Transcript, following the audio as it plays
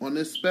On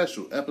this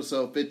special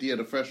episode 50 of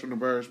the Fresh From The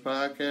Burbs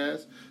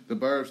podcast, the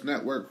Burbs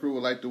Network crew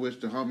would like to wish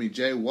the homie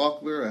Jay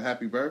Walkler a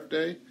happy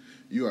birthday.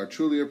 You are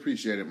truly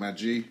appreciated, my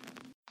G.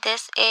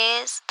 This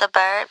is the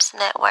Burbs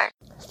Network.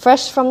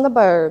 Fresh From The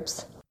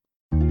Burbs.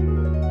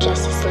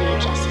 Justice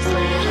League, Justice League.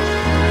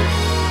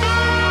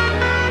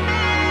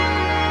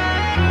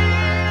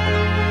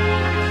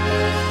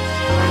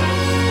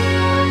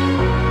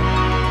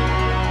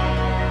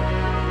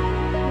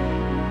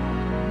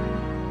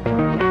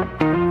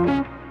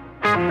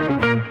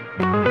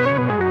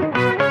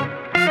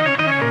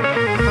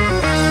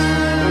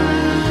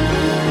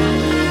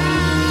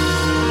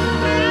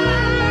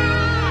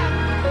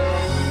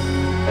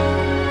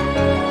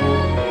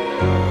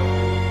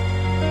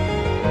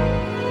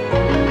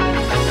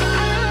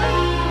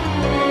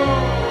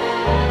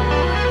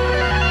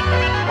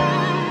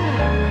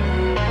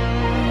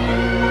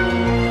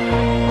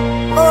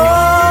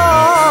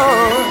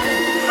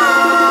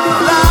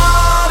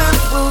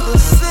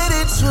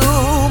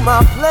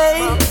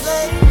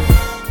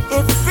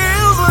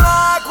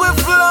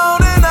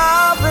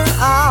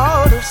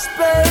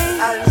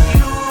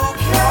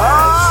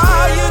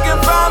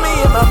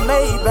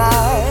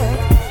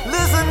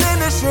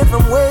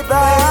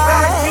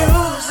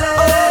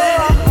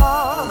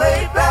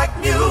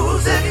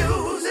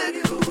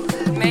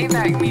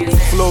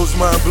 Flows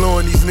mind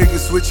blowing, these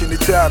niggas switching the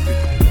topic.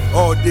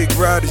 All dick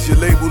riders, your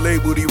labeled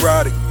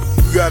erotic.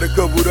 You got a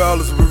couple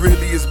dollars, but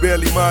really it's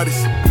barely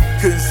modest.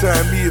 Couldn't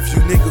sign me if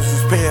you niggas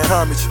was paying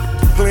homage.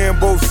 Playing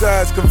both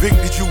sides,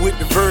 convicted you with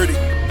the verdict.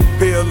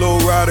 Pay a low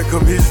rider,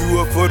 come hit you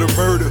up for the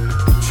murder.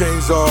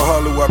 Chains all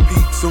hollow, I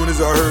peeped soon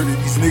as I heard it.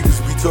 These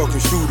niggas be talking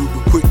shooter,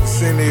 but quick to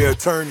send their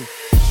attorney.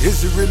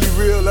 Is it really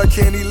real? I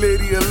can't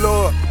lady a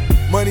law.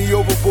 Money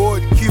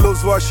overboard,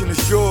 kilos washing the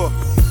shore.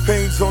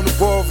 Pains on the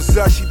ball,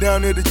 Versace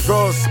down in the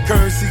drawers.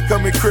 Currency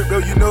coming crypto,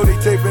 you know they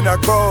taping our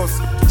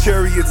calls.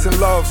 Chariots and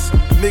lofts,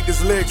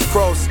 niggas legs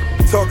crossed.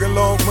 Talking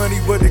long money,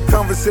 but the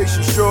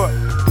conversation short.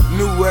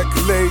 New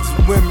accolades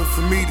for women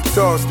for me to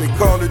toss. They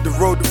call it the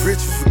road to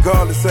riches,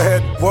 regardless I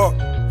had to walk.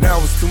 Now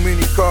it's too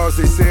many cars,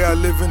 they say I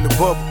live in the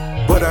bubble.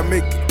 But I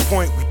make it a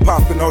point, we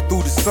popping all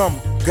through the summer.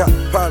 Got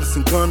pilots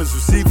and gunners,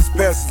 receivers,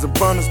 passers and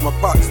punters. My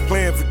pockets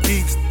playing for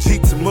keeps,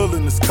 Jeeps and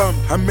Mullin is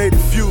coming. I made a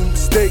few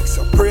mistakes,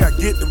 I pray I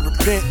get to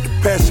repent. The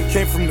passion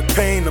came from the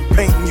pain, I'm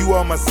painting you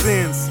all my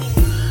sins.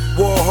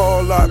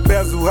 Warhol, like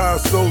Basil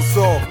House, so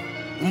soft.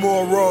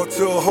 More raw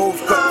till a whole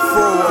cut the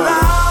fro off.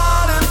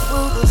 Riding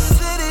through the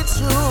city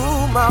to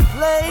my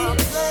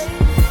place.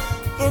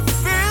 It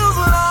feels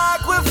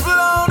like we're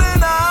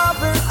floating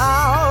up in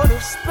outer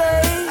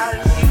space.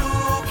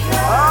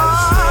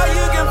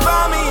 You can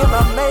find me in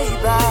my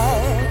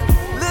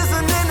Maybach,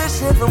 listening to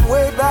shit from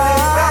way back.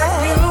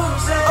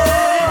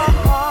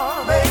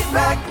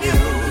 Maybach music.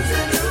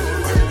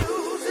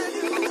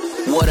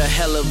 What a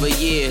hell of a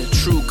year,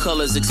 true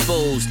colors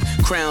exposed.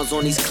 Crowns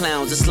on these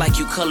clowns, it's like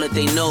you colored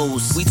they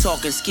nose. We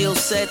talking skill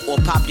set or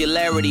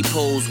popularity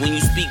pose. When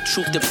you speak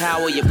truth to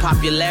power, your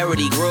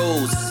popularity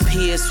grows.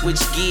 Peers switch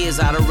gears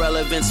out of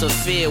relevance or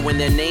fear when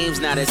their name's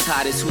not as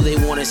hot as who they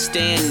wanna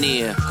stand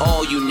near.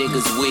 All you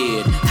niggas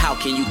weird, how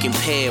can you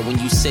compare when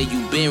you say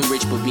you been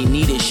rich but be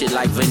needing shit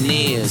like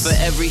veneers? For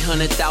every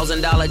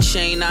 $100,000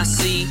 chain I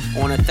see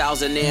on a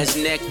thousandaires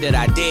neck that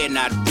I dare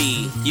not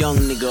be. Young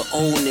nigga,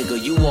 old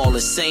nigga, you all the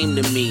same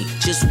to me.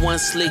 Just one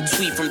slick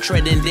tweet from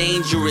treading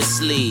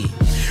dangerously.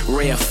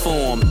 Rare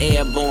form,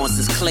 airborne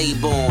since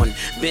Claiborne.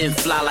 Been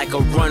fly like a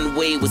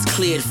runway was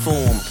cleared for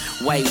him.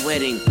 White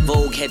wedding,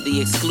 Vogue had the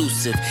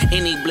exclusive.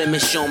 Any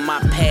blemish on my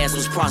past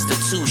was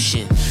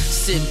prostitution.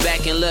 Sit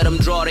back and let them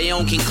draw their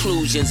own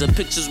conclusions. A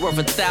picture's worth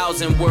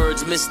 1,000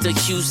 words, Mr.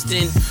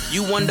 Houston.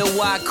 You wonder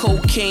why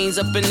cocaine's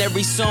up in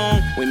every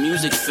song? When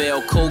music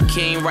fell,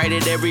 cocaine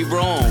righted every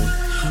wrong.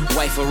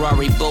 White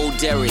Ferrari, Bo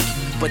Derek,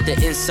 but the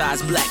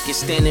inside's black and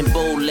standing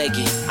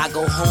bow-legged. I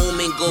go home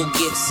and go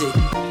gets it.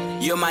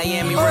 Your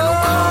Miami rental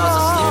cars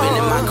are sleeping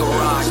in my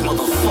garage,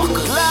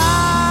 motherfuckers.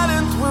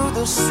 Gliding through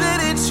the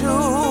city to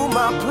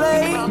my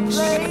place.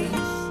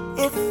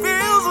 It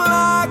feels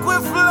like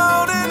we're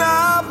floating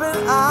up in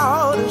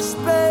outer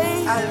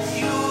space.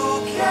 You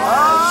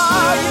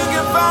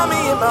can find me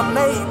in my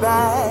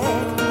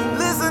Maybach,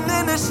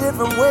 listening to shit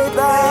from way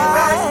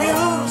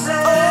back.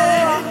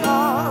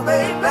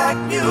 Maybach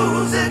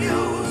music.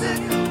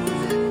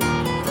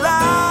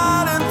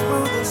 Gliding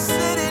through the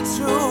city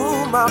to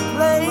my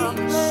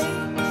place.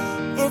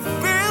 It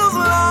feels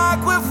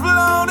like we're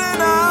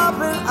floating up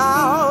in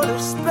outer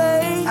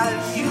space. And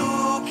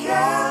you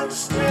can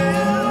still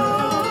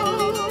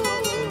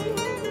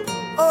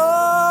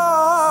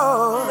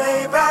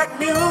Maybach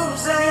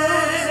music.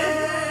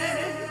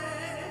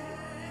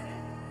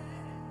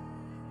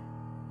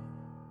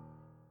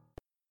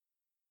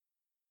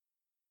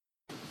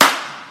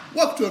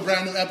 Welcome to a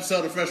brand new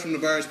episode of Fresh From The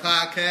Burbs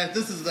podcast.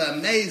 This is the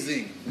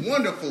amazing,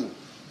 wonderful,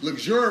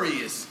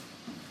 luxurious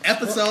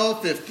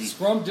episode 50.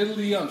 Scrum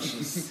diddly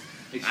umptious.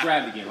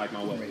 extravagant like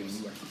my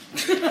waves.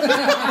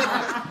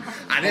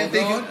 I didn't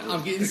think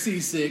I'm getting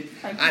seasick.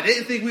 I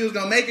didn't think we was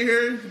gonna make it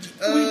here,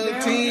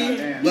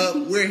 team,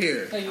 but we're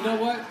here. Hey, you know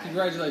what?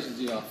 Congratulations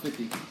to y'all.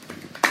 50.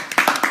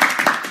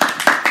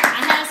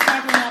 I had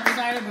sparkling apple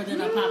cider, but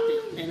then I popped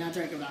it and I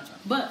drank it without y'all.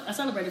 But I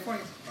celebrated for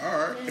you. All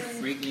right.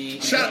 Freaky.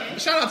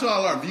 Shout out to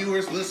all our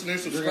viewers,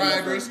 listeners,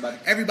 subscribers,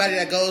 everybody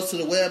that goes to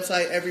the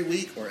website every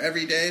week or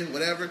every day,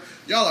 whatever.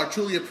 Y'all are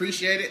truly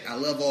appreciated. I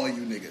love all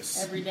you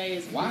niggas. Every day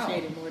is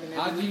appreciated more than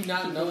every How do you week.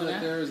 not Keep know doing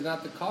that there is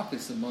not the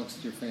caucus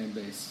amongst your fan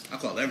base? I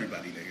call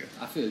everybody nigga.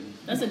 I feel you.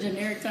 That's a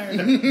generic term.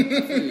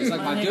 It's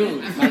like my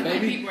dude, my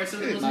baby, People are so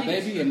my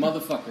baby, and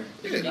motherfucker.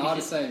 They're all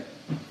the same.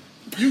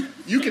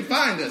 You can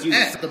find us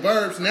at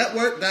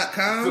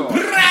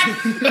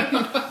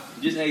theburbsnetwork.com.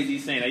 Just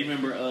AZ saying, I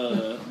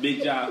remember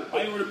Big Job.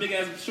 Why you wear the big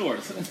ass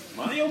shorts?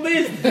 Mind your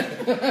business.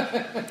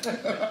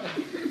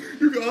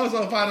 You can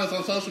also find us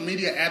on social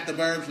media at The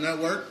Burbs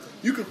Network.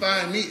 You can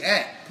find me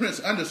at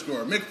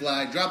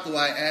Prince_McFly. Drop the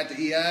Y, add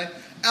the EI.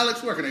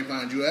 Alex, where can they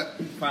find you at?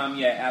 Find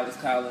me at Alex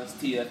Collins,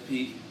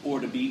 TFP, or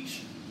The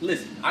Beach.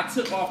 Listen, I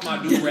took off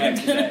my do-rag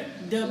today.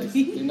 And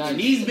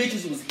these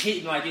bitches was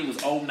hitting like it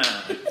was 09.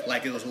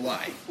 Like it was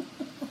Hawaii.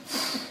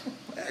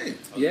 Hey.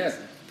 Yeah.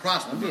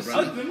 Prosper, my I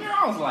brother.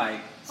 was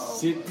like,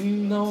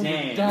 sitting on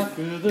the dock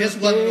of the This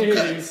wasn't no bay.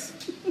 cuts.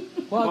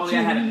 if only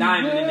I had a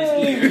diamond in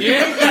this ear.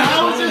 Yeah.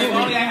 If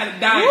only I had a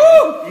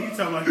diamond. You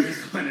talking about this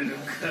one of them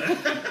cuts.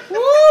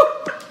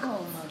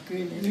 Oh my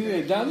goodness.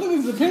 Yeah, Don, look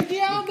at the pinky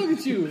out. Look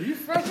at you. You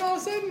fresh all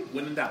of a sudden?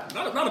 When in doubt.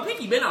 No, the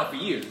pinky been out for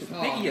years. The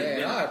Oh, pinky has man,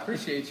 been I out.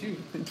 appreciate you.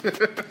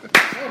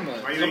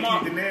 Why you didn't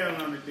keep the nail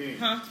on the thing?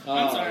 Huh?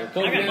 I'm sorry.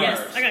 Coke I got nail.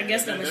 guests. I got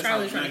guests that was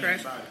Charlie trying to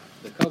crash.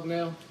 The coke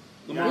nail.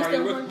 Lamar,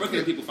 where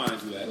can people find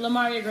you at?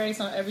 Lamaria Grace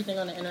on everything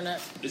on the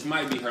internet. This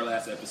might be her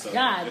last episode.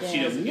 God if damn.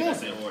 she doesn't get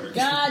us in order.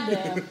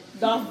 Goddamn.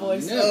 Golf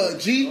voice.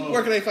 G,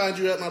 where can they find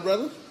you at, my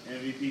brother?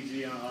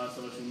 MVPG on all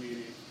social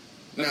media.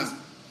 Now,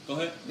 Go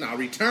ahead.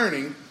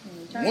 Returning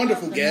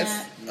wonderful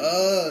guest.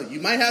 You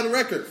might have the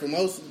record for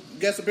most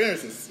guest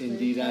appearances.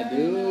 Indeed, I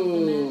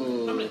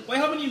do.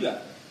 How many you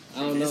got? I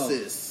don't know.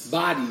 This is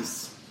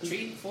Bodies. This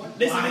is 4.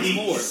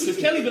 Because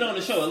Kelly been on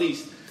the show at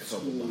least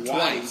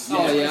twice.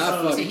 Oh,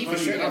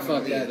 yeah, I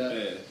fucked that up.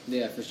 Yeah.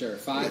 Yeah, for sure.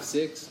 5,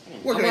 6.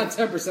 Where I'm can on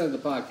 10% of the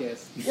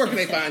podcast. Where can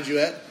they find you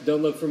at?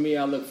 Don't look for me,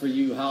 I'll look for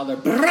you. Holler.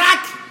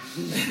 Brack!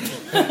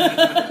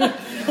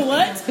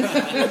 What?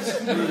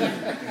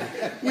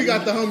 We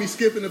got the homie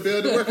Skip in the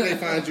building. Where can they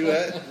find you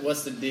at?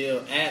 What's the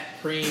deal? At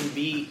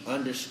PreemB_.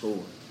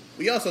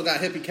 We also got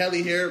Hippie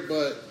Kelly here,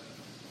 but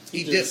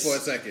he dipped for a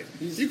second.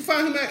 You can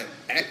find him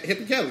at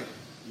Hippie Kelly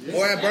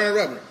or at Burn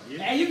Rubber.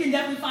 And you can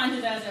definitely find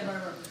his ass at Burn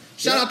Rubber.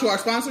 Shout out to our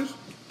sponsors.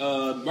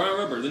 Burn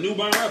Rubber, the new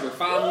Burn Rubber,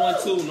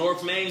 512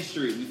 North Main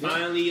Street. We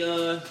finally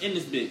in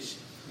this bitch.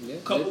 Yeah,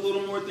 Couple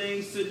little more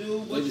things to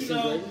do, but you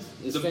know,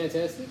 it's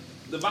fantastic.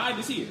 The vibe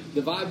is here.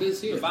 The vibe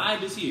is here. The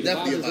vibe is here.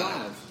 Definitely The vibe is a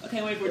vibe. live. I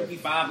can't wait for it to be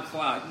 5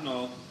 o'clock. You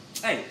know,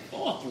 hey,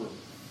 fall through.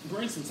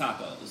 Bring some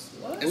tacos.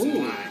 That's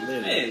Ooh.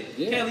 mine. Hey,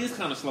 Yeah. Kelly, it's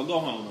kind of slow. Go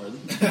home early.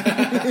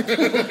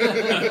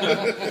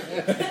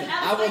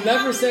 I will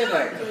never say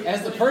that.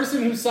 As the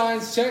person who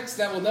signs checks,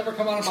 that will never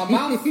come out of my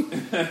mouth.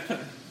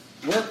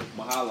 Work.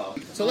 Mahalo.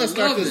 So let's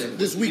start Love it.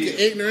 this week of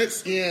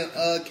ignorance.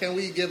 And can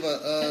we give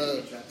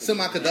a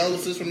semi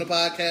condolences from the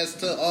podcast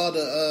to all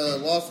the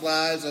lost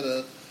lives of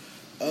the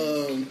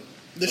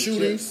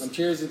shootings? I'm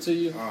cheersing to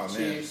you. Oh, man.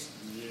 Cheers.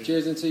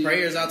 Cheersing to you.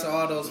 Prayers out to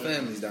all those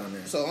families down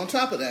there. So on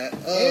top of that,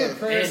 And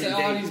prayers and to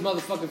all today. these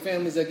motherfucking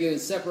families that getting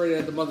separated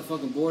at the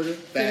motherfucking border.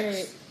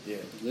 facts. Yeah.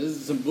 This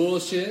is some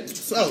bullshit.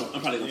 So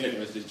I'm probably gonna take the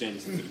rest of this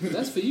Jameson.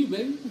 That's for you,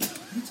 baby.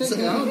 You take it.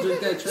 I don't drink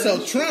that trash. so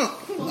Trump,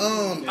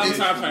 I'm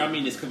sorry. I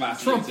mean this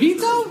Kavasi.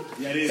 Trumpito?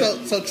 Yeah, it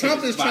is. so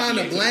Trump is trying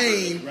to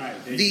blame Right.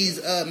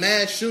 these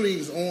mass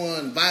shootings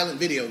on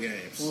violent video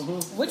games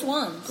Which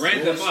ones?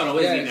 Grand Theft Auto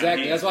is Yeah, in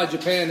exactly. there. That's why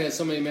Japan has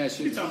so many mass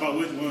You shootings. talking about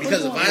which one?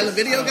 because of violent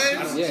video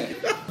games. Yeah.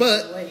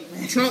 But Wait,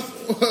 man. Trump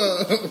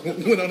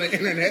went on the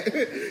internet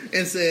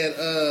and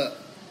said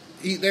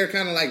they're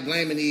kind of like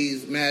blaming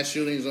these mass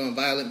shootings on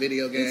violent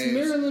video It's games.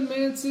 Marilyn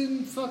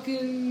Manson,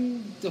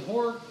 fucking the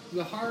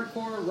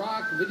hardcore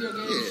rock video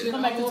game Yeah. shit.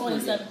 Come back to all over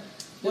 27. again.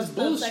 What's It's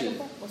the bullshit. second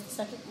part? What's the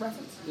second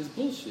reference? It's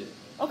bullshit.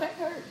 Okay,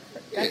 heard.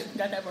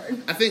 Got that part.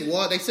 I think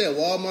they said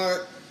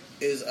Walmart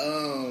is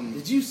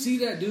Did you see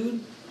that dude?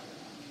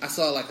 I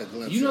saw like a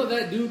glimpse. You know of it.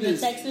 that dude The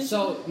is Texas?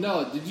 so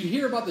no. Did you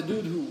hear about the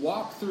dude who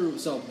walked through?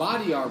 So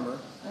body armor,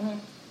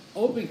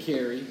 open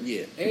carry,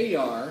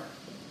 AR,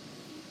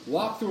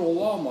 walked through a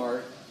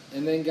Walmart,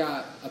 and then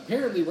got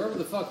apparently wherever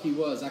the fuck he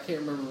was. I can't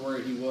remember where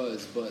he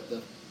was, but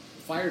the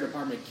fire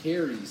department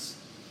carries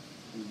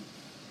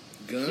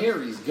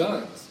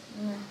guns.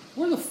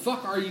 Where the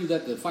fuck are you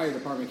that the fire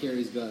department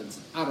carries guns?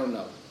 I don't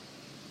know,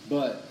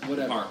 but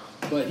whatever. Park.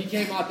 But he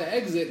came out the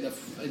exit,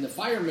 and the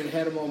fireman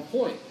had him on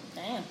point.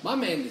 Damn. My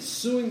man is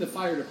suing the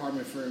fire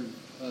department for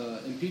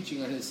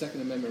impeaching on his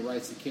Second Amendment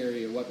rights to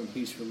carry a weapon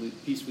peacefully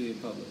in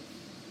public.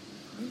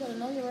 You gotta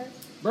know your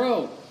rights.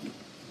 Bro,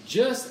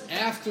 just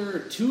after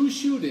 2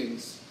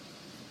 shootings,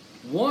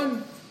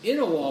 one in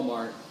a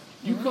Walmart.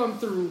 You come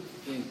through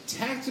in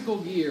tactical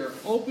gear,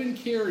 open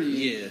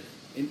carry,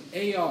 an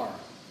AR.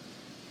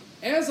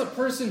 As a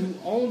person who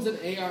owns an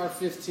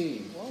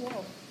AR-15,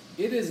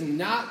 it is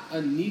not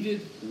a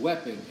needed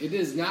weapon. It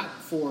is not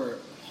for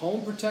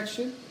home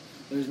protection.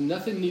 There's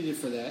nothing needed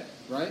for that,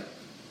 right?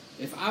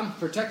 If I'm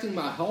protecting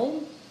my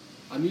home,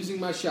 I'm using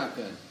my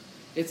shotgun.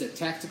 It's a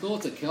tactical.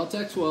 It's a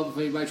Kel-Tec 12. If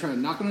anybody trying to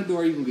knock on the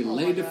door, you can get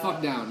laid the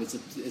fuck down. It's a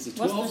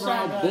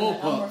 12-round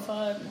bullpup.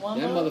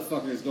 That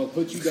motherfucker is gonna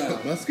put you down.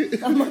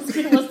 Musket. A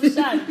musket. What's the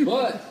shot?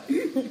 But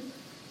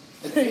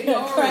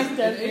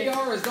an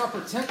AR is not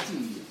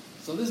protecting you.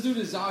 So this dude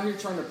is out here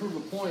trying to prove a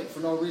point for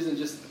no reason,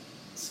 just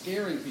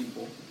scaring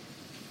people.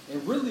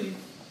 And really,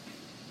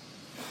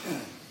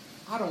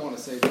 I don't want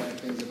to say bad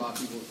things about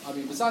people. I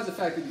mean, besides the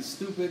fact that he's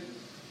stupid.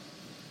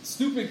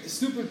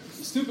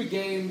 Stupid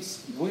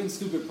games win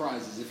stupid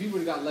prizes. If he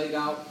would have got laid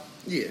out,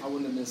 I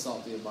wouldn't have been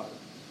salty about it.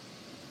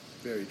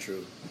 Very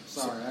true.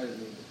 Sorry, I didn't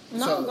mean it.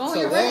 No, go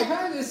ahead.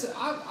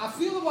 I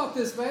feel about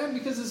this, man,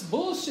 because it's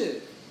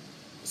bullshit.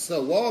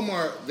 So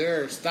Walmart,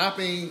 they're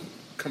stopping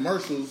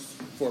commercials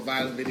for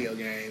violent video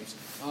games.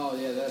 Oh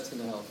yeah, that's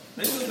gonna help.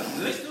 They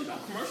still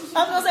got commercials? I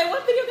was gonna say,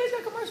 what video games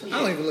got commercials? I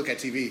don't even look at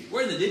TV.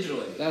 We're in the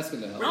digital age. That's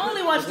gonna help. I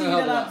only watch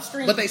TV that I'm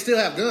streaming. But they still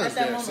have guns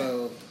there,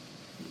 so.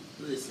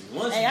 Listen,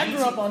 I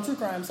grew up on true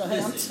crime, so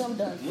I'm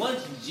done.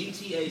 Once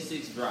GTA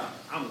 6 drop,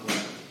 I'm grabbing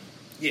it.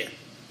 Yeah.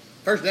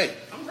 First day.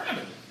 I'm grabbing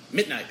it.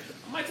 Midnight.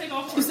 I might take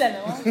off work. You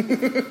standing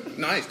line?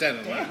 No, I ain't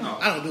standing in line. No.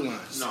 I don't do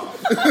lines. No.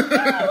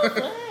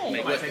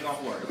 I might take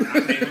off work.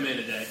 I'll take them in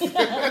today.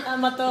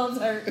 My thumbs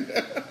hurt.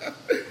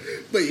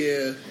 But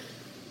yeah,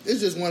 it's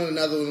just one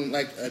another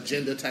like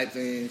agenda type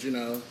things, you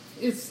know.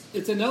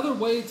 It's another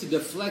way to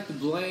deflect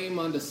blame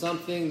onto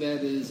something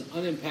that is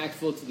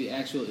unimpactful to the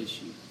actual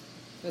issue.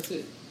 That's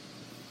it.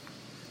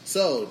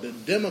 So, the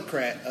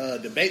Democrat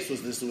debates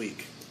was this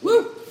week.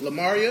 Woo!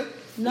 Lamaria?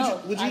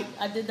 No,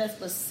 I did that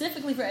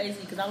specifically for AZ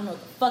because I don't know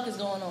what the fuck is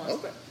going on.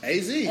 Okay.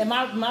 AZ. And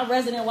my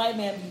resident white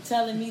man be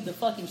telling me the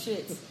fucking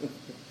shits.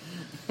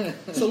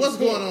 So what's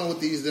going on with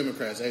these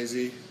Democrats,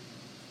 AZ?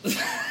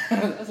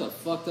 That's a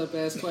fucked up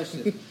ass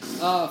question.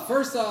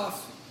 First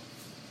off,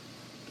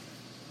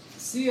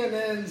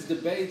 CNN's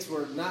debates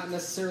were not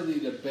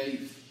necessarily a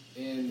debate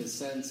in the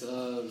sense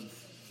of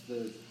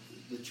the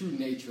true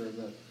nature of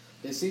them.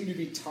 They seem to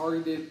be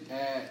targeted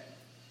at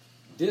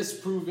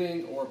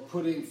disproving or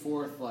putting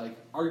forth like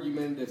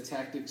argumentative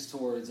tactics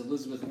towards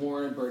Elizabeth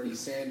Warren, Bernie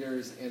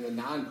Sanders, and the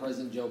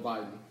non-president Joe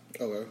Biden.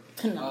 Okay.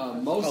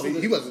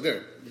 He wasn't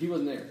there. He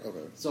wasn't there.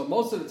 Okay. So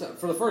most of the time,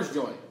 for the first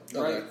joint,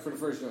 right? Okay. For the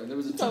first joint, there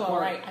was a two-part.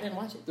 two-part. I didn't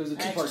watch it. There was a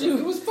two-part. You.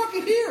 It was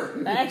fucking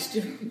here. I asked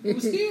you. It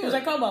was here. It was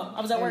like Kobo.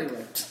 I was at work.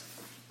 Anyway.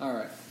 All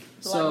right.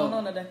 There's a lot going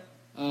on today.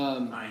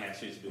 I ain't had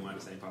shit to do when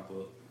this ain't pop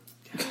up.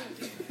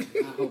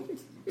 I hope.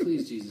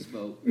 Please, Jesus,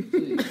 vote.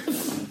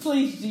 Please.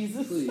 Please,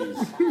 Jesus. Please.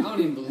 I don't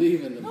even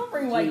believe in them. Don't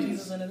bring white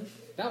Jesus into this.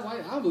 That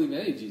white. I don't believe in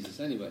any Jesus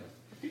anyway.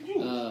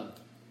 I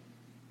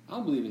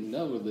don't believe in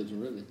no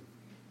religion really.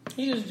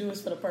 He just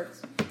Jewish for the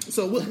perks.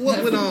 So what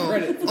went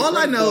on? All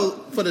I know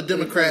for the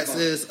Democrats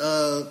is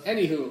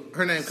anywho,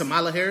 her name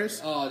Kamala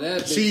Harris. Oh,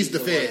 that bitch she's the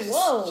feds.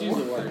 Whoa. She's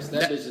the worst.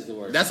 That bitch is the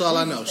worst. That's all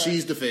I know.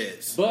 She's the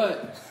feds.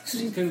 But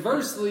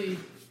conversely,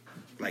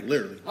 like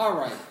literally. All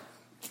right.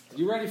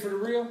 You ready for the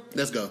real?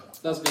 Let's go.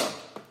 Let's go.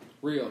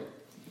 Real.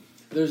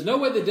 There's no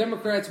way the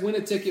Democrats win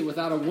a ticket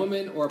without a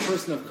woman or a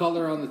person of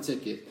color on the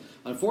ticket.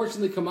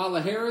 Unfortunately,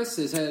 Kamala Harris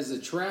has a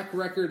track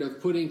record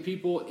of putting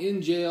people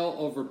in jail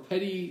over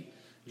petty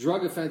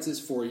drug offenses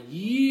for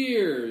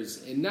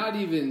years and not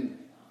even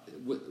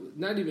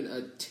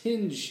a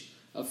tinge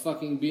of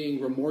fucking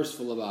being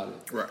remorseful about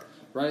it. Right.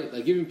 Right?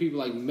 Like giving people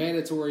like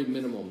mandatory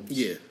minimums.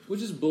 Yeah.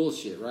 Which is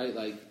bullshit, right?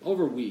 Like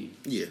over weed.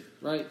 Yeah.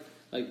 Right?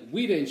 Like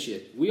weed ain't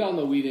shit. We all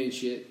know weed ain't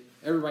shit.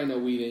 Everybody know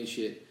weed ain't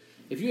shit.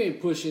 If you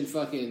ain't pushing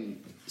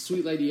fucking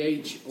Sweet Lady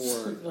H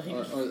or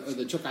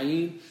the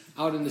cocaine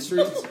out in the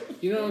streets,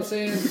 you know what I'm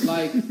saying?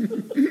 Like,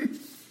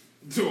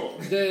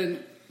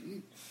 then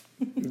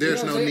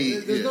there's no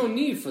need. There's no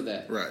need for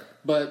that. Right.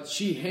 But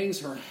she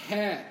hangs her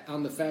hat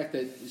on the fact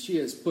that she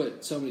has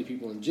put so many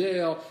people in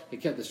jail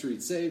and kept the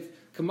streets safe.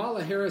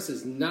 Kamala Harris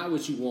is not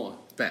what you want.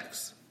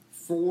 Facts.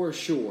 For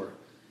sure.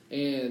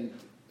 And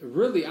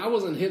really, I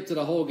wasn't hip to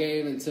the whole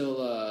game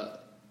until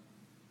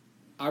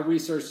I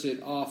researched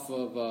it off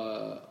of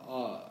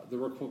the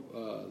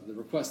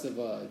request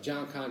of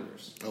John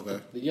Conyers. Okay.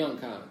 The young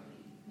Con.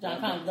 John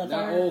Con, the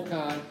not third. old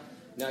Con,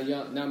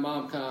 not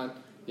mom Con,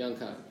 young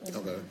Con.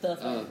 Okay. The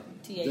third.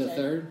 The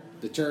third,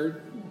 the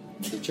turd.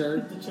 The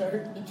church.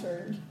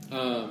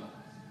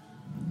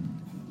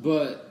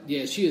 But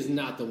yeah, she is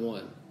not the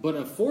one. But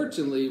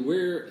unfortunately,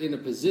 we're in a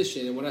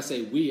position, and when I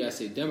say we, I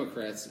say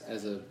Democrats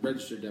as a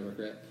registered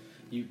Democrat.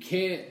 You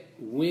can't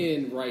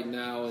win right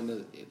now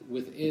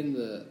within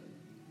the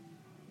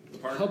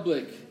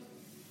public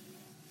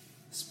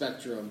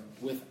spectrum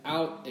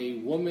without a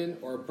woman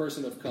or a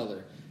person of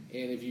color.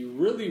 And if you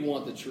really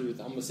want the truth,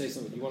 I'm going to say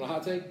something. You want a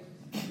hot take?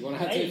 You want a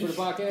hot take for the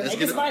podcast? Let's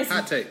get a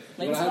hot take.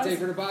 You want a hot take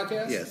for the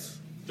podcast? Yes.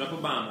 Drop a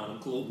bomb on them,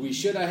 cool. We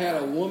should have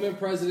had a woman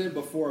president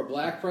before a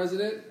black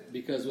president,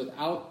 because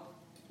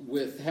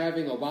with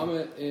having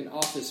Obama in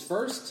office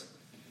first,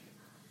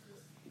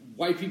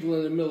 white people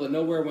in the middle of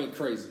nowhere went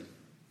crazy.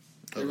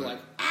 They were like,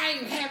 I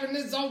ain't having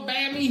this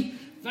Obama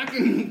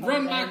fucking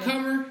run my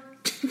comer,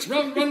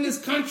 run this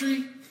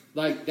country.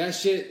 Like, that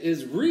shit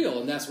is real,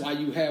 and that's why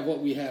you have what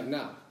we have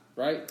now,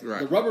 right?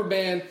 The rubber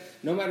band,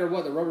 no matter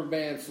what, the rubber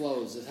band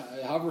flows.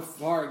 However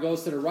far it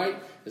goes to the right,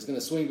 it's going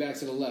to swing back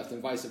to the left,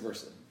 and vice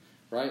versa,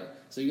 right?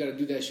 So you got to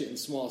do that shit in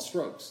small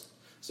strokes.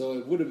 So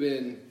it would have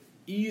been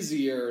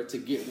easier to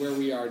get where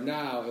we are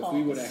now if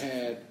we would have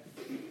had...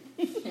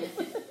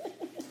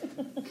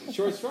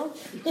 Short stroke?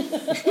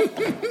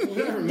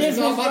 Whatever, man. It's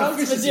all about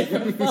efficiency.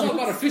 It's all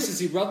about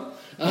efficiency, brother.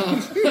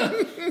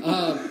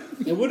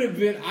 It would have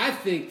been, I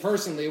think,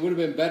 personally, it would have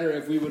been better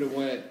if we would have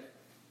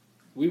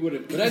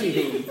but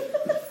anywho,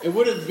 it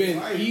would have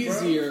been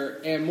easier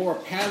and more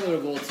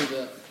palatable to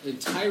the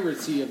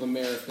entirety of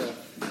America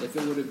if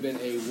it would have been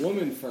a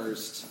woman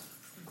first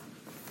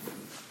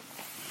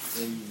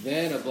and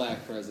then a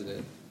black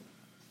president,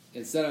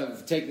 instead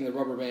of taking the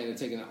rubber band and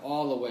taking it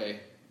all away.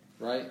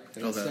 Right?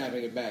 And then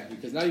snapping it back.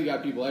 Because now you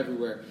got people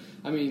everywhere.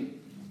 I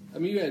mean,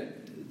 you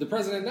had the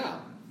president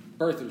now,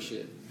 birthing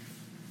shit.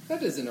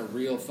 That isn't a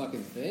real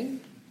fucking thing.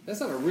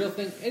 That's not a real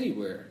thing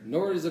anywhere.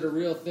 Nor is it a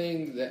real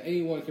thing that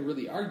anyone can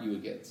really argue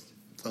against.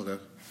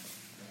 Okay.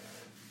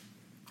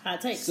 Hot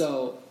takes.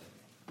 So,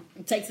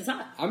 takes is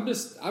hot. I'm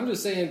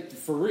just saying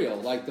for real.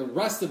 Like the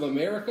rest of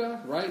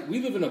America, right? We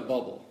live in a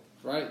bubble,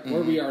 right? Mm-hmm.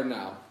 Where we are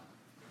now,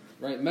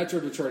 right? Metro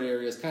Detroit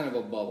area is kind of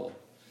a bubble.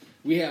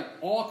 We have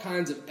all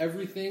kinds of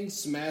everything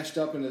smashed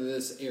up into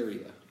this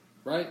area,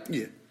 right?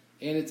 Yeah.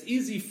 And it's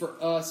easy for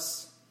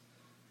us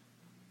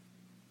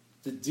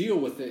to deal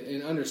with it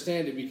and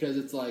understand it because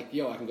it's like,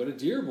 yo, I can go to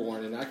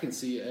Dearborn and I can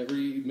see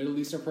every Middle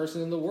Eastern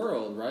person in the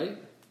world, right?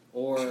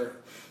 Or,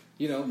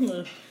 you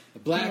know,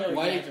 black,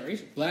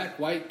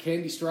 white,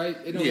 candy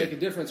stripe. It don't make a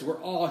difference. We're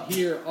all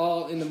here,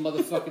 all in the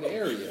motherfucking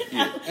area.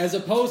 Yeah. As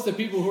opposed to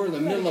people who are in the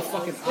middle of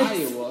fucking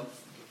Iowa,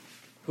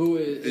 who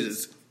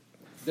is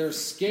they're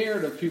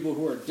scared of people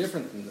who are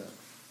different than them.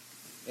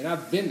 And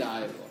I've been to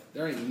Iowa.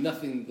 There ain't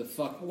nothing the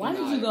fuck. Why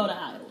did you go to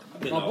Iowa?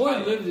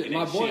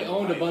 My boy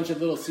owned a bunch of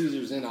Little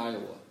Caesars in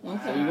Iowa.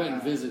 Okay. So we went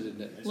and visited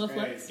it. What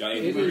place?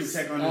 It is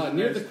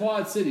near the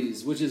Quad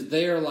Cities, which is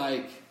there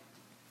like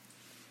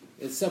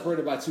it's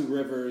separated by 2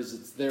 rivers.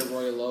 It's there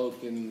Royal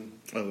Oak and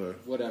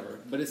whatever,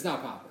 but it's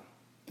not popping.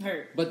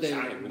 But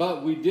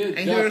we did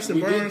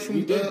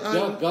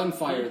duck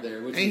gunfire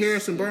there. Which ain't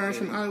Harrison Burns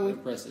from Iowa?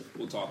 Impressive.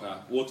 We'll talk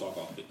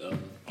off it.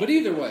 But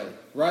either way,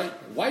 right?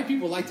 White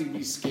people like to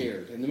be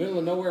scared. In the middle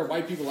of nowhere,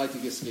 white people like to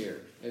get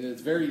scared, and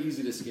it's very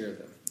easy to scare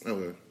them.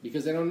 Okay.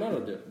 Because they don't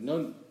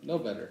know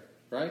better,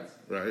 right?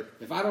 Right.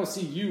 If I don't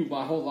see you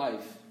my whole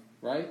life,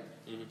 right?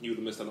 Mm-hmm. You would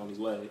have missed out on these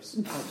waves.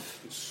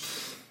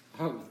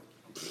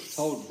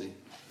 Totally.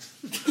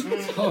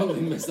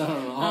 Totally missed out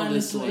on all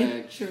this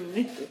swag.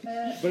 Truly.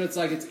 But it's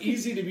like it's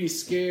easy to be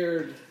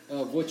scared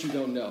of what you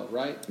don't know,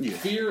 right? Yeah.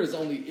 Fear is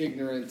only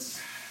ignorance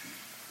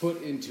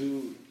put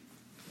into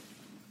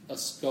a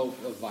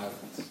scope of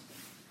violence.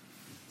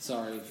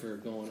 Sorry for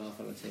going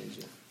off on a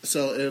tangent.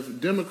 So if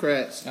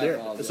Democrats,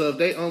 if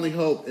their only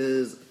hope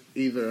is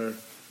either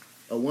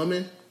a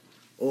woman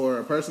or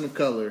a person of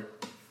color,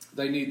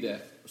 they need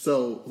that.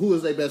 So who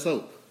is their best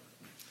hope?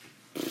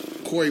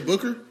 Cory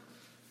Booker?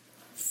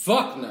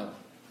 Fuck no.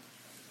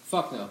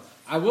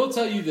 I will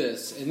tell you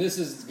this, and this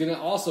is going to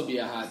also be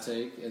a hot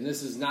take, and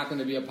this is not going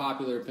to be a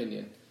popular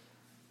opinion.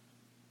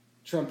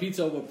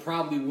 Trumpito will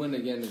probably win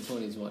again in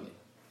 2020.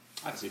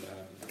 I can see that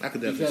happening. I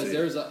could definitely because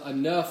there's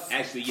enough.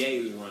 Actually,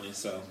 Ye was running,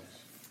 so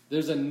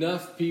there's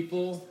enough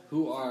people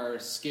who are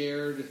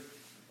scared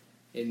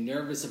and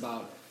nervous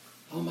about,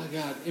 oh my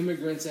God,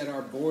 immigrants at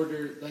our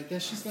border. Like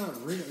that's just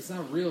not real. It's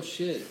not real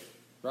shit,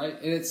 right?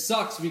 And it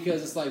sucks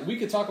because it's like we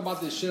could talk about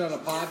this shit on a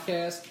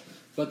podcast.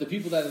 But the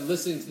people that are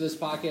listening to this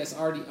podcast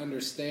already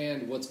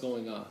understand what's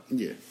going on.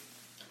 Yeah.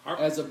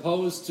 As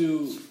opposed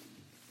to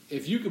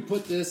if you could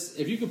put this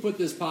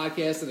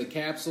podcast in a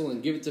capsule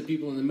and give it to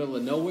people in the middle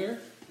of nowhere,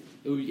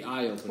 it would be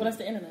eye-opening. Well, that's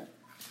the internet.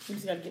 We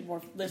just got to get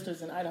more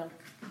listeners in Idaho.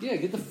 Yeah,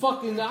 get the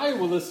fucking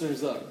Iowa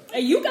listeners up.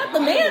 Hey, you got the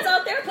mans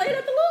out there playing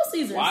at the Little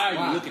Caesars. Why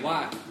are you looking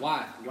at me?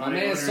 Why? My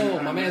man's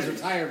sold. My man's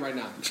retired right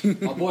now.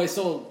 My boy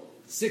sold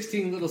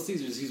 16 Little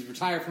Caesars. He's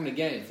retired from the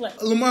game.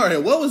 Lamar,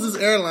 what was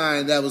this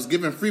airline that was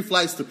giving free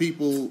flights to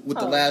people with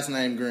the last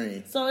name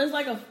Green? So it's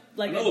like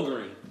Noah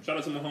Green. Shout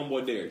out to my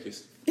homeboy Derek.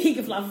 He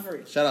can fly for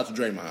free. Shout out to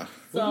Draymond.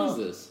 What was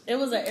this? It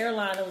was an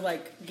airline that was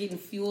like getting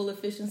fuel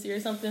efficiency or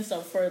something.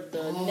 So for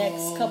the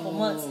next couple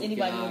months,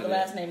 anybody with the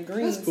last name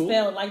Green,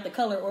 spelled like the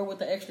color or with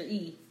the extra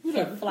E,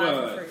 can fly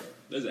for free.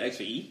 There's an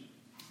extra E?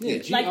 Yeah,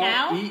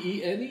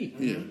 G-R-E-E-N-E.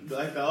 Yeah.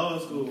 Like the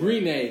old school.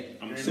 Green-A.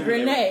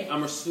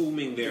 I'm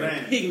assuming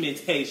their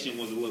pigmentation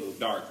was a little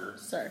darker.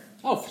 Sir.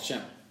 Oh, for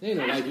sure. They ain't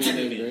no white people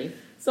named Green.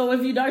 So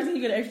if you dark,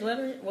 you get an extra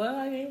letter? Well,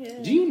 I mean, yeah.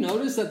 Do you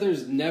notice that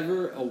there's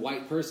never a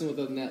white person with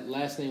a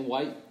last name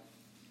White?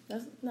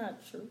 That's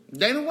not true.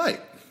 Dana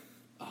White.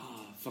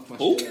 Oh, Fuck my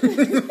Who? shit.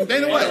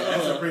 Dana White.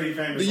 That's a pretty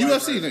famous The white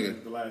UFC person,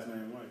 nigga. The last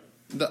name White.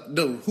 The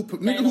who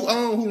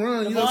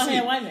run The UFC.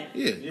 bald-head white man.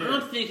 Yeah.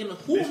 I'm thinking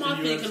of who am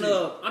I thinking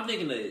of? I'm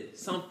thinking of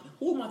some.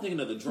 Who am I thinking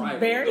of? The driver,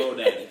 Barry? the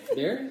GoDaddy,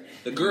 Barry?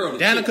 the girl, the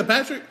Danica chick.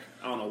 Patrick.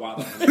 I don't know why.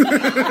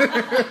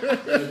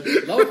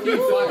 Low-key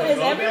fire. Is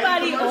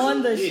everybody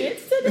on the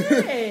shits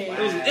today?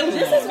 It was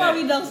This long is why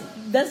day. we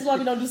don't. That's why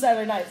we don't do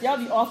Saturday nights. Y'all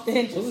be off the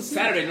hinges.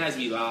 Saturday nights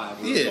be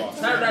live. Yeah.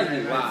 Saturday nights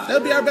be live.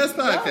 That'll be our best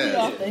Y'all be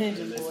off podcast. the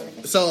hinges, boy.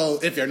 So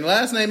if your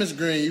last name is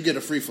Green, you get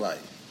a free flight.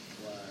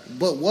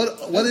 But what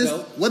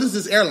is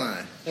this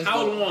airline?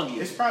 How long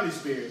is It's probably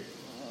Spirit.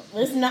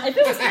 It's not. If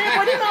it was Spirit,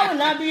 what do you know? I would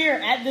not be here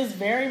at this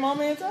very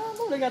moment in time.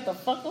 Oh, they got the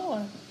fuck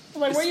on.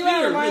 I'm like, where you at,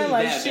 Spirit Ryan? really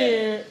Like, that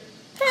shit.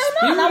 Hell no,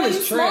 Spirit not when is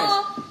you trash.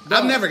 small.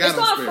 I've never It's got on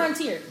called Spirit.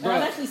 Frontier. Bro.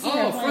 I've actually seen Oh,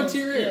 that.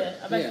 Frontier. Yeah,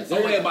 I've actually Yeah. seen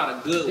They weigh that. about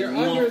a good They're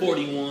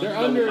 141. They're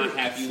double under my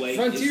happy weight.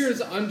 Frontier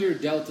is under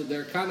Delta.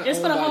 They're kind of. It's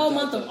for the whole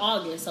month of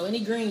August, so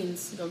any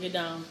greens go get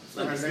down.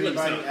 Has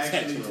anybody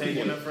actually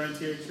taken a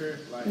Frontier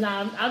trip? Like,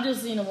 Nah, I've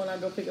just seen them when I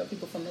go pick up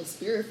people from the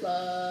Spirit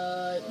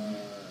flight.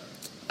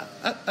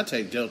 I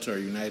take Delta or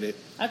United.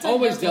 I take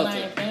Always Delta. when I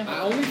Delta. ain't paying for I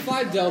it. only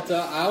fly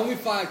Delta. I only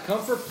fly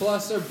Comfort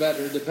Plus or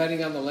better,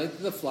 depending on the length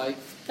of the flight.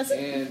 That's it.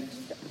 And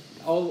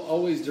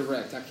always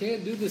direct. I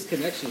can't do this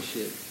connection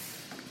shit.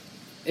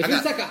 If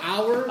it's like an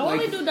hour, I only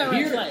like do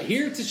direct flights.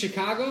 here to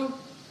Chicago,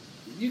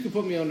 you can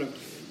put me on the.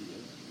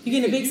 You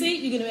get a big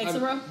seat? You get an extra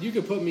row? You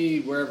can put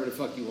me wherever the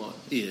fuck you want.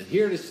 Yeah.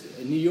 Here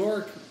to New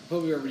York,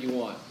 put me wherever you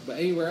want. But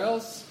anywhere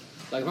else,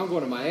 like if I'm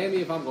going to Miami,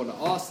 if I'm going to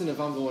Austin, if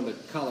I'm going to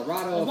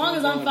Colorado, As long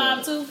as I'm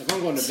 5'2". if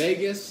I'm going to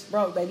Vegas,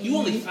 Bro, baby. You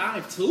only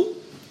 5'2"?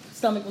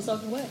 Stomach was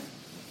soaking wet.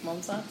 I'm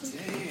on top too.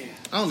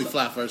 I only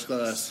fly first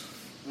class.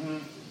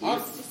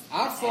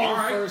 I've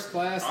flown first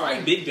class All right,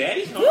 like Big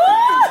Daddy.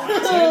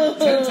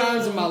 10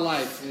 times in my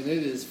life, and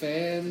it is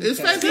fantastic. It's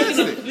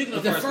fantastic. Speaking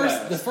of The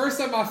first class. first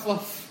time I flew,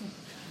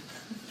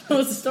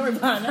 What's the story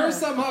behind that?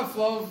 first time I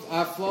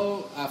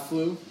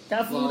flew.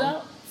 Got flued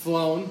out?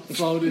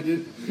 Floated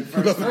it.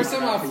 First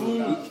time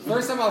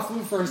I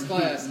flew first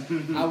class.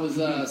 I was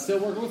still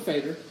working with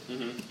Fader,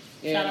 and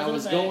Shout out I to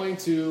was the going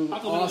to How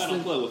come you got Austin.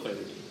 to play with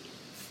Fader?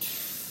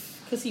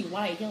 Because he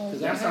white. He don't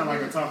that sounds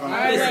like a talk on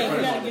I- Wait, that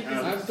we gotta get this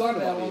I've story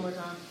thought about about one it. more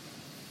time.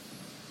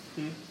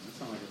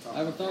 I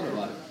haven't thought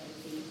about it.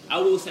 I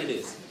will say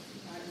this.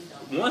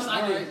 Once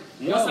I Alright,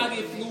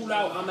 get flued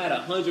out, I'm at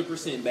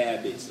 100%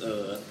 bad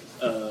bitch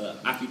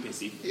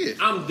occupancy. Yeah.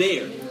 I'm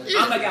there.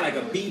 I'm like at like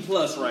a B+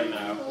 right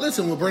now.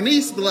 Listen, when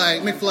Bernice be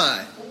like,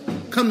 McFly,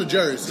 come to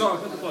Jersey.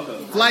 Dog, shut the fuck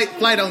up.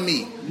 Flight on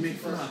me.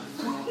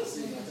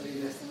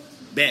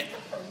 Bet.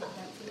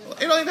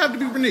 It don't even have to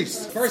be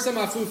Bernice. First time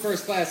I flew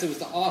first class, it was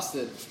to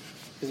Austin,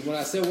 because when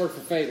I still worked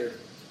for Fader,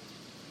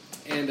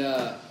 and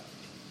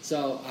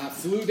so I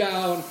flew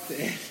down.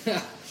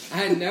 I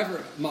had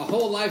never. My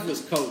whole life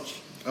was coach.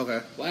 Okay.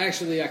 Well,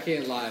 actually, I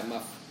can't lie.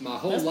 My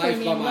whole That's life by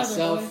premium leather,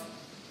 myself. boy.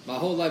 My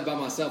whole life by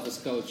myself was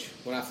coach.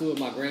 When I flew with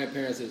my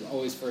grandparents, it was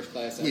always first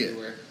class Yeah.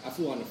 everywhere. I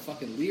flew on a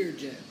fucking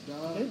Learjet,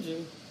 dog. Did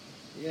you?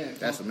 Yeah,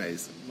 That's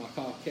amazing. my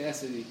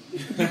caucasity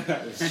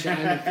was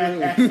shining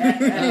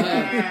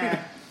through.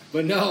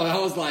 But no, I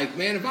was like,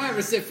 man, if I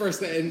ever sit first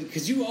class,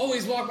 because you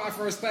always walk by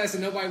first class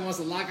and nobody wants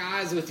to lock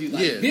eyes with you,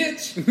 like, Yeah.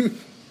 bitch.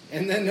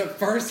 And then the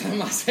first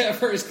time I sat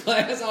first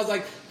class, I was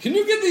like, can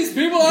you get these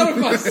people out of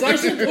my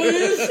section,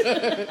 please?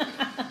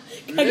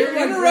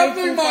 They're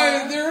interrupting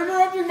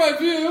my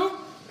view.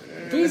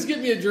 Please get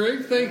me a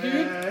drink, thank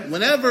you.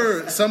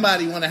 Whenever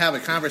somebody want to have a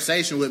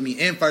conversation with me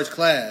in first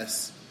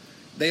class,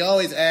 they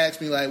always ask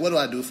me, like, what do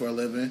I do for a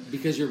living?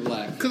 Because you're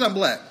black. Because I'm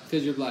black.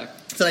 Because you're black.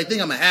 So they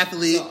think I'm an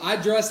athlete. So I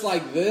dressed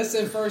like this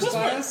in first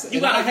class. You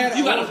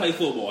gotta play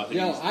football. I think.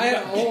 Yo, I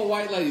had an old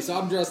white lady, so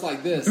I'm dressed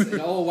like this. And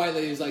the old white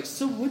lady was like,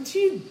 so what do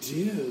you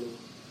do?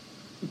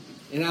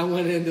 And I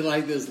went into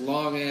like this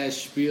long ass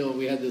spiel.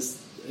 We had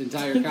this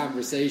entire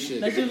conversation.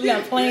 That's usually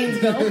how planes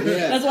go.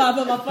 Yeah. That's why I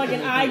put my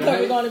fucking eye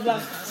covers on his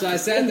back. So I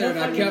sat there and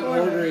I kept Fucking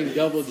ordering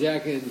double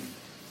Jack and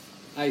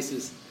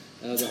ices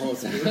the whole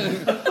time.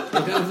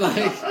 And I'm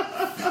like,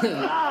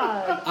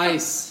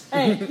 ice.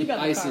 Hey, you got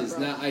the ISIS, car,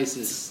 bro. not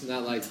ISIS,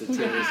 not like the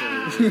terrorists.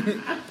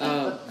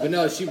 But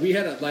no, we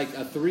had a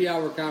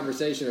 3-hour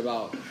conversation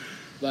about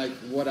like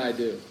what I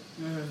do.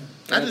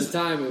 At the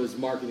time, it was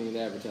marketing and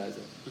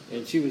advertising,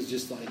 and she was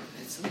just like,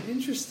 "That's so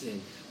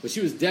interesting." But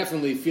she was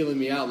definitely feeling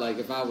me out, like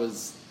if I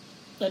was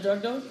a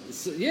drug dealer.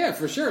 Yeah,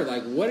 for sure.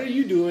 Like, what are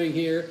you doing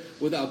here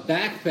with a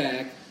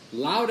backpack,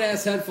 loud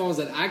ass headphones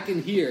that I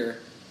can hear,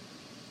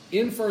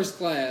 in first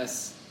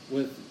class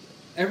with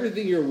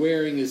everything you're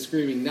wearing is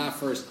screaming not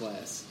first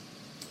class?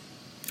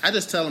 I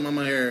just tell them I'm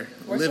here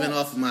Where's living that?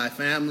 off of my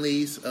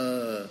family's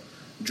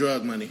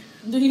drug money.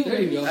 Do you?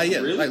 There you go. Yeah,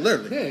 Really? like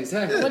literally. Yeah,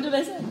 exactly. What do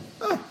they say?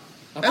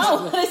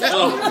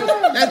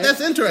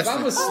 That's interesting. If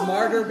I was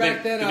smarter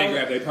back then, They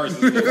grab their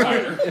purse and go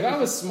fighter. if I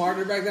was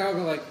smarter back then, I would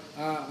be like,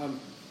 I'm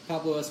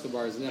Pablo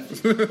Escobar's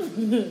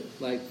nephew.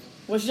 Like,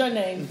 What's your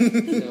name?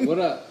 yeah, what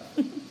up?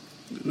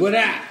 What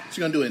up?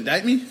 She gonna do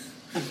indict me?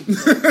 Put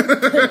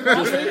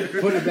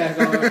it back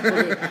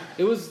on.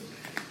 It was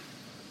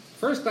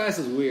First class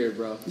is weird,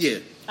 bro. Yeah.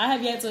 I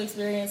have yet to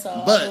experience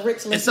but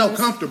rich it's so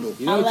comfortable.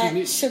 You know what you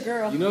need?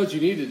 Girl. You know what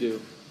you need to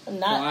do?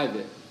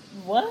 Private.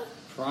 What?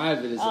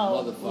 Private is a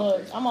motherfucker.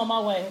 Look, I'm on my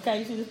way. Okay,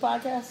 you see this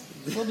podcast?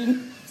 It's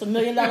 $1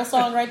 million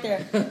song right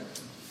there.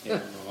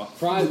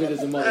 Private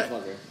is a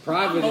motherfucker.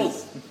 Private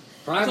is.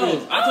 I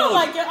don't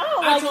like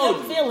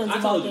your feelings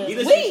about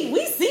this.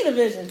 We see the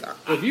vision.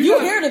 If you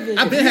hear the vision.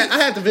 I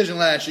had the vision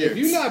last year. If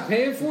you're not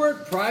paying for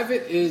it,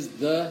 private is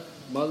the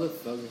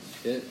motherfucker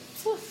shit.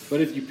 But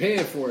if you're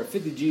paying for it,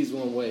 50 G's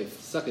one way.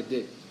 Suck a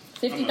dick.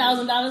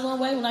 $50,000 one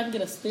way when I can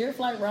get a Spirit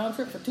flight round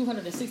trip for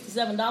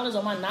 $267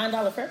 on my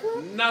 $9 fare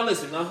card? Now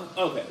listen,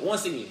 okay,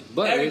 once again.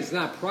 But it's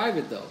not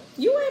private though.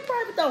 You ain't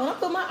private though. When I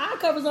put my eye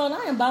covers on,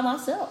 I am by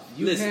myself.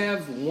 You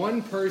have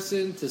one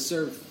person to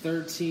serve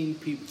 13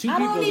 people. Two I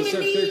people don't to even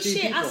serve need 13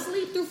 shit. people. I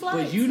sleep through flights.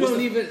 But you don't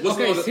even. What's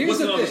okay, the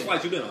thing. longest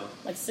flight you been on?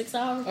 Like 6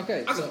 hours.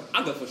 Okay,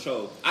 I go for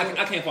sure.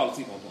 I can't fall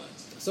asleep on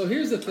planes. So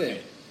here's the thing.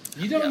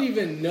 You don't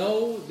even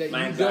know that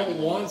you don't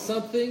want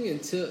something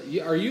until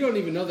you don't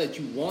even know that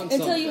you want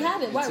something until you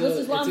have it. Right, which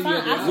is why I'm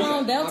fine. I flew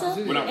on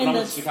Delta. When I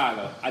went to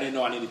Chicago, I didn't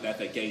know I needed that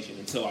vacation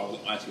until I was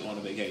actually on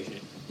a vacation.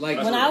 Like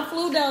when I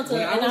flew Delta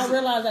and I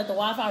realized that the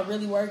Wi-Fi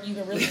really worked, you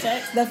can really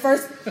text. The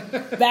first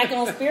back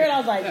on Spirit, I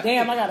was like,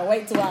 damn, I gotta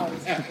wait 2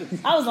 hours.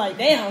 I was like,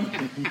 damn,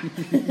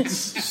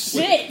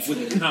 shit.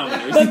 With the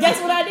counters. But guess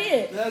what I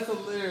did? That's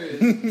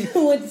hilarious.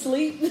 Went to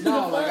sleep.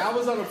 No, like I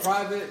was on a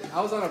private.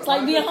 It's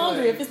like being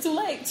hungry if it's too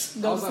late.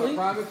 I was on a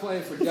private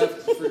plane for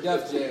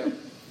Def Jam,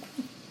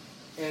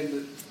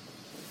 and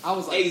I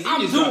was like,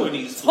 I'm doing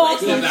it.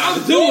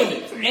 I'm doing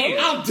it.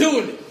 I'm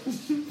doing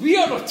it. We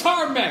on a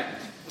tarmac.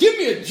 Give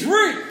me a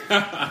drink.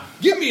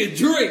 Give me a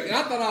drink. And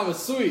I thought I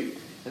was sweet.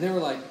 And they were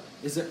like,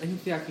 is there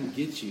anything I can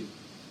get you?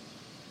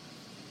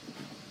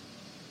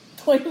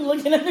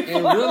 Looking at the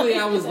and really,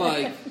 I was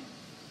like,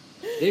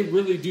 they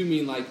really do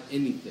mean like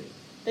anything.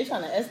 They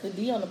trying to S the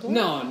D on the plane?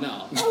 No.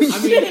 Oh,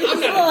 I mean, I'm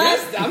not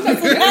against that. I'm not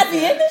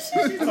against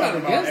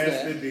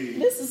that.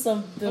 This is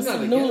some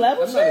new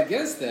level shit. I'm not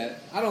against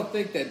that. I don't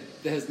think that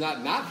has not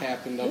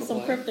happened on the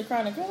plane. Some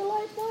cryptochronic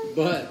life plane.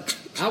 But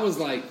I was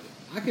like,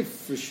 I could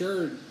for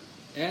sure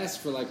ask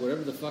for like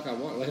whatever the fuck I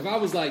want. Like if I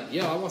was like,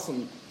 yo, I want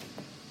some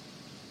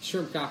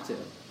shrimp cocktail.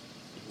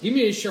 Give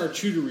me a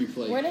charcuterie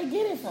plate. Where they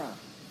get it from?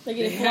 They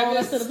get it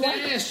have to the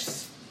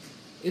stashed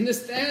in the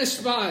stash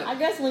spot. I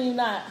guess when you're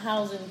not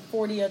housing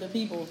 40 other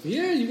people.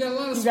 Yeah, you got a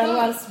lot of space. You got a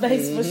lot of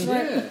space for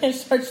shrimp and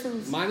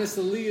charcuterie. Minus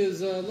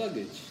Aaliyah's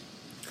luggage.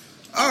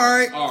 All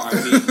right.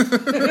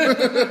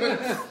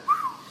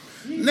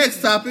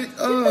 Next topic.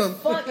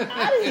 Fuck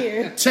out of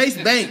here. Chase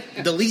Bank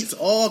deletes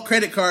all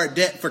credit card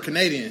debt for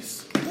Canadians.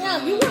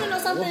 Yeah, you want to know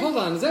something? Well,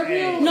 hold on. Is that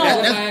real? No,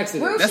 that's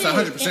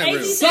 100%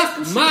 real. Suck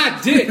my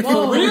dick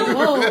for real?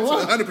 That's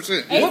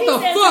 100%. What the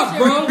fuck,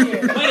 bro?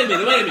 Wait a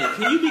minute.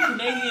 Can you be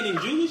Canadian and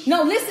Jewish?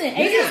 No, listen.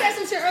 AZ said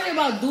some shit earlier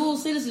about dual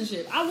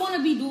citizenship. I want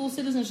to be dual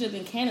citizenship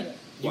in Canada.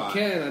 You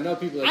can. I know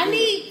people that I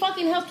need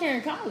fucking healthcare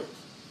in college.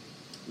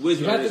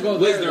 Wisdom is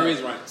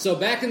right. So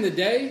back in the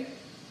day,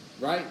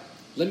 right?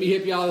 Let me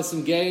hip y'all to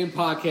some game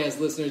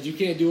podcast listeners. You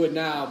can't do it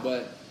now,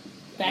 but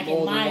I'm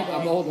old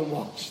and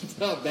washed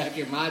up back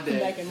in my day.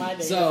 Back in my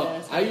day.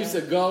 So I used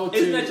to go to.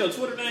 Isn't that your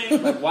Twitter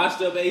name? Like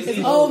Washed Up AZ?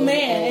 Old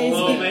man.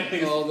 Old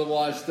and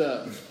washed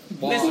up.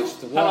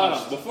 Washed. Hold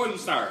on. Before you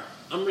start,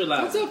 I'm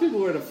realizing. Don't tell people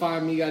where to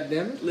find me,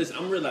 goddammit. Listen,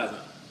 I'm realizing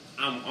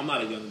I'm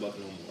not a young buck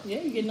no more. Yeah,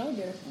 you're getting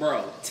older.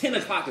 Bro, 10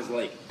 o'clock is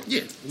late.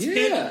 Yeah.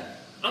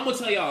 I'm gonna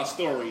tell y'all a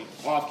story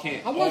off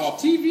camp. I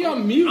watch TV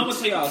on mute. I'm gonna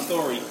tell y'all a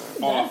story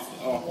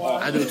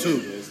off. I do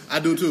too. I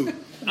don't do that.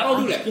 I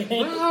don't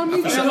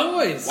need that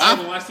noise. Why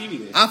don't watch TV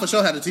then? I for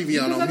sure had the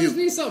TV on mute. I just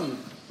need something.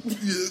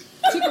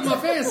 Tickle my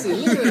fancy.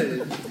 Look at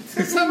it.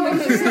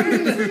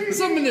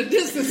 Something in the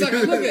distance I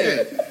can look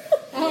at.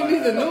 I don't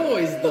need the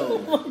noise though.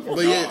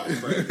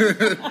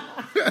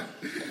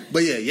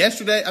 But yeah,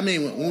 yesterday, I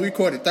mean, when we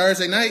recorded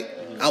Thursday night,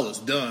 I was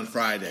done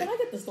Friday. Can I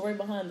get the story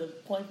behind the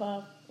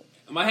 0.5?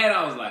 In my head,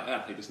 I was like, I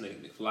gotta take this nigga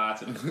McFly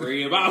to the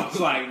crib. I was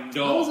like,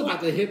 dog. I was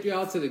about to hip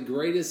y'all to the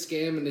greatest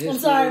scam in the history.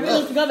 I'm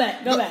sorry, go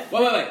back.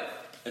 Wait.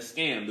 A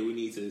scam? Do we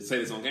need to say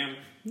this on camera?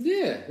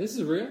 Yeah, this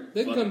is real.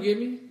 They can come get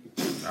me.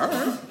 All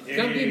right.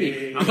 Come get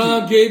me.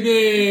 Come get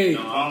me.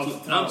 No,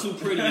 I'm too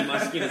pretty and my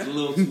skin is a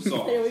little too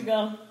soft. Here we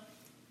go.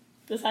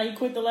 This is how you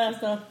quit the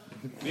last time.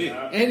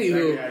 Yeah.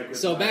 Anywho,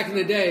 so back in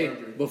the day,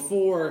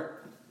 before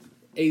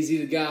AZ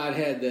the God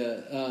had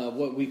the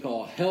what we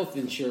call health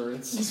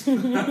insurance, the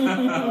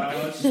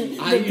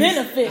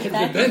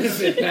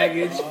benefit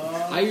package.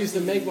 I used to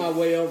make my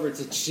way over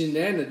to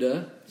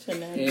Canada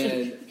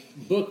and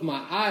book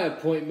my eye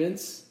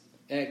appointments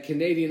at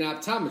Canadian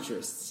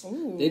optometrists.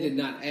 Ooh. They did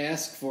not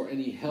ask for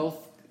any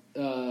health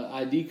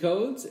ID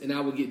codes, and I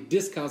would get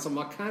discounts on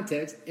my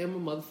contacts and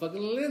my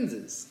motherfucking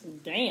lenses.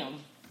 Damn.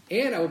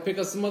 And I would pick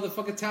up some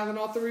motherfucking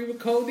Tylenol 3 with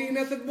codeine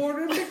at the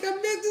border and pick them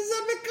bitches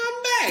up and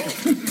come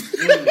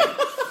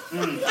back.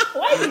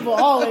 White people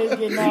always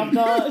getting off,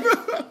 dog.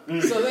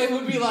 So they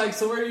would be like,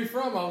 "So where are you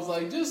from?" I was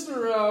like, "Just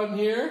around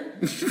here."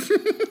 They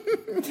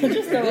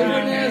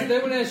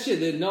wouldn't ask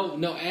shit.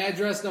 No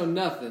address, no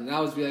nothing. And I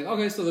would be like,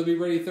 "Okay, so they'll be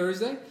ready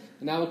Thursday."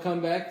 And I would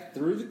come back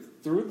through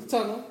the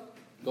tunnel,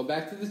 go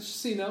back to the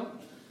casino,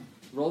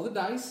 roll the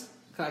dice,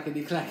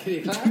 clackety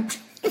clackety clack.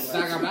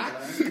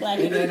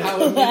 And then I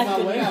would make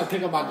my way. I would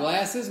pick up my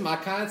glasses, my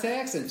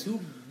contacts, and 2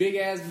 big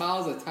ass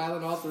bottles of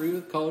Tylenol 3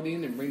 with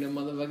codeine, and bring them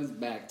motherfuckers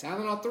back.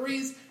 Tylenol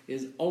 3s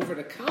is over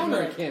the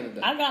counter in Canada.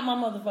 I got my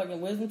motherfucking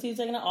wisdom teeth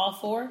taken out, all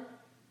 4.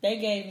 They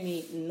gave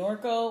me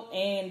Norco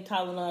and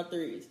Tylenol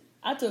 3s.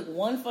 I took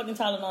 1 fucking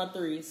Tylenol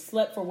 3,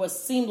 slept for what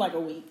seemed like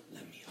a week.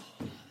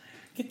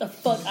 Get the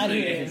fuck out of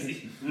here.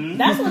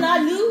 That's when I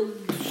knew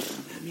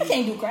I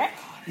can't do crack.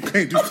 I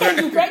can't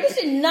do crack. This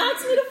shit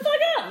knocks me the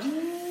fuck out.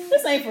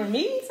 This ain't for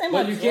me. This ain't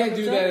but you can't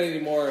do that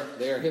anymore.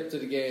 They are hip to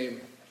the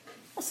game.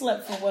 I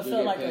slept for what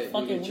felt like a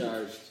fucking week.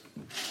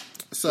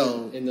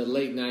 So in the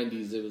late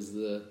 90s, it was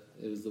the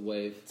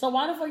wave. So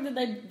why the fuck did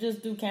they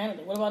just do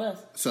Canada? What about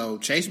us? So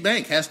Chase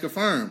Bank has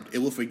confirmed it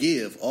will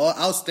forgive all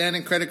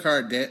outstanding credit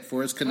card debt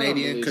for its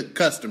Canadian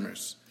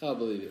customers. I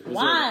believe it. Was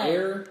why?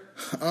 There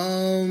an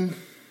error?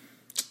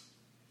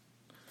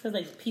 Because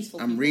they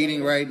peaceful. I'm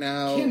reading right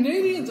now.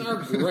 Canadians are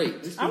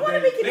great. I want to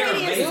be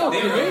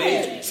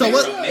Canadian. So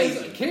what?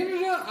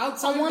 Canada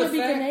outside I want to the be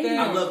fact Canadian.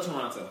 that I love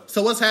Toronto.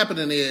 So what's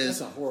happening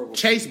is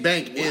Chase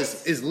Bank What?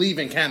 is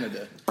leaving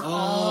Canada.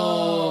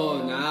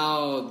 Oh,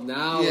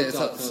 now. Yeah,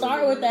 so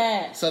start with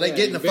that. So they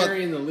getting the fuck.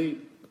 Burying the lead.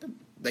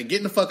 They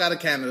getting the fuck out of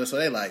Canada. So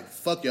they like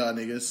fuck y'all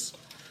niggas.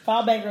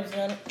 File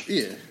bankruptcy on it.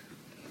 Yeah,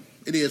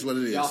 it is what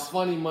it is. Y'all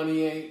funny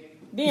money ain't.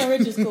 Being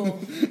rich is cool.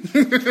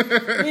 Being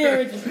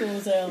rich is cool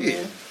as hell,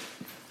 man.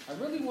 I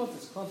really want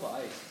this clump of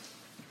ice.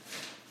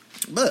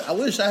 But I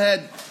wish I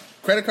had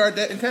credit card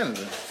debt in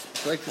Canada.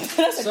 Like,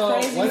 so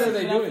when are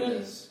they doing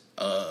this?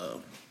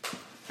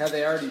 Have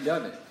they already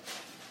done it?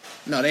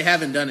 No, they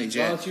haven't done it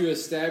yet. Why don't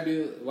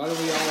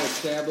we all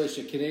establish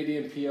a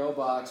Canadian P.O.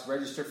 box,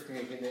 register for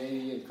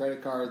Canadian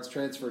credit cards,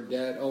 transfer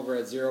debt over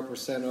at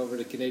 0% over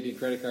to Canadian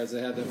credit cards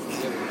and have them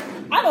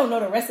forgiven? I don't know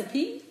the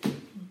recipe.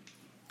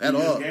 At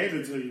all. Gave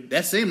it to you.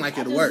 That seemed like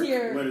it'll work. I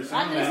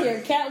just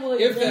hear Cat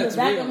Williams in the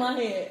back of my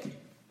head.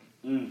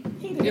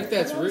 If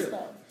that's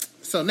real.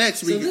 So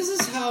next week. So this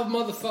is how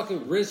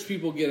motherfucking rich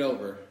people get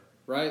over,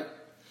 right?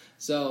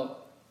 So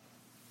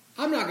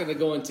I'm not going to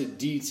go into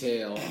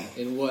detail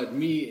in what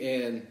me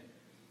and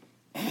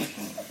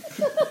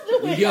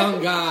the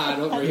young God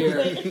over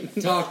here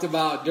talked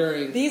about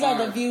during These are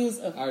the views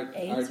of our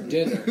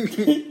dinner.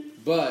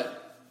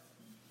 But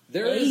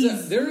there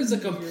is a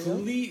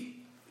complete.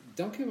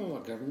 Don't give me my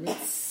government.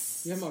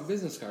 You have my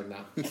business card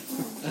now.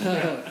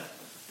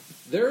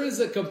 There is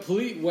a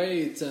complete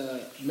way to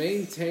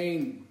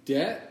maintain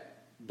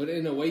debt, but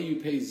in a way you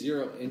pay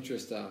 0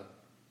 interest on.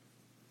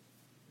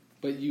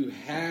 But you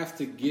have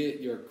to get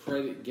your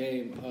credit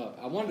game up.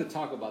 I wanted to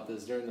talk about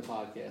this during the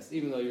podcast,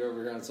 even though you're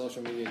over here on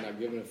social media and not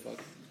giving a fuck.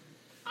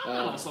 I'm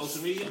not on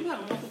social media.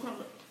 I'm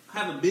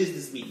having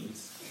business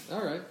meetings.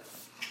 All right.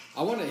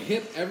 I want to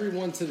hip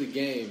everyone to the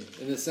game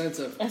in the sense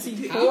of as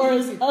he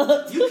pours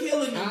up. You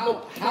killing me.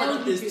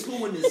 How this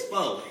 2 and this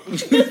 4?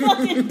 This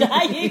fucking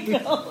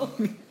Diet Coke.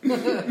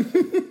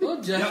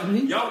 Don't judge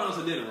me. Y'all went out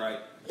to dinner, right?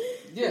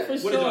 Yeah. For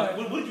What sure.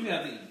 did you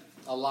have to eat?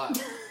 A lot.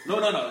 No.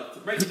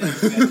 Break it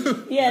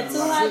down. Yeah, 2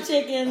 hot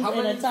chickens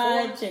and a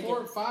Thai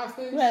chicken. 5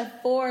 things? We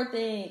had 4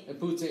 things. And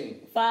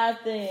poutine. 5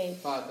 things.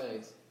 5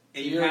 things.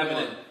 And you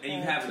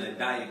having a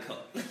Diet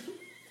Coke.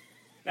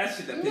 That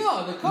shit that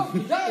pissed the Coke.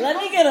 Let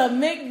me get a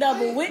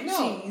McDouble with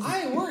cheese.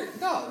 I ain't worried.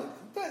 No.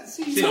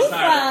 Shit, 2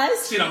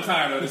 fries. Shit, I'm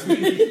tired of this.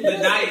 The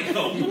Diet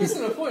Coke. You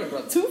listen to the point,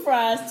 brother. 2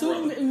 fries, 2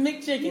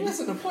 McChickens. You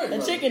listen to the point,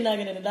 brother. A chicken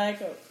nugget and a Diet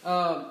Coke.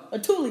 A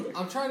 2-liter.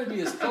 I'm trying to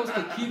be as close to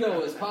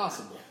keto as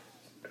possible.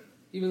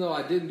 Even though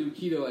I didn't do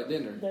keto at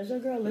dinner. There's your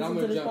girl. Listen I'm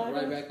to going to this jump podcast.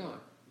 right back on.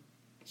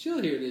 She'll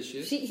hear this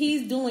shit.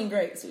 He's doing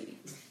great, sweetie.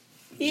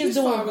 She's She's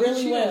doing fine,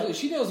 really well.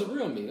 She knows the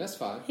real me. That's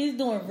fine. He's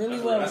doing really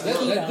well.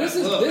 This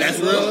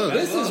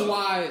is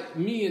why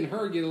me and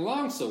her get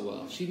along so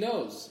well. She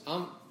knows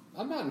I'm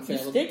not infallible.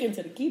 You're sticking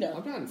to the keto.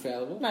 I'm not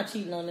infallible. I'm not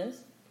cheating on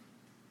this.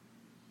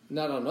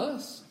 Not on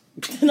us.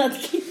 Not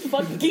the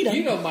fucking keto.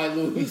 Keto might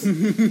lose.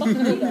 Fucking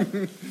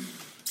keto.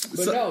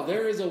 But no,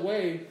 there is a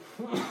way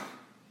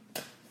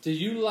to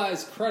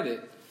utilize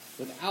credit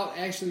without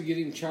actually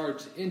getting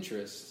charged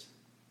interest.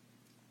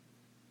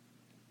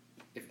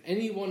 If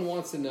anyone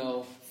wants to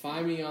know,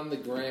 find me on the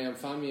gram,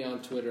 find me on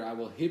Twitter. I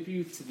will hip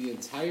you to the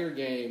entire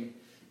game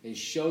and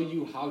show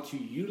you how to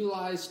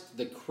utilize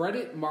the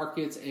credit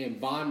markets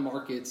and bond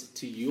markets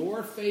to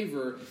your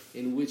favor,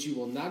 in which you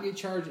will not get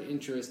charged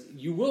interest.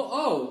 You will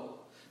owe,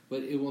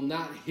 but it will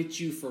not hit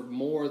you for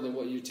more than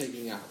what you're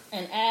taking out.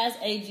 And as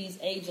AZ's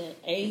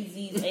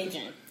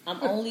agent, I'm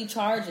only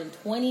charging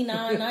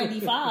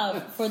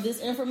 $29.95 for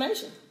this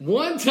information.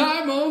 One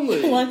time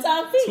only. One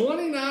time fee.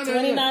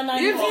 $29.95.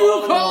 If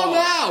you call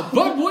now.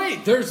 But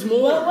wait, there's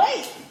more. But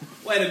wait.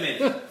 Wait a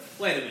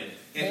minute.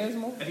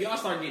 If y'all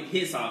start getting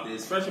hits off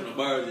this, Fresh From The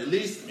Burbs, at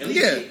least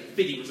get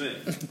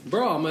 50%.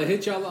 Bro, I'm gonna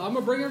hit y'all. I'm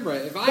gonna bring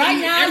everybody. If Right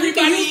now, you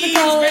can use the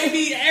code.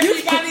 Baby,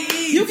 everybody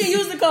eats. You can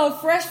use the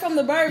code Fresh From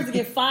The Burbs to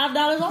get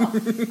 $5 off.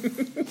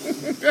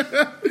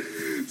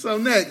 So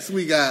next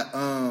we got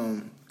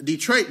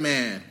Detroit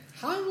Man.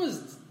 How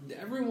was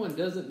everyone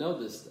doesn't know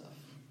this stuff?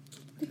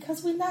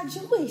 Because we're not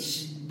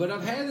Jewish. But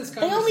I've had this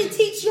They conversation. only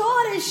teach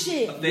y'all this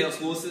shit. A failed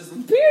school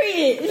system?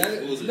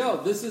 Period. No,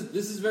 this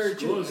is very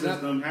true. School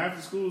system, half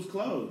the schools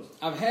closed.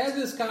 I've had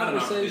this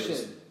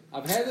conversation.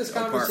 I've had this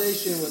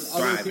conversation with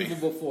other people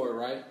before,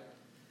 right?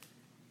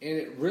 And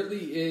it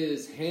really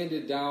is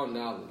handed down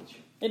knowledge.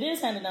 It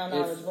is handed down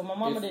knowledge, but my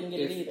mama didn't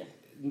get it either.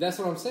 That's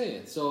what I'm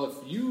saying. So if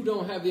you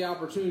don't have the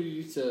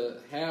opportunity to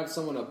have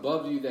someone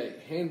above you that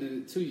handed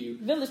it to you,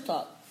 village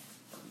talk.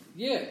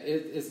 Yeah,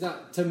 it's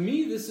not. To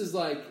me, this is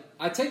like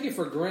I take it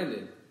for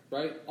granted,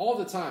 right? All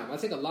the time. I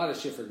take a lot of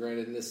shit for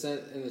granted in the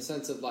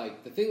sense of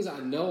like the things I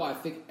know. I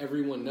think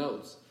everyone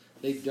knows.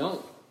 They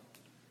don't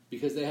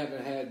because they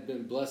haven't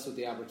been blessed with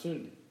the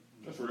opportunity.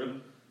 That's real.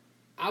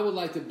 I would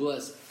like to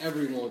bless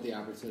everyone with the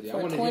opportunity.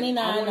 For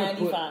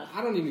 $29.95.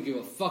 I don't even give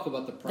a fuck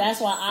about the price. That's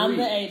why I'm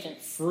the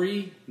agent.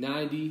 Free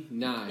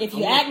 $99. If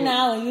you act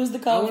now and use the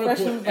code I want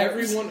to put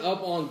everyone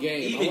up on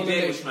game.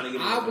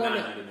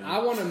 I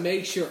want to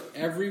make sure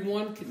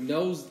everyone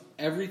knows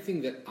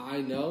everything that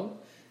I know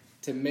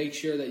to make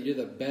sure that you're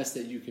the best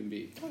that you can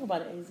be. Talk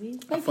about it, AZ.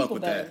 Make people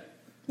better.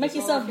 Make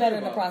yourself better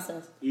in the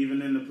process.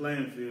 Even in the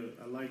playing field,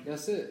 I like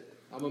That's it.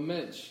 I'm a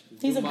mensch.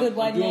 He's a good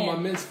white man. Doing my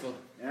mitzvah.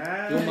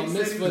 Doing my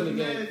mitzvah in the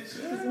game.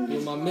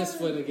 Doing my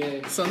mitzvah in the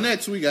game. So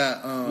next we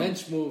got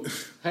mensch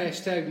moves.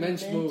 Hashtag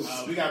mensch moves.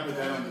 We gotta put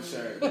that on the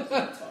shirt.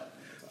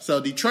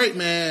 So Detroit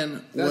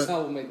Man. That's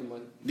how we'll make the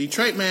money.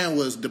 Detroit Man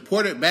was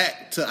deported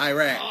back to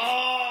Iraq.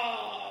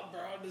 Oh,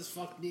 bro, this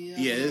fucked me up.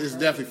 Yeah, it's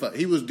definitely fucked.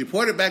 He was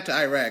deported back to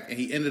Iraq, and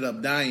he ended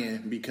up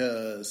dying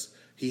because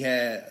he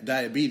had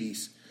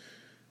diabetes.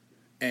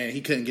 And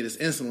he couldn't get his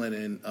insulin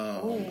in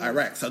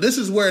Iraq. So this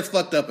is where it's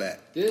fucked up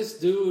at. This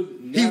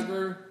dude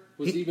never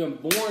was even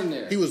born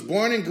there. He was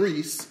born in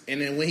Greece,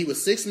 and then when he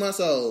was 6 months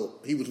old,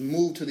 he was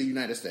moved to the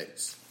United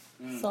States.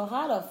 So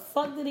how the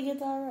fuck did he get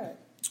to Iraq?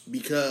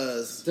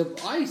 Because the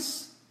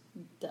ice.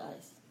 The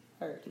ice.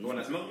 Hurt. The one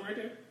that's melting right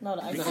there? No,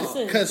 the ice is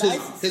because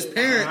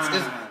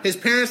his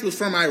parents was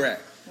from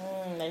Iraq.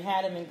 They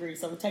had him in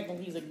Greece, so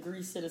technically he's a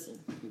Greek citizen.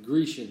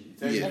 Grecian.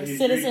 A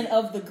citizen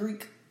of the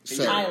Greek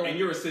island. And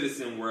you're a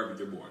citizen wherever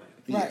you're born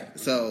at. Right.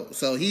 So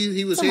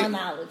he was to here. my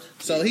knowledge.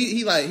 So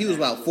he was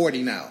about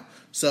 40 now.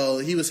 So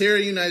he was here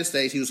in the United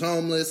States. He was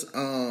homeless.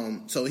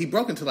 So he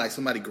broke into like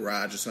somebody's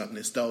garage or something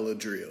and stole a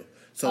drill.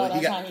 So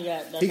that's how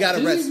he got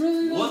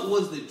arrested. What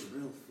was the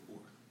drill for?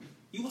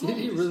 Did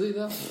he really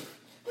though?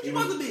 What you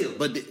about to build?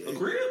 But a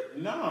crib?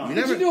 No. What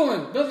you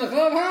doing? Building a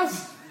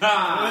clubhouse?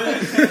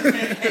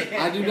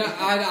 I do not.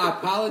 I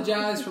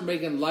apologize for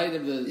making light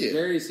of the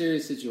very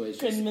serious situation.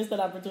 Couldn't miss that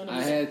opportunity.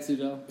 I had to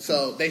though.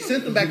 So they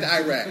sent him back to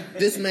Iraq.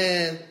 This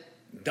man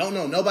don't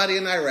know nobody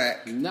in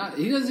Iraq.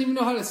 He doesn't even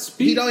know how to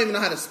speak. He don't even know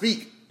how to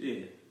speak.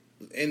 Yeah.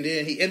 And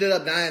then he ended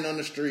up dying on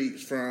the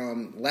streets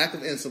from lack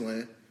of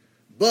insulin.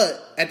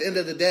 But at the end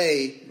of the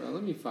day, bro,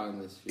 let me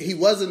find this. He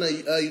wasn't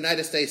a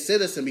United States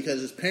citizen because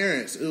his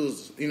parents. It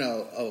was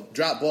a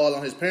drop ball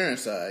on his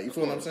parents' side. You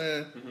feel what I'm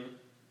saying? Mm-hmm.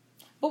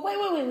 But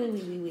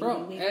wait.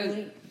 Bro,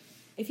 wait.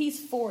 If he's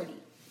 40.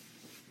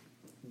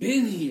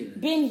 Been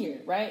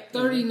here, right?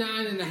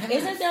 39 and a half.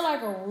 Isn't there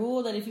like a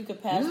rule that if you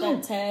could pass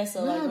that test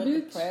or like with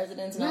the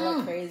presidents and all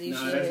that crazy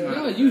shit?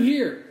 No, you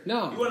here.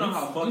 No. You wanna know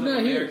how fucked up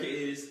America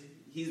is?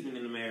 He's been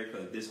in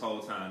America this whole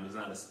time. He's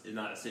not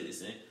a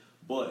citizen.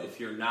 But if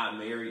you're not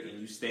married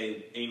and you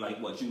stay, and like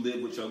what, you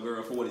live with your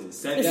girl for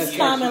 7 years?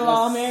 Common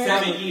law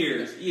marriage. 7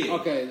 years, yeah.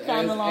 Okay,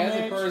 as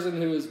a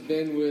person who has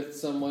been with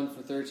someone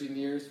for 13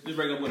 years, just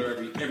break up with her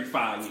every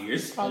 5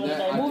 years.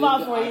 Move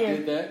out for a year. I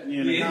did that. I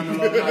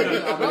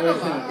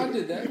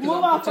did that.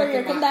 Move out for a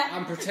year. Come back.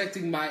 I'm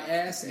protecting my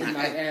ass and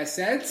my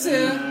assets.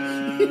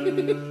 There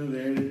it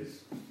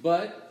is.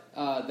 But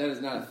that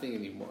is not a thing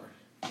anymore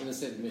in the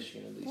state of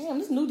Michigan, at least. Damn,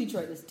 this new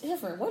Detroit is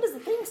different. What is the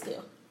thing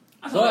still?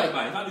 I tell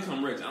everybody, if I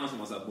become rich, I don't see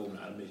myself moving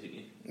out of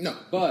Michigan. No.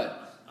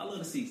 But I love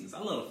the seasons. I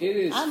love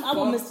it. I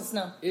will miss the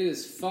snow. It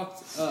is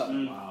fucked up.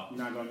 Wow. You're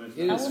not gonna miss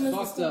it. It is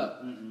fucked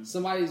up. Mm-mm.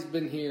 Somebody's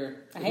been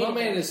here. My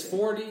man is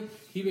 40.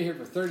 He been here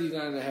for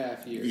 39 and a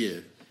half years. Yeah.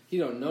 He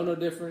don't know no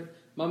different.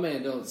 My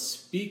man don't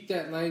speak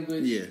that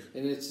language. Yeah.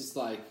 And it's just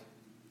like.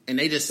 And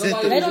they just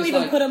sent him. They don't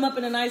even put him up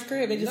in a nice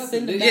crib. They just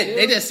send him back. Yeah,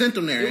 they just sent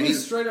him there. It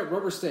was straight up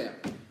rubber stamp.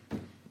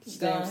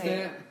 Stamp.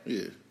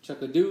 Yeah.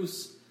 Chuck a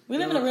deuce. We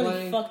live in a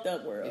really fucked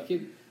up world.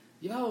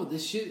 Yo,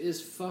 this shit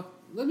is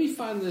fucked. Let me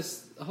find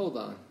this. Hold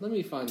on. Let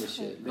me find this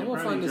shit. They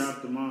probably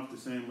drop them off the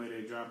same way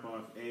they drop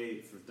off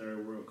aid for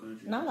third world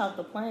countries. Not out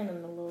the plane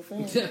in the little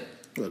thing.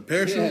 What,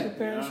 parachute? Yeah. The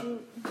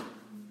parachute.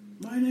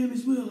 My name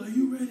is Will. Are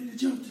you ready to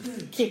jump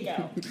today? Kick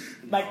out.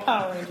 Like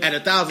Power Rangers. At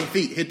 1,000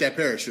 feet, hit that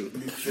parachute.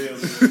 What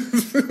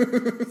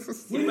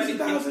do you make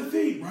 60,000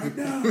 feet right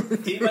now.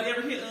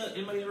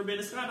 Anybody ever been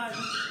to skydiving?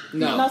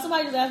 No,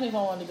 somebody just asked me if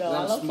I wanted to go.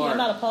 I'm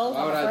not opposed.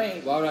 I'm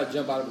afraid. Why would I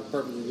jump out of a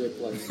perfectly good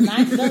place? The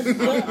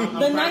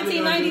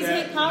 1990s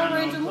hit Power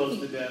Ranger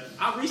movie.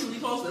 I recently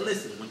posted.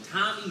 Listen, when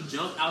Tommy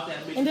jumped out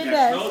that bitch, and did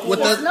that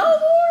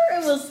snowboard,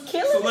 it was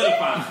killing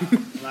solidified.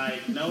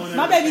 Like no one.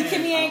 My baby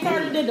Kimmy Ann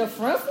Carter did the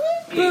front flip.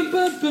 I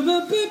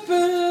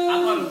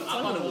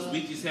thought it was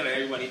weak as hell.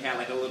 Everybody had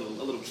like a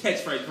little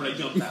catchphrase before they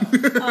jumped out.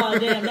 Oh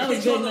damn, that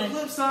was good. On the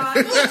flip side,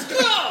 let's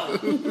go.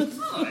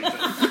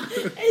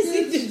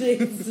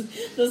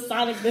 The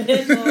Sonic the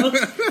Hedgehog.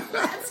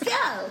 Let's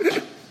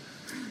go.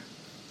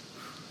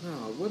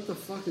 No, what the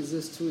fuck is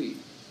this tweet?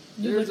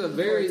 There's a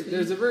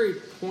very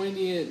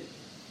poignant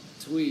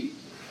tweet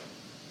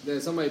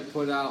that somebody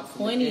put out.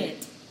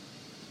 Poignant.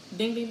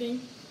 Ding ding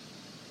ding.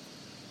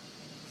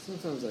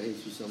 Sometimes I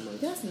hate you so much.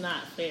 That's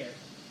not fair.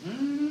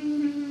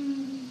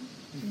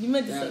 You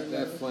meant to say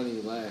that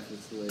funny laugh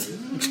is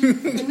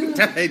hilarious.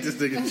 I hate this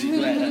nigga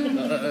cheap laugh.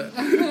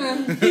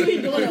 He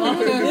be doing it off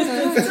of the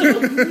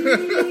distance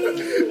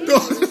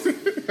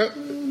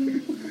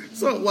too.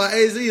 So while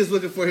AZ is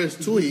looking for his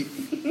tweet,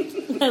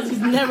 because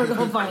he's never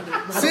gonna find it.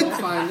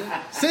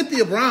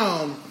 Cynthia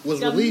Brown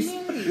was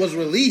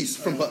released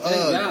from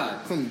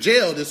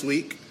jail this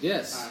week.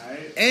 Yes.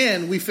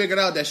 And we figured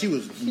out that she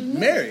was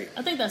married.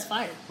 I think that's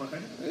fire.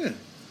 Yeah.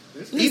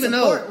 Even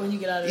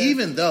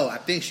though I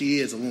think she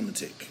is a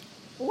lunatic.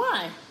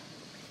 Why?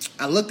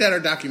 I looked at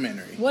her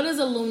documentary. What is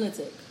a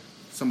lunatic?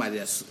 Somebody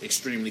that's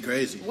extremely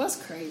crazy. What's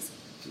crazy?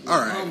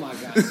 All right. Oh my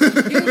god! You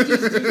can't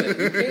just do that.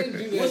 You can't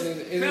do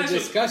that in a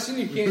discussion.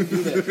 You can't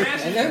do that.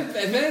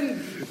 And then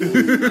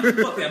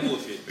fuck that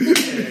bullshit.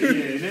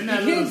 Yeah. And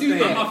then you can't do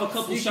that. I'm off a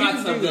couple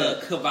shots of the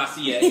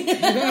Cavassier.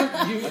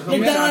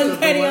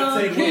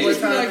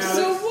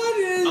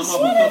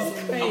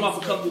 I'm off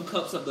a couple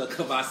cups of the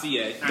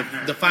Cavassier.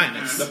 The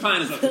finest. The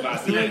finest of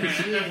Cavassier.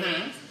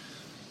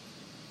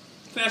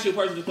 Can I ask you a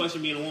personal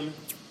question, being a woman?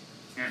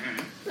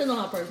 Depends on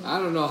how personal. I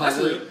don't know how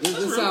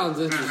this sounds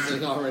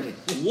interesting already.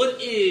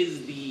 What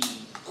is the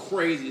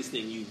craziest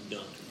thing you've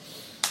done?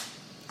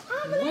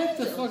 What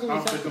the fuck are we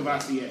talking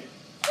about? I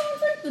don't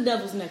drink the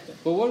devil's nectar.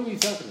 But what are we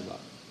talking about?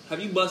 Have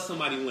you bust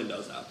somebody's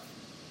windows out?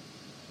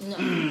 No.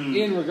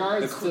 In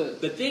regards to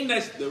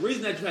the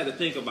reason that you had to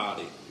think about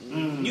it,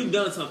 you've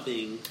done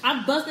something.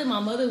 I busted my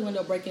mother's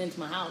window breaking into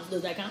my house.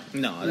 Does that count?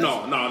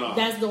 No.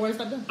 That's the worst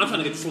I've done. I'm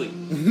trying to get to sleep.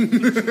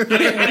 I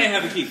didn't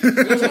have a key. She's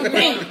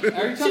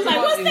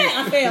like, "What's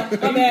that?" I fell.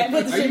 My bad.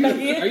 Put the shit back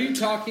in. Are you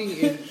talking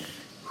in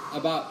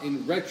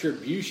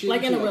retribution?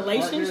 Like in to a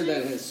relationship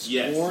that has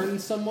scorned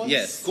someone?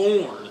 Yes.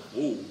 Scorn.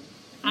 Ooh.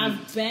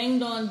 I've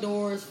banged on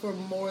doors for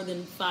more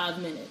than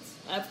 5 minutes.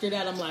 After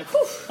that, I'm like,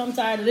 whew, I'm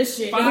tired of this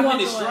shit. 5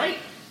 minutes straight?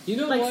 You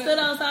know like what? Stood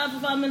outside for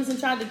 5 minutes and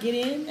tried to get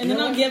in, and then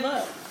I'll give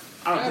up.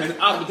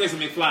 I'll take some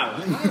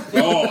McFlowers.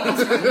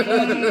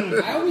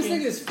 I always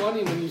think it's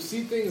funny when you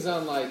see things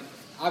on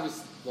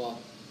obviously,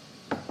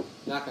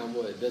 knock on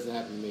wood, it doesn't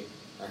happen to me,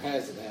 or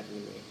hasn't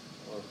happened to me,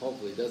 or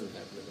hopefully it doesn't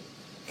happen to me.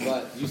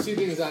 But you see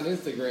things on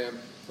Instagram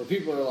where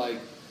people are like,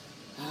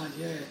 "Oh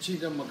yeah, I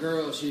cheated on my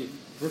girl. She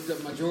ripped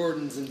up my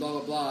Jordans and blah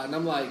blah blah," and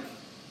I'm like,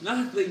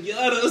 not the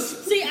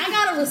yutters. See, I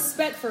got a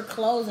respect for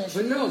clothes and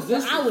shit. But I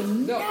would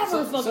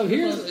never fuck with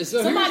clothes.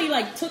 Somebody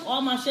took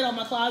all my shit out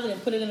my closet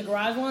and put it in the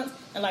garage once,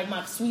 and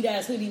my sweet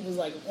ass hoodie was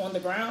on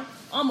the ground.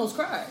 I almost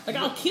cried.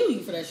 I'll kill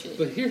you for that shit.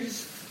 But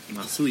here's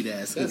my sweet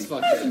ass hoodie. That's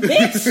fucked up.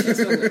 Bitch, you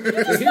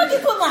just fucking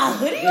put my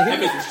hoodie on. That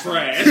bitch is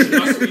trash.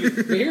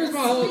 But here's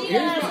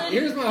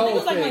my whole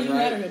thing.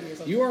 Right?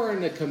 You are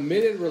in a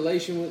committed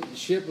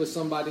relationship with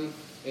somebody,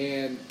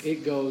 and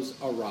it goes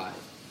awry.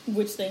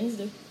 Which things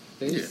do.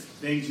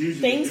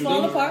 Things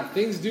fall apart.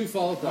 Things do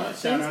fall apart.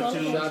 Shout out.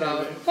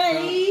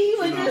 Hey,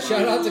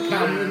 shout out to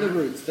Common and the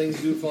Roots. Things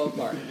do fall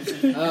apart.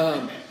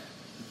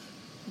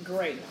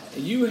 Great.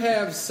 You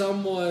have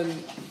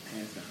someone.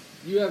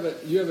 You have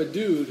a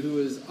dude who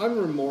is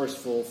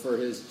unremorseful for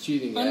his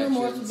cheating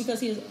actions.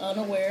 Because he is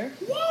unaware.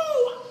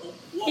 Whoa!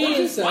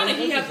 Why did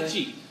he have to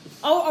cheat?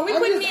 Oh, are we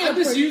putting me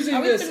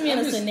in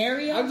a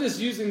scenario? I'm just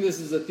using this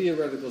as a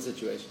theoretical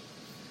situation.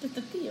 It's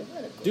a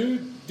theoretical.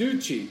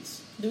 Dude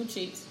cheats. Dude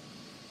cheats.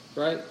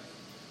 Right?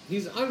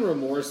 He's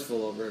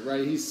unremorseful over it,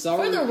 right? He's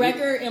sorry. For the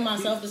record, in my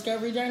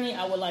self-discovery journey,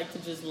 I would like to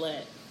just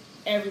let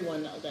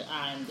everyone know that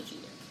I am the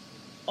cheater.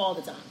 All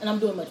the time. And I'm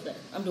doing much better.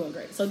 I'm doing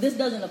great. So this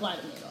doesn't apply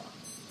to me at all.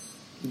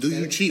 Do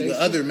you cheat with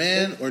other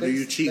men, or do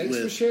you cheat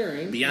with for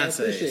sharing. Beyonce?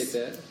 I appreciate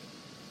that.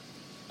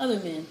 Other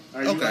men.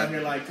 Are you out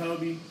here like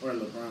Kobe or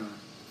LeBron?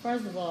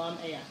 First of all, I'm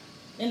AI.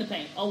 In the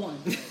paint. 01.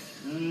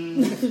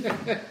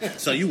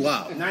 So you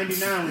wow.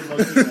 99 was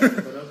low-key, but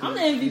okay. I'm the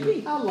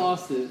MVP. I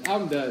lost it.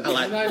 I'm done.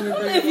 I'm not even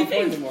bringing my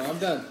point anymore. I'm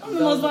done. I'm the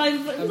most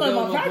valuable. I'm done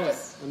with my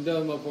practice. I'm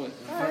done with my point.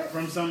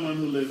 From someone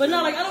who lives. But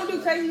no, I don't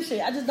do crazy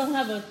shit. I just don't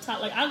have a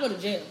top. I'll go to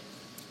jail.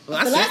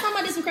 Well, the last time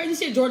I did some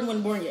crazy shit, Jordan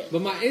wasn't born yet.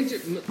 But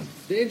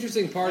the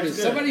interesting part is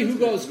somebody who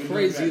goes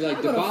crazy,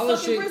 like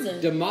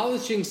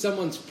demolishing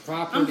someone's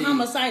property. I'm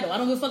homicidal. I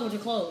don't give a fuck with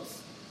your clothes.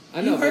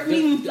 I know, You hurt but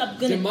me, I'm gonna stab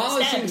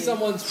demolishing you.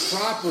 someone's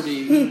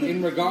property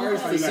in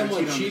regards to You gotta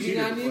someone cheat on the cheating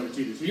cheater on before you, the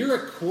cheater cheats. you're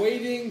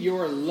equating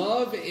your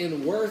love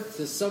and worth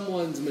to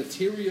someone's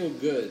material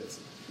goods.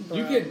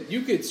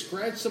 You could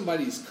scratch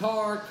somebody's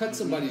car, cut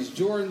somebody's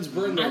Jordans,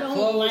 burn their I don't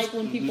clothes. like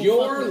when people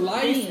Your fuck with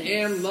life things.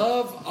 and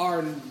love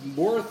are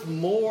worth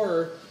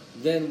more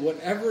than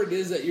whatever it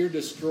is that you're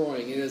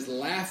destroying. It is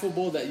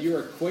laughable that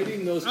you're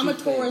equating those I'm two a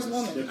Taurus things.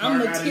 woman. The car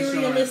I'm got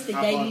materialistic, insurance.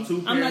 I bought baby.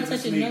 2 I'm not pairs of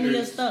touching none of your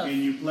sneakers, stuff. And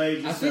you played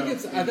I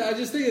yourself. think I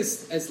just think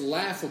it's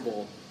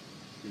laughable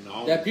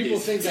No, that people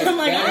it's- think that. I'm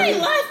like, that I ain't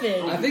is-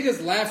 laughing. I think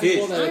it's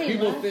laughable I that ain't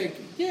people laughing. think.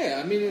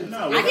 Yeah, I mean,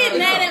 No, I get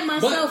mad at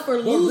myself for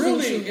losing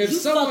really, shoes. if You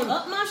someone,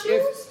 fuck up my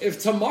shoes?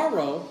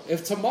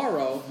 if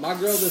tomorrow my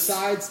girl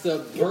decides to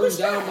the burn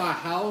strap. down my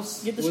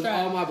house Get the with strap.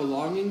 all my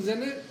belongings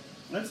in it,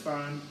 That's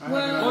fine.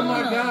 Well, oh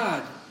my no.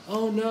 god,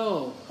 oh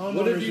no,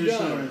 what have you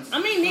done?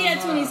 I mean, me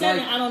at 27,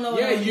 Like, I don't know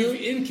what yeah, I would you've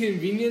do.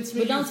 inconvenienced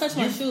me. But don't touch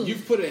my You've- shoes.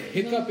 You've put a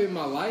hiccup in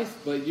my life,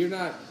 but you're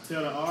not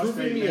Tell the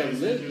proving me Allstate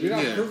man. you're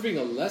not Yeah. proving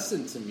a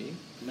lesson to me.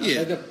 Yeah.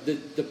 Like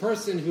the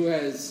person who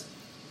has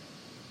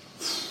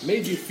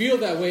made you feel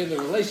that way in the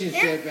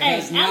relationship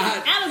has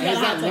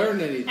not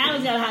learned anything.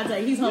 Alex got a hot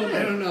take. He's holding I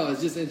it. don't know.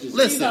 It's just interesting.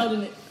 He's holding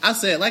Listen, it. I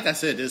said, like I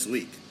said this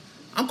week,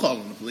 I'm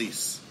calling the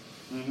police.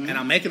 And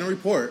I'm making a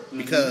report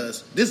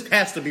because this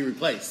has to be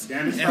replaced.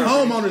 Damage And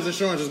property. homeowners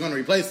insurance is going to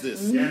replace this.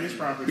 Damage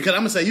property. Because I'm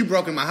going to say, you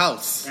broke in my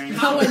house.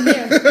 I wasn't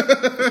there.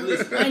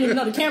 Listen, I didn't even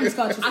know the cameras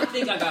caught you. I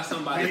think I got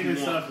somebody Pain who and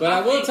wants. suffering. But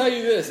I will tell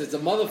you this: it's a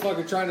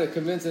motherfucker trying to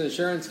convince an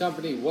insurance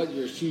company what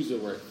your shoes are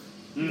worth.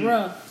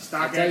 Bruh.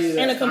 Stock I'll tell you that.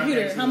 And a Stock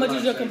computer. X How is much a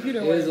is your lifesaver. computer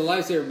It is a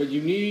worth? lifesaver, but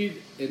you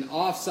need an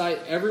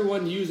offsite.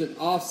 Everyone use an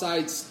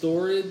offsite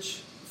storage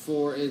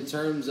for in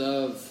terms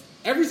of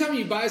every time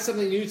you buy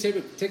something new,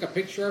 take a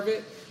picture of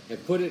it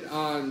and put it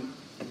on.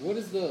 What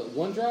is the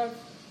OneDrive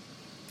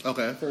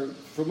Okay.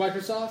 for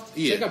Microsoft?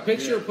 Yeah. Take a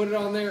picture, Yeah. put it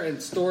on there, and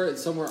store it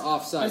somewhere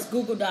offsite. That's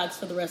Google Docs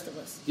for the rest of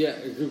us. Yeah,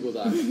 a Google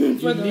Doc. You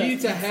For the need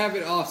rest. to have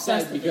it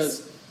offsite Festivus.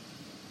 because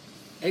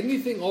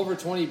anything over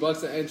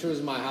 $20 that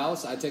enters my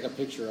house, I take a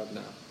picture of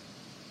now.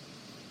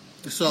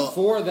 So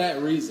For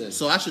that reason.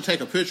 I should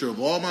take a picture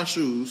of all my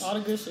shoes All the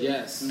good shit.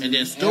 Yes. and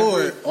then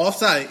store it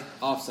off-site.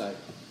 Offsite.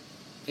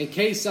 In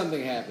case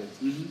something happens.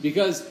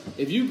 Because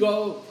if you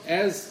go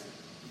as...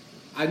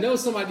 I know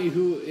somebody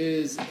who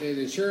is an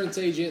insurance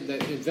agent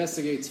that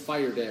investigates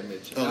fire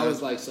damage. And I Okay.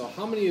 was like, so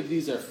how many of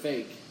these are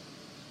fake?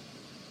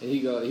 And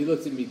he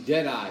looked at me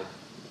dead-eyed.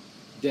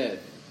 Dead.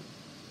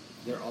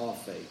 They're all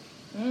fake.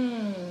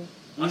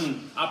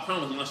 I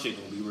promise my shit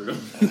gonna be real.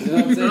 You know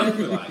what I'm saying? I'm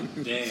be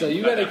like, damn. So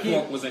you like gotta that keep,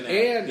 pork was in that,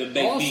 the and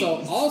baked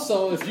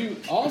also,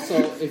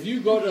 beans. if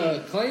you go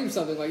to claim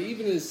something like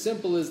even as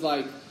simple as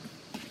like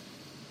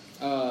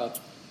a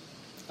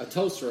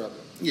toaster oven,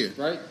 Yeah.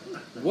 right?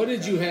 What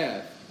did you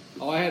have?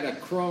 Oh, I had a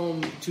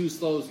chrome two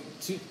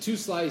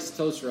slice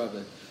toaster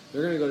oven.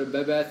 They're gonna go to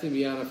Bed Bath &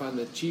 Beyond and find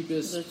the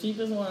cheapest The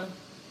cheapest one.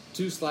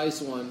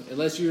 2-slice one,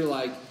 unless you're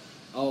like,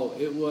 oh,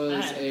 it was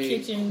I had a a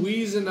kitchen,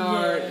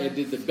 Cuisinart. yeah. It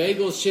did the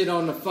bagel shit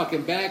on the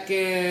fucking back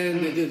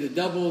end. It did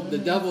the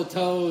double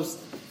toast,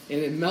 and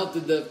it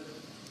melted the.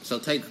 So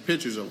take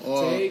pictures of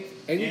all. Take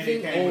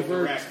anything came with the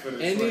over racks for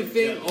the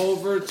anything slurp,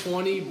 over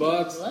 $20.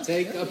 Let's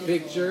Take get a this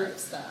picture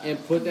lifestyle.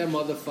 and put that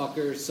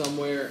motherfucker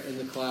somewhere in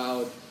the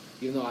cloud.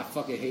 Even though I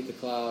fucking hate the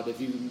cloud,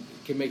 if you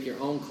can make your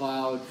own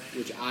cloud,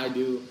 which I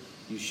do,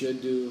 you should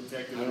do.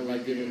 I don't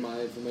like giving my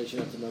information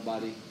up to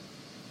nobody.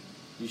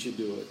 You should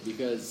do it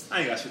because I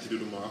ain't got shit to do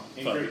tomorrow.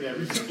 And Fuck great it. that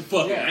reason.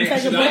 Fuck it. I ain't Take got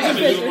a shit to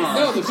picture. do tomorrow.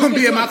 no, It's gonna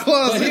be in my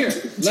closet. But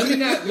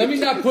here, let me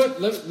not put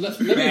let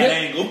me Bad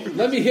hip, angle.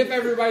 let me hip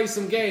everybody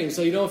some games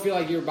so you don't feel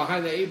like you're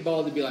behind the 8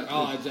 ball to be like,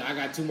 oh, I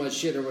got too much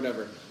shit or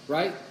whatever,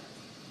 right?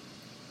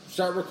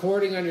 Start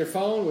recording on your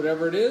phone,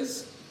 whatever it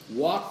is.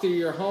 Walk through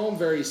your home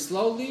very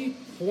slowly,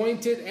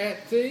 point it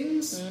at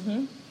things,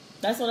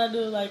 That's what I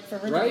do, like, for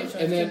rental right? insurance,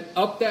 And then too.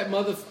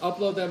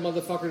 upload that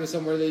motherfucker to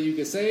somewhere that you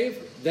can save.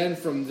 Then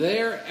from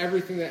there,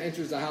 everything that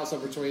enters the house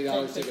over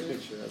 $20, take a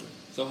picture of it.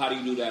 So how do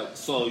you do that?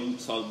 So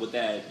with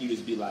that, you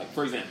just be like,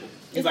 for example,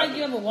 It's like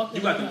you ever walked You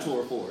in got the the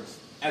tour fours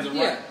as a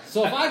Yeah. right.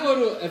 So if I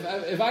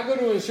go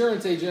to an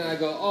insurance agent, and I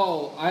go,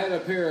 oh, I had a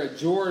pair of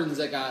Jordans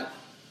that got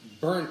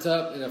burnt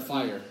up in a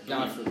fire.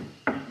 God forbid.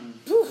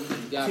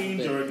 God Team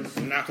forbid.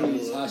 Jordans. Knock on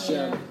Please,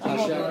 wood.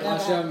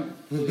 Hashem,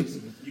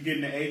 please. You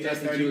getting the age That's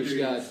at the 33. Jewish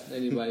God.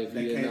 Anybody, if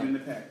They you came in didn't the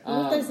know. pack.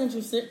 What if they sent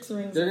you 6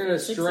 rings? They're gonna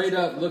Six straight is-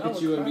 up look I at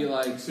would you and be cry.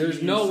 like, So "There's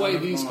you no use way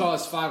Sonic these Phone.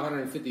 cost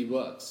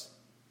 $550."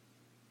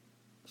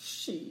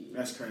 Shit.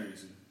 That's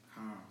crazy.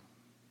 How?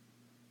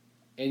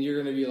 And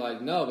you're gonna be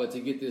like, "No, but to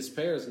get this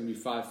pair is gonna be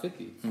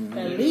 $550." At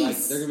They're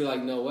least. gonna be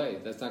like, "No way,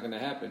 that's not gonna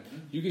happen."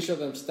 You can show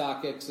them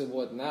StockX and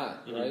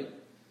whatnot, right?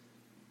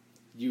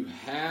 You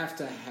have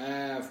to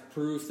have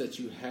proof that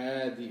you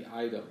had the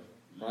item,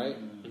 right?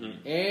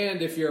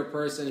 And if you're a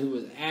person who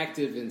is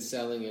active in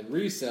selling and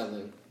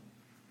reselling,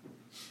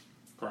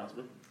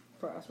 Prosper.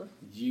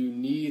 you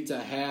need to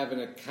have an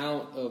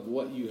account of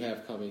what you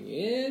have coming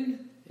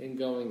in and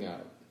going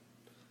out.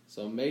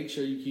 So make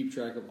sure you keep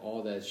track of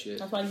all that shit.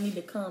 That's why you need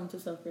to come to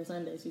Self Care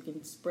Sunday so you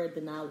can spread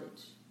the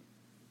knowledge.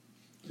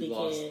 You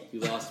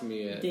lost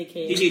me at...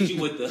 Dickhead. He hit you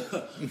with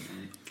the...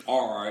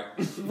 Alright.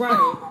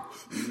 Right.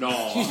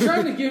 No. She's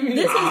trying to give me...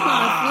 This is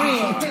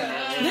my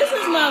friend. This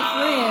is my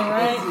friend,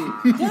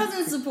 right?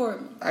 Doesn't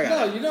support me.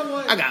 You know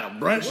what? I got a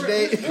brunch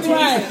date.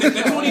 Right.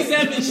 The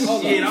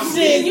 27th shit. I'm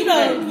Shit,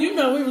 you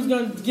know we was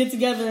going to get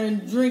together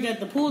and drink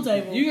at the pool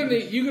table. You're gonna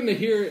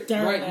hear it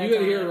right. You're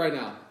gonna hear it right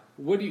now.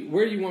 Where do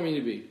you want me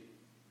to be?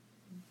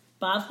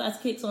 Bob's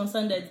Fast Kicks on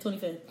Sunday, the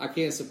 25th. I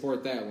can't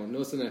support that one.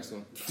 What's the next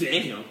one?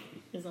 Damn.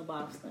 It's no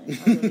Bob's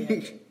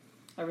thing.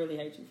 I really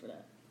hate you for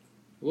that.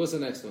 What's the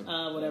next one?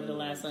 Whatever the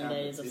last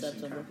Sunday is of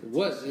September.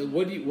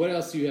 What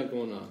else do you have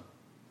going on?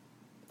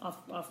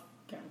 Off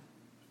camera.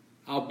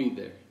 I'll be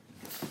there.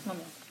 Come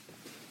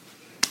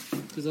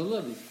on. Because I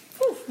love you.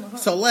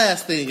 So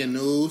last thing in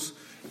news,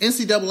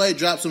 NCAA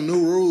dropped some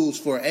new rules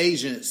for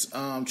agents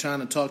trying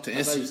to talk to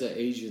I thought you said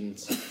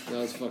Asians. That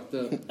was fucked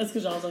up. That's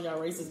because y'all on y'all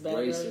racist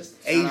background. Racist.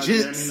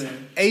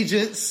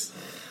 Agents.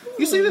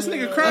 You see this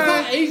nigga I crying?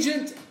 thought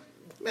agent.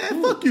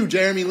 Man, fuck you,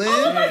 Jeremy Lin.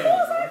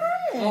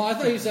 Oh, I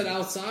thought you said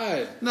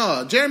outside.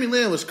 No, Jeremy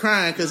Lin was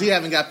crying because he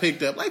haven't got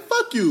picked up. Like,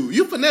 fuck you.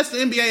 You finessed the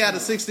NBA out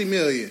of $60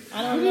 million.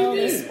 I don't know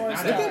this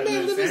sports Let that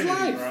man live his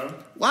life. Bro.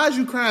 Why is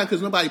you crying?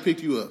 Because nobody picked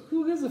you up.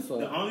 Who gives a fuck?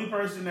 The only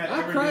person that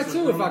I ever cry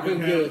too if I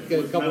disapproved couldn't of him get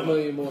a was couple Melo.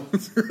 million more.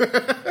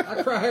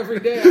 I cry every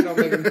day. I don't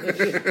make a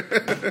million.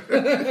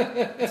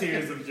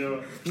 Tears of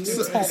joy.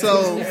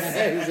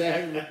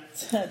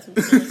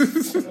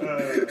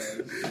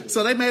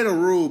 So they made a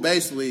rule.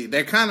 Basically,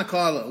 they're kind of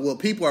calling. Well,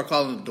 people are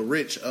calling it the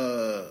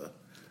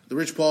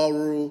Rich Paul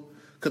rule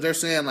because they're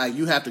saying like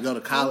you have to go to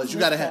college. You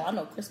got to have. I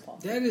know Chris Paul.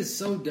 That is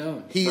so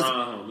dumb. He's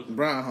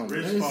Brian Holmes.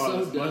 Rich That is Paul so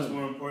is much dumb.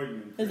 more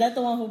important. Is that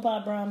the one who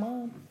popped Brian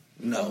mom?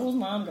 No. Or whose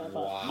mom got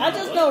popped? I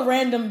just know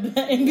random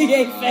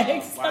NBA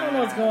facts. I don't know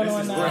what's going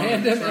on now.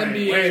 Random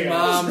NBA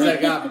moms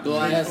that got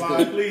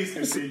blasted. Please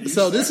continue.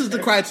 So this is the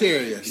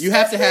criteria. You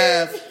have to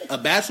have a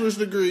bachelor's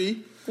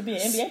degree, To be an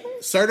NBA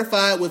player?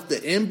 certified with the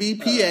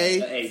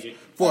MBPA agent.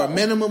 for a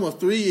minimum of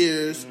 3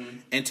 years,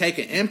 and take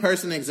an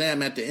in-person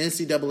exam at the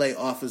NCAA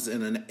office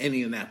in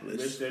Indianapolis.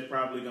 Which they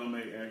probably gonna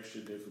make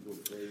extra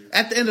difficult for you.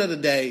 At the end of the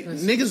day,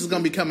 niggas is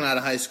gonna be coming out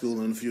of high school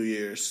in a few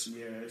years.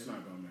 Yeah, it's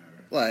not gonna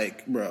matter.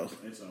 Like, bro.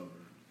 It's over.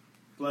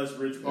 Plus,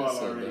 Rich Paul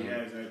already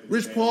has Anthony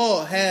Rich Davis.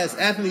 Paul has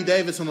Anthony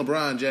Davis and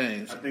LeBron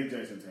James. I think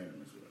Jason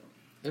Tatum as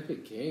well.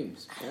 Epic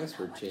Games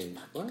password change.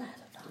 What?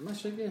 Am I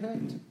sure get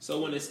hacked?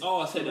 So when it's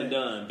all said and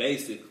done,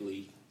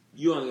 basically,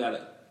 you only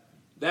gotta.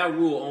 That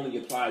rule only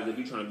applies if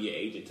you're trying to be an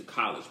agent to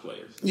college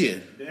players. Yeah.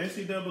 The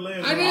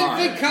NCAA. I didn't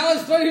think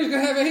college players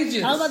gonna have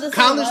agents. I was about to say,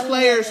 College why do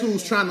players they have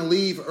who's trying to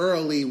leave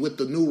early with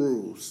the new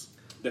rules.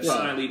 They're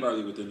trying to leave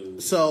early with the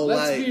news. So,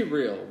 Let's like, be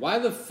real. Why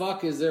the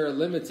fuck is there a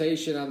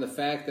limitation on the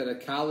fact that a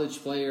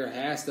college player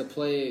has to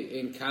play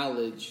in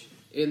college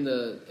in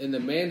the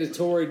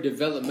mandatory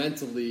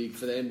developmental league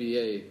for the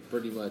NBA,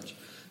 pretty much,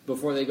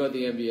 before they go to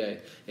the NBA?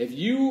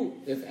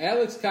 If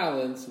Alex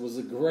Collins was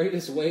the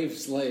greatest wave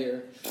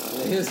slayer in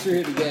the history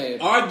of the game,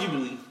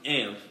 Arguably,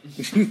 and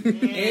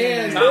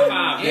and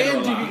five, you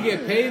can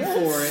get paid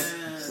for it,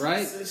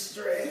 right? It's a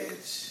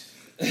stretch.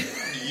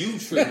 You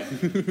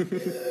tripping.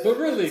 But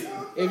really,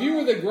 if you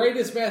were the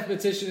greatest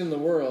mathematician in the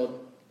world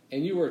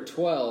and you were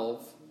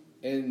 12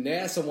 and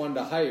NASA wanted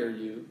to hire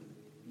you,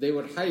 they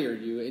would hire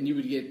you and you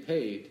would get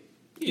paid.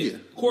 Yeah.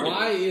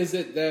 Why is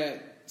it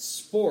that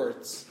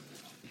sports,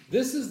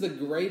 this is the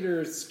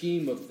greater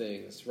scheme of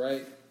things,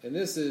 right? And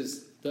this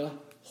is the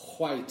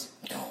white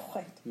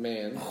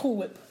man. Cool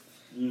whip.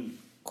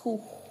 Cool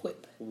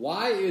whip.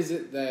 Why is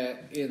it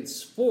that in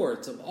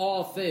sports, of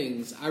all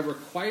things, I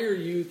require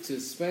you to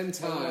spend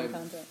time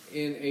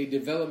in a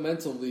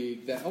developmental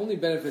league that only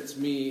benefits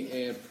me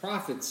and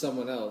profits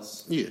someone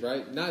else? Yeah.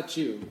 Right? Not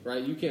you,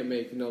 right? You can't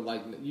make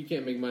you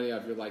can't make money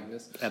off your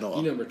likeness. At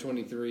all. You number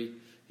 23.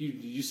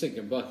 You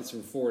sinking buckets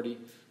from 40.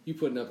 You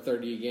putting up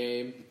 30 a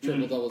game,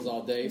 triple doubles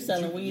all day. You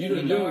selling weed You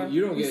in the door.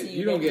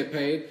 you don't get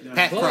paid.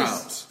 packed Plus,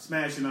 crowds.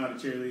 Smashing all the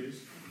cheerleaders.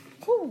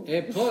 Cool.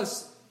 and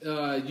plus,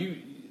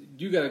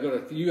 you gotta go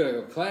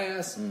to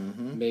class,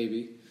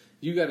 maybe.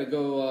 You gotta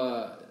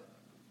go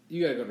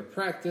to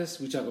practice.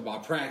 We talk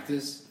about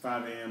practice.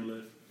 5 a.m.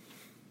 lift.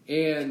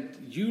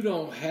 And you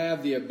don't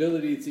have the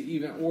ability to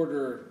even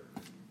order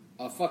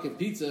a fucking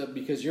pizza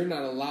because you're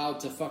not allowed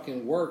to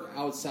fucking work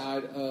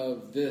outside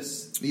of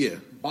this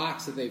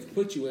box that they've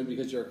put you in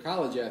because you're a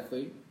college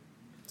athlete.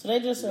 So they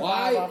just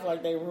survive off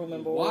like they room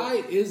and board. Why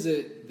is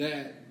it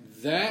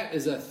that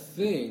is a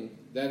thing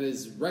that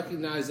is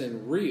recognized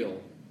and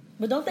real?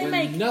 But don't they when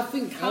make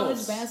nothing college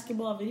else?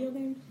 basketball video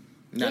games?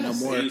 Not no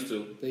more. They used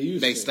to.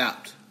 They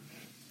stopped.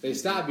 They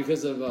stopped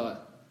because of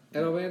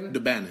Ed O'Bannon? The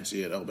Bannons,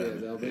 yeah, the O'Bannon. Yeah,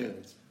 the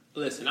O'Bannons.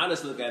 Listen, I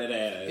just look at it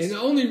as. And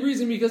the only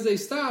reason because they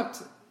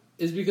stopped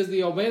is because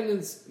the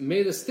O'Bannons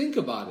made us think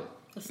about it.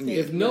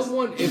 If no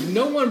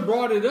one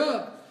brought it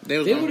up,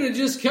 they would have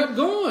just kept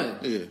going.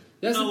 Yeah.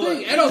 That's You know the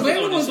thing. what? Ed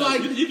O'Bannon was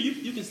like...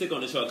 You can stick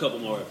on the show a couple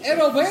more episodes. Ed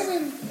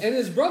O'Bannon and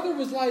his brother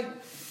was like,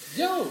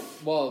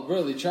 Well,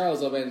 really,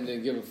 Charles O'Bannon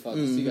didn't give a fuck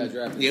because he got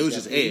drafted. Yeah, it was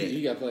just Ed.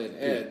 He got playing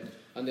Ed.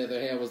 On the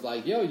other hand, was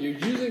like, yo, you're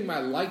using my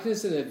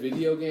likeness in a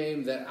video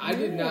game that I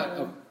did not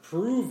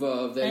approve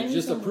of, that is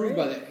just approved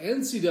by the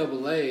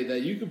NCAA,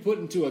 that you can put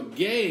into a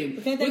game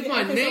with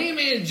my name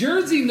and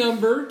jersey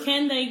number.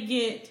 Can they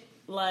get,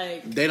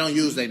 like... They don't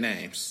use their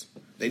names.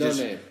 They no just...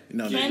 name.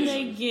 No Can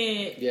name.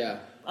 they get...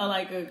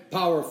 like a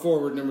power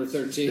forward number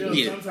 13. Still,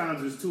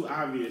 sometimes it's too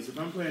obvious. If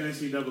I'm playing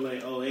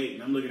NCAA 08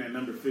 and I'm looking at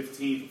number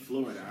 15 for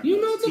Florida,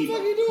 you know what the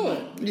fuck you're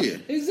doing. Yeah.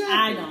 Exactly.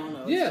 I don't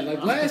know. Yeah,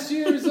 like last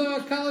year's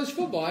college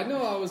football. I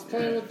know I was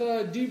playing with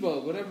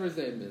Debo, whatever his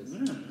name is.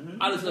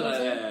 I just look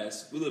at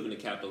ass. We live in a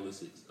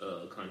capitalistic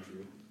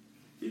country.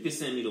 You can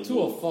send me to To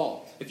war. a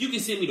fault. If you can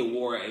send me to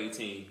war at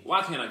 18,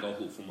 why can't I go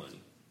hoop for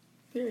money?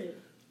 Period.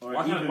 Or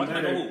Why can't even I go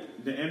better,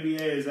 hoop? the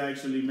NBA has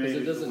actually made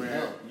it it doesn't to where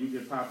help. you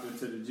can pop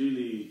into the G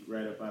League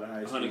right up out of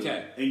high school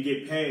 100K. and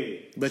get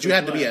paid. But you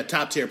have to be a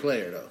top tier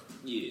player, though.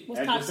 Yeah. What's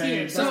At top the same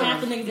tier? So time-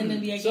 half the niggas in the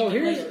NBA So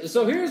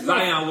get here's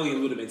Zion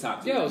Williams would have been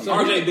top tier. Yo, so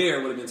RJ here-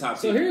 Barrett would have been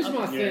top tier. So here's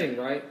my thing,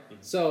 right?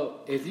 So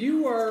if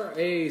you are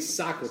a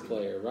soccer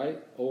player, right,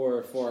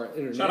 or for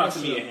our Shout out to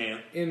me and Ham.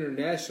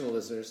 international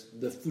listeners,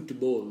 the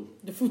football.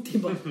 The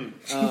football.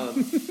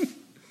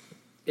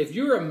 If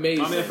you're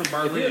amazing, My man from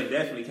Berlin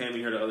definitely came in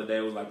here the other day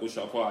and was like, what's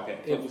your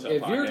podcast? What's your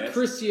if you're podcast?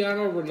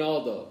 Cristiano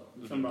Ronaldo,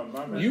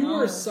 you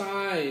were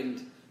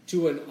signed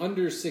to an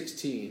under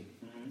 16,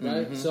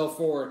 right? Mm-hmm. So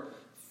for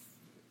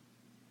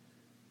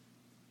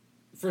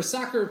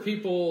soccer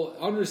people,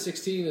 under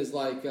 16 is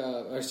like,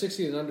 or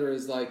 16 and under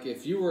is like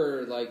if you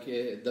were like,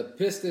 the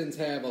Pistons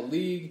have a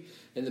league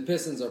and the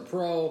Pistons are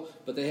pro,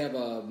 but they have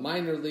a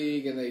minor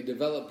league and they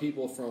develop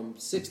people from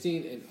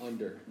 16 and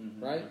under,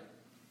 right?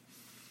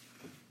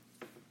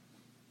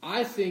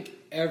 I think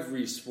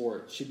every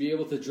sport should be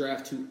able to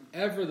draft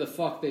whoever the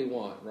fuck they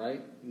want,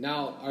 right?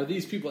 Now, are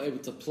these people able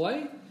to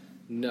play?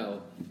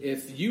 No.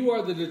 If you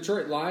are the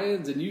Detroit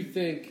Lions and you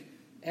think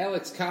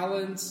Alex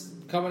Collins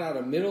coming out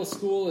of middle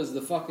school is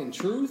the fucking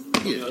truth,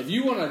 if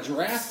you want to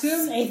draft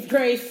him, 8th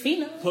grade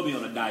phenom, Put me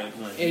on a diet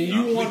plan.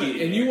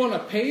 and you want to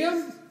pay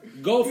him,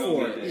 go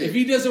for it. If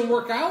he doesn't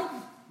work out,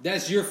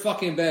 that's your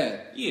fucking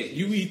bad. Yeah.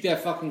 You eat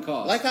that fucking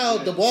cost. Like how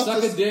the Suck a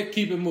Boston... dick,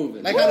 keep it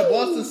moving. Like how the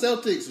Boston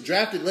Celtics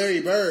drafted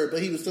Larry Bird,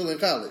 but he was still in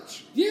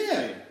college.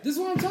 Yeah, this is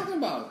what I'm talking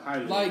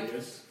about. Like,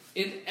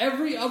 in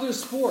every other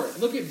sport,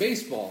 look at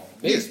baseball.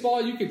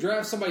 Baseball, you could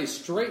draft somebody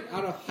straight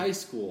out of high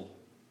school.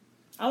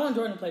 I want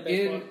Jordan to play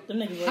baseball. In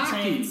Them niggas wear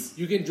hockey, chains.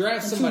 you can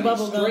draft And somebody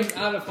bubble gum. straight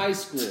out of high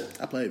school.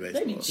 I played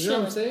baseball. They be You know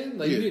what I'm chilling. saying?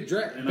 Like, you could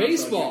draft And also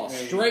baseball get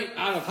paid. straight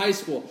out of high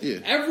school. Yeah.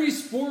 Every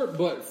sport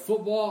but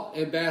football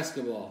and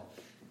basketball.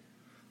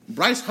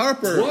 Bryce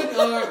Harper.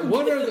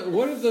 What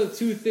are the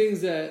two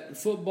things that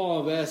football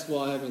and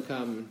basketball have in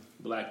common?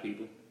 Black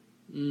people.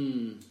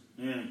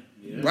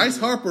 Bryce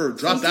Harper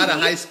dropped out of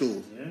high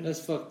school.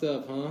 That's fucked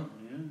up, huh?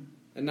 Yeah.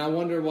 And I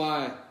wonder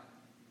why.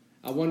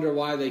 I wonder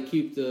why they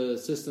keep the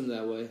system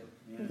that way.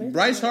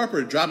 Bryce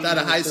Harper dropped out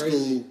of high Crazy.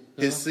 school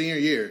his senior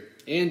year.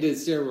 And did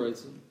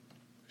steroids.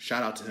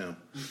 Shout out to him.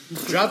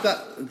 Dropped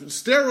out.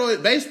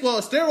 Steroids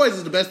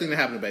is the best thing that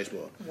happened to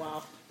baseball.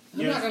 Wow.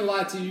 I'm not gonna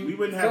lie to you. We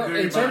wouldn't have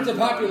in terms of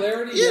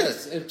popularity,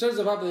 Yes. yes. In terms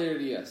of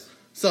popularity, yes.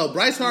 So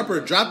Bryce Harper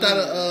dropped out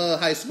of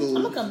high I'm school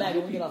gonna come back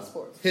when we get off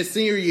sports. his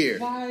senior year.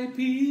 White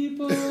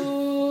people. You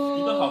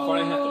know how far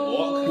they have to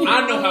walk?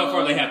 I know how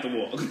far they have to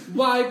walk.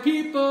 White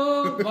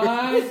people.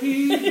 White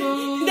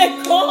people.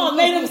 That call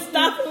made him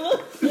stop and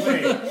look.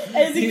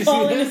 As he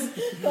calling his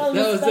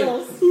fellows.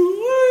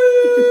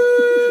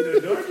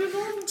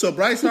 So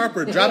Bryce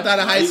Harper dropped out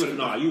of high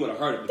school. You would have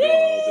heard it.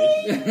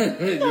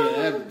 The door open.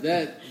 Yeah,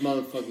 that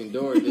motherfucking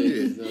door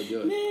did no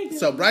good.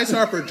 So Bryce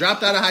Harper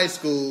dropped out of high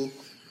school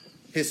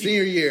his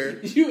senior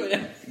year,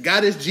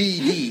 got his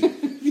GED,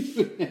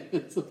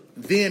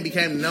 then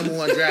became the number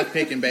 1 draft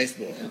pick in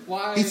baseball.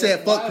 He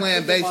said, "Fuck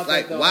playing baseball.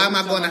 Like, why am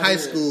I going to high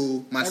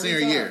school my senior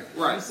year?"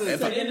 Right. At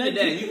the end of the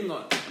day, you can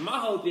go. My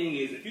whole thing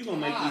is, if you're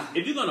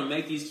gonna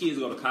make these kids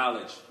go to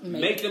college,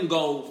 make them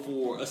go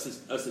for a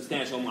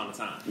substantial amount of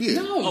time. Yeah.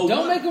 No,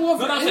 don't make them work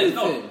for anything.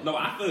 No,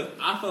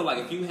 I feel like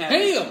if you have,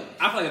 Pay 'em.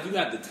 I feel like if you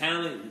have the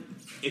talent.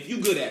 If you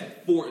good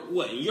at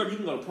in Europe you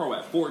can go to pro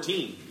at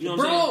 14. You know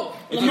what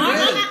I'm saying?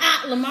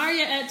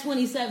 Lamaria at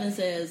 27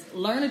 says,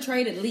 learn a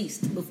trade at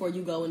least before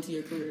you go into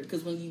your career.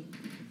 Because when you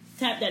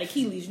tap that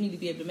Achilles, you need to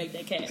be able to make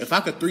that cash. If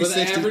I could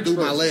 360 through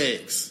my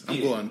legs,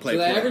 I'm going to play for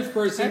the pro. average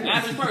person.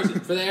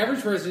 For the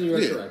average person, you are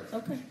correct.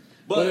 Okay.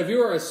 But if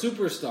you are a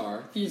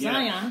superstar,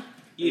 Zion.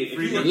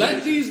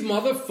 Let these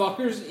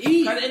motherfuckers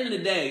eat. At the end of the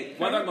day,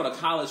 whether I go to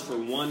college for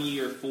 1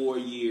 year, 4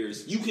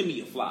 years, you can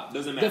be a flop.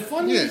 Doesn't matter. The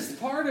funniest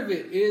part of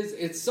it is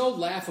it's so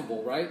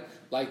laughable, right?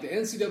 Like the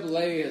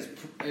NCAA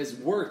has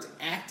worked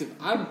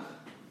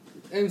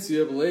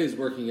NCAA is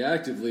working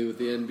actively with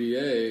the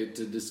NBA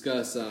to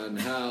discuss on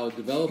how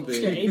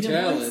developing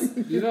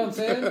talent. You know what I'm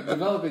saying?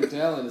 Developing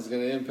talent is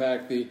going to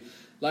impact the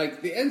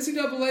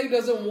NCAA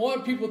doesn't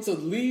want people to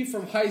leave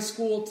from high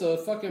school to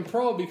fucking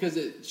pro because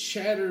it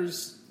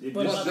shatters It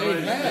But just they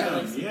showing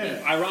have. them,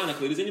 yeah.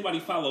 Ironically, does anybody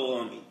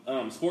follow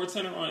Sports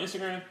Center on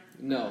Instagram?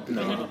 No,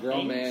 I'm a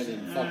grown man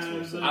and fucks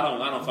with I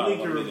don't follow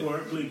Bleaker them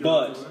report, either. Bleaker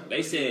But report.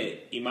 they said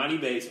Imani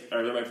Bates, or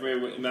everybody familiar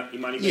with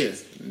Imani Yeah,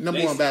 Bates? number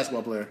They one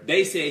basketball player.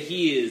 They said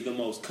he is the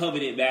most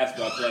coveted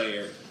basketball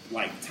player,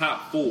 like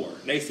top 4.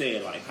 They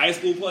said like high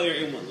school player,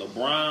 it went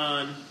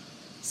LeBron,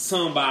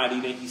 somebody,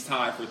 then he's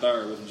tied for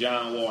 3rd with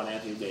John Wall and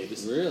Anthony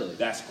Davis. Really?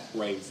 That's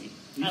crazy.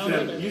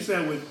 You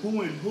said with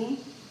who and who?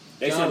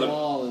 They John said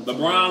Wall and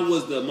LeBron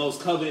was the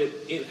most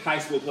coveted high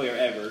school player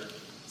ever.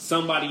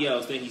 Somebody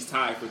else, then he's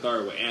tied for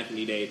 3rd with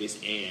Anthony Davis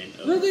and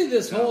Really,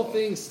 this John whole Wall.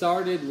 thing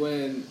started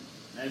when,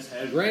 That's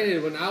heavy.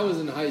 granted, when I was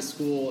in high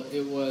school,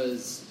 it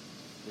was,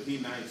 But he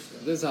nice,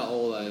 though. this is how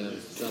old I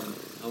am. So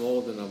I'm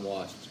old and I'm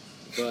washed.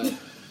 But,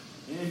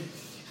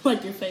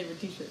 Like your favorite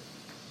T-shirt.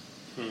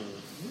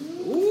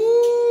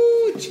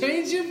 ooh,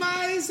 changing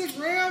my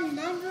Instagram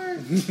number.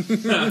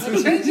 I'm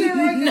changing it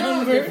right now.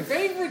 Number. Your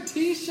favorite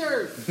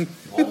T-shirt.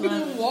 Old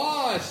and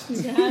washed.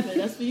 You can have it.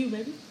 That's for you,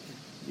 baby.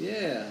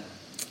 Yeah.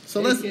 So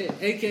let's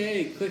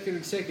AKA click it or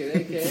ticket.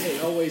 AKA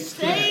always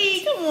scratch.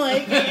 Hey, come on,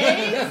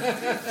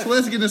 AKA. so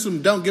let's get into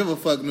some don't give a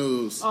fuck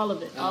news. All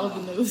of it. All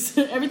of the news.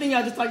 Everything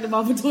y'all just talked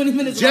about for 20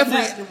 minutes. about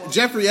basketball.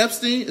 Jeffrey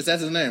Epstein, is that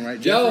his name, right?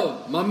 Jeffrey?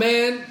 Yo, my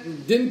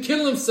man didn't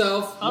kill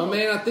himself. Oh. My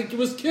man, I think he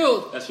was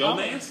killed. That's your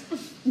man's?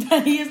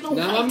 He is the one.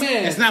 Not my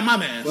man. It's not my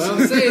man. What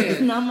I'm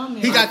saying, Not my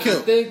man. He got I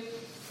killed. think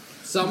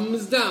something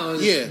is down.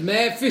 It's Yeah.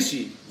 mad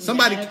fishy.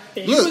 Somebody, Yeah,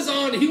 He look,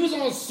 was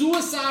on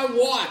suicide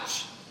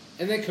watch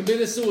and then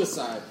committed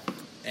suicide.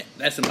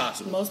 that's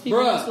impossible. Most people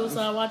Bruh. on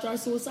suicide watch are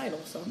suicidal.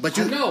 So But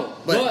you I know,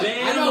 but but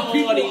Damn, I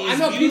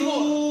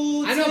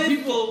know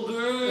people.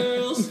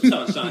 girls.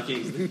 Sean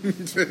Kingston.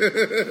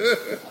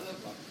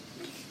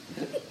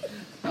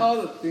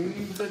 All the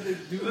things that they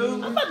do.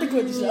 I'm about to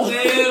quit the show.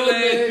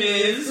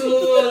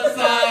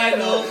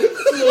 Suicidal.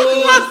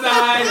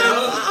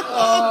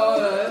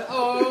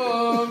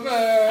 Oh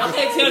man! I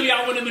can't tell you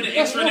I want him in the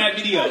extra in that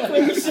video.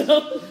 Quit the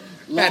show.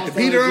 Had to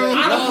beat her on.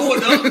 I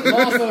don't pull up.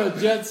 Lost on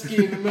a jet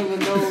ski in the middle of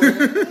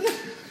nowhere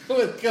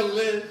with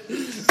Khalid.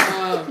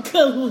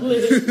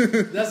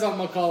 Khalid. That's what I'm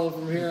gonna call him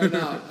from here on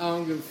out. I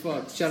don't give a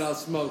fuck. Shout out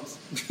Smokes.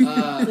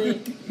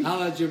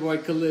 I'll at your boy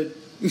Khalid.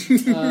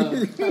 I'll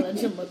let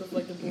your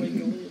motherfucking boy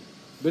go in.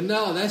 But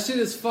no, that shit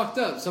is fucked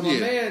up. So my Yeah.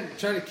 man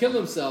tried to kill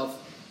himself,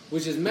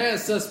 which is mad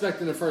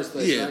suspect in the first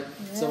place, Yeah. right?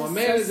 So my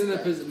man is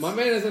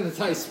in a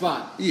tight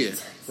spot, Yeah.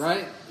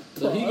 right?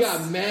 So he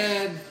got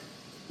mad.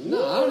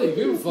 No, I don't even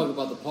give a fuck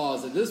about the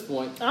pause at this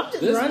point. I'm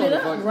just This running it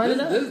up. motherfucker- Run it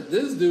up.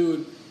 This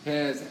dude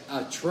has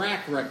a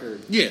track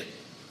record Yeah.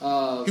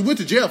 of He went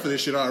to jail for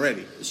this shit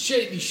already.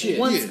 shady shit.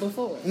 Once Yeah.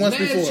 before. Once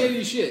Mad before.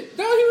 shady shit.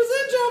 No, he was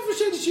in jail for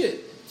shady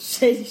shit.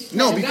 Shady shit.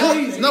 No, And before now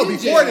he's in before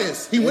jail.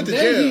 this, he went to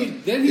And then jail.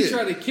 Then he Yeah.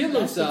 tried to kill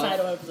That's the himself.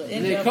 title episode.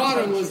 And they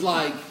caught him was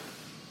like,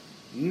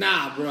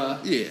 nah, bruh.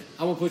 Yeah.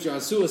 I'm going to put you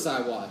on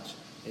suicide watch.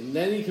 And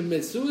then he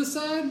commits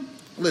suicide?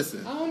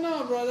 Listen, I don't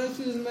know, bro. That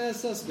shit is mad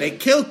suspect. they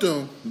killed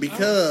him They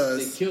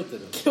because killed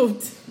him.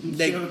 Killed.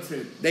 they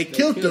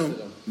killed killed him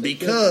him.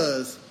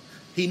 because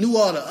he knew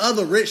all the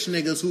other rich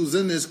niggas who's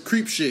in this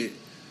creep shit,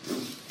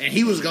 and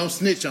he was gonna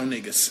snitch on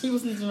niggas. He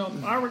was snitching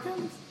on our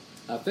accounts.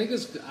 I think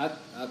it's...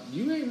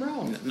 you ain't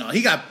wrong. No,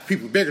 he got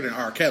people bigger than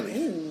R. Kelly.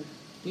 Ooh.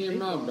 You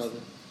ain't wrong, brother.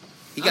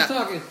 He got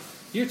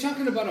You're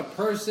talking about a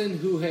person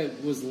who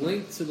was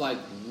linked to, like,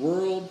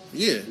 world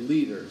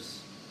leaders.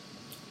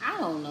 I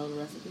don't know the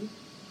recipe.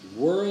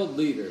 World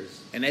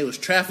leaders. and they was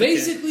trafficking.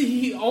 Basically,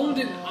 he owned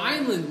an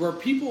island where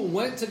people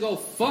went to go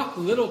fuck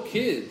little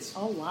kids.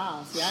 Oh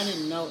wow! See, I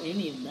didn't know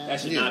any of that.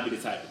 That should not be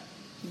the title.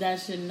 That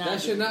should not.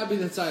 That should not be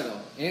the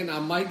title. And I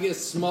might get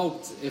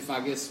smoked. If I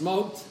get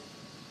smoked,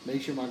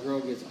 make sure my girl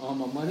gets all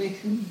my money.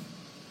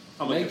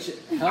 Make sure,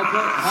 help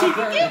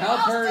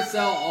her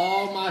sell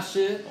all my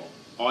shit.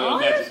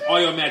 All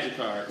your magic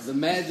cards. The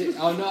magic.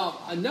 Oh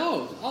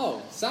no.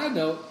 Oh, side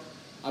note.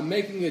 I'm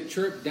making a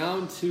trip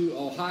down to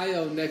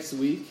Ohio next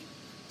week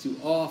to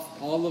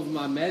off all of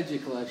my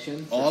magic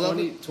collection. For All of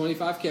it?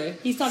 $25K.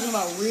 He's talking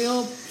about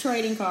real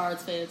trading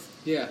cards, Feds.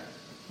 Yeah.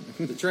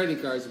 The trading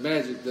cards,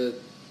 magic.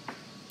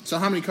 So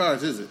how many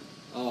cards is it?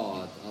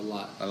 Oh, a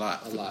lot. A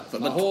lot.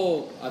 My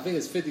whole, I think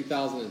it's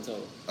 50,000 in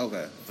total.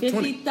 Okay.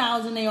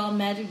 50,000. They all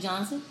Magic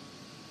Johnson.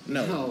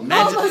 No. I was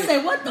Magic. gonna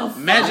say what the fuck?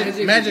 Magic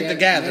the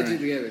Gathering. Magic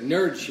the Gathering.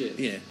 Nerd shit.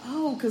 Yeah.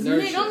 Oh, because Nerd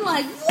Nick, shit. I'm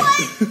like, what?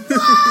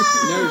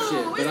 Nerd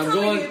shit. But We're I'm gonna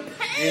going get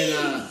paid.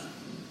 and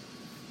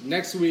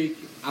next week.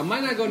 I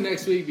might not go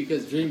next week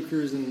because Dream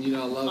Cruising, I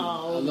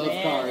love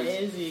man, cards,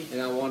 is he?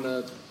 and I want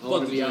to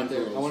Fuck be the out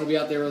there. Dream I want to be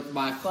out there with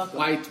my Fuck 'em.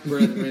 white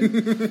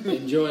brethren,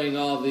 enjoying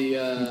all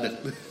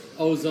the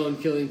ozone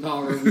killing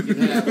power we can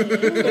have.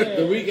 But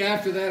the week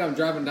after that, I'm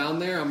driving down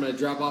there. I'm going to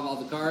drop off all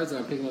the cards, and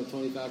I'm picking up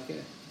 $25K.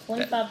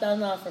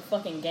 $25,000 for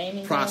fucking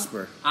gaming.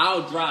 Prosper.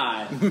 I'll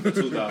drive for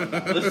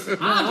 $2,000.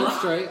 I'm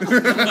straight. I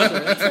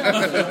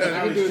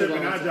was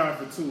tripping. I drive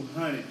for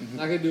 $200.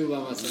 I can do it by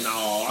myself.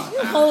 No.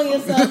 You're pulling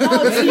yourself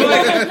out.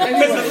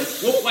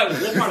 What part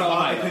of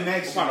Ohio?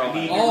 Connection. What part of I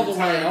need Ohio? All the way.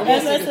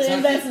 That's the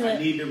investment.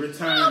 I need the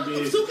return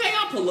bid. 2K,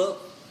 I'll pull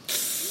up.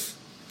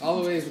 All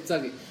the way to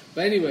Kentucky.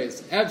 But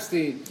anyways,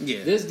 Epstein,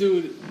 this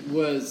dude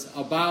was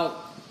about,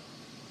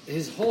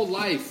 his whole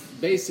life,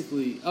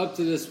 basically, up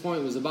to this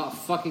point, was about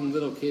fucking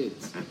little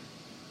kids.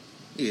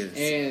 Yes.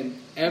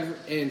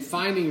 And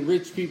finding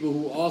rich people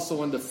who also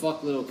wanted to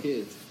fuck little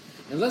kids.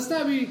 And let's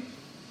not be...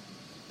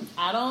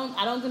 I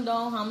don't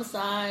condone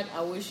homicide.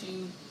 I wish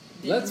you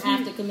didn't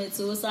have to commit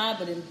suicide,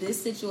 but in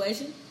this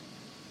situation,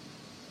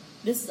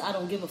 this is I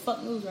don't give a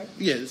fuck news, right?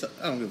 Yes,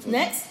 I don't give a fuck.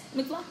 Next,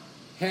 McFly.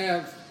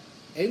 Have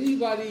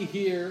anybody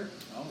here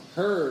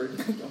heard...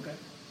 Okay.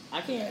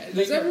 I can't.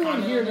 Does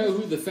everyone here know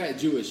who the fat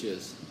Jewish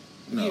is?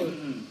 No.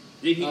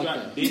 Did he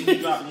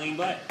drop lean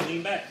back?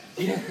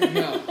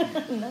 No.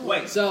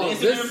 Wait, so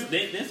the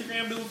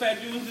Instagram dude,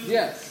 fat Jewish dude?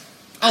 Yes.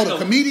 Oh, the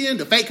comedian?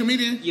 The fake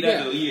comedian?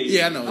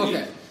 Yeah, I know.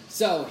 Okay.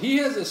 So he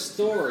has a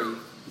story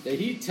that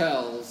he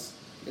tells,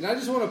 and I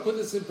just want to put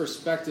this in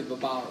perspective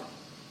about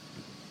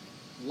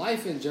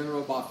life in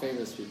general, about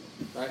famous people,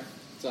 right?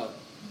 So,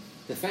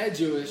 the fat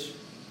Jewish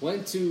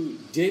went to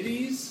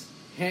Diddy's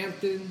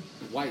Hampton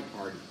white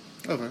party.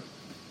 Okay.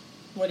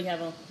 What do you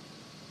have on?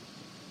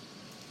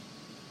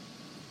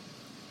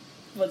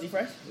 Was he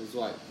fresh? It was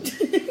white.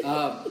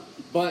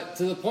 But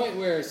to the point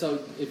where, so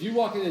if you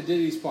walk into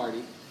Diddy's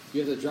party,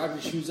 you have to drop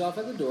your shoes off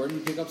at the door and you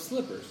pick up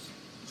slippers.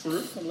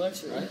 True.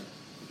 Luxury. Right?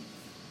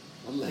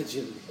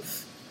 Allegedly.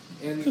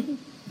 And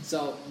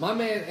so my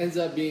man ends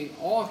up being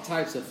all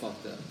types of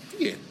fucked up.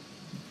 Yeah.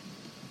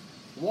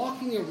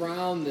 Walking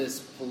around this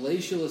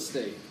palatial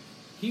estate,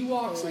 he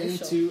walks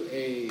into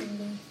a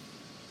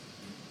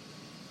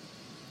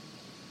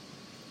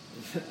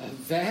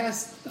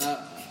vast,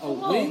 a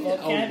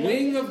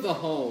wing of the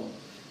home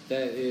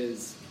that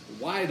is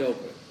wide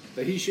open,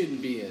 that he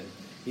shouldn't be in.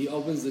 He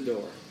opens the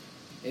door,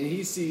 and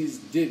he sees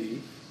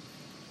Diddy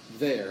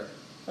there.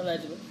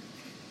 Allegedly.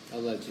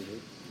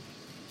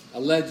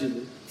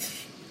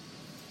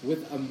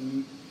 With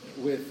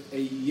a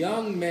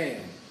young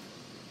man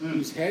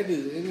whose head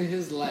is in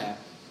his lap.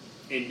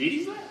 In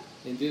Diddy's lap?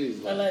 In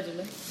Diddy's lap.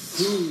 Allegedly.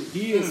 Who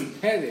he is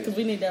petting. Because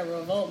we need that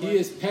revolt. He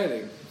is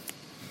petting.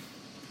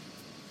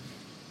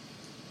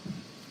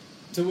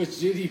 To which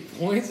Diddy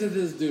points at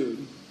this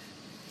dude.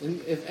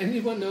 And if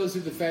anyone knows who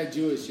the fat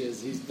Jewish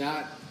is, he's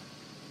not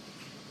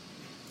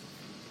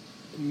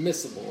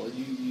missable.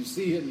 You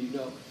see him,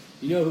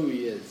 you know who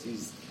he is.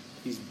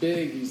 He's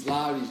big, he's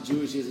loud, he's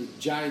Jewish, he has a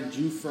giant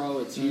Jew-fro,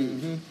 it's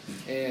huge.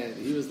 Mm-hmm. And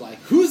he was like,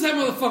 "Who's that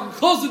motherfucker?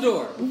 Close the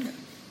door!" And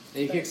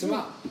he kicks him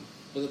out.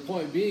 But the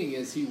point being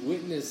is he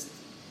witnessed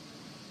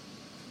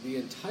the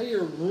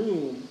entire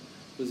room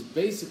was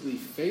basically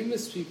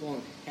famous people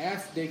and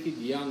half-naked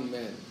young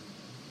men.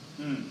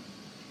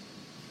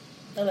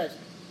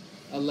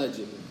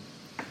 Allegedly.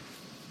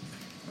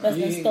 That's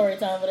been story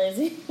time for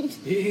Daisy.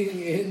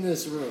 Being in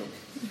this room,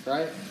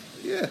 right?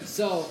 Yeah.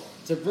 So,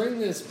 to bring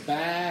this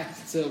back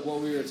to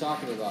what we were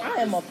talking about.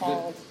 I am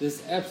appalled.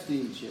 This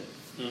Epstein shit.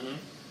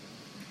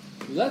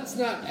 Mm-hmm. Let's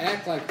not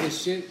act like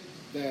this shit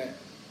that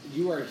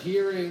you are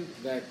hearing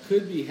that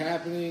could be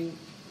happening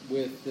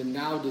with the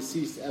now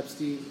deceased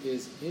Epstein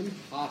is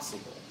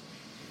impossible.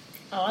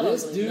 Oh, I don't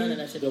believe none of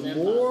that shit is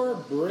impossible. The more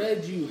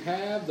bread you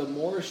have, the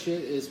more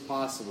shit is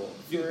possible.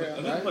 If you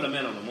put a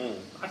man on the moon,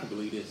 I can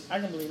believe this. I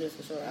can believe this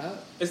for sure.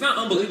 It's not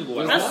unbelievable.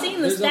 I've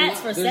seen the stats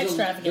for sex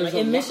trafficking. Like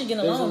in Michigan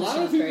alone, there's a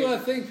lot of people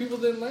that think people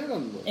didn't land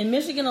on the moon. In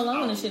Michigan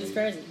alone, this shit is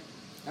crazy.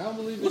 I don't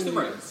believe it. What's the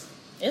rates?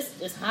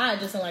 It's high,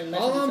 just in like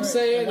Metro All I'm Detroit.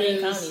 saying Wayne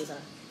is County is high.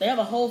 They have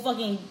a whole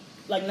fucking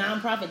like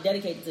non-profit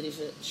dedicated to this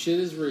shit. Shit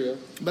is real.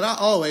 But I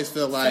always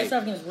feel like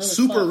really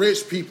super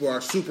rich people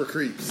are super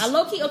creeps. I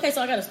low key. Okay,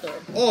 so I got a story.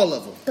 All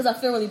of them. Because I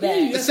feel really bad.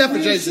 Yeah, except for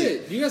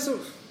Jay-Z. You got some.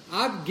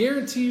 I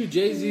guarantee you,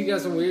 Jay-Z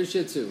got some weird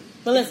shit too.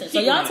 But listen,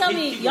 so y'all tell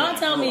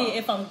me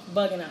if I'm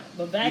bugging out.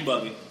 But back, you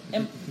bugging.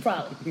 And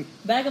probably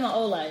back in my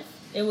old life,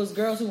 it was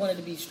girls who wanted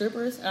to be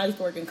strippers, and I used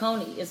to work in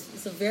Coney.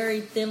 It's a very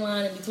thin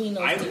line in between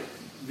those two.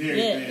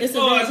 It's a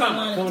very thin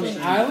line in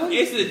between. Island?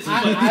 It's a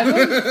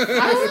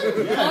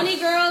Island? Coney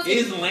girls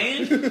is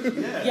land.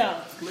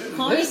 Yeah,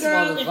 Coney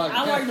girls.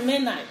 I work the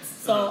midnights,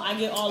 so I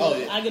get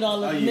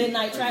all the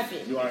midnight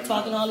traffic,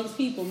 talking to all these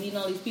people, meeting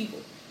all these people.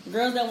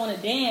 Girls that want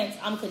to dance,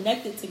 I'm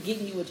connected to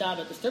getting you a job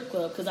at the strip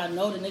club because I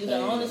know the niggas that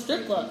own the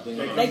strip club.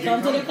 They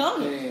come to the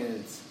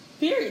Coney.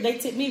 Period. They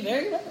tip me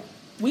very well.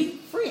 We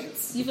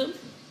friends. You feel me?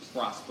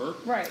 Prosper.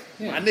 Right.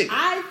 Yeah. My nigga.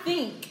 I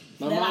think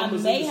that I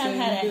may have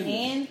had a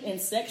hand in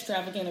sex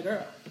trafficking a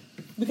girl.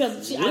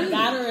 Because I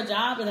got her a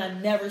job and I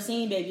never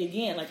seen baby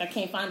again. Like, I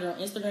can't find her on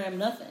Instagram,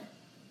 nothing.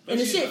 And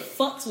the shit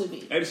fucks with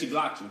me. Maybe she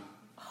blocked you.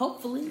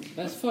 Hopefully.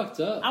 That's fucked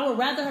up. I would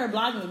rather her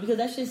block me because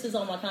that shit sits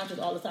on my conscience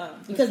all the time.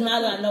 Because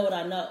now that I know what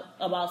I know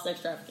about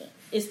sex trafficking,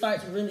 it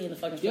starts really in the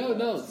fucking Yo,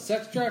 no,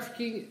 sex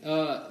trafficking.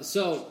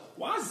 So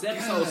Why is this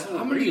episode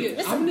so real?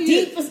 It's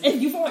deep.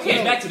 It's Euphoria.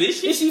 Okay, back to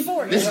this shit? It's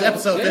Euphoria. This is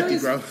episode 50,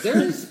 bro.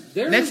 There's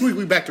Next week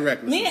we back to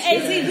Reckless. Me and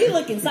AZ, we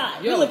look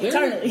inside. We look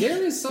eternally.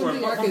 There is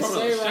something I can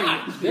say right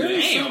now. There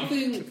is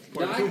something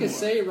that I can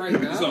say right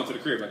now. Let's go to the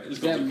crib.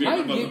 That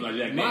might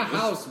get my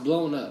house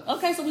blown up.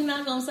 Okay, so we're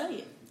not going to say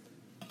it.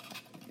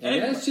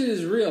 And that shit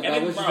is real.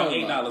 And What you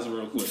talking about? $8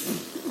 real quick.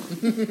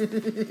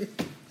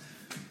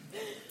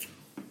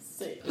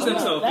 It's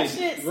episode 50. That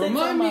shit sits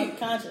on my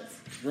conscience.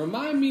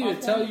 Remind me to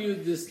tell you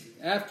this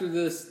after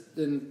this,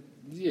 then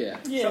yeah.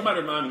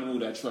 Somebody remind me to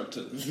move that truck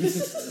too.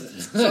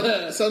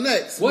 So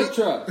next, what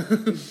truck?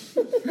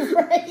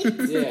 Right?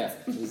 Yeah,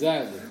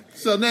 exactly.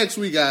 So next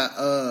we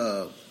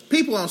got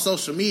people on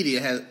social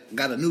media have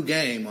got a new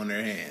game on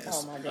their hands.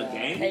 Oh my god! A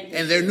game?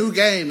 And their new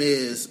game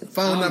is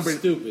phone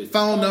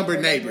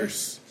number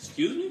neighbors.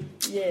 Excuse me?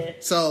 Yeah.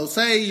 So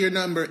say your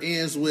number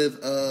ends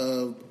with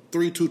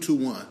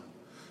 3221.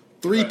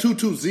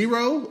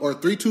 3220 or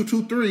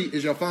 3223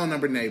 is your phone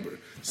number neighbor.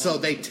 So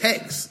they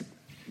text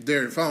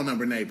their phone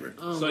number neighbor.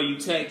 So you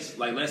text,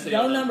 like, let's say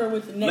your number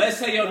with the next. Let's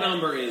say your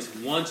number is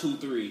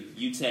 123.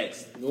 You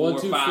text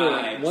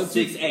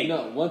 45668.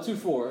 No,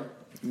 124.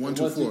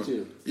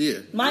 124. Yeah.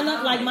 My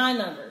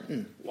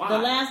number. Why? The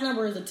last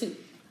number is a 2.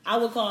 I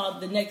would call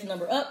the next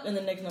number up and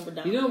the next number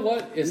down. You know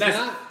what? It's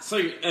not. So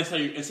you're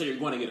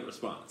going to get a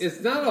response. It's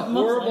not a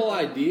horrible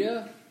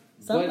idea,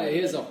 but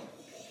it is a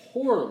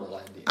horrible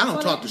idea. I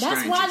don't talk to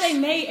strangers. That's why they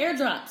made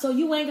AirDrop, so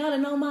you ain't gotta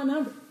know my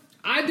number.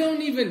 I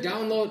don't even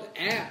download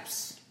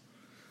apps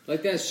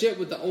like that shit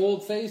with the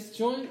old face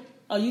joint.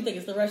 Oh, you think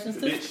it's the Russians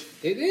too?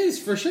 It is,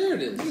 for sure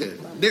it is.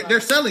 Yeah. They're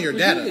selling your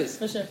data. It is.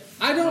 For sure.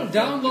 I don't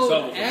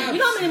download apps. You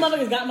know how many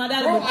motherfuckers got my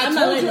data? Bro, but I'm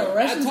not letting the I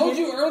Russians told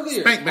you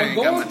earlier. Spankbang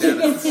got my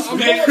data. I'm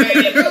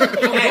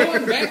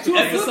going back to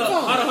a flip phone.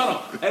 Hold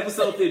on.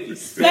 Episode 50.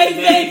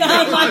 Spankbang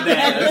got my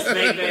data.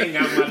 Spankbang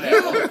got my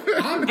data.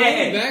 I'm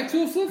going back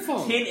to a flip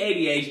phone.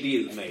 1080 HD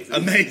is amazing.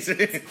 Amazing.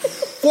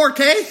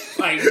 4K?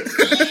 Like,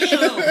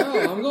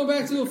 Bro, I'm going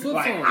back to a flip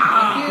phone.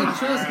 I can't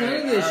trust none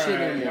of this shit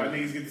anymore. Y'all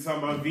niggas get to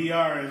talking about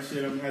VR and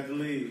shit. I'm gonna have to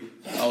leave.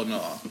 Oh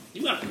no.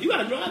 You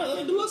gotta drive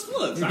the Deluxe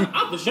Flux.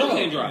 I for sure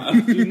can't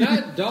drive. Do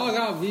not dog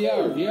out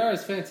VR. VR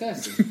is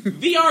fantastic.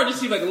 VR just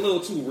seems like a little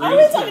too real. Are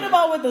we talking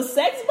about with the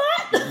sex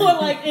bot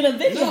or like in a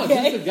video No,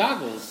 game? just the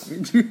goggles.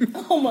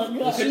 Oh my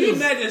god! Could you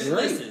imagine?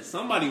 Listen,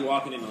 somebody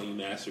walking in on you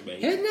masturbating.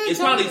 It's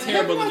probably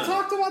terrible Haven't I enough.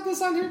 talked about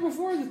this on here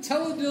before? The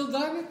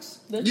teledildonics?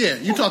 Yeah,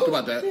 you talked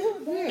about that.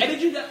 Hey,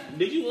 did you get that?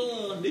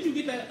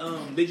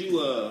 Did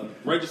you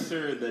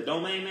register the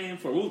domain name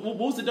for? What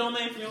was the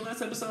domain for your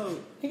last episode?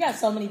 He got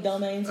so many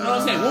domains. You know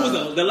what I'm saying? What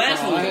was the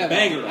last one? Was a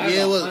banger.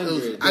 Yeah, it was.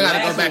 I gotta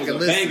go back and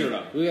listen.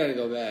 We gotta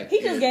go back. He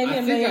just gave me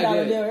 $1 million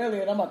deal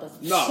earlier. And I'm about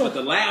to. No, but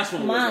the last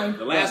one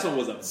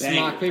was a banger.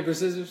 Smock, paper,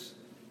 scissors?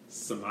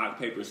 Smock,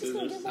 paper,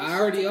 scissors. I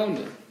already owned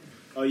it.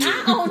 Oh yeah.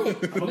 I own it.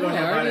 I'm gonna go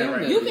ahead and buy that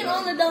right You now. can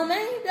own the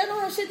domain. That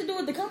don't have shit to do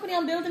with the company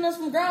I'm building us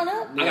from ground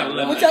up. I got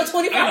 $11. With your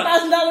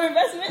 $25,000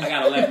 investment. I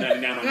got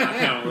 $11.99 on my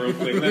account real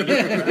quick. Let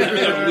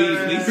me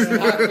leave.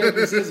 Smock,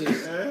 paper,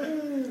 scissors.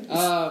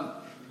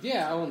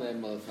 Yeah, I own that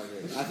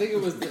motherfucker. I think it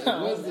was.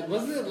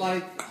 Wasn't it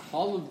like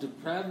Hall of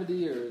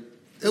Depravity or?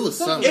 It was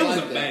something. It was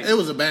like a that. banger. It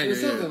was a banger. It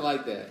was something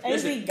like that.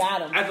 AZ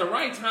got him. At the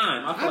right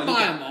time, I feel I like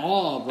buy them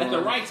all, bro. At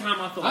the right time,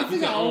 I feel like I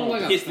think you I can own own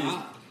like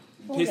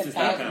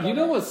Pistons.com. You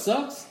know what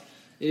sucks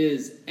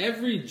is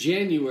every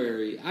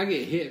January I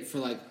get hit for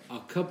like a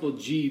couple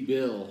G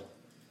bill.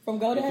 From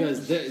GoDaddy?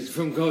 Because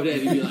from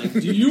GoDaddy be like,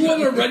 do you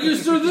want to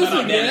register this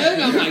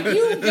again? I'm like,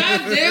 you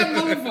goddamn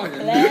motherfucker.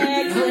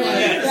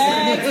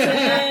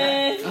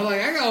 I'm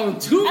like, I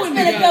got too I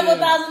many. spent a couple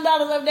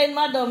 $1,000 updating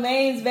my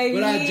domains, baby.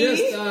 But I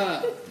just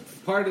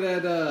part of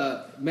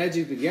that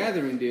Magic the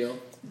Gathering deal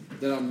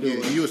that I'm doing.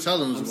 Yeah, you were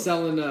telling us. I'm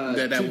selling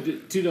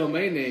two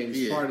domain names.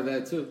 Yeah. Part of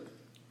that too.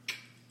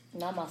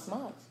 Not my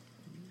smocks.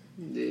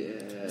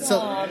 Yeah.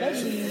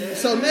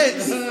 So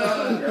next.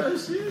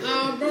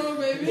 Bro,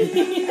 baby.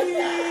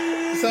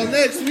 So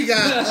next we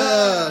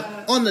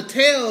got on the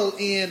tail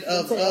end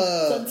of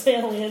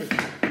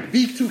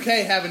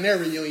B2K having their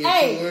reunion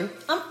tour.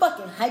 I'm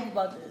fucking hyped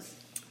about this.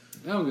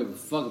 I don't give a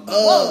fuck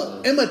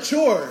about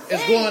Immature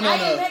is going on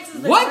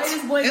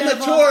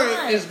Immature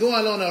is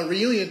going on a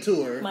reunion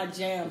tour. My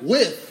jam.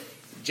 With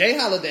Jay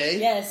Holiday.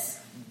 Yes.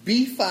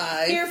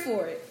 B5. Here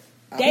for it.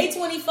 Day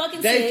 20 fucking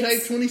Day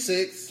 6.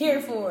 26.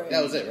 Here for it.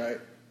 That was it, right?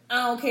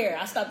 I don't care.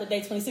 I stopped at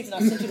day 26 and I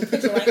sent you the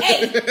picture like,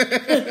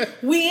 hey,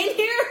 we in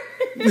here?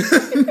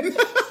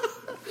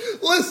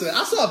 Listen,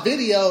 I saw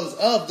videos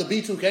of the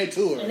B2K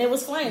tour. And it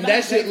was flames.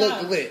 That shit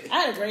looked lit. I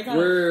had a great time.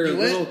 Were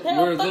little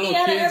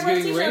kids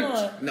getting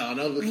raped? No,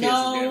 no little kids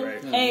no, getting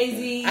raped.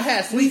 AZ. I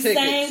had sweet tickets.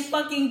 We sang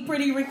fucking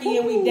Pretty Ricky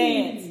and we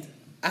danced.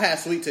 I had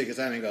sweet tickets.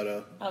 I didn't go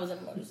though. I was in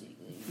the motor seat.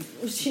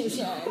 She was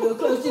real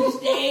close to the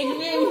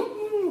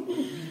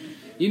stage.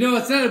 You know,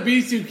 it's not a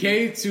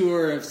B2K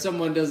tour if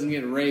someone doesn't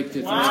get raped.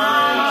 It's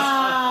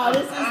wow. Wow,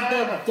 this is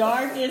the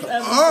darkest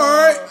episode. All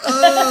right.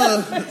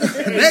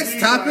 Next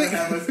topic.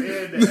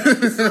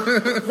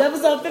 It's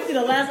episode 50,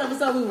 the last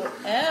episode we will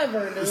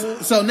ever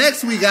do. So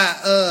next we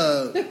got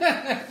No,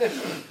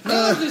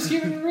 just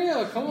keep it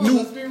real. Come on,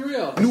 let's be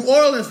real. New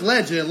Orleans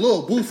legend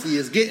Lil Boosie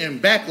is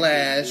getting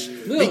backlash.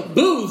 Lil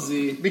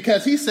Boosie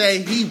because he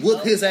say he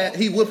whooped his ass.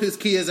 He whooped his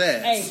kid's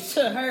ass. Hey,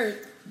 should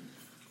hurt.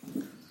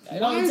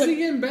 Why is he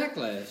getting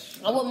backlash?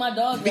 I want my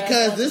dog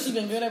because she's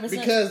been good ever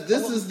since. Because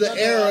this is the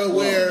era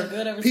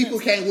where people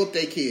can't whoop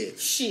their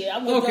kids. Shit, I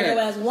whooped your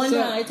ass one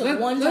time. It took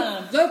one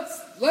time.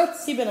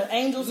 Let's. He been an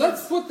angel.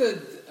 Let's put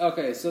the.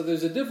 Okay, so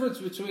there's a difference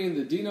between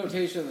the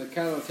denotation and the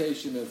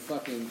connotation of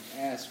fucking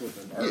ass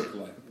whipping,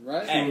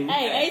 right?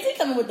 Hey, AZ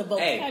coming with the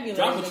vocabulary. Hey,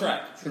 drop a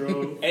track.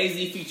 True. AZ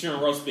featuring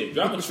Roast Bit.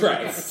 Drop a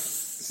track.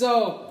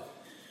 So.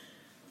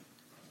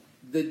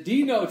 The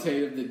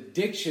denotative, the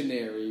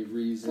dictionary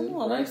reason,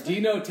 right?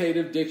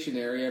 Denotative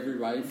dictionary,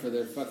 everybody for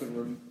their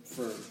fucking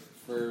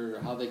for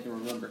how they can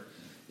remember,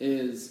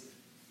 is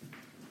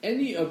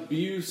any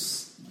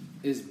abuse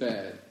is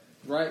bad,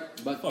 right?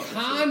 But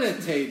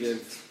connotatively,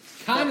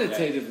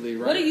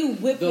 right? What are you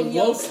whipping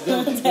your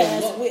son's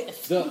ass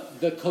with?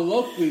 The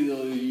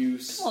colloquial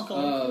use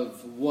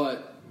of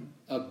what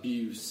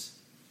abuse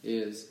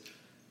is,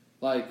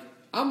 like.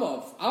 I'm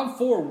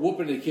for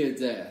whooping a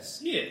kid's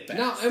ass. Yeah.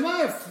 Now, am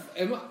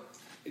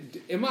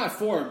I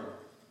for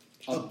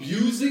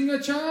abusing a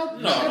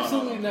child? No,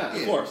 absolutely no. not.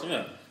 Of course,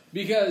 yeah.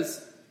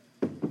 Because,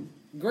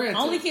 granted,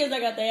 only kids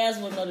that got their ass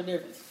whooped know the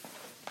difference.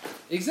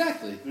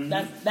 Exactly. Mm-hmm.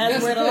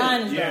 That's where the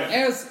line is going.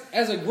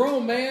 As a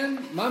grown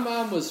man, my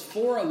mom was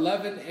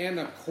 4'11" and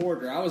a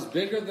quarter. I was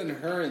bigger than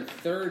her in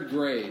 3rd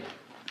grade.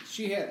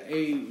 She had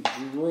a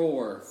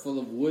drawer full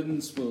of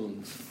wooden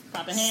spoons.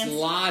 Popping hands.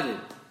 Slotted.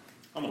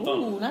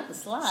 Ooh, not the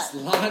slot.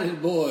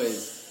 Slotted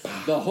boys.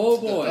 The whole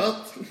boy.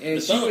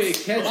 And she would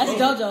catch me. That's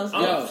JoJo's.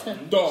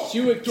 Yo, she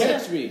would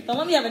catch me. Don't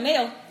let me have a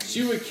nail.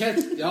 She would catch.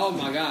 Oh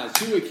my God.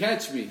 She would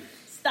catch me.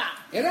 Stop.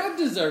 And I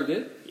deserved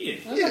it.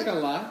 Yeah. I'm not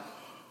gonna lie.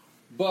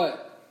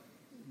 But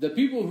the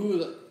people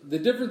the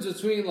difference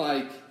between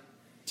like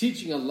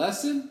teaching a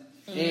lesson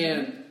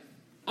and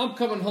I'm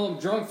coming home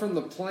drunk from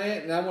the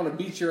plant and I want to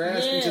beat your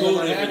ass because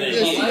I'm happy.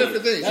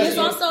 It's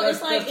also,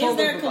 it's like, is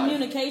there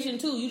communication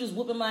too? You just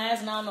whooping my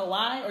ass and I don't know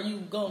why? Or you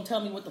gonna tell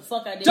me what the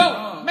fuck I did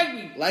wrong? Don't make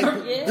me. Like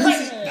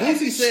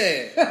Boosie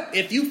said,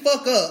 if you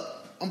fuck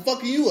up, I'm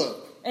fucking you up.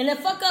 And the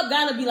fuck up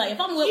gotta be like, if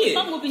I'm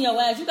whooping your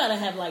ass, you gotta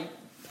have like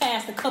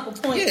passed a couple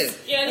points.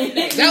 Yeah.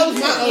 That was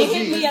my OG. It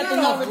hit me at the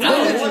number two. I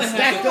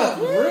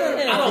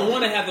don't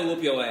want to have to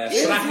whoop your ass,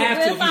 but I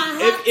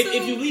have to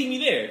if you leave me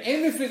there.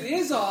 And if it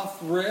is off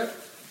rip,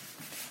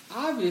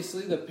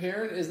 obviously the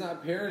parent is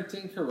not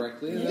parenting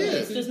correctly.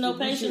 There's just no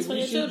patience for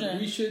your children.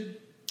 We should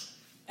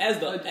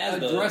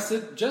address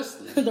it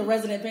justly. The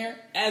resident parent?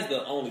 As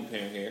the only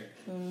parent here.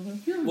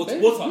 Mm-hmm. We'll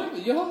talk.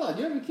 Hold on,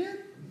 you have a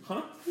kid?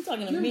 Huh? You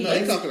talking to me? No,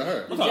 he's talking to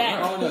her.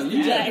 Jack. Oh no,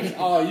 you Jack.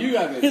 Oh, you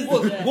have it.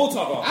 We'll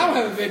talk off. I don't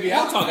have a baby.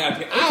 I'll talk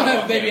after. I don't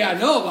have a baby I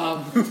know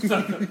about.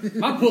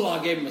 My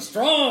pull-out gave him a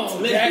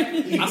strong Jack.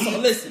 I saw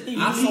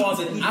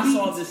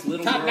this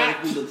little girl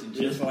who looked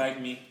just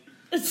like me.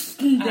 I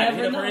had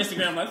hit up her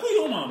Instagram like, who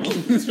your mama?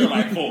 She's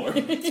like 4.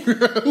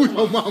 Who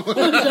your mama?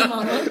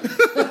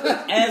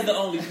 As the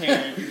only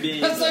parent,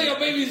 I saw your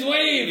baby's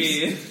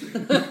waves. Yeah.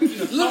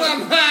 Look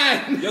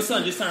at mine. Your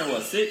son just turned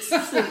what, 6?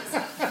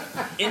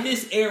 In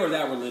this era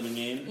that we're living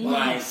in,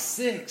 like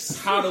 6.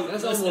 How do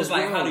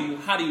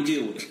you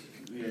deal with it?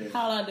 Yeah.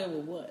 How do I deal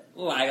with what?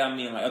 Like, I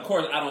mean, like, of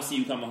course, I don't see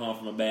you coming home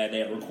from a bad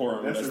day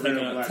recording with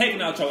us,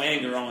 taking out your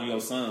anger on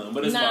your son.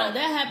 But it's like, that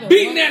happened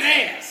beating once.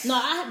 that ass. No,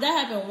 that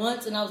happened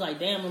once, and I was like,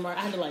 damn, Lamar. I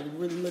had to like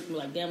really look at me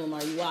like, damn,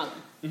 Lamar, you wildin'.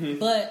 Mm-hmm.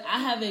 But I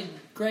have a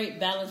great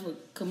balance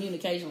with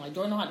communication. Like,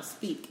 Jordan know how to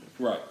speak.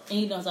 Right. And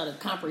he knows how to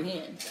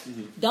comprehend.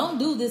 Mm-hmm. Don't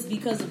do this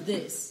because of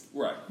this.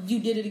 Right. You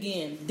did it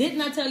again.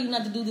 Didn't I tell you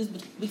not to do this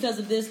because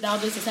of this? Now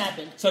this has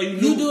happened. So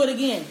you do it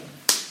again.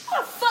 How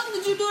the fuck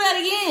did you do that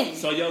again?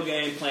 So your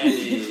game plan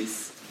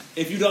is,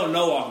 if you don't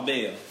know off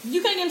bail,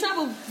 you can't get in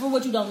trouble for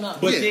what you don't know.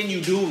 But then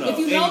you do know. If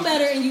you know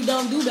better and you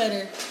don't do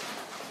better,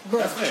 bro.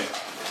 That's fair.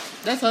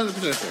 That's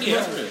 100% fair. Yeah,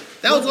 that's fair.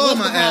 That was all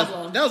my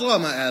ass. That was all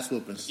my ass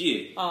whoopings.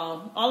 Yeah.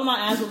 All of my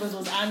ass whoopings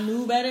was I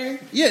knew better.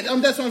 Yeah,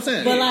 that's what I'm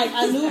saying. But like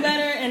I knew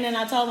better, and then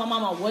I told my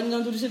mom I wasn't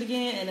gonna do the shit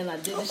again, and then I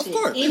did the shit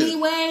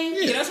anyway.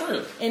 Yeah, that's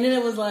real. And then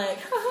it was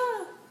like,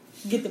 haha,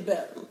 get the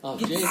belt. Oh,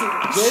 get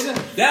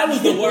Jada. That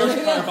was the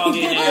worst part about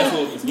getting ass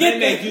whoopings. They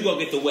make you go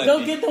get the weapon.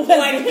 Go get the weapon.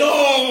 Like,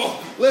 no.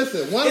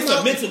 Listen, it's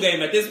a mental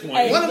game at this point.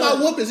 Hey, one of my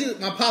whoopings,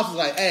 my pops was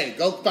like, "Hey,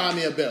 go find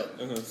me a belt."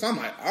 So I'm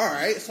like, "All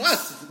right." So I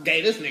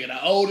gave this nigga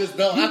the oldest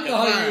belt I could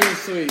find. You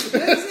sweet.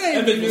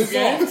 That bitch was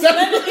soft.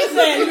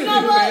 You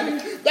know what?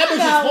 That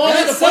bitch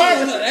was falling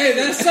apart. Hey,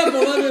 that's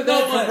something other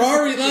than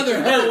Ferrari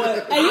leather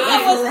hurt. Hey, you know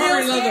what's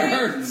Ferrari still leather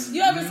scary? hurts.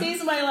 You ever seen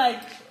somebody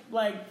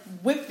like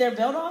whip their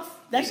belt off?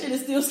 That shit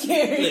is still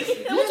scary.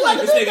 Listen,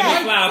 this nigga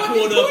McFly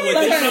pulled up with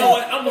it. You know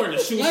what? I'm wearing a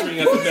shoestring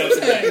at the belt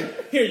today.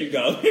 Here you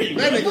go. That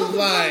nigga was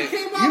like,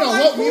 "You don't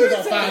want me to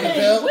go find the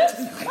belt." I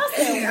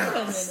said,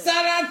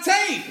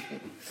 Sarate.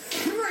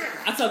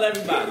 I told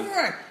everybody.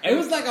 It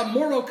was like a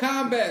Mortal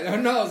Kombat. Oh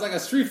no, it was like a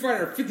Street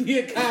Fighter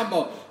 50-hit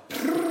combo.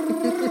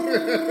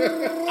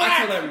 I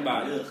told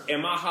everybody.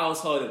 In my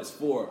household, it was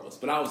 4 of us,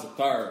 but I was the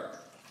third.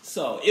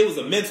 So it was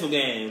a mental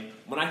game.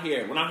 When I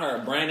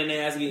heard Brandon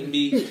ass getting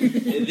beat,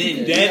 and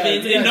then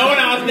Devin, and knowing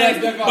I was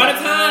next. By the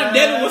time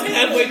Devin was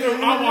halfway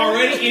through, I'm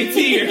already in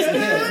tears.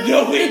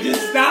 Yo, it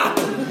just stopped.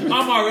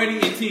 I'm already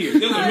in tears.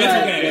 It was a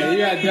mental game.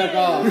 Yeah, you gotta duck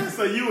off.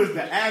 So you was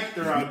the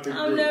actor out there.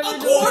 Of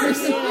course.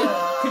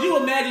 Could you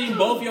imagine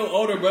both your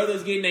older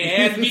brothers getting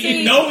their ass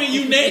beat, knowing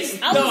you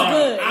next? I was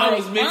good. I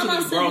was Like, mentally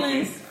all my broken.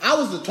 siblings- I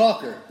was the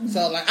talker,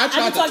 so like I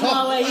tried to talk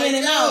talk my way in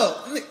and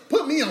yo,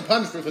 put me on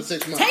punishment for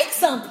 6 months. Take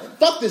something.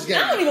 Fuck this game.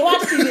 I don't even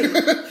watch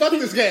TV. Fuck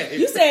this game.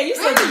 You said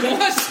the game.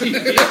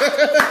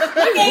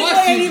 My Game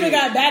Boy ain't even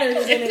got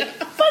batteries in it.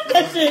 Fuck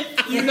that shit.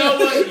 You know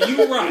what?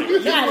 You right.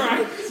 You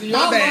right. See,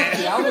 y'all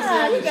lucky. I was the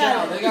only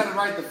child. They got it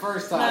right the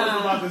first time. I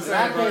was about to say,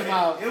 I bro, came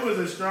out. it was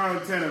a strong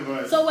 10 of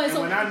us. So wait, and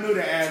so when I knew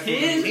the ass was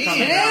 10?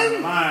 coming down the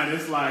line,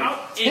 it's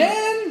like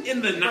 10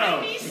 in the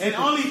 90s. and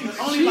only Jesus.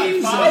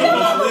 like 5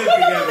 of us lived What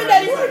number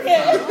that he together. work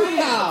at?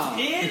 Wow.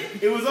 10?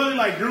 It was only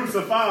like groups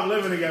of 5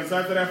 living together. So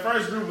after that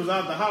first group was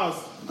out the house,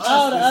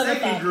 Oh, the the other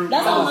second 5. group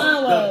That's how was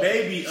mine the was.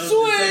 baby of the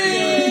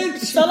second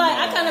group. So like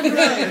I kind of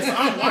grew And so up.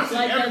 I'm watching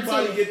Like that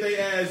everybody too. get their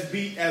ass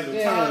beat as a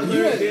Yeah, toddler,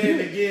 you had- then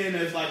again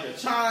as like a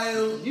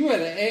child. You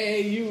had an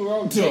AAU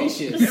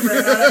rotation. They ran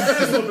out of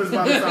ass whoopings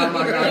by the time I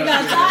got They up got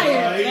there.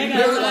 tired. They They got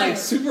were tired. like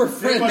super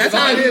friends. That's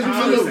how it is with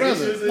your little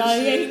brother. No,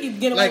 yeah, he can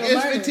get away Like with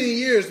it's murder. 15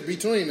 years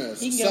between us.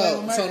 He can get away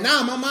with So murder.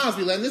 now my mom's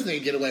be letting this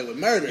nigga get away with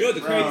murder. You know what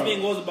the crazy Bro.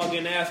 thing was about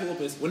getting ass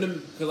whoopings?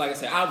 Because like I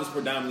said, I was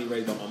predominantly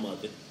raised by my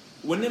mother.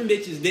 When them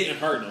bitches didn't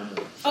hurt no more.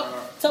 Oh,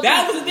 so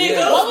That was the thing.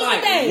 Yeah. I What was was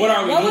like, the day? what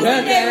are we What was doing?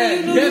 the day when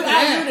you knew you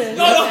outgrew this?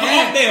 No,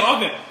 off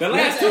there. The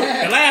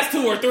last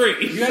 2 or 3.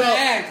 You gotta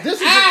act.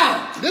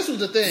 This was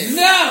the thing.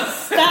 No!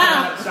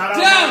 Stop. Shout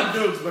out to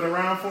the Dukes, but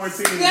around 14.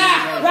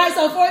 Stop. Right,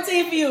 so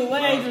 14 for you.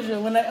 What age was you?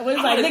 When it was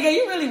like, nigga,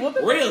 you really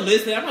whooping?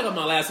 Realistic, I'm not on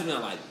my last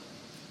one. Like,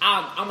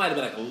 I might have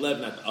been like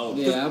 11 at the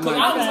oldest. Yeah, that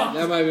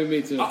might have been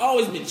me too. I've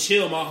always been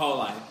chill my whole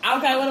life.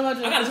 Okay, what about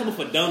you? I got in trouble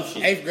for dumb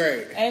shit. 8th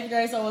grade. 8th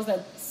grade, so what's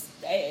that?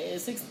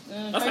 6,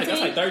 That's like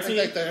 13.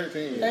 It's like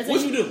 13. 13.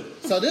 What you do?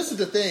 So this is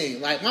the thing.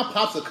 Like my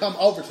pops would come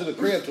over to the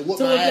crib to whoop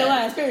To my whip your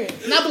ass. ass, period.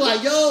 And I'd be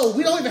like, yo,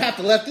 we don't even have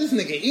to let this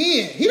nigga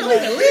in. He don't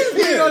even live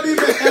here. He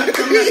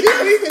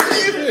don't even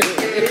live here.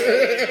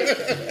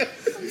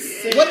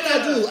 What did I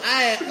do?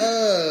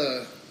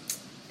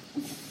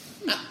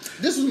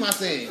 This was my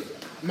thing.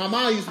 My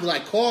mom used to be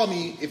like, call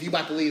me if you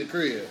about to leave the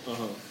crib.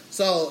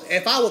 So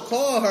if I would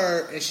call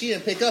her and she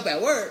didn't pick up at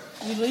work,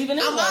 You leaving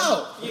it? I'm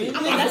out.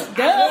 That's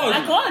dumb.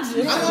 I called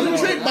you. I'm on the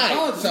trick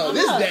bike. So I'm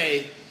this out.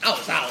 day, I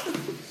was out.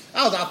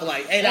 I was out for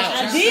like 8 hours.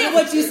 I did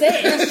what you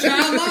said. That's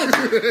child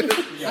logic.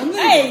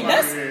 Hey,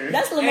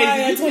 that's Lamar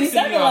at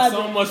 22nd logic.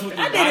 So much with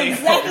I this did Diet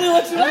exactly Coke.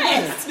 what you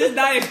asked. This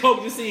Diet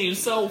Coke just seems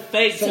so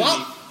fake to me.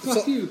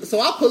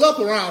 So I pull up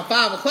around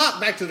 5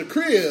 o'clock back to the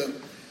crib.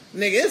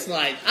 Nigga, it's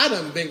like I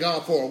done been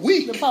gone for a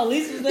week. The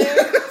police was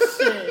there.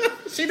 Shit.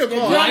 She done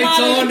Your gone. Lights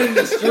on in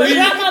the Your street.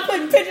 grandma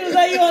putting pictures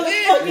of you on the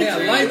fucking Yeah,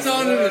 tree. lights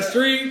on in the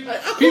street.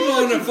 People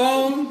on the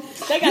phone.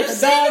 They got the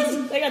dogs.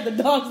 They got the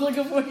dogs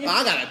looking for you.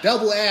 I got a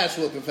double ass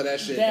whooping for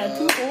that shit. Damn,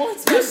 2 for 1.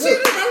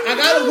 I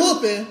got a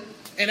whooping,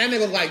 and that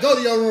nigga was like, go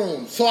to your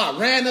room. So I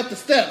ran up the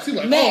steps. He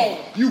was like, Man.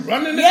 oh, you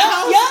running in the Yep,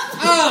 house? yep.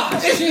 Oh,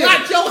 It's shit.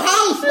 not your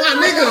house, my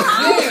nigga.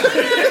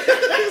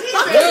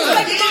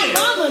 My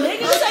mama, nigga,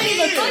 this ain't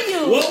even for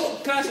you.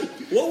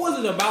 What was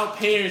it about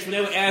parents when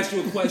they would ask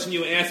you a question, you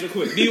would answer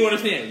quick? Do you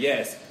understand?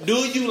 Yes. Do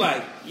you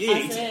like? Yeah,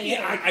 I said,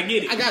 yeah. I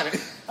get it. I got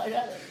it. I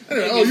got it.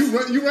 Oh,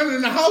 you running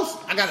in the house?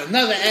 I got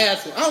another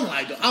ass. I'm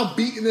like, I'm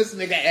beating this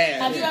nigga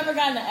ass. Have you ever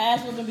gotten an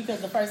ass whooping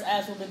because the first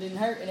ass whooping didn't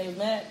hurt and they was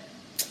mad?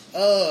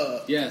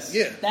 Yes.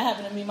 Yeah. That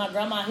happened to me. My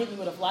grandma hit me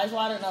with a fly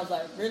swatter and I was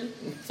like, really?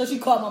 So she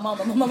called my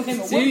mama. My mama came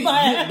and See, whooped my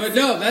ass. but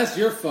no, that's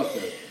your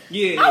fucker.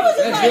 Yeah. I was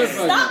just That's your like,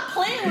 fucker. stop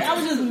playing with me. I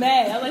was just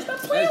mad. I was like,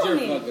 stop playing That's your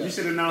with me. fucker. You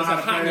should have known It's how a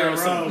to hot play girl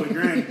that song. role with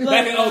Granny.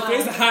 Back in OK,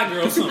 it's a hot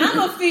girl song. I'm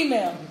a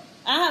female.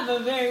 I have a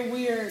very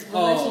weird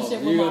relationship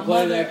with you my gonna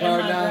play mother that and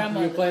card my now?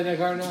 grandmother. You playing that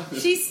card now?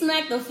 She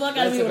smacked the fuck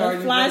out of That's me the with card a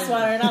you fly playing?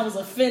 swatter and I was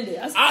offended.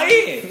 I said, Oh,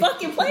 yeah.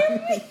 fucking playing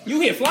with me?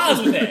 You hit flies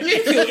with that.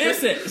 You kill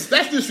insects.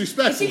 That's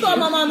disrespectful. She called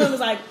my mom and was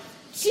like,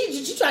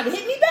 she tried to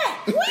hit me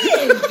back. When?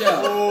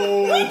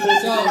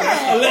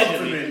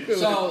 Allegedly.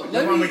 So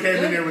Your mama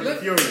came in there with the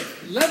fury.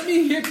 Let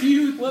me hip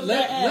you. Whoop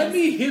that Let ass.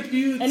 me hip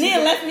you. And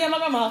then left me at my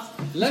grandma's.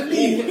 Let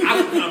me. Out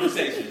of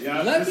conversation.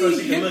 Yeah, Let just so me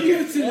she can hip look you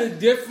at it. to the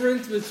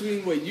difference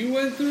between what you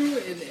went through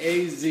and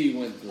AZ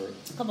went through.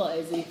 Come on,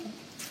 AZ.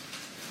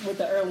 With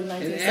the early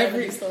 1970s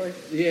every- story.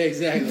 Yeah,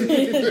 exactly.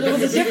 It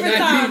was a different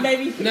time,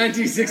 baby.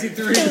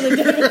 1963. It was a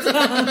different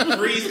time.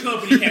 Three's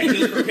company had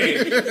just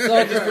prepared.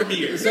 Had just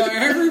premiered. So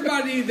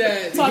everybody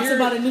that Talks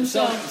about a new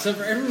show. So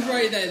for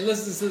everybody that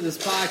listens to this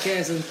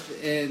podcast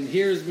and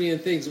hears me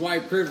and thinks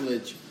white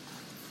privilege,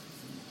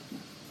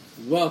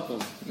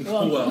 Welcome.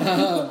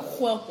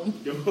 Welcome.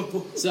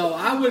 So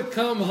I would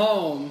come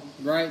home,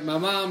 right? My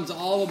mom's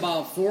all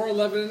about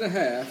 4'11" and a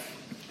half.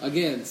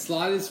 Again,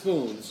 slotted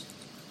spoons.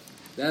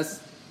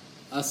 That's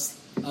a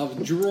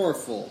drawer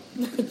full.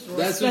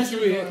 That's what you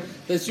hit.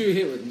 That's what you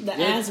hit with. The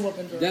ass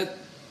whooping drawer.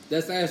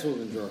 That's the ass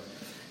whooping drawer.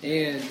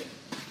 And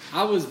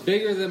I was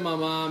bigger than my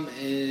mom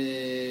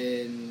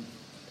in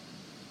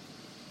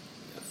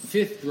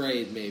 5th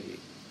grade, maybe.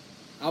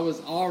 I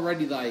was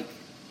already like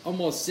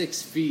almost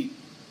 6 feet,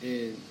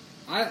 and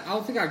I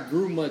don't think I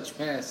grew much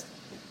past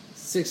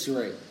 6th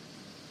grade.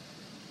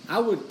 I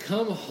would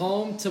come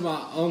home to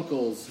my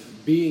uncle's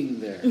being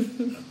there.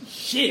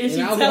 Shit.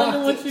 And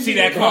I see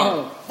that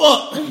car?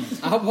 Fuck.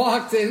 I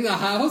walked in the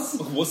house.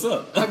 What's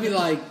up? I'd be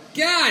like,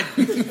 God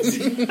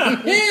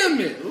damn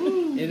it.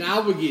 And I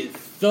would get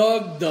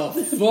thugged the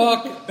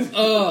fuck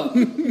up.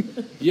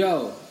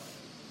 Yo.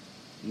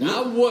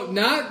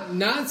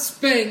 Not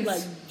spanked.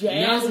 Like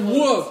not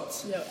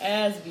whooped. Yo,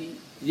 ass beat.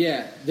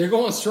 Yeah, they're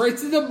going straight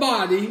to the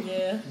body.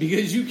 Yeah.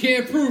 Because you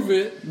can't prove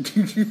it.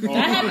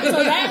 That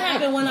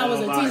happened when I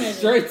was a teenager.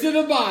 Straight to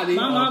the body.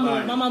 My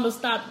mama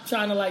stopped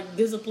trying to like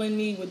discipline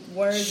me with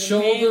words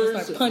Shoulders, and hands,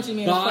 and start punching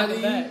me body, in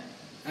the fucking back.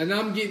 and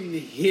I'm getting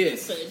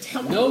hit.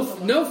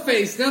 No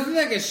face, nothing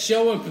I can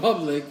show in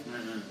public.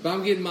 But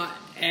I'm getting my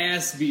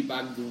ass beat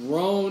by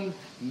grown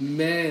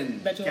men.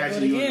 Bet you want to Catching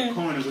do it you in again. the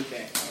corner with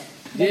that.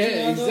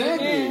 Yeah,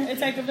 exactly. It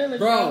take a village,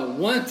 bro.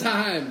 One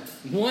time,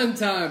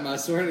 I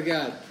swear to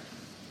God,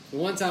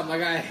 one time I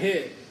got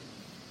hit.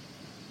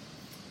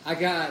 I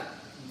got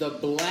the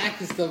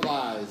blackest of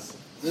eyes.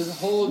 This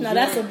whole now joint,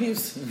 that's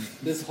abuse.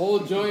 This whole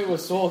joint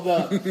was sold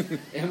up,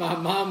 and my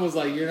mom was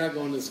like, "You're not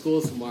going to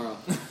school tomorrow."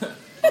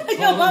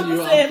 Your mama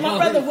said, "My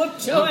brother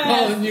whooped your ass."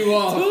 I'm calling you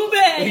off. Too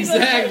bad.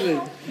 Exactly.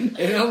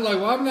 And I'm like,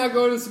 "Well, I'm not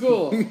going to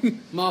school."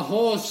 My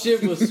whole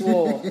shit was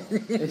swole,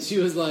 and she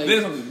was like,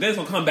 "This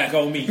gonna come back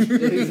on me."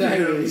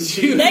 Exactly.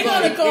 They're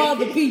gonna call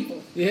the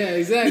people. Yeah,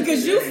 exactly.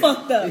 Because you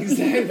fucked up.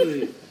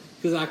 Exactly.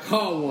 Because I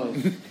caught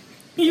one.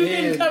 You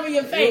didn't cover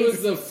your face. It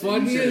was the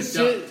funniest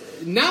shit.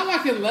 Now I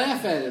can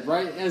laugh at it,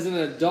 right? As an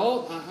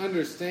adult, I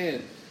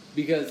understand.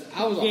 Because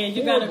I was a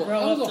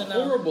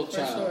horrible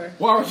child. Sure.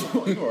 Why were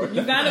you?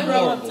 You gotta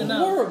grow up to know.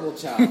 Horrible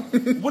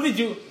child. What did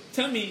you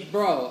tell me,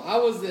 bro? I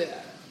was the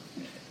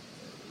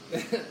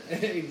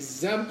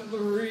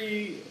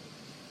exemplary,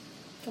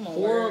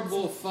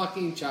 horrible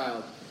fucking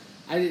child.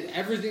 I did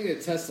everything to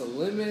test the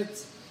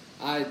limits.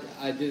 I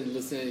didn't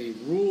listen to any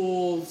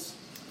rules.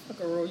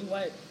 Fuck a rule, you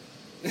white.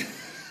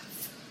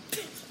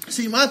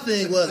 See, my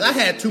thing was I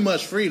had too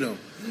much freedom.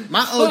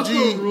 My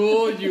OG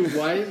rule, you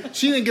white.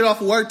 She didn't get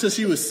off of work till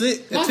she was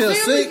sick. My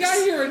family got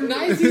here in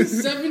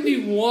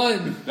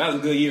 1971. That was a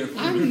good year for me.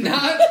 I'm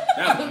not.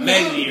 That was an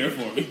amazing year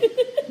for me.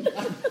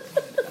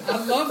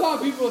 I love how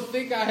people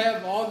think I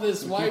have all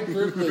this white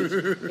privilege.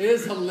 It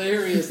is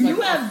hilarious. Like,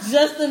 you have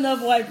just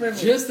enough white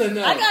privilege. Just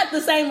enough. I got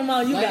the same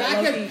amount you got.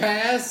 I could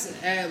pass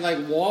at like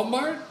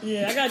Walmart.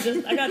 Yeah, I got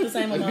the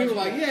same like amount. People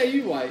are like, yeah,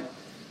 you white.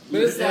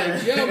 But it's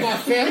like, yo,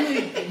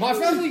 my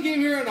family came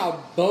here on a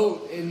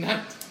boat in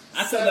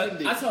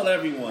 1970. I told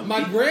everyone.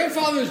 My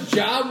grandfather's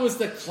job was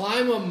to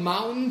climb a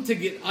mountain to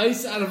get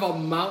ice out of a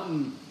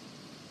mountain.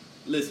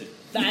 Listen.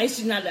 The ice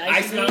is not the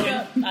ice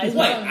mountain. Ice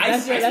mountain.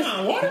 Ice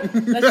mountain water?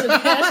 That's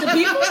the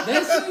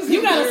people?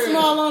 You got a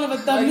small loan of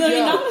 $1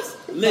 million?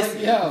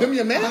 Listen. Give me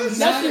a man. I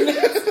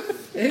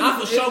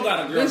for sure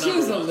got a girl this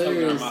was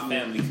hilarious. My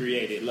family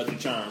created Lucky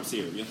Charms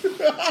cereal.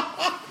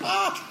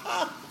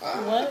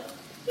 What?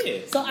 Yeah.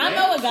 So I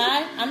know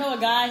a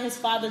guy, his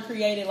father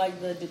created like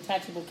the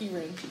detachable key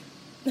ring.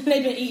 They've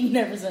been eating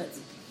ever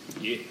since.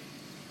 Yeah.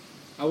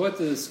 I went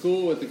to the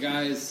school with the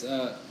guys,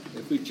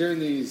 if we turn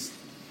these,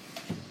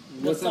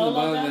 what's on the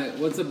bottom of that?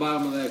 What's the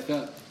bottom of that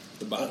cup?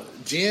 The bottom.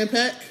 Jam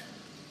pack?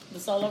 The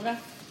solo guy?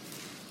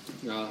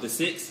 No. The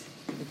 6?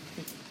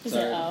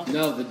 Sorry.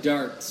 No, the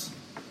darts.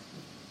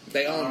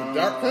 They own the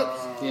dart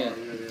cups? Yeah,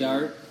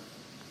 dart.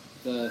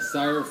 The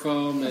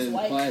styrofoam and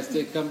white.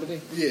 plastic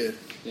company. Yeah.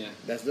 Yeah.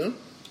 That's them?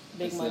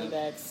 Big money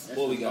bags.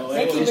 What we got?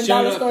 They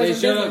showed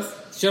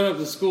up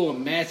to school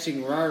in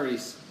matching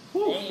Raris.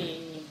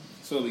 Hey.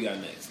 So what we got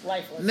next?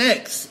 Lifeless.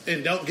 Next,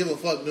 and don't give a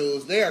fuck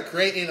news, they are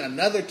creating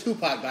another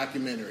Tupac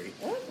documentary.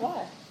 What?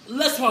 Why?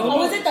 Let's talk about. Oh,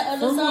 was it the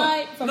other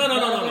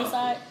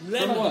side?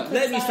 No.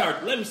 Let me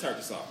start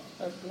this off.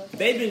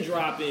 They've been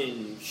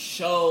dropping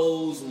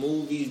shows,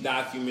 movies,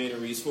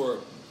 documentaries for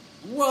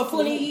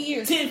roughly 20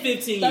 years, 10,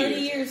 15 30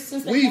 years. years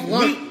since We've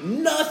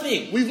learned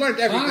nothing. We've learned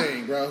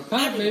everything, bro.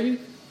 Pop, baby.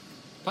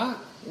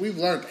 Pop. We've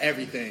learned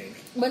everything.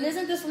 But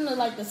isn't this from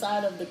the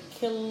side of the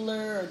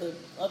killer or the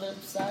other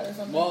side or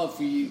something? Well, if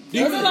you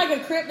was it like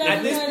a crypt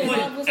at this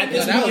point,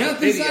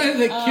 the side of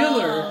the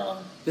killer,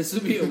 this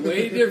would be a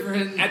way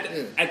different.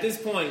 At this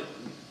point,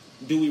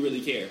 do we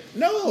really care?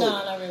 No,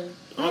 not really.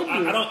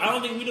 I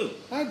don't think we do.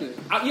 I do.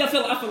 I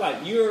feel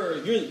like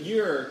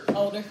you're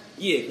older.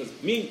 Yeah,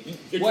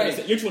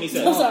 because you're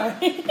 27. I'm sorry.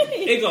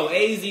 It go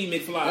AZ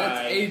McFly.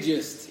 That's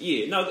ageist.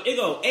 Yeah, no, it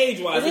go age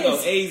wise. It go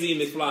AZ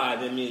McFly.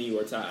 Then me and you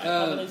are tied.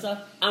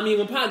 I mean,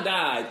 when Pac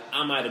died,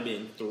 I might have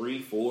been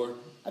 3, 4.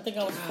 I think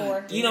I was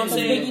 4. You know what I'm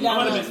saying? Biggie died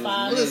when I was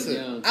 5.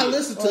 Listen, I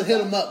listened to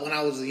Hit 'Em Up when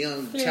I was a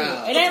young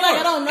child. It ain't like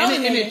I don't know the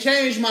nigga. And it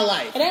changed my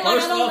life. It ain't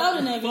like I don't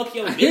know the nigga. Fuck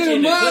your bitch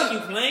and the clip you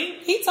playing.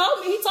 He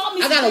told me.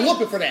 I got a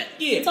whooping for that.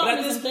 Yeah, but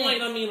at this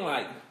point, I mean,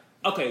 like,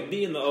 okay,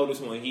 being the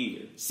oldest one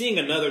here, seeing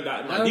another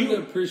I don't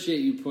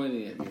appreciate you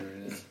pointing at me right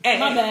now. Hey,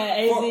 my bad,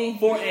 AZ.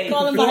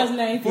 Call him by his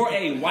name. For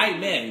a white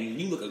man,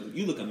 you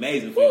look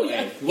amazing. For Ooh,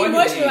 yeah.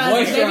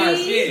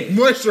 Moisturizer.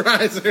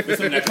 Moisturizer. With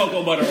some of that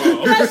cocoa butter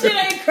on. That shit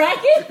ain't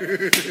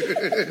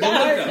cracking. That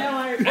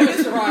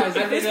hurt.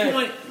 At this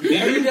point,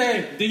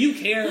 do you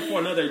care for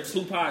another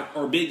Tupac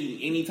or Biggie,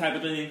 any type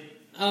of thing?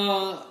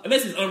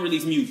 Unless it's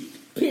unreleased music.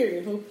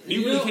 Period. Do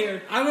you really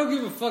care? I don't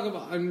give a fuck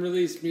about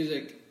unreleased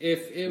music.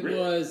 If it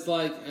was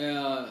like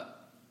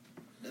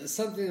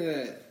something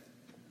that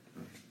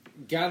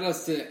got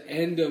us to the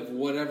end of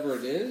whatever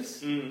it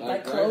is,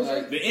 like closure.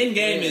 Like, the end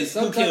game is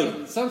who killed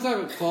him. Some type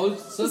of closure.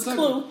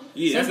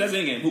 Yeah, that's the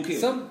end game. Who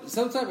killed him?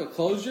 Some type of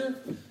closure.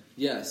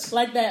 Yes.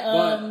 Like that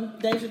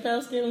Dave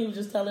Chappelle skit when he was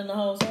just telling the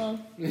whole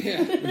song.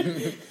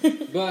 Yeah.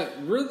 But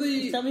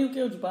really, tell me who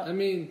killed you, Pop. I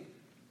mean,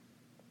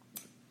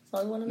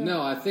 that's all you want to know.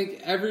 No, I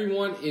think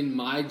everyone in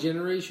my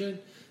generation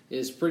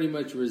is pretty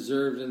much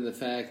reserved in the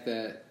fact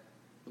that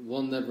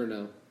we'll never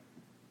know.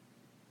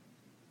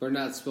 We're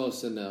not supposed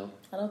to know.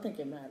 I don't think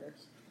it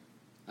matters.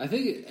 I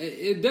think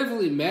it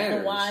definitely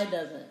matters. The why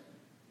doesn't.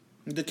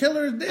 The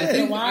killer is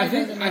dead. I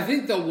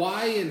think the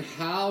why and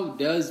how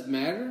does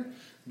matter,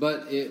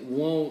 but it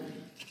won't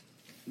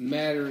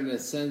matter in a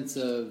sense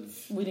of...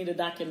 We need a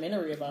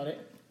documentary about it.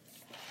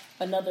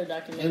 Another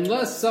documentary.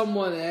 Unless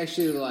someone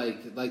actually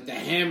like the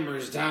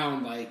hammers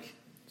down like,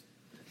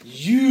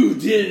 you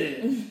did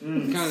it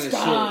kind of shit.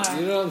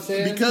 You know what I'm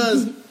saying?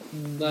 Because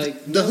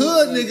like the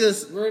hood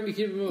niggas, we're gonna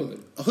keep it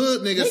moving.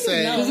 Hood niggas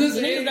saying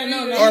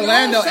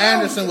Orlando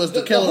Anderson was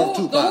the killer of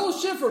Tupac. The whole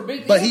shit for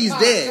Big but he's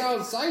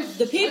dead.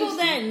 The people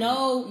that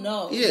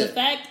know. Yeah. The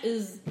fact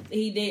is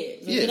he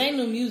dead. So yeah. If it ain't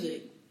no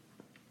music,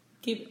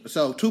 keep it.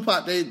 So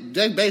Tupac, they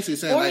basically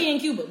saying or like, he in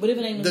Cuba, but if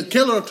it ain't no the music.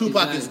 killer of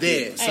Tupac is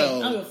dead. Hey,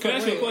 so can I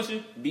ask you a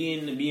question?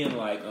 Being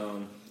like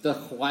the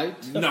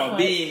white,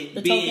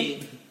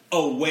 being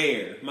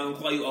aware. I'm gonna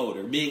call you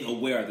older. Being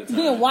aware at the time.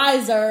 Being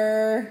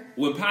wiser.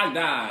 When Pac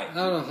died, I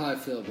don't know how I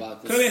feel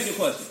about this. Can I ask you a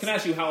question? Can I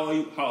ask you how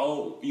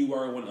old you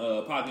were when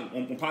Pac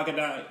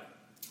died?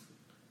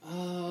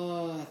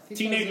 I think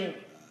teenager.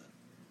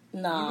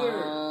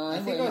 No,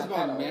 I think I was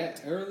about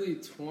early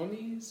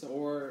 20s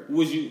or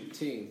was you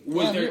teen?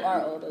 You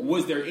are older.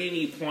 Was there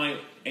any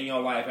point in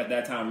your life at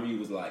that time where you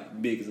was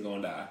like, Big is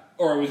gonna die,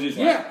 or was it just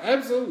like, yeah,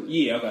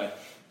 absolutely, yeah, okay.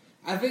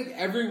 I think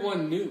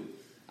everyone knew.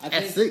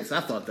 At 6,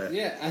 I thought that.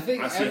 Yeah, I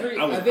think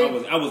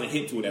I wasn't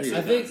hip to it at 6.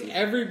 I think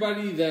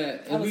everybody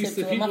that at least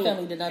the people my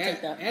family did not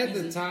take that at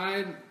the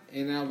time,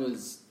 and I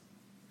was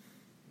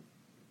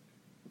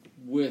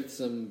with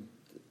some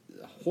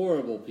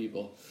horrible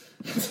people.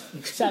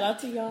 Shout out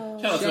to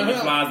y'all. Shout out to the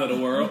flies of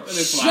the world.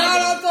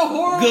 Shout out to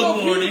horrible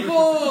good morning.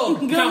 people.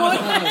 Good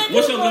morning.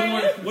 What's your good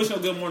morning? What's your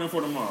good morning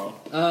for tomorrow?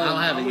 I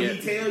don't have it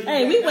yet.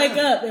 Hey, we wake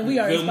up and we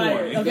are Good inspired.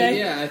 morning. Okay.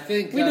 Yeah, I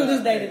think we do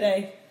this day to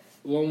day.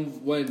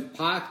 When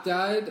Pac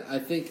died, I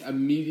think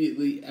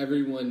immediately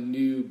everyone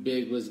knew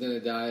Big was going to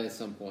die at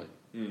some point.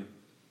 I'm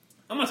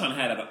not trying to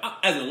have that.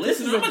 As a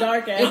listener, it's a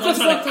dark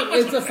ass.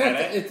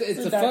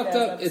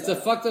 It's a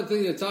fucked up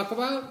thing to talk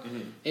about,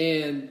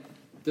 and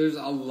there's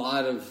a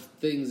lot of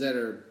things that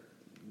are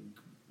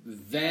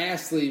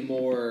vastly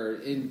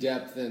more in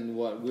depth than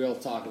what we'll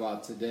talk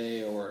about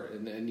today or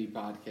in any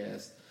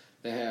podcast.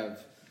 They have,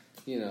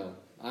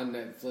 on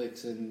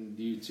Netflix and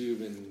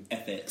YouTube and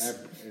FX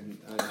and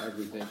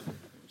everything,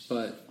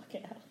 but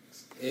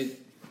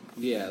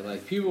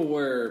like people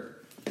were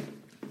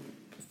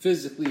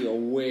physically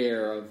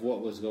aware of what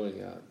was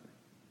going on.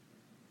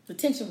 The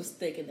tension was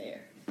thick in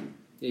there.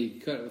 Yeah, you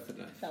cut it with a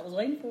knife. I was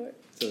waiting for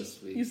it. So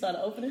sweet. You saw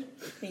the opening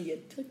and you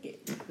took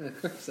it.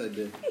 Of course I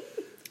did.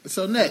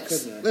 So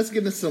next, let's get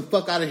into some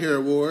fuck out of here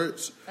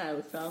awards.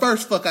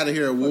 First fuck out of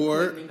here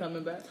award.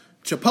 Coming back.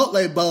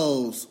 Chipotle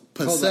Bowls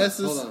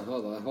possesses.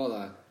 Hold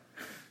on.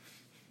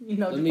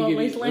 Let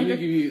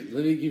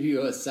me give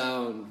you a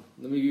sound.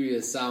 Let me give you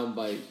a sound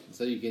bite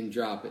so you can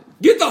drop it.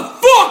 Get the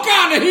fuck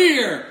out of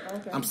here!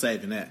 Okay. I'm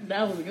saving that.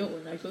 That was a good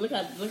one, actually. Look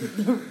at the.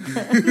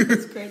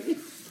 It's crazy.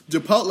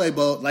 Chipotle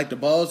bowl, like the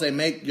bowls they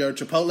make your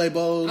Chipotle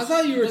bowls. I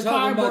thought you were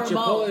talking about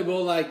Chipotle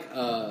bowl like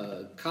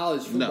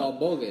college football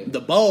bowl game.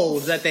 The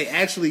bowls that they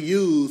actually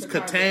use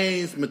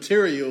contains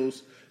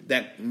materials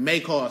that may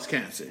cause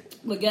cancer.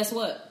 But guess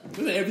what?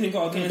 Isn't everything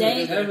called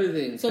cancer?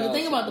 Everything. So the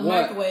thing about the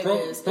What? microwave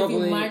is, if you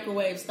Propylene.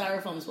 microwave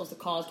styrofoam, it's supposed to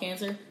cause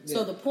cancer. Yeah.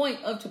 So the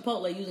point of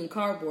Chipotle using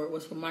cardboard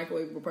was for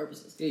microwavable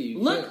purposes. Yeah,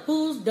 Look can't-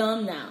 who's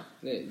dumb now.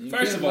 Yeah, you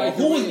First can't of all,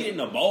 who was microwave- getting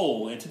a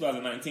bowl in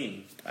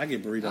 2019? I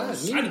get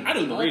burritos. I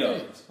do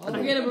Doritos.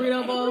 I get a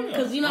burrito bowl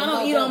because you know I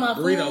don't eat all my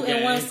food Burrito in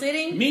gang. one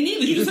sitting. Me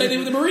neither. You just say they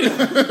with the burrito.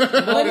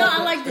 But no,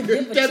 I like to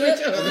dip a chip.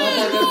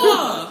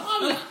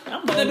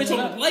 I'm Put that bitch on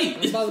the plate.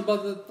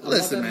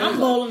 Listen, man. I'm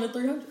bowling the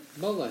 300.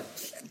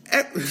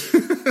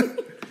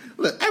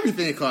 Look,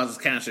 everything causes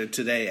cancer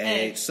today,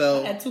 Hey, age.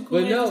 So, I had 2 But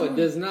Kool-Aids no, this it morning.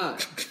 does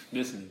not.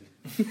 This nigga.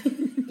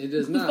 It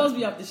does I'm supposed to not.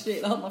 be off the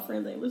shit. All my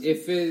friends ain't listening.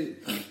 If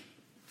it, you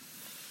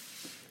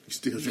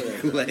still drink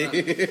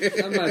Kool-Aid.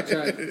 I'm not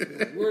trying.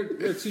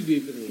 We're too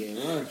deep in the game.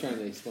 I'm not trying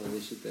to explain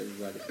this shit to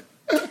everybody.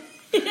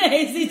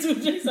 Hey, see,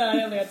 2 drinks. I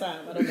haven't got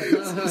time. I don't know. I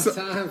don't have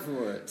time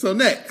for it. So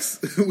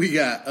next, we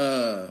got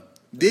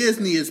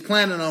Disney is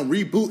planning on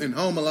rebooting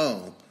Home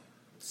Alone.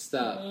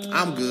 Stop.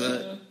 I'm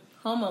good.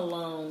 Home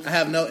Alone. I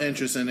have no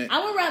interest in it.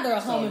 I would rather a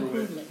Home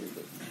Improvement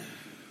reboot.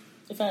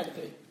 If I had to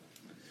pick.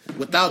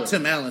 Without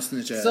Tim Allen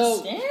snitch ass.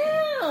 So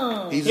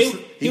Damn. he's a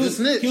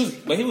snitch.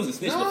 But he was a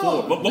snitch No,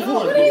 before. But no, before.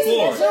 What did he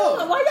before. snitch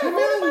on? Why y'all Tim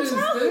ruining Allen my is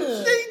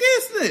childhood? He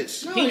did snitch.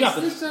 No, He dropped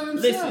he snitched on the,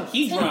 himself. listen,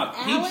 he Tim dropped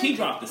Allen? he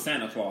dropped the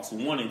Santa Claus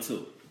 1 and 2.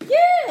 Was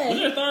Yeah.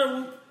 there a third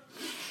one?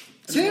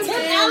 Tim Tim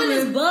Allen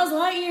is Buzz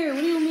Lightyear.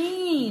 What do you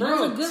mean?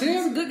 Bro, he's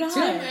a good guy.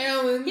 Tim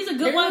Allen. He's a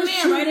good white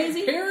man, right, AZ?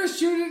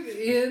 Parachuted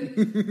in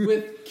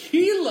with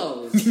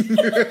kilos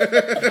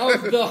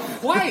of the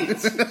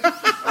white.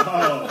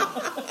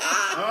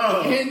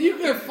 And you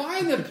can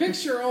find the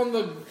picture on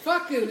the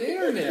fucking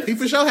internet. He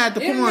for sure had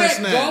the porn Internet,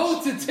 snatch.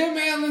 go to Tim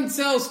Allen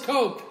sells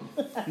coke.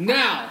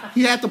 Now.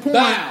 He had the porn.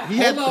 Bow. He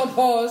had Hold on,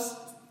 pause.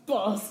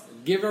 Boss.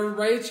 Give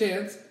everybody a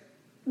chance.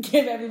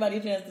 Give everybody a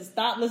chance to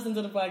stop listening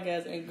to the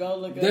podcast and go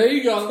look at There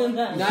you go. Tim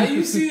Allen. Now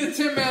you see the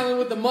Tim Allen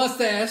with the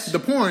mustache. the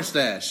porn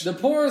stash. The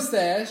porn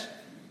stash.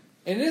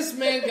 And this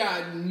man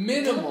got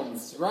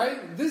minimums,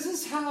 right? This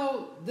is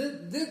how...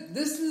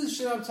 This is the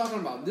shit I'm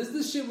talking about. This is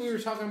the shit we were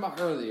talking about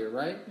earlier,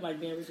 right? Like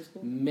being rich is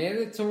cool.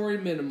 Mandatory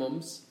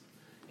minimums.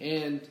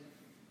 And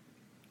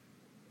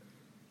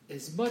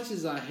as much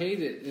as I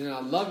hate it, and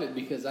I love it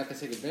because I can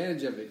take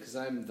advantage of it because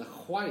I'm the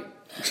white.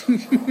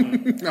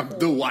 I'm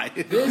the white.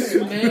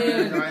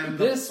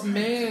 This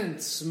man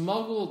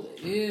smuggled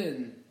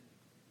in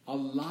a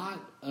lot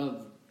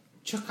of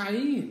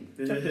cocaine.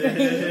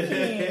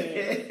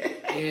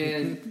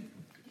 And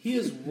he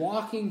is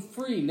walking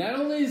free. Not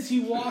only is he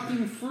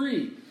walking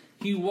free,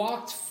 he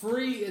walked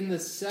free in the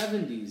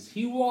 70s.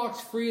 He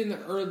walked free in the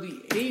early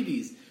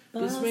 80s.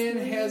 This man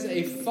has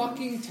a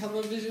fucking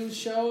television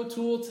show,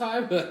 Tool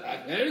Time.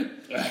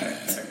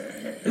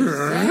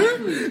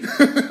 Exactly.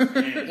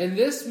 And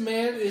this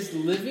man is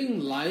living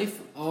life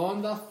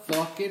on the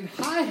fucking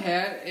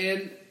hi-hat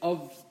and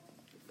of...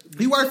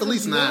 He worth at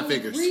least no 9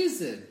 figures.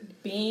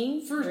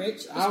 Being rich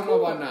is I don't cool.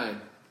 know about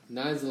 9.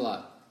 9's a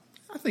lot.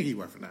 I think he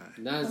worth for 9.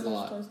 9's a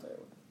lot.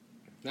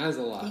 9's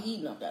a lot. He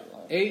eating up that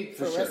long. 8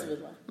 for the sure. rest of his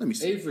life. Let me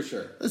see. 8 for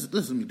sure.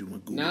 Let me do my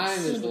Google. 9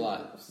 is a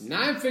lot.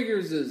 9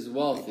 figures is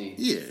wealthy.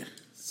 Yeah.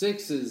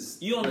 6 is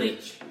You only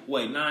rich.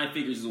 wait 9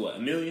 figures is what,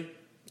 $1 million?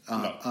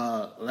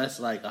 That's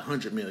like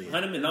 100 million.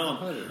 100 million? No,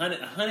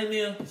 100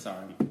 mil.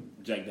 Sorry,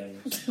 Jack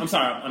Daniels. I'm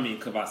sorry. I mean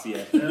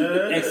Cavassier.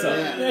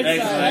 XO.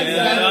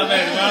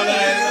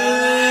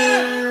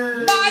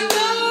 My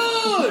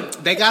dude!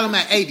 They got him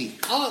at 80.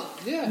 Oh,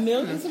 yeah.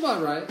 That's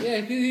about right.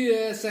 Yeah,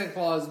 he Santa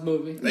Claus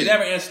movie. They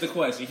never answered the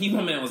question.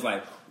 My man was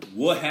like,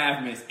 "What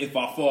happens if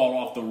I fall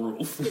off the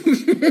roof?" I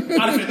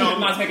said, "No,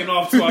 I'm not taking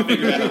off till I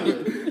figure that out."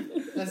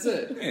 That's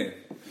it.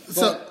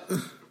 Yeah.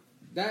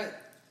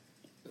 That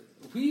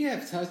we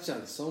have touched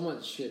on so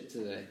much shit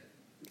today.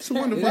 It's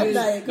wonderful.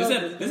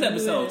 This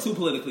episode too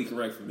politically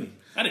correct for me.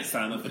 I didn't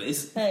sign up for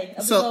this. Hey,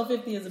 episode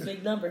 50 is a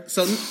big number.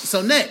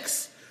 So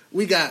next,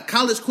 we got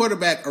college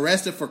quarterback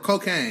arrested for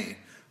cocaine,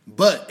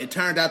 but it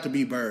turned out to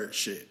be bird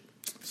shit.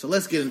 So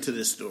let's get into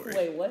this story.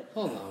 Wait, what?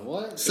 Hold on,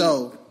 what?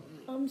 So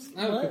I'm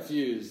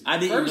confused. I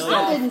didn't First know.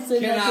 off, I didn't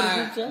send can that to the I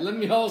group chat. let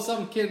me hold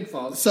some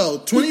kinfolk. So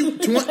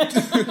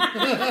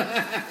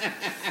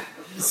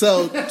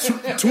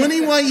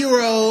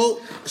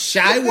 21-year-old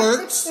Shy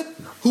Works,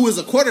 who is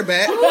a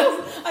quarterback.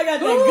 I got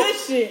that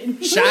good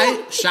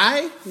shit.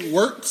 Shy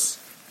Works.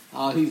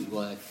 Oh, he's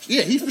black.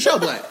 Yeah, he's for sure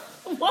black.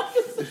 What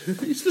is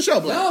He's for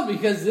sure black. No,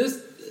 because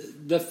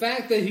the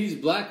fact that he's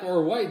black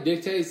or white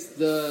dictates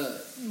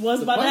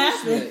What's about to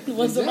happen?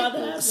 What's about to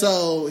happen?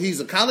 So he's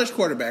a college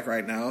quarterback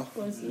right now.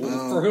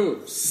 For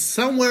who?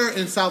 Somewhere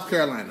in South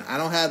Carolina. I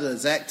don't have the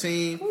exact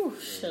team. Ooh,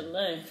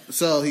 Chalet.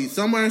 So he's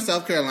somewhere in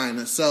South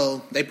Carolina.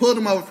 So they pulled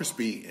him over for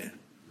speeding.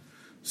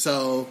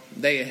 So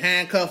they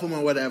handcuff him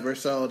or whatever.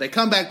 So they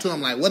come back to him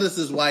like, what is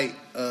this white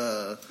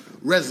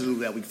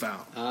residue that we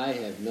found? I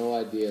have no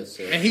idea,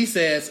 sir. And he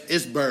says,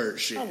 it's bird I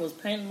shit. was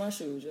painting my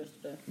shoes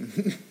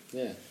yesterday.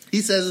 Yeah.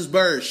 He says it's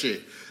bird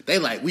shit. They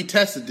like, we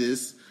tested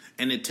this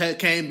and it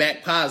came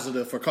back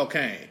positive for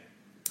cocaine.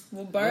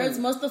 Well, birds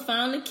must have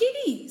found the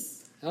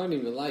kitties. I don't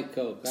even like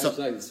Coke. I just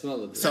like the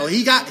smell of it. So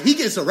he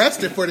gets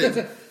arrested for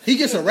this. He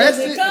gets Was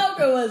arrested. it Coke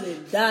or was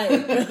it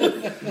Diet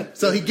Coke?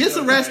 So he gets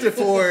arrested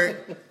for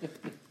it.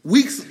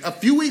 A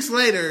few weeks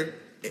later,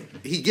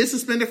 he gets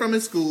suspended from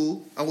his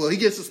school. Well, he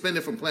gets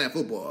suspended from playing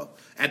football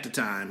at the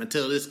time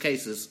until this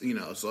case is,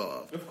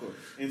 solved. Of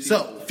course.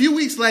 So a few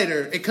weeks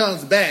later, it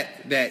comes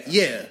back that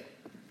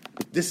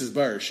this is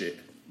bird shit.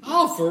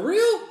 Oh, for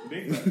real?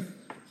 Big bird.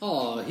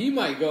 Oh, he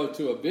might go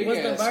to a big Was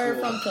ass the bird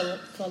school. from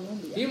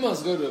Colombia? He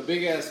must go to a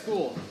big ass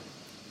school.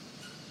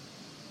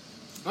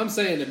 I'm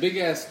saying the big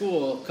ass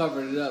school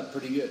covered it up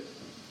pretty good.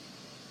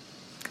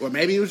 Or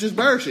maybe it was just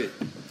bird shit.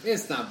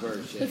 It's not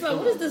bird shit. It's like,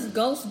 what is this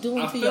ghost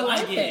doing I to feel your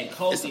like getting iPad?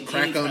 coke It's a in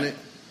crack any on type- it.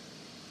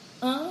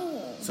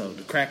 Oh, So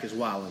the crack is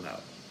wilding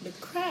out. the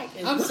crack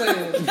is. I'm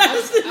saying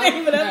That's the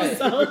name of the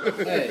episode.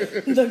 Hey,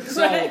 The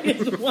crack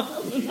is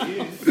wild.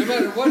 no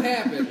matter what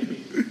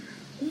happened,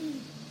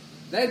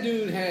 that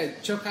dude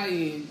had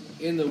cocaine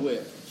in the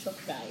whip.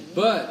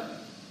 But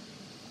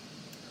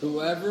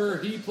whoever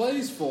he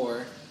plays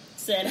for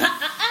Said, ha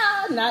ha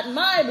ha, not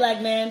my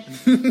black man.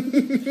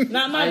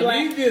 Not my I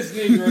black. need this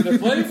Negro to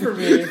play for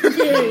me.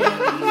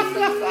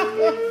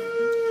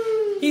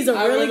 He's a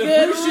I really would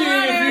good appreciate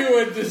runner. if you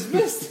would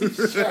dismiss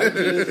these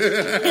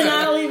charges. And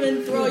I'll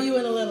even throw you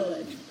in a little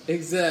bit.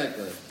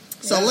 Exactly.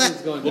 So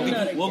That's what's going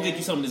down. We'll get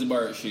you some of this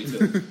bird shit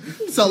too.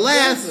 So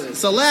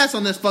last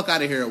on this Fuck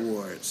Outta Here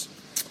awards.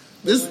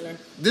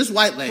 This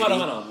white lady.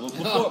 Hold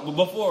on.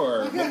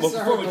 Before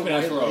we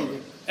finish white over,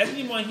 lady. has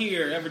anyone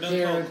here ever done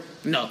Karen. coke?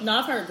 No. No,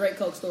 I've heard great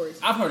Coke stories.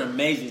 I've heard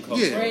amazing coke.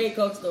 Yeah. stories. Great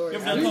Coke stories.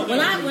 You've done coke? When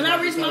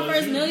I reached my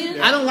first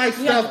million, I don't like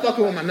stuff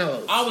fucking with my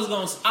nose. I was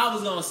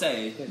gonna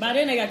say, by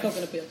then they got Coke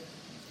in the pill.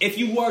 if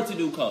you were to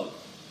do coke,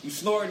 you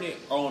snorting it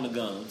or on the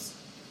gums?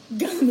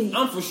 Gummy.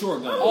 I'm for sure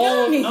gums.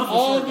 All Gummy.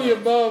 of the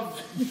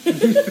above.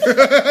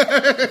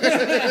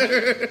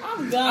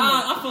 I'm gummy.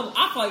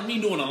 I feel like me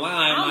doing a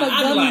line. I'm like,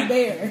 a gummy I'd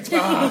be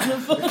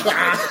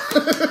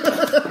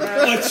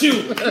like,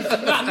 chew.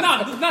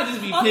 Not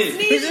just be I'm pissed.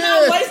 sneezing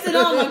out, wasting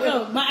all my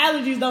Coke. My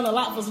allergies don't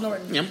allow for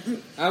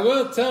snorting. I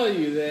will tell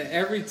you that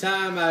every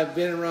time I've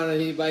been around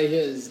anybody who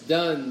has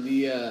done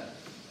the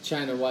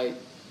China White,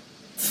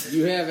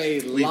 you have a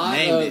lot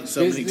named of it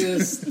so many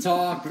business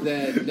talk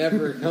that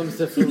never comes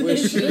to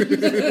fruition.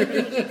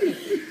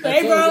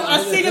 Hey, bro,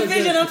 I see the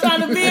vision I'm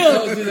trying to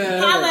build.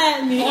 Holla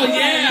at me. Oh,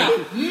 yeah.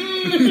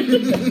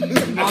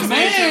 My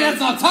man, that's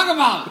what I'm talking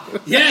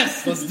about.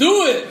 Yes, let's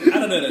do it. I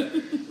don't know that.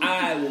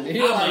 I will.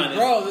 You're I'm like, honest.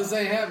 bro, this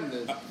ain't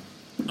happening.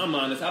 I'm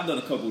honest. I've done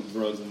a couple of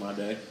drugs in my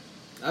day.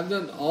 I've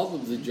done all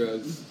of the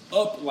drugs.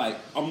 I'm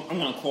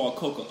gonna call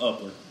coke an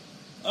upper.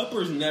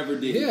 Uppers never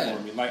did it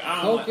for me. Like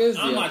I'm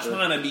not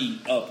trying to be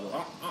upper.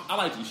 I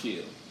like to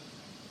chill.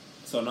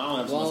 So now I don't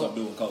have to myself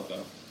doing coke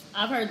though.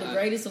 I've heard the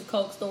greatest of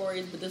Coke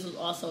stories, but this was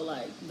also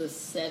like the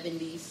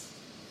 70s,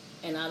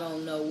 and I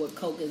don't know what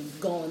Coke has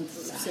gone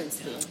through since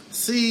then.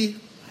 See,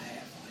 I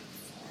have like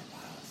 4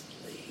 bottles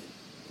of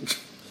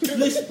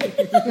lean.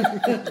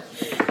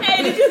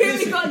 Hey, did you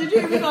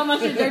hear me call my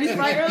shit Dirty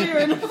Sprite earlier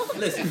or no?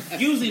 Listen,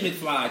 usually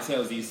McFly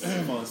tells these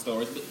fun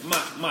stories,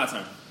 but my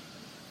turn.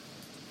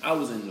 I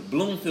was in the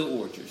Bloomfield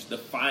Orchards, the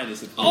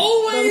finest of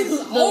Always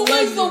the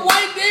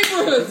white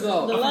neighborhoods,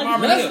 though.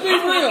 Let's be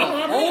real.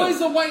 Always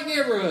the white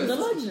neighborhoods. The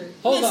luxury.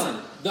 Hold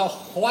on. The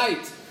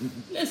white.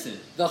 Listen.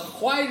 The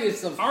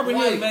whitest of Arbor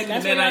white. Hill making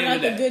That's the where man I I got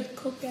am the today. good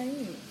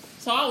cocaine.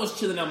 So I was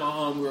chilling at my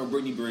homegirl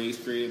Brittany Briggs'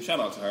 crib. Shout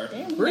out to her.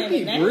 Damn,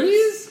 Brittany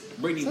Breeze?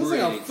 Brittany Sounds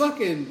Briggs. like a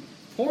fucking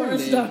porn name.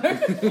 star.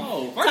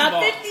 Oh, first Top of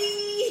all, 50.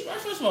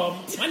 First of all,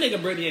 my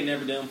nigga Brittany ain't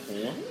never done porn.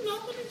 You know,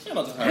 shout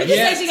out to her. We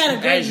can say she got a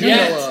great name.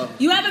 Yes.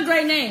 You have a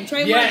great name.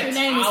 Trademark your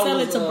name and sell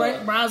it to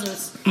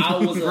browsers. I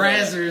was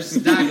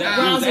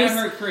Brazzers.com. at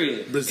her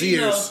crib. Braziers.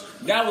 You know,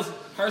 that was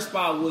her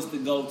spot was the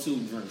go-to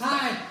drink.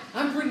 Hi,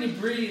 I'm Brittany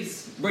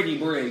Breeze. Brittany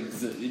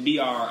Briggs, BRIG.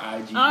 All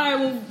right,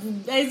 well,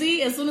 AZ,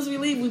 as soon as we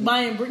leave, we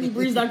buying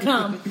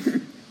BrittanyBreeze.com.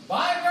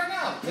 Buy it right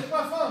now. Take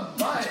my phone.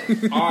 Buy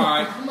it. All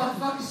right, My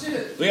fucking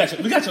shit.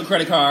 we got your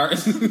credit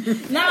cards. No,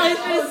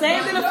 it's been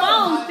saved in the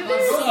phone. My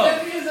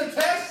baby is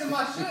attached to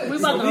my shit. We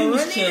So about to we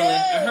was run chilling,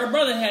 it. and her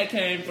brother had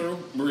came through.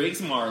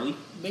 Briggs Marley.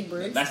 Big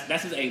Briggs.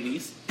 That's his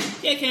alias.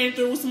 He had came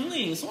through with some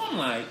lean, so I'm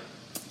like,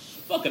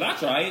 fuck it, I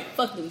try it.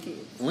 Fuck them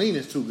kids. lean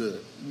is too good.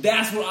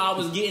 That's what I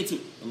was getting to.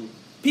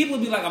 People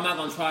be like, I'm not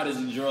gonna try this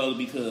drug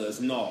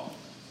because no.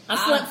 I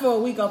slept for a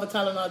week off of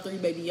Tylenol 3,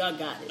 baby. Y'all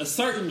got it.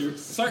 Certain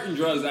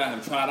drugs I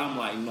have tried, I'm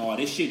like, no,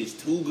 this shit is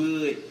too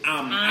good.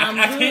 I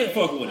good. can't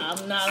fuck with it.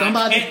 I'm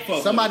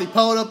not. Somebody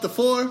pulled up the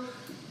 4,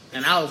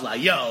 and I was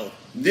like, "Yo,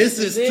 this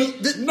is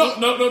too." No.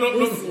 Hold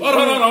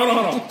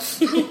on.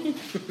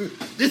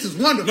 This is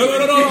wonderful.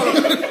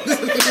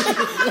 No.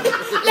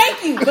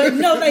 Thank you, but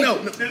no,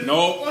 thank you.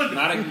 No,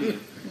 not again.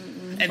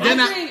 And then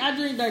I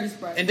drink Dirty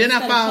Sprite. and then I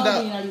Instead of found out-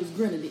 codeine, I use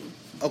grenadine.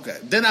 Okay.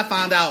 Then I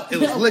found out it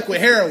was liquid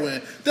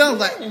heroin. Then I was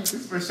like,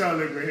 For sure,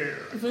 liquid hair.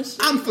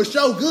 I'm for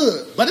sure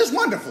good, but it's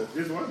wonderful.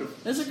 It's wonderful.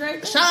 That's a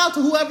great thing. Shout out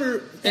to whoever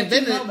That you know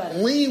invented better.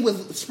 lean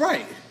with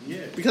Sprite.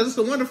 Yeah. Because it's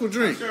a wonderful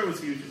drink. I'm sure it was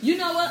huge. You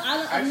know what?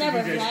 I've never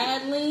Actually,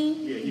 had lean,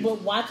 Yeah,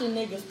 but watching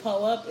niggas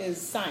pull up is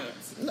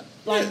science.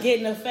 Like Yeah.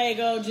 getting a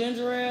Faygo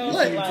ginger ale.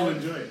 Like- To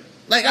enjoy it.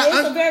 Like,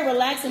 it's a very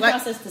relaxing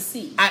process to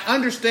see. I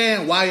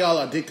understand why y'all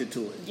are addicted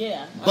to it.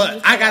 Yeah.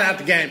 But I got out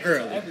the game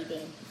early.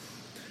 Everything.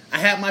 I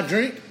had my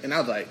drink, and I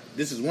was like,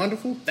 this is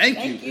wonderful. Thank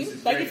you.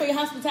 Thank you for your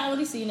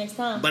hospitality. See you next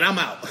time. But I'm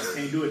out.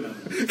 Can't do it no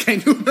more.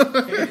 Can't do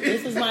it.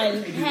 This is my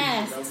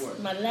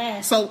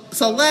last.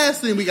 So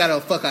last thing we got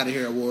on Fuck Out of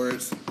Here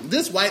awards.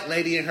 This white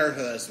lady and her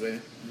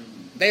husband,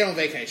 they on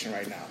vacation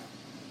right now.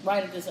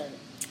 Right at this second.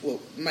 Well,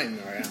 maybe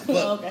not right now.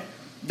 But Okay.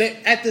 they,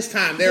 at this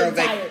time, they're on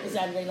vacation. Tired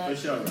Saturday night.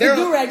 For sure. The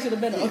do-rag should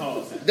have been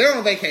on. They're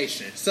on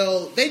vacation.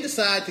 So they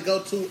decide to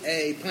go to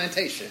a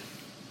plantation.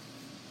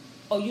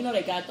 Oh, you know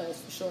they got those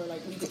for sure.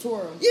 Like, you could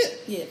tour them. Yeah.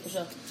 Yeah, for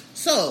sure.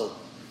 So,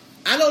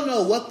 I don't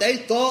know what they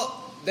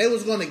thought they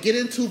was going to get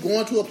into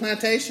going to a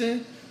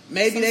plantation.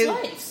 Maybe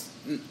slaves.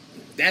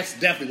 That's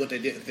definitely what they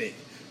didn't think.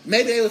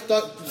 Maybe they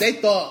thought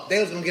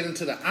they was going to get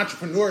into the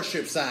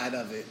entrepreneurship side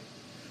of it.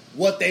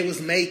 What they was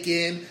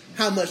making,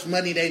 how much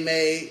money they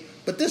made.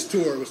 But this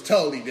tour was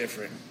totally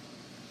different.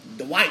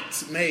 The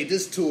whites made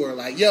this tour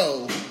like,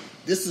 yo,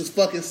 this is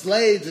fucking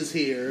slaves is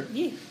here.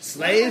 Yeah.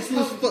 Slaves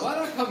was... Why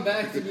don't I come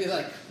back to be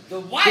like, the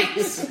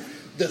whites?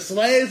 The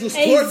slaves was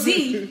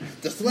tortured.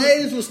 The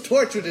slaves was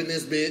tortured in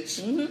this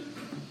bitch.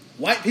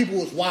 Mm-hmm. White people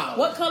was wild.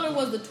 What color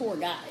was the tour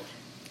guide?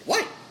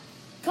 White.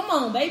 Come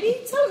on, baby.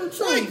 Tell them the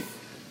truth.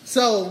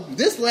 So,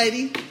 this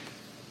lady,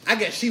 I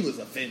guess she was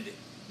offended.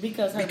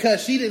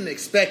 Because she didn't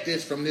expect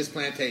this from this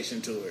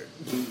plantation tour.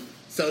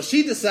 So,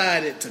 she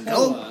decided to go...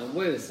 Hold on,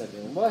 wait a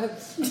second. What?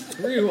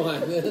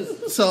 Rewind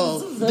this.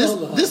 So,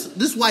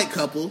 this white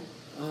couple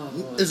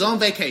is on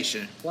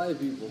vacation. White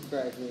people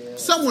crack me up.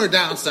 Somewhere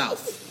down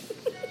south.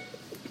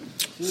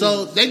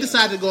 So, they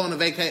decided to go on a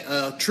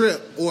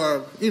trip,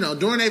 or,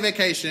 during their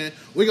vacation,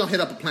 we're going to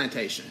hit up a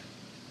plantation.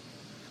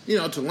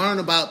 To learn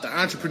about the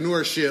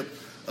entrepreneurship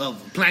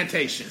of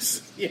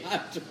plantations. Yeah,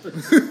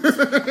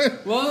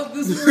 well,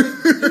 this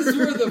is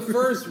where the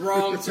first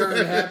wrong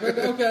turn happened.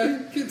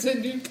 Okay,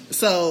 continue.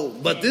 So,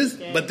 but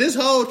this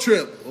whole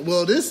trip,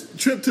 this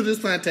trip to this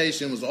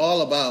plantation was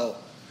all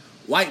about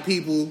white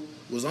people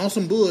was on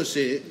some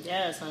bullshit.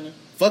 Yes, honey.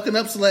 Fucking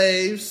up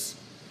slaves.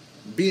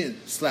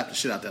 Slap the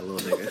shit out that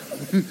little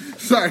nigga.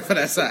 Sorry for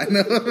that side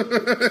note.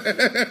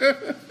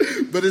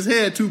 But his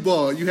head too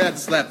bald. You had to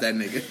slap that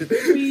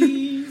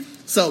nigga.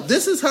 So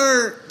this is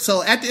her.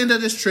 So at the end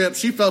of this trip,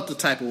 she felt the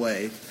type of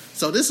way.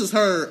 So this is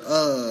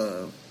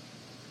her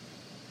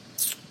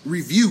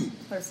review.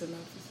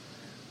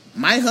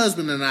 My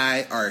husband and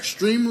I are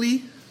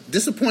extremely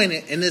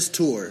disappointed in this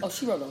tour. Oh,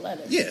 she wrote a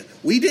letter. Yeah,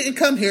 we didn't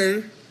come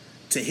here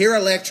to hear a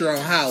lecture on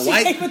how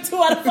white. She gave it 2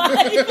 out of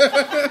 5.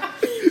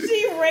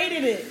 She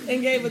rated it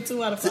and gave it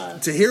 2 out of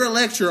 5. To hear a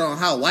lecture on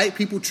how white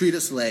people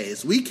treated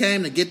slaves. We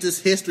came to get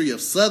this history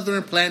of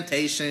Southern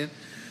plantation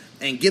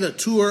and get a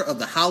tour of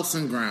the house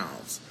and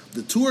grounds.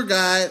 The tour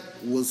guide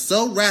was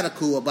so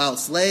radical about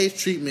slave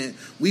treatment,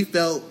 we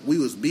felt we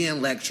was being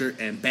lectured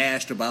and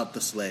bashed about the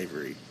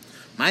slavery.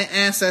 My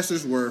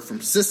ancestors were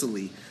from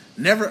Sicily,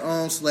 never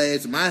owned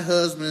slaves. My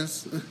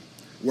husband's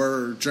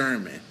were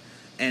German,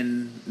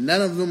 and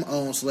none of them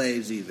owned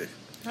slaves either.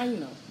 How you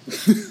know?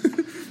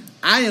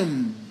 I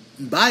am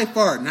by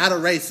far not a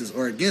racist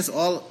or against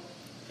all...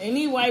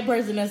 Any white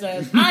person that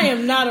says, I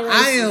am not a racist.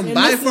 I am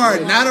by far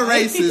not a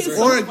racist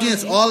or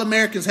against all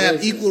Americans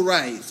have equal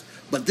rights.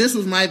 But this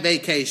was my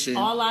vacation.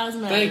 All lives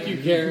matter. Thank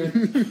you,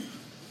 Karen.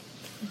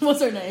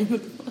 What's her name?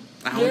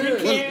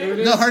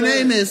 Karen. No, her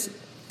name is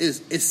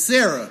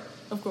Sarah.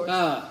 Of course.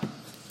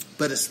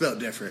 But it's spelled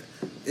different.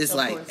 It's of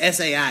like course.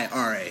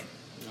 Saira.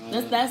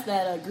 That's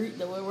that Greek,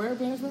 where her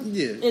parents from?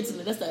 Yeah.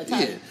 Italy. That's the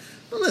Italian. Yeah.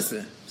 But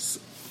listen,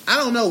 I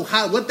don't know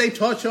what they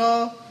taught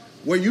y'all.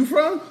 Where you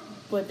from?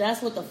 But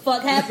that's what the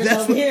fuck happened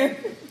over here.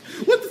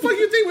 What the fuck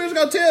you think we was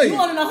gonna tell you? You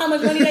want to know how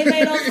much money they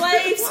made on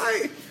slaves?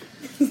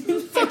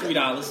 Fuck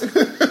 $3.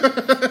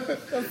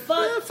 The fuck?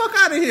 Man, fuck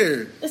out of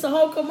here. It's a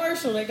whole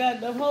commercial. They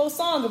got the whole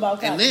song about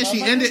cotton. And then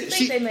she ended.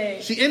 They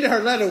made? She ended her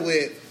letter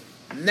with,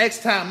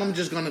 "Next time, I'm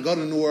just gonna go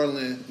to New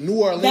Orleans."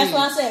 That's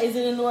why I said, is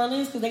it in New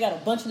Orleans? Because they got a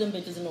bunch of them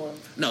bitches in New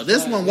Orleans. No,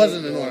 this one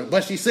wasn't in New Orleans.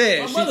 But she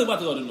said my brother about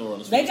to go to New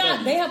Orleans. They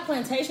have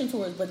plantation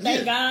tours, but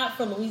thank God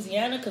for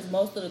Louisiana because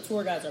most of the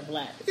tour guides are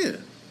black. Yeah.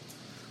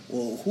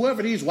 Well,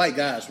 whoever these white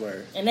guys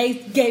were, and they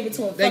gave it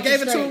to him. They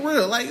gave it to him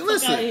real. Like,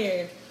 listen, fuck out of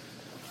here.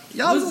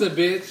 Y'all, listen,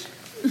 bitch.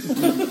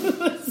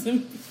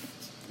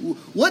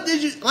 What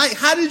did you like?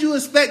 How did you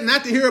expect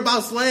not to hear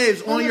about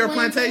slaves on your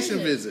plantation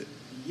visit?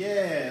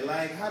 Yeah,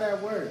 like how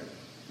that work?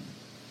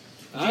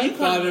 I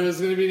thought it was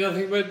going to be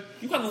nothing but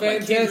You kind of look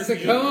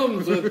fantastic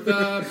homes with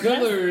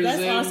pillars.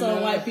 That's and,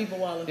 also white people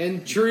walling.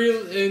 And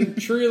tree-lined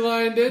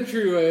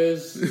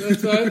entryways.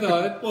 That's what I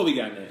thought. What we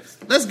got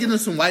next? Let's get into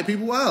some white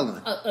people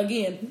wilding.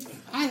 Again.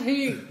 I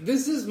hate...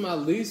 This is my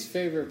least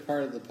favorite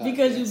part of the podcast.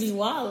 Because you be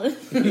wilding.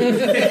 If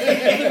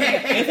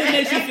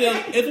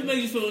it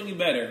makes you feel any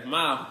better,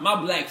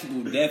 my black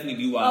people definitely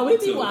be wild. Oh, we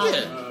be too.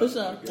 wilding. Yeah. For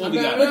sure. What we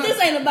got? But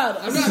this ain't about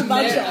us. I'm This is not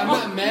about mad. I'm y'all.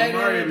 not mad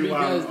at it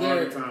because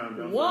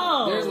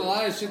Whoa. there's a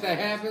lot of shit that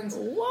happens.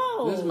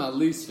 Whoa. This is my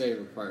least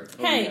favorite part.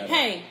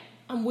 Hey,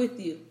 I'm with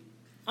you.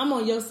 I'm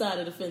on your side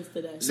of the fence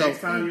today. So,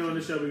 next time you're on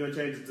the show, we're going to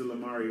change it to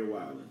Lamaria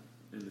Wildin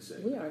in the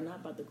segment. We are not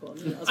about to call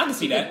me. I can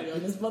see that.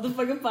 On this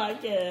motherfucking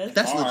podcast.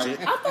 That's legit.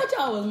 I thought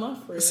y'all was my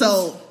friends.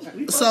 So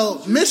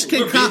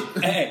Michigan cop.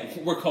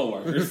 Hey, we're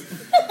co-workers.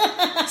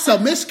 So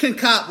Michigan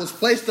cop was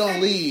placed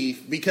on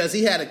leave because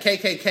he had a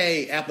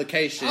KKK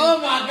application. Oh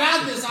my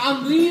god, this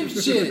on leave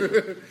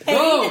shit.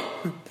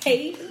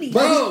 Paid leave.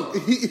 Bro,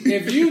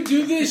 if you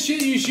do this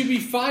shit, you should be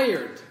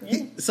fired.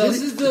 So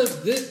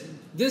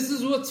this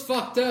is what's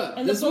fucked up.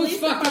 And This is the what's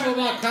police fucked up about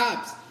department-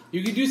 cops.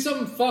 You can do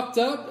something fucked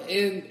up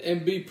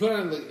and be put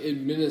on the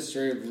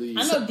administrative leave.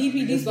 I know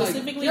DPD It's like,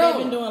 specifically, yo,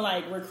 they've been doing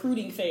like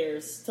recruiting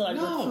fairs to like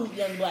recruit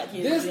young black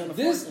kids to be on the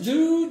This force.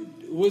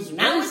 dude was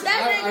Now racist. is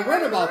that I nigga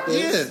read about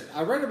this. Yeah.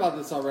 I read about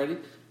this already.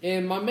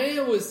 And my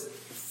man was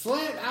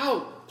flat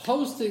out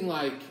posting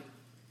like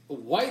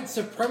white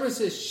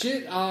supremacist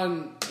shit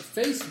on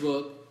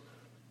Facebook.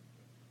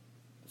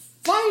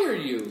 Fire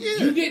you.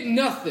 Yeah. You get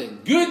nothing.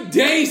 Good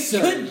day,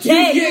 sir. Good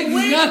day. You get You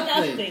win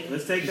nothing.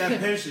 Let's take that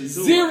pension, too.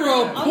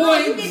 0.0. Oh, no,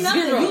 you get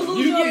nothing. You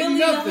lose You your get ability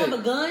nothing. to have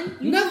a gun.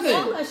 You Nothing. lose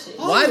all that shit.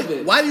 All Why- of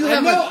it. why do you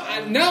have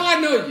now I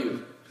know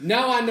you.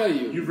 Now I know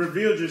you. You've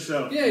revealed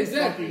yourself. Yeah,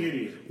 exactly. Fucking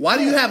idiot. Why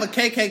do you have a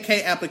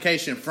KKK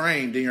application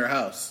framed in your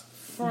house?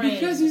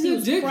 Because he's He a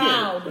was dickhead.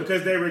 proud.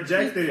 Because they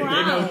rejected it. They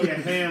know Proud. he a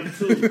ham,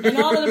 too. And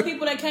all of the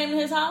people that came to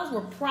his house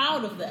were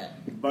proud of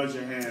that. Bunch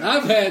of hams.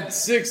 I've had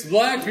 6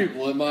 black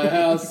people in my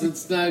house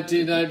since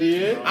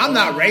 1998. I'm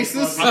not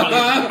racist.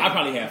 I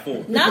probably had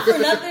 4. Not for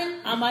nothing.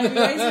 I might be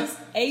racist.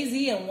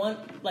 AZ and one,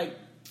 like,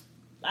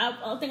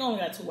 I think I only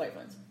got 2 white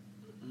friends.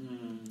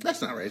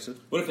 That's not racist.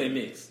 What if they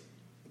mix?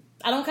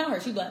 I don't count her.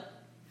 She black.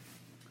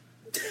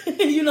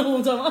 You know who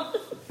I'm talking about?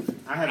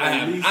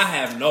 I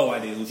have no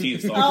idea who she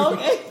is talking Oh,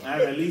 about. okay. I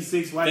have at least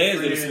 6 white Fez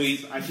friends. is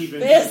sweet. I keep in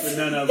Fez. touch with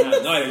none of them.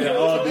 No, They're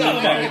all doing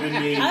better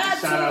than me. I got 2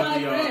 Shout out white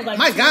to friends. y'all. Like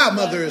My 2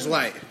 godmother white is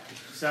white.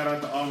 Shout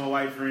out to all my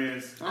white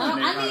friends.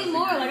 I need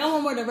more. Like, I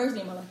want more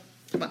diversity in my life.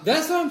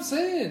 That's what I'm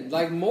saying.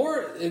 Like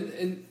more,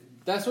 and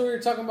that's what we were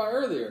talking about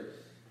earlier.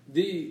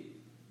 The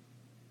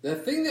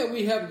thing that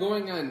we have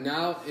going on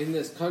now in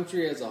this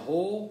country as a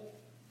whole,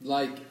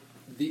 like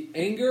the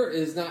anger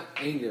is not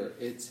anger.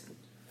 It's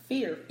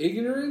Fear.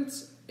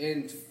 ignorance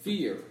and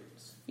fear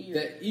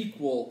that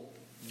equal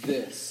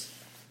this.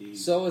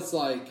 So it's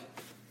like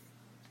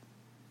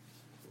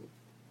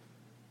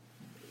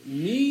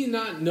me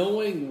not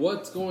knowing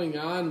what's going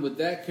on with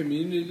that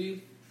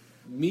community,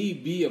 me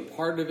be a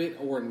part of it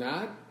or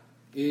not,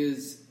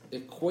 is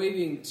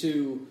equating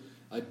to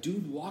a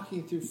dude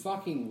walking through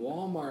fucking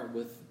Walmart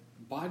with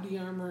body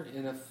armor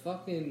and a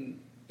fucking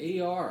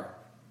AR.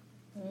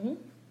 Mm-hmm.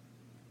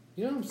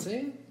 You know what I'm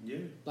saying? Yeah.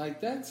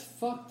 Like, that's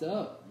fucked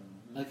up.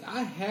 Like,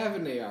 I have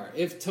an AR.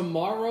 If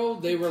tomorrow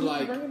they were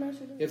like...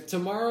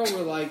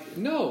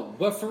 No,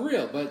 but for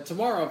real. But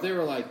tomorrow if they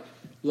were like,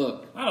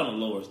 look... I don't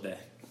know lowers that.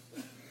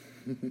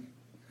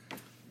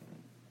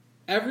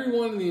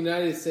 Everyone in the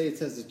United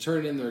States has to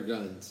turn in their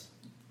guns.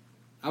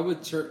 I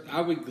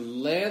would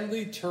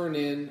gladly turn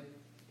in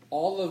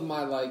all of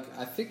my, like...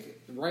 I think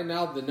right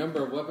now the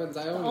number of weapons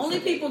I own... The only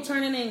people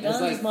turning in guns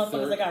like is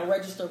motherfuckers that got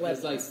registered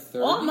weapons. It's like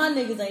 30. All my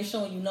niggas ain't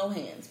showing you no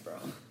hands, bro.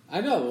 I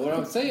know, but what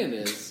I'm saying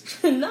is...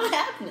 Not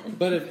happening.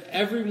 But if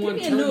everyone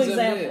Give me a new turns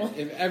them example.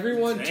 in, if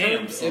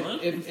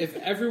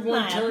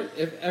everyone turns,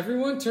 if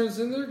everyone turns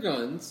in their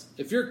guns,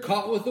 if you're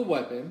caught with a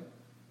weapon,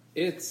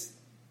 it's,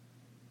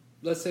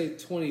 let's say,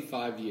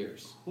 25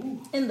 years.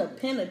 Ooh. In the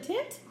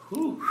penitentiary?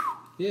 Ooh.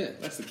 Yeah.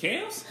 That's the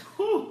camps?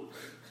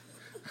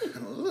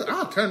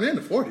 I'll turn in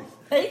to 40.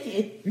 Thank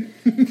you.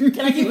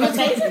 Can I keep my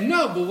taser?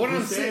 No, but what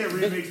I'm saying,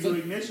 saying, remix to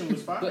Ignition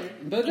was fire.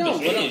 But no,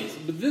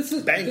 but this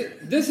is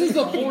this is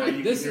the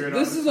point. This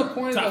is the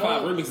point. Top of the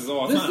 5 whole, remixes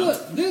all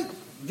time.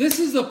 This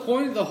is the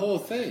point of the whole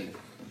thing.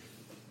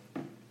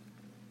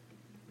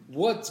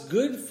 What's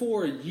good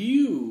for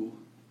you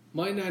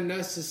might not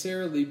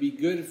necessarily be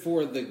good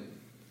for the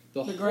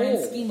whole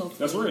grand scheme of things.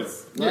 That's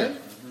real, right?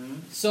 Mm-hmm.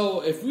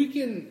 So if we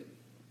can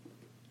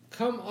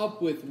come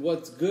up with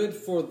what's good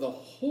for the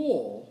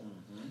whole,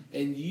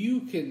 and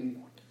you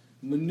can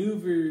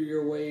maneuver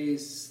your way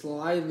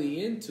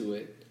slyly into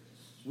it,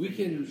 we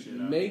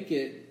can make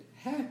it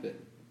happen.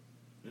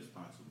 It's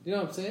possible. You know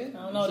what I'm saying?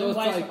 I don't know. So The it's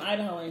whites like- from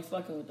Idaho ain't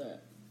fucking with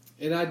that.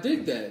 And I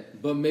dig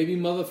that. But maybe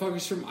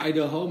motherfuckers from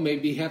Idaho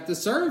maybe have to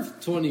serve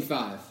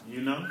 25.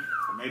 You know?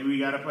 Maybe we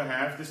gotta put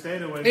half the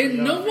state away.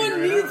 And no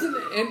one needs an...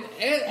 And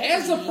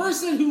as a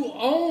person who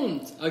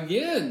owns,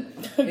 again,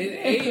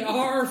 an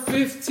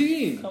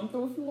AR-15... Come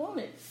through if you want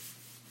it.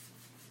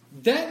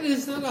 That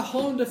is not a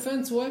home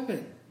defense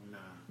weapon.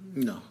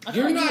 No.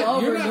 You're not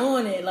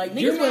overdoing it. Like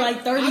niggas with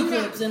like 30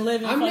 clips and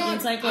live in fucking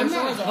St. Clair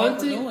Shores are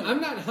overdoing it.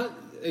 I'm not hunting.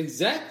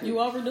 Exactly. You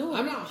overdoing it.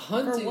 I'm not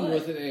hunting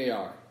with an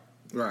AR.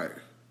 Right.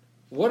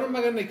 What am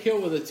I going to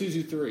kill with a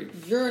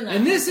 223? You're not.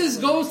 And this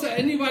goes to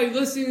anybody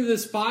listening to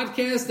this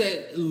podcast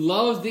that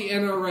loves the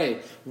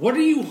NRA. What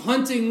are you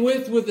hunting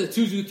with a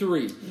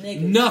 223?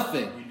 Niggas.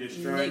 Nothing. You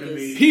destroying the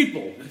meat.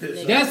 People.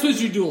 That's what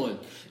you're doing.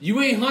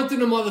 You ain't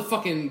hunting a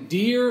motherfucking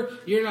deer.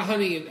 You're not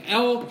hunting an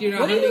elk. You're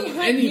not hunting anybody.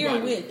 What do you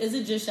hunt deer with? Is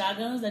it just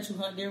shotguns that you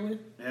hunt deer with?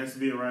 It has to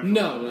be a rifle.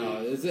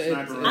 No. It's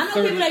I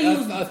know people that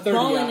use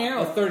bow and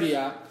arrow. A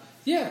 30-aught.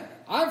 Yeah.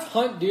 I've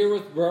hunted deer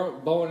with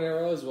bow and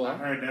arrow as well. I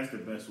heard that's the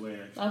best way.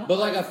 But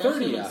like a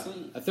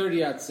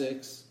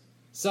 30-06,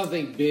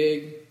 something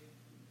big.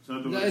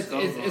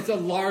 It's a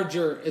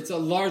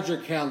larger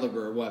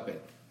caliber weapon.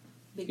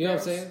 You know what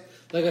I'm saying?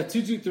 Like a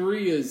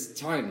 223 is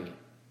tiny,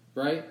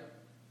 right?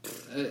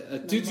 A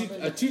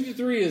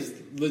 223 is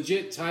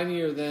legit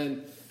tinier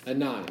than a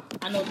 9.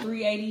 I know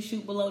 380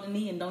 shoot below the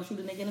knee and don't shoot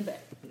a nigga in the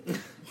back.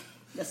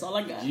 That's all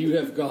I got. You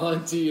have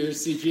gone to your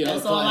CPL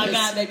That's all I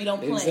got, baby. Don't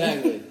play.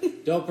 Exactly.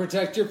 Don't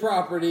protect your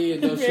property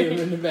and don't shoot him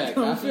in the back.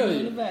 I feel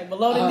you. In the back.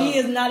 Below the knee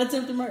is not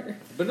attempted murder.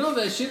 But no,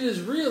 that shit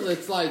is real.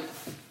 It's like,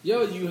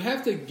 yo, you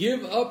have to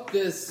give up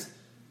this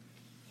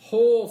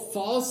whole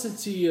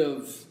falsity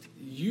of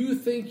you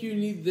think you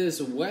need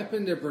this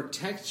weapon to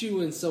protect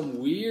you in some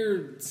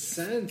weird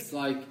sense.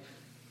 Like,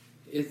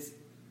 it's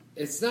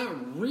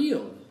not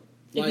real.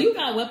 If you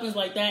got weapons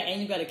like that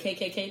and you got a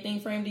KKK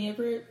thing framed in your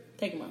crib,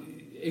 take them out.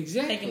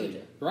 Exactly. Take him to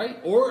jail. Right?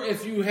 Or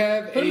if you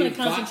have put him in a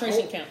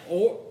concentration camp.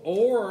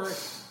 Or,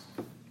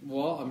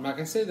 well, I'm not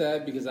going to say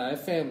that because I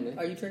have family.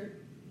 Are you triggered?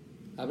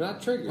 I'm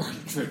not triggered.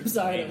 I'm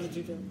sorry, that was what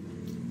you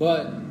did.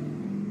 But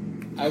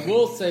I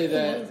will say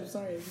that I'm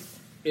sorry.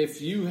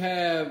 if you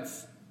have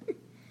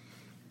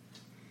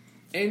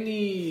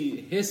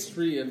any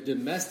history of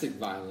domestic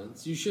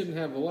violence, you shouldn't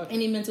have a weapon.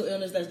 Any mental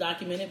illness that's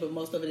documented, but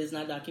most of it is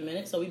not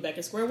documented, so we back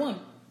at square one.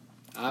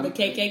 The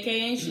KKK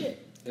ain't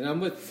shit. And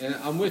I'm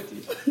with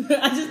you.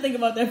 I just think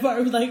about that part.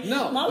 It was like,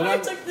 no, my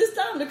wife took this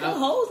time to cut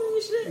holes in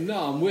this shit. No,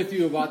 I'm with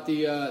you about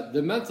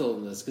the mental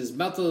illness because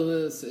mental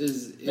illness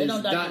is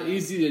not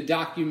easy to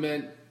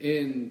document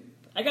in.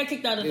 I got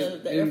kicked out of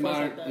the Air Force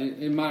like that.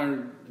 In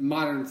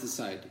modern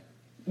society.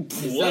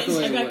 What?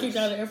 I got kicked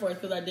out of the Air Force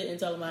because I didn't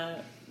tell them I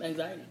had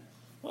anxiety.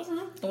 What's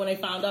wrong? And when they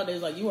found out, they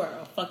was like, "You are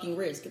a fucking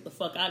risk. Get the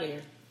fuck out of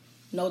here.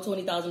 No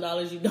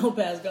 $20,000. You don't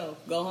pass go.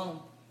 Go home."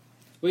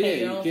 Well,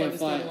 yeah,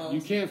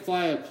 you can't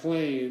fly a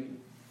plane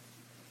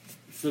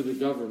for the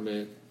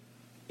government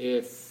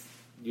if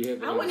you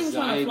have. I wasn't even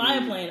trying to fly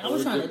a plane. I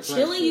was trying to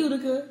chill in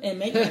Utica and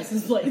make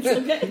license plates.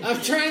 Okay,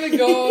 I'm trying to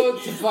go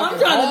to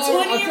fucking.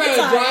 I'm trying to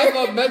drive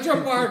up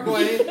Metro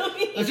Parkway.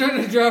 I'm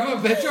trying to drive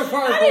up Metro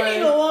Parkway. I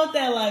didn't even want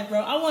that life, bro.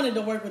 I wanted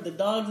to work with the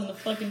dogs in the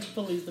fucking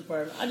police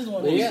department. I just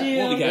wanted to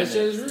chill. That shit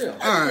is real.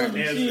 All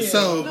right,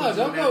 so no,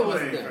 don't go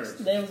what's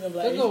next.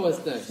 Don't go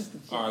what's next.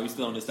 All right, we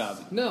still on this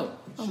topic. No,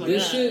 oh my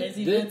this God. shit.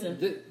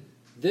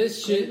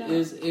 This shit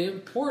is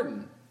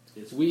important.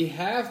 We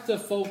have to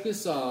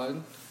focus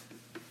on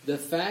the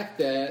fact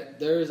that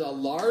there is a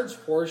large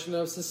portion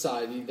of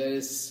society that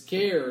is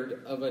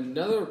scared of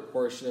another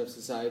portion of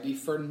society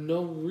for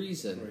no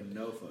reason.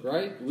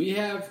 Right? We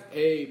have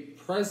a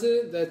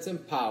president that's in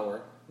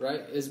power, right?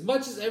 As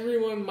much as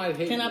everyone might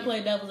hate Can I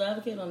play devil's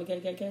advocate on the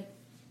KKK?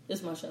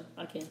 It's my show.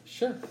 I can.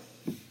 Sure.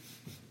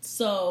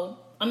 So,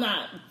 I'm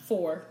not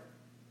for,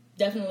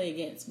 definitely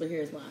against, but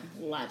here's my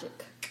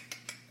logic.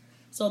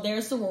 So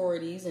there's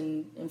sororities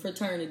and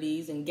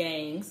fraternities and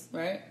gangs,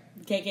 right?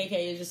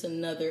 KKK is just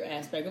another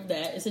aspect of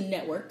that. It's a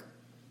network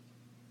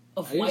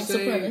of white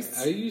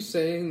supremacists. Are you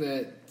saying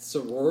that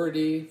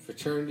sorority,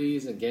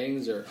 fraternities, and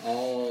gangs are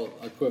all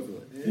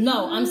equivalent?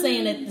 No, I'm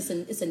saying that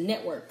it's a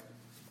network.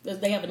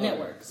 They have a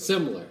network.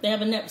 Similar. They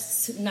have a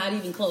not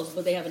even close,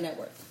 but they have a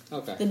network.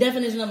 Okay. The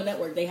definition of a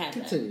network, they have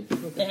Continue. that.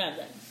 Okay. They have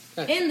that.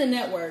 Gotcha. In the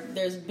network,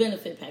 there's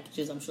benefit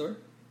packages, I'm sure.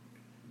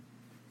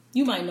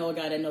 You might know a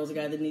guy that knows a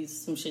guy that needs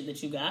some shit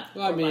that you got,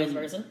 or vice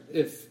versa.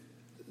 If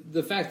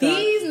the fact that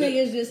these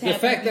niggas just have the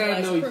fact that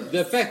I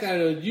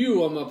know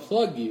you, I'm gonna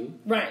plug you,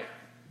 right?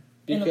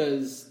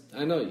 Because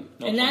I know you.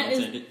 No, and that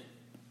is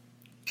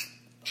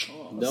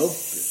nope.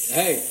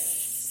 Hey,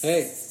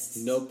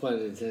 no pun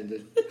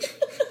intended.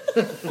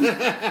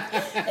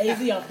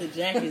 AZ off the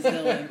jack is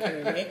going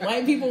crazy.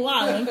 White people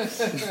wildin'.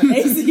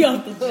 AZ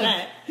off the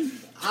jack.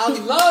 I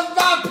love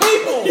my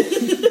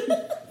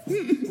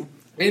people.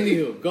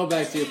 Anywho, go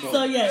back to your point.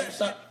 So yeah,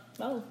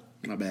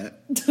 my bad.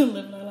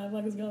 Living our life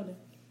like it's golden.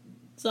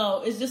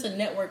 So it's just a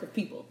network of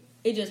people.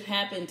 It just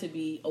happened to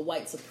be a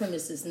white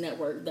supremacist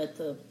network that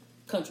the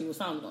country was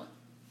founded on.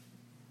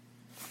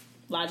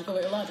 Logical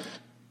or illogical?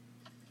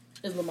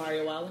 Is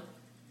Lamario wildin'?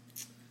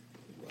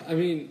 I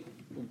mean,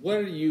 what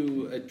are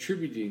you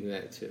attributing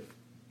that to?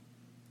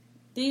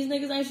 These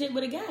niggas ain't shit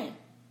but a gang.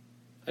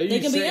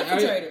 They can be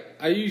infiltrated.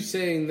 Are you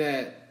saying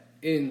that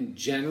in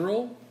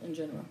general? In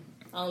general.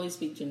 I only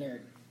speak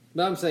generic.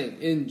 No, I'm saying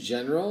in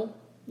general.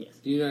 Yes.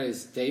 The United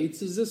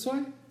States is this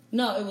way?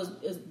 No,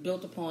 it's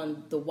built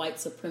upon the white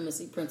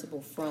supremacy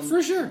principle from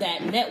For sure.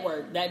 that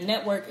network. That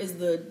network is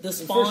the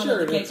spawn For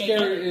sure. of the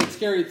KKK. It's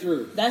carried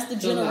through. That's the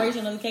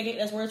generation of the KKK.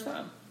 That's where it's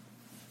from.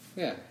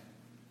 Yeah.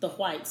 The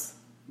whites.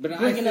 But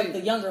bringing up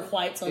the younger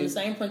whites on the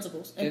same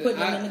principles and putting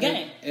them in the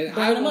game. Bringing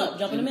them up,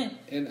 jumping them in.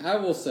 And I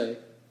will say,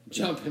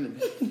 jumping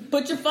them in.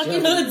 Put your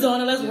fucking hoods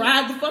on and let's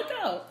ride the fuck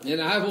out. And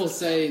I will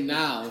say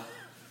now,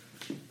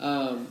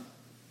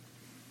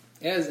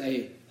 as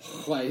a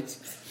white...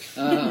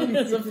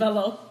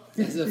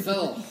 as a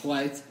fellow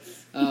white,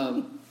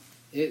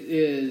 it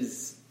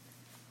is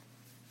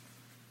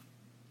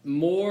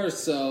more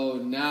so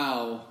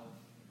now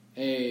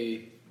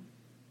a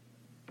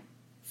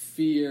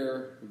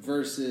fear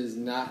versus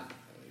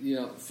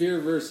fear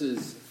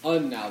versus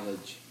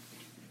unknowledge.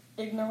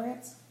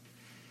 Ignorance?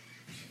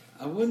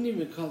 I wouldn't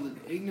even call it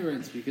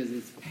ignorance because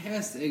it's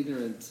past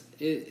ignorance.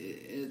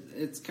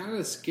 It's kind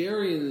of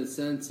scary in the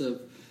sense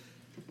of,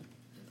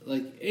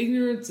 like,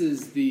 ignorance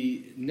is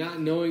the not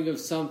knowing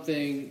of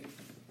something.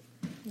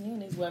 You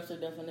and these Webster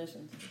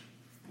definitions.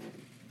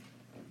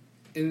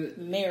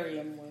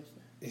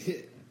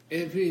 Merriam-Webster.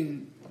 I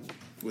mean...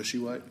 Was she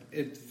white?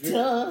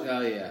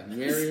 Oh, yeah.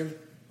 Merriam?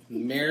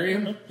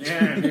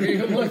 Yeah.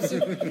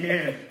 Merriam-Webster?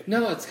 Yeah.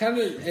 No, it's kind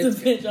of...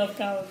 It's a bitch off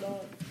college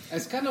dog.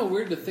 It's kind of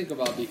weird to think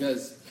about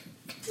because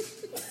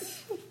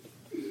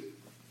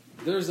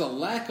there's a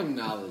lack of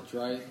knowledge,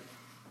 right?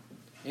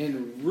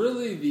 And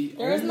really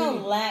there is no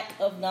lack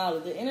of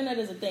knowledge. The internet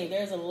is a thing.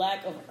 There's a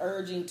lack of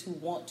urging to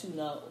want to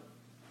know.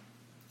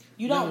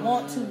 You don't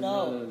want to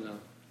know. No.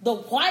 The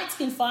whites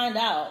can find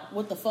out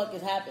what the fuck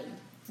has happened.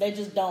 They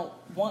just don't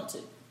want to.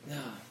 No.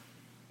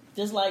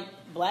 Just like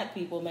black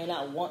people may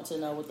not want to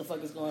know what the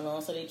fuck is going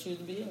on, so they choose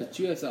to be in it. But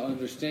you have to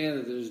understand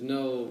that there's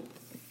no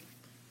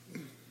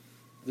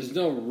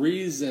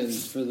reason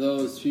for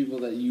those people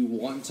that you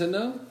want to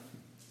know.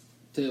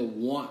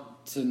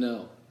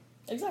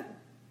 Exactly.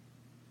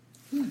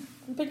 I'm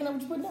picking up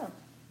what you put down.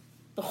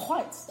 The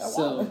whites. They're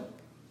So, wild.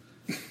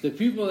 the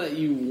people that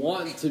you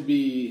want to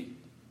be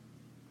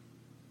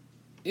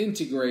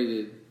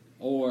integrated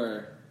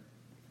or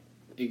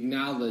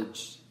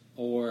acknowledged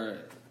or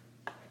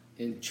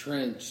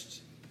entrenched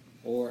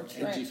or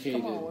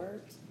educated Come on,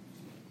 words.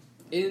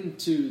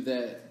 into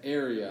that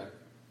area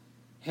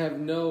have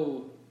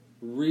no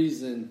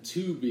reason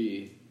to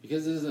be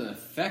because it doesn't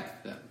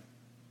affect them.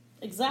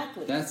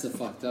 Exactly. That's the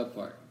fucked up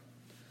part.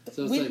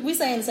 So it's we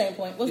saying the same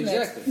point. What's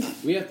exactly.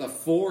 next? We have to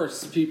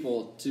force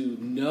people to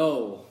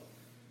know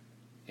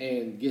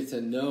and get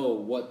to know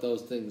what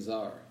those things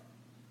are.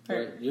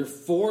 Right? You're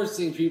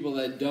forcing people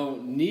that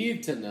don't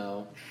need to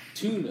know.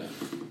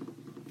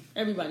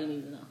 Everybody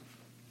needs to know.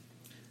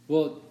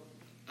 Well,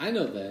 I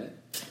know that.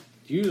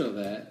 You know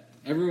that.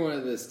 Everyone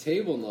at this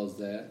table knows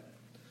that.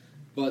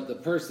 But the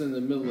person in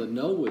the middle of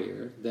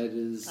nowhere that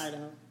is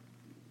Idaho.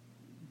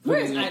 Where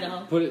is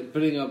Idaho?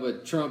 Putting up a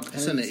Trump Pence.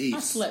 It's in the east. I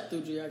slept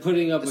through geography.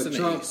 Putting up a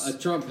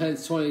Trump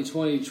Pence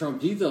 2020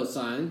 Trumpito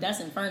sign. That's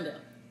in Ferndale.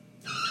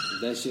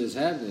 That shit is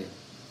happening.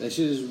 That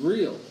shit is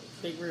real.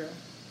 Big real.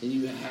 And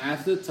you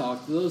have to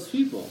talk to those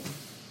people.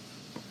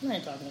 I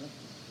ain't talking to them.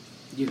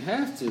 You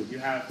have to. You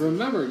have to.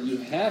 Remember, you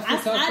have to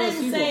talk to those I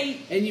didn't people. say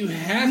And you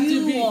have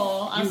to be.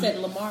 I said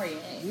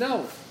Lamarian.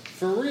 No,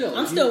 for real.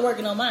 I'm still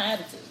working on my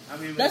attitude. I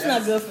mean, that's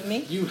not good for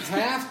me. You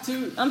have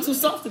to. I'm too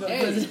soft to go to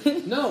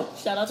prison. No.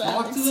 Shout out to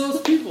talk Alex. to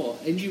those people.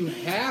 And you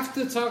have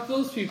to talk to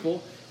those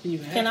people. And you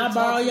have Can to I talk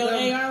borrow to your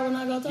them. AR when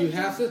I go talk to You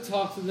them? have to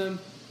talk to them.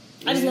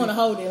 I just want to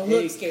hold it and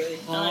look scary.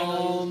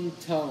 Calm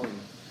tone.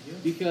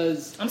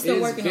 Because I'm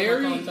still working on my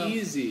very calm tone.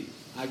 easy.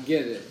 I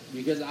get it.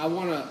 Because I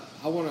wanna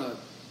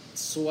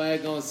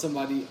swag on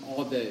somebody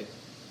all day.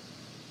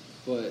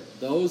 But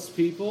those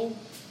people,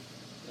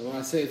 and when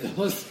I say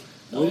those,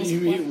 what do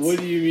you mean? What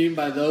do you mean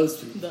by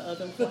those people? The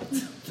other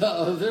ones. The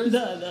others?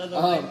 The other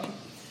ones.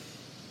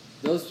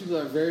 Those people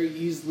are very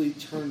easily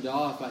turned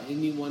off by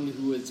anyone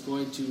who is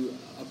going to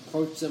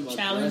approach them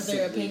Challenge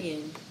their aggressively.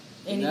 opinion.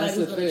 Anybody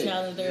who's going to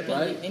challenge their opinion.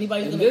 Right?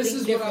 Anybody who's And going to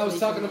this think is what I was differently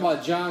talking from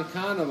about John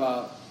Kahn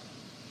about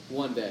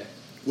one day.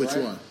 Which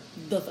right? one?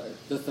 The third.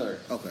 The third.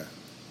 Okay.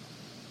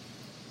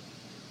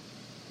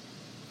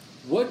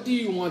 What do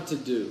you want to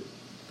do?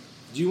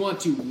 Do you want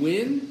to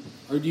win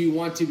or do you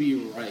want to be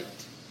right?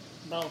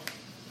 Both.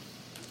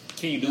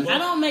 Can you do both? I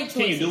don't make choices.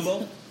 Can you do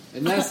both?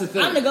 And that's the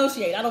thing. I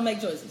negotiate. I don't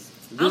make choices.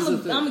 I'm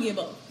going to get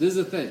both. This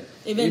is the thing.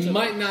 Eventually. It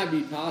might not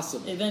be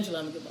possible. Eventually,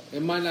 I'm going to get both.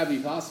 It might not be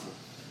possible.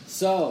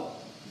 So,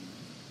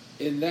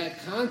 in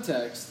that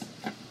context,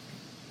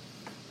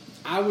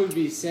 I would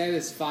be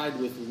satisfied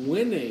with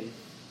winning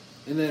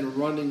and then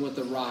running with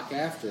the rock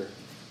after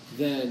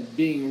than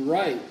being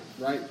right,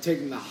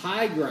 taking the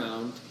high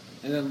ground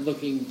and then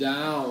looking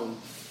down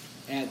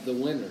at the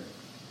winner.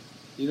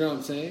 You know what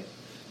I'm saying?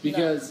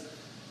 Because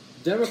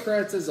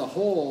Democrats as a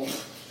whole,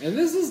 and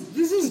this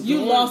is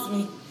you lost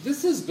me.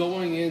 This is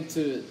going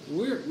into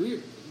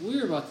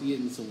we're about to get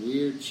into some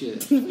weird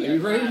shit. Are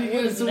you ready to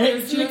get into some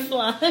weird shit?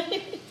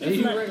 McFly. Are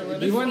you ready?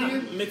 Do you want to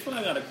get?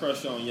 McFly got a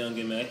crush on Young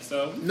and Mac,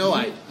 so No,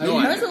 I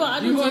don't. First of all, I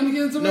Do you want to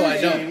get into No, weird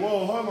I shit? don't.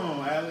 Whoa, hold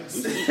on,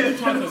 Alex. Do you want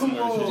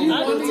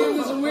to get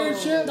into some weird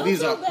shit? Don't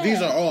These feel are bad.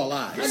 these are all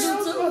I lies.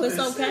 do too. It's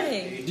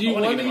okay. Do you I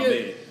wanna want to get in my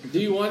get? Do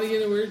you want to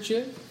get into weird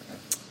shit?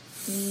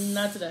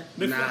 Not today.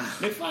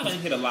 McFly done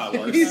hit a lot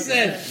worse. He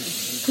said,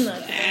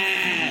 Not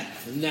today.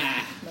 nah.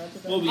 Not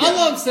today. What we All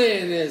got? I'm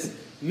saying is,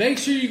 make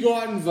sure you go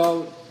out and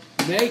vote.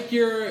 Make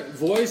your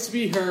voice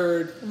be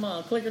heard. Come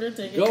on, click it or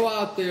take it. Go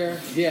out there.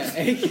 Yeah,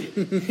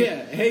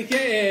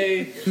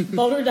 AKA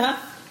Vote or die.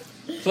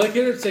 click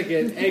it or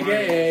ticket.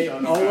 AKA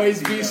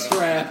always be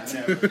strapped.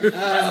 That's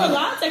a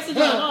lot. I texted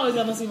you. I always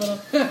got to see what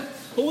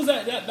Who was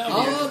that? That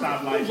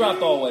Stop who like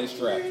dropped always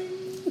strapped?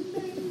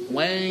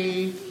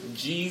 Wayne.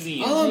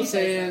 Jeezy All I'm and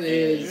saying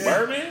is,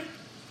 Birdman.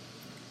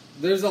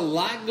 there's a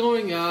lot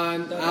going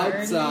on The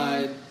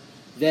outside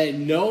that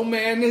no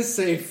man is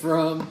safe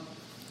from.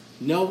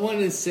 No one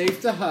is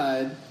safe to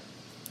hide.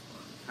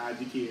 Hide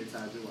your kids,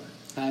 hide your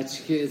wife. Hide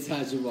your kids,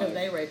 hide your Because wife.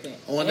 they raping.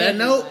 On that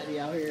note, everybody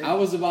out here. I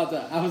was about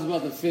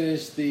to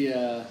finish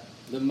the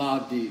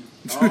Mob Deep.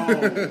 Oh, no.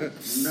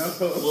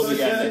 What we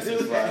got next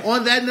week, Brian?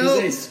 on that Because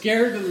they note,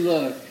 scared to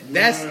look.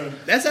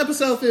 that's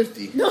episode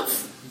 50. No.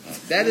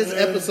 That is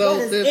episode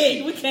That is 50.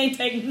 it. We can't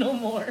take no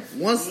more.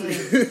 Once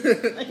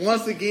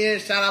again,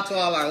 shout out to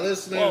all our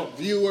listeners, Well,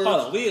 viewers.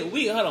 Hold on,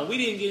 we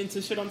didn't get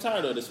into shit I'm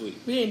tired of this week.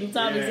 We ain't do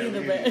topics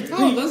either, man.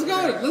 Oh, let's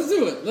go. Let's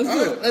do it. Let's All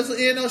do right, it. let's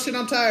end on shit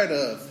I'm tired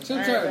of. I'm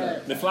tired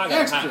of it. McFly got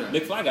Extra.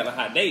 McFly got a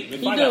hot date. He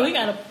McFly do. He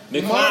got a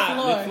floor.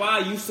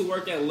 McFly used to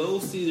work at Little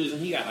Caesars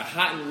and he got a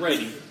hot and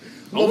ready.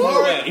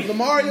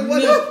 Lamaria,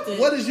 Milked it.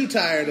 what is you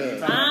tired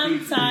of?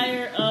 I'm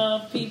tired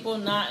of people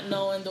not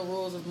knowing the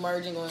rules of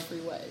merging on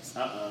freeways.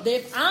 Uh-oh.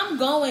 If I'm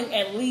going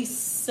at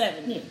least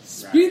 70,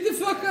 Speed the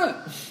fuck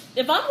up.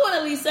 if I'm going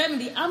at least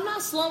 70, I'm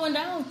not slowing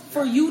down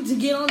for you to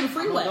get on the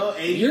freeway.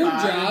 Your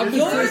job is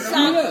Your to speed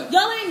job, up.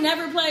 y'all ain't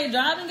never played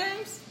driving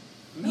games?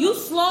 You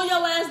slow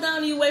your ass down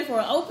and you wait for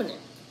an opening.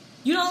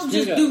 You don't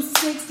Speed just up. do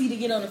 60 to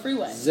get on the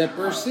freeway.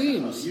 Zipper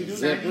seams. You do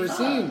Zipper 95.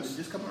 seams.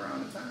 Just come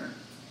around the time.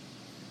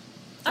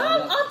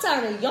 I'm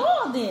tired of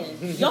y'all then.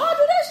 Y'all do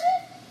that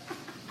shit?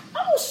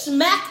 I'm gonna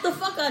smack the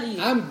fuck out of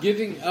you. I'm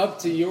giving up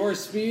to your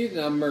speed and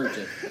I'm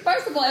merging.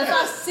 First of all, if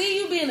I see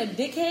you being a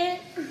dickhead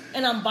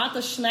and I'm about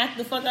to smack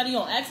the fuck out of you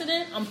on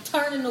accident, I'm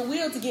turning the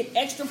wheel to get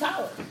extra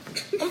power.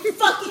 I'm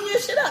fucking your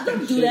shit up.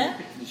 Don't do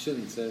that. You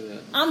shouldn't say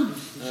that. I'm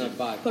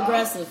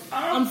progressive.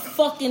 I'm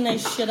fucking that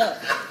shit up.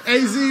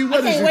 AZ, I what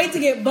is can't you? wait to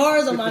get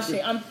bars on my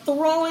shit. I'm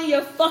throwing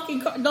your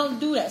fucking car. Don't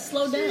do that.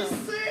 Slow down.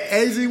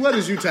 AZ, what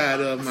is you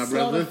tired of, my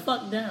Slow the brother?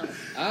 fuck down.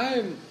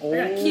 I'm old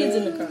I got kids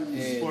in the car.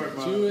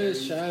 and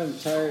Jewish. I'm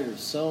tired of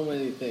so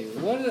many things.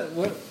 What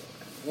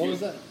was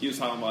that? You was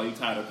talking about you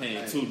tired of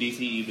paying 2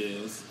 DTE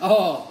bills.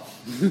 Oh,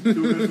 Two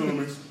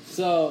consumers.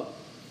 so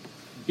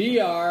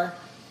BR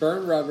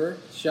Burn Rubber.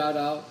 Shout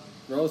out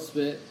Rose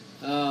Spit.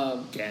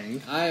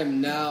 Gang. I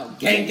am now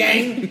gang.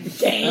 Gang is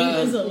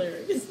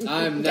hilarious.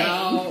 I am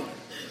now,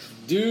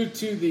 due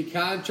to the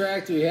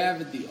contract we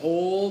have at the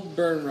old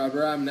Burn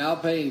Rubber, I'm now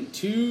paying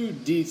 2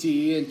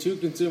 DTE and 2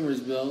 consumers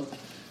bills,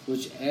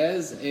 which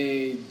as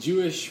a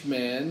Jewish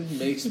man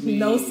makes me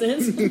No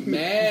sense.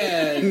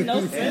 mad.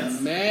 No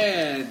sense.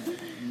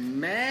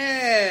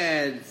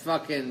 Mad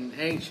fucking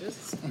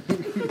anxious.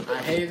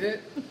 I hate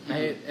it. I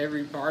hate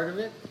every part of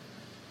it.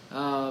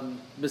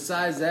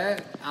 Besides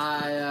that,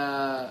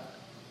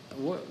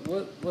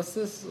 what's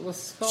this?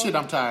 What's this called? Shit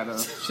I'm tired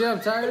of. Shit I'm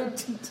tired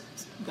of?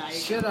 Diet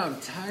Shit I'm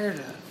tired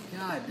of.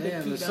 God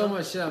damn, there's so Keto.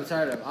 much shit I'm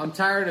tired of. I'm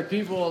tired of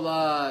people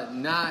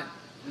not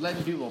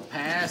letting people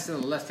pass in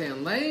the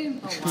left-hand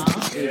lane. Oh, wow.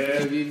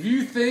 If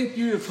you think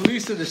you're the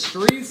police of the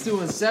streets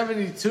doing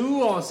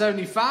 72 on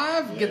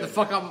 75, get the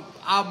fuck out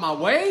of my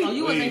way. Oh,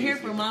 you wasn't here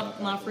for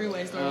my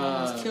freeway story. I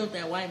almost killed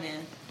that white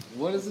man.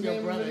 What is the Your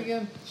name brother. of it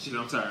again? Shit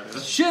I'm tired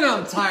of. Shit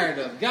I'm tired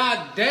of.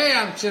 God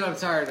damn shit I'm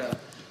tired of.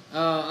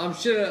 I'm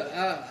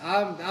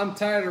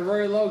tired of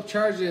Roy Lowe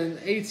charging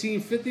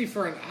 $18.50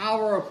 for an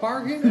hour of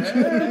parking.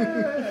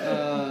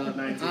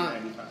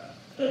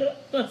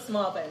 $19.95.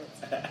 Small payments.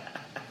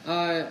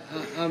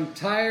 I'm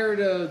tired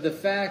of the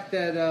fact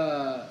that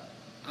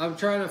I'm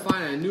trying to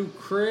find a new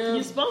crib.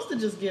 You're supposed to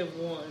just give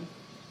one.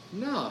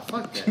 No,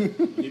 fuck that.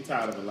 You're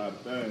tired of a lot of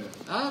things.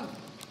 I'm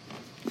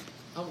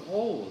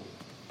old.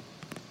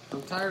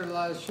 I'm tired of a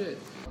lot of shit.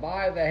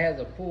 Buy that has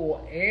a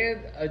pool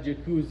and a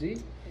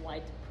jacuzzi.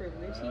 White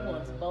privilege. He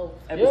wants both.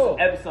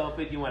 Episode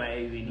 51 of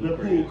AZ New The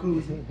Crib.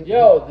 pool koozie.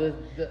 Yo,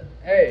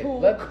 hey, Pool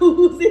let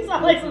koozie.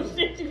 Sound like some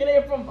shit you can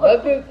hear from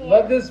let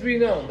this be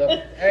known.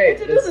 Hey,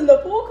 introducing the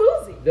pool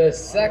koozie. the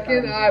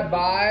second I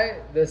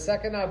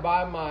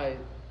buy my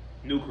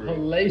New Crib.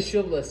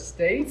 palatial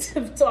estate,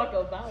 Talk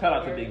about. Shout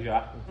out to Big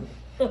Drop.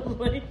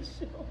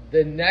 Palatial.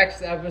 the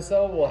next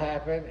episode will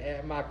happen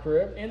at my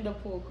crib. In the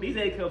pool These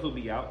koozie. A cups will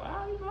be out.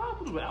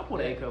 I'll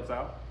put A cups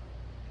out.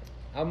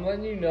 I'm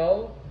letting you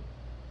know,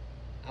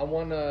 I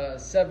want a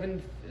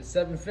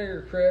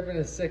seven-figure crib and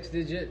a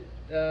 6-digit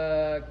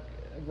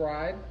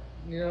ride.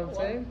 You know what I'm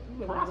saying?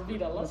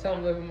 That's how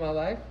I'm living my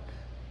life.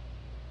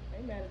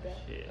 Ain't mad at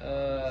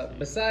that.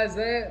 Besides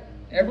that,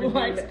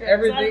 Life's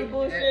great. Besides the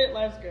bullshit,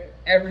 life's great.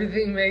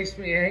 Everything makes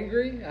me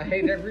angry. I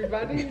hate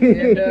everybody,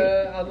 and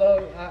I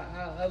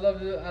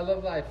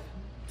love life.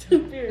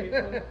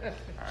 Period.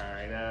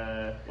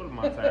 Alright, what am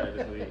I tired of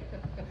this week?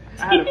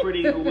 I had a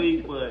pretty good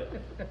week, but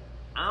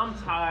I'm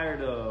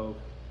tired of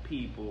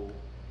people,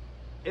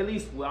 at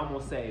least what I'm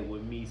going to say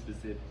with me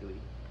specifically,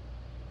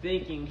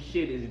 thinking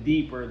shit is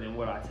deeper than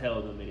what I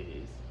tell them it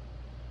is.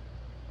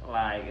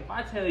 Like, if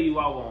I tell you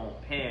I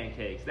want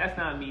pancakes, that's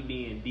not me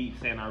being deep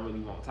saying I really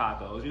want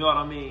tacos. You know what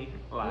I mean?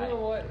 Like, you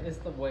know what? It's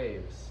the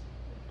waves.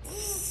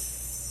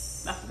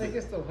 I think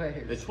it's the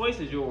waves. The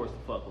choice is yours to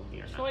fuck with me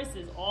or not. Choice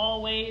is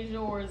always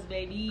yours,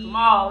 baby. Come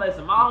on,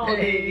 listen. My whole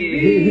thing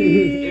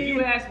is, if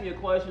you ask me a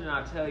question and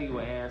I tell you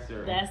an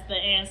answer, that's the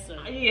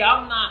answer. Yeah,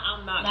 I'm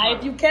not. Now,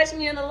 if you catch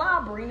me in the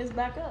lie, bring this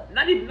back up.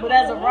 Not even. But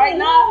as of right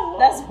now,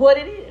 that's what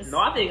it is. No,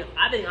 I think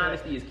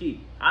honesty is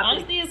key.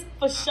 Honesty is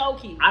for sure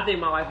key. I think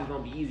my life is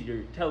gonna be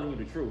easier telling you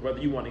the truth, whether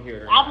you want to hear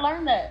it or I've not.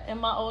 learned that in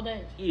my old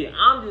age. Yeah,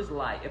 I'm just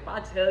like, if I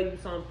tell you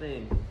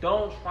something,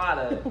 don't try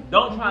to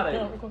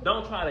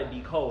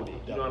decode it.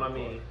 You know what I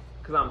mean?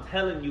 Because I'm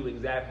telling you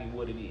exactly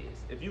what it is.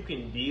 If you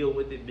can deal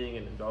with it being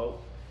an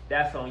adult,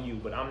 that's on you.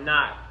 But I'm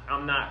not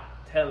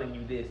telling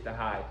you this to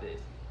hide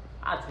this.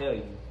 I tell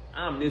you,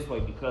 I'm this way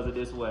because of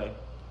this way,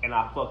 and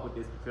I fuck with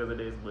this because of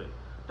this. But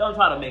don't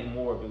try to make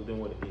more of it than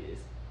what it is.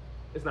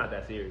 It's not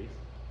that serious.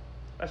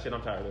 That shit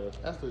I'm tired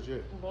of. That's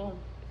legit. Boom.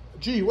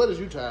 Gee, what is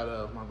you tired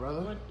of, my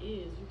brother? What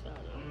is you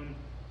tired of?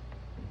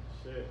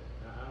 Shit.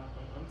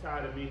 I'm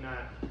tired of me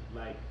not,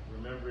 like,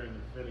 remembering to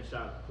finish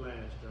out the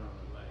plan strong.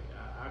 Like,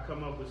 I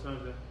come up with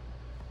something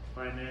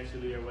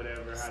financially or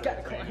whatever, how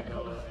to plan X,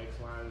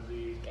 Y, and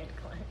Z.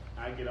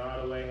 I get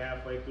all the way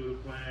halfway through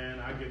the plan.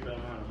 I get the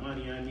amount of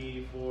money I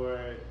need for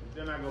it.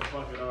 Then I go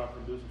fuck it off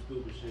and do some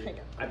stupid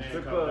shit. And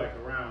then come back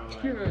around.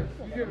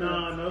 Like,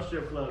 no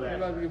strip club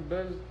action.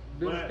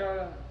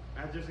 But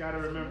I just got to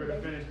remember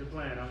to finish the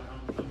plan.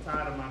 I'm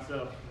tired of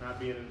myself not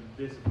being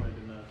disciplined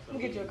enough. So I'm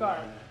gonna get you a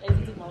card.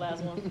 AC took my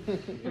last one.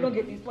 We're gonna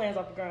get these plans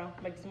off the ground,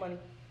 make some money.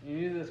 You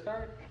need this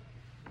card?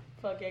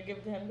 Fuck yeah, give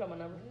it to him. You got my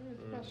number.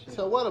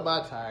 So what am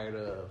I tired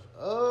of?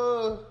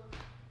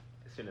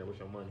 Sitting there with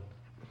your money.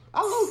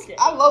 I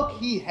low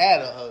key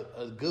had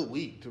a good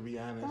week, to be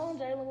honest. Come on,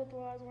 Jalen, with the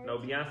wise words. No,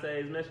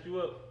 Beyonce has messed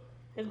you up.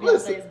 His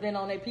Beyonce has been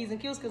on their P's and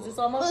Q's because it's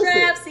almost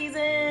draft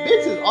season.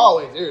 Bitches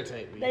always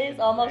irritate me. It's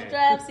almost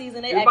draft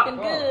season. They acting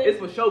good. It's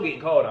for sure getting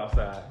cold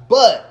outside.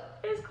 But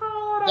it's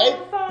cold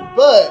outside.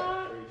 But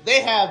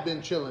they have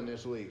been chilling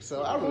this week,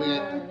 so I really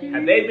have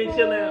they been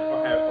chilling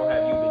or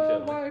have you been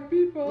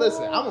chilling?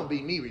 Listen, I'm gonna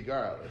be me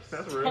regardless.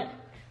 That's real.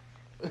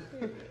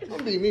 I'm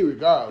gonna be me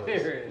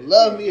regardless.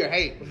 Love me or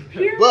hate me.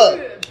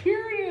 Period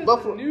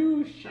for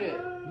new shit.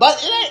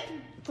 But it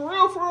ain't. For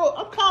real,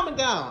 I'm calming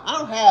down. I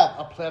don't have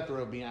a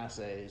plethora of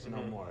Beyonces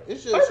no more.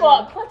 It's just first of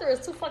all, plethora is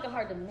too fucking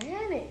hard to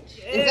manage.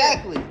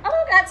 Exactly. I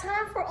don't got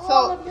time for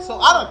all of them. So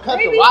I done cut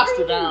the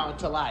roster down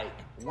to like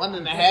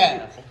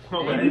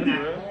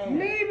 1.5.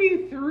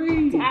 Maybe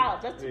 3. Wow,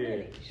 that's too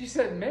many. She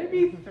said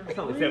maybe 3. It's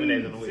only 7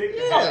 days in a week.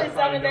 Only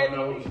 7 days in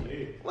a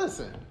week.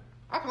 Listen,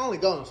 I can only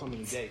go on so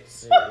many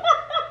dates.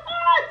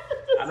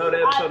 I know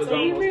that episode is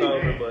almost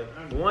over, but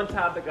one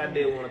topic I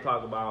did want to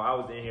talk about, I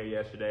was in here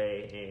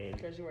yesterday and...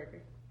 Because you work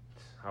here.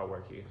 I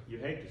work here. You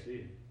hate to see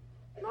it.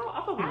 No,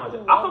 I fuck with my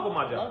job. I fuck with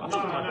my job. I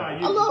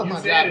love my job.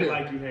 You said it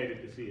like you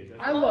hated to see it.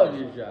 I love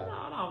your job.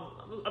 No.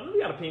 I mean, we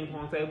got a ping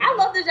pong table. I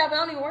love this job, but I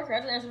don't even work here.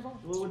 I just answer the phone.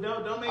 Well,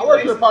 don't make I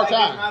work here part like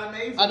time. it's not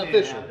amazing.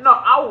 Unofficial. No,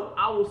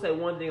 I will say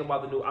one thing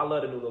about the new. I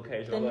love the new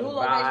location. The I love new the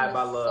location vibe. is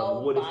I love so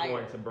what it's fire.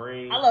 going to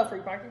bring. I love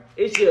free parking.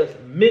 It's just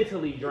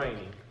mentally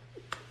draining.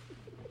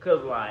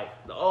 Cause like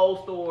the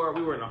old store,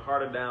 we were in the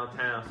heart of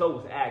downtown, so it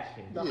was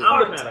action. I'm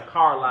looking at a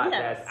car lot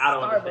that's I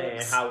don't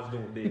understand how it's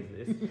doing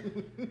business.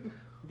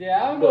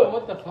 Yeah, I don't know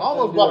what the fuck.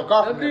 Almost bought a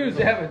car. That dude's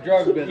having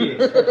drug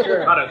business for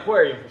sure. Not an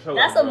aquarium for sure.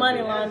 That's a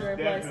money laundering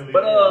place.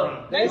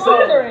 But they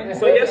laundering.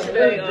 So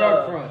yesterday,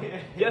 drug front.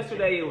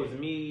 Yesterday it was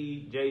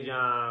me, Jay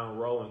John,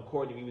 Ro, and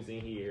Courtney. We was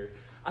in here.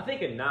 I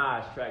think a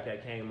Nas track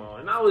that came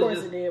on, and I was of course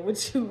just, it did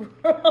with you.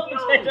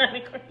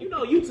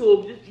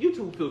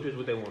 YouTube filters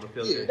what they want to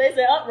filter. Yeah. They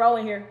said, "Up, Ro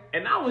in here,"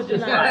 and I was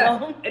just like,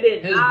 and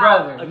then his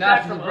brother,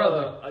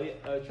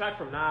 a track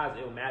from Nas,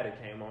 Illmatic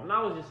came on, and I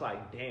was just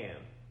like,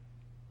 damn.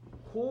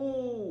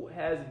 Who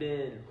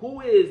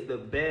is the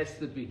best?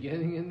 The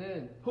beginning and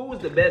end. Who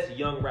was the best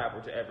young rapper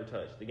to ever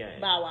touch the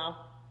game? Bow Wow.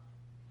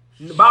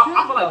 I feel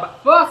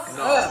like fuck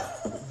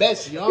up.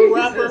 Best young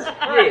rapper?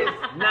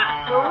 Yes.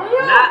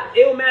 Not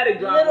Illmatic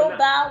dropped. Little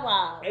Bow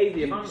Wow. AZ,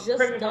 You if I'm just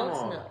correct me if don't I'm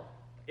wrong. know.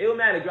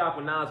 Illmatic dropped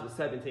when Nas was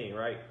 17,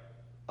 right?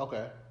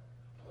 Okay.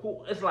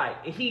 It's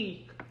like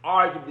he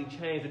arguably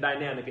changed the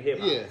dynamic of hip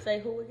hop. Yeah. Say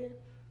who again?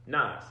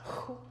 Nas.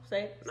 Who?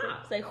 Say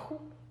who?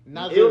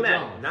 Nazir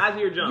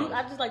Jones.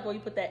 I just like when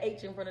you put that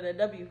H in front of that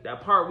W.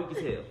 That part we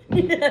can tell.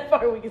 That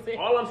part we can tell.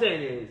 All I'm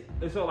saying is,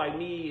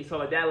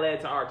 that led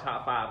to our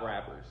top 5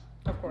 rappers.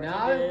 Of course,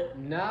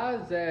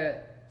 Nas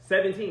at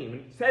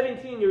 17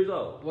 years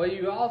old. Well,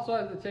 you also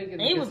have to take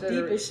into he was deep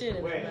consideration. as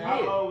shit. Wait,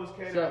 how old was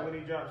K-Dot when he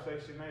dropped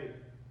Section 8?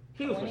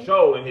 He was for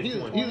sure in his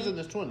 20s. He was in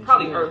his 20s.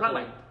 Probably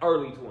like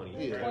early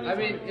 20s. Yeah. I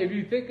mean, if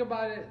you think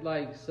about it,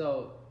 like,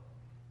 so.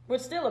 We're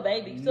still a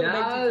baby. Still a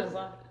baby too.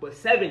 But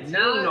 17,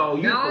 no,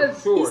 you for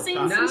sure. He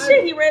seen some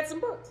shit. He read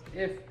some books.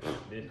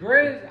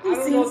 Granted,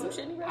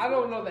 I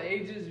don't know the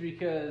ages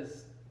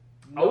because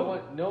no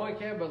one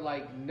can. But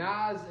like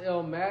Nas,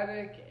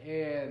 Illmatic,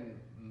 and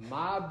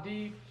Mobb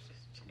Deep,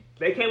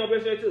 they came up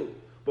yesterday too.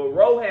 But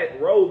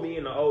Ro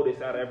being the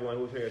oldest out of everyone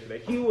who was here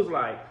yesterday, he was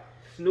like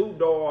Snoop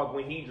Dogg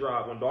when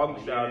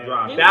Doggy Style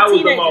dropped. That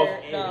was the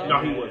most.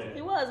 No, he wasn't.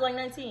 He was like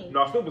 19.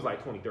 No, Snoop was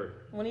like 23.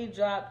 When he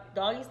dropped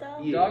Doggy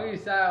Style? Yeah. Doggy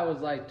Style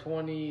was like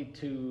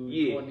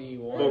 22,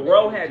 21. But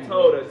Ro had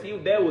told us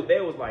that was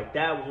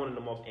one of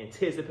the most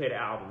anticipated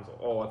albums of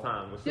all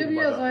time. Yeah, but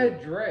he also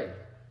had Dre.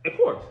 Of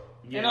course.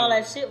 Yeah. And all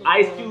that shit was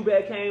Ice Cube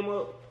had came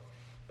up.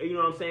 You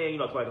know what I'm saying? You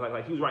know,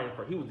 like he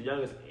was the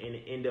youngest in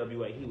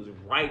NWA. He was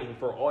writing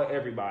for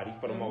everybody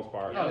for the most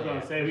part. I was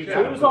gonna say we were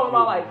talking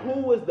about like who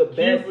was the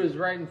best. Cube was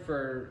writing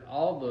for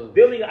all the.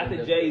 Then we got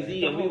to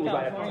Jay-Z, and we was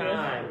like at the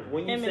time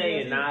when you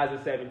saying Nas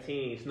is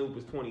 17, Snoop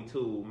was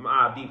 22,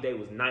 Mobb Deep they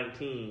was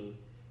 19.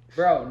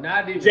 Bro,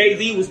 not even.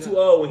 Jay-Z was too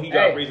old when he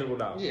dropped Reasonable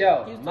Doubt.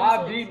 Yo,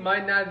 Mobb Deep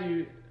might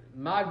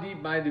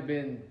have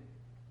been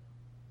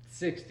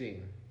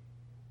 16.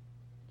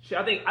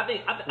 I think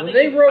when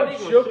they wrote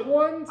Shook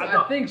Ones,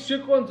 I think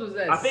Shook Ones was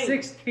at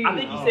 16. I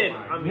think he said,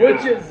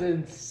 which is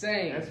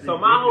insane. So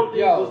my whole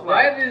thing was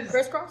like, that is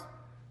crisscross.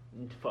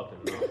 Fucking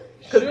no.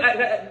 Because you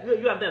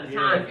have to have the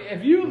time.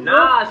 If you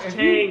Nas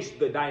changed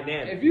the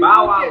dynamic.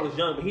 Bow Wow was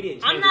young, but he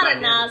didn't change I'm not the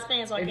dynamic. a Nas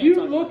fan, so I can't If you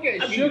talk look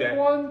about at Shook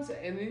Ones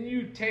and then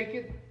you take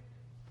it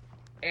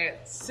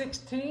at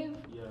 16,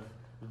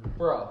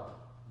 bro.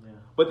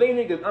 But they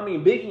niggas, I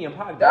mean, Biggie and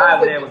Pac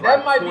died when they was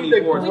like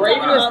 24.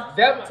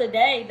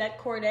 Today, that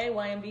Corday,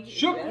 YMB,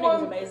 Shook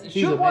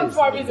One's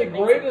might be the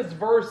greatest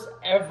verse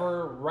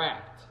ever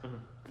rapped.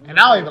 And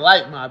I don't even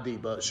like Mobb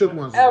Deep, but Shook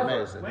Ones is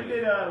amazing. When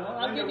did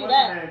I'll give you what's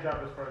that. his name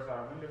drop his first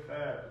album? When did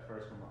Fab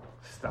first come out?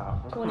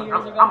 Stop. 20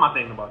 years ago. I'm not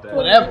thinking about that.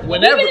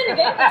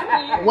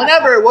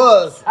 Whenever it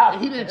was,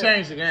 he didn't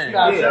change the game.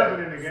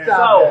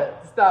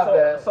 Stop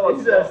that. So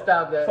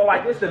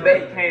like this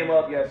debate came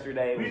up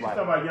yesterday. It was like,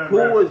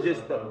 who was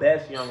just the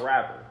best young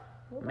rapper?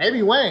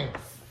 Maybe Wayne.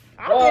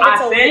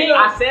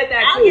 I said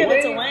that too. I'll give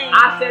it to Wayne.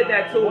 I said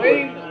that too.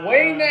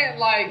 Wayne at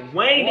like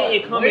Wayne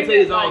didn't come into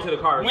his own to the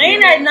Carter.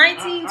 Wayne at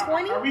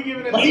 1920. Are we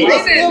giving it? But he was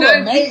still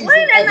amazing.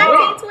 Wayne at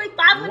 1920,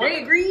 500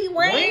 degree.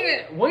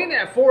 Wayne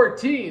at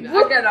 14. I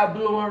got a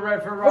blue and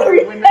red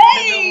Ferrari. When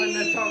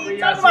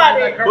talk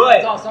about it.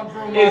 Talk about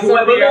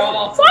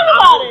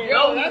it.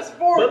 Yo, that's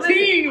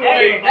 14.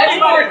 Wayne. That's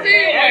 14.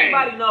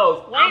 Everybody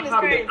knows. Wayne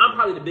I'm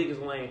probably the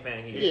biggest Wayne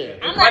fan here.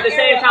 Yeah. At the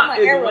same time,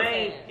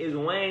 is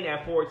Wayne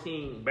at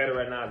 14 better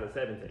at Nas at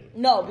 17?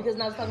 No, because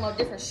Nas talking about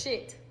different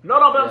shit.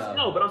 But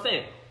I'm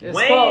saying It's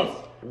Wayne.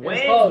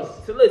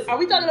 So listen, are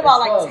we talking about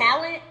like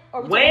talent, or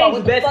are we talking about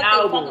what the fuck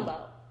they talking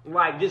about?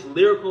 Like just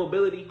lyrical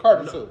ability.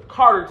 Carter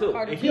too.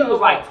 And he was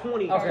like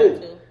 22.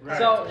 Okay. Right.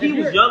 So he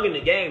was young in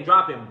the game,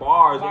 dropping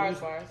bars.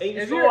 And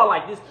you saw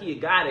like this kid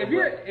got it.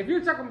 If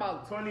you're talking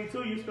about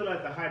 22, you still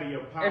at the height of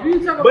your power. If you're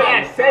talking but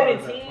about at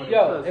 17,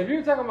 if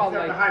you're talking about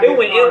like it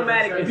went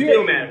Illmatic and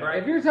Stillmatic, right?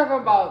 If you're talking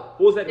about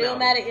what was that?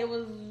 Illmatic, it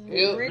was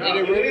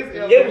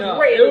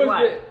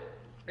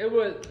it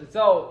was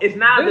so. It's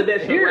not the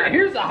best.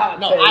 Here's a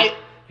hot take.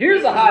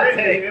 Here's a hot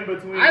take.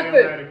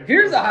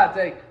 Here's a hot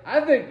take.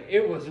 I think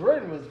It Was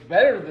Written was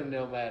better than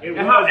Illmatic.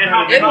 How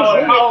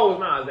old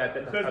was Nas at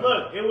that time? Because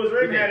look, It Was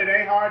Written It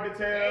Ain't Hard to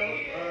Tell.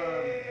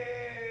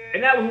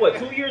 And that was what,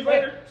 2 years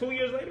later? 2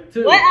 years later?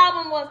 What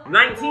album was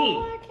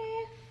 19?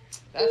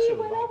 That shit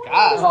was like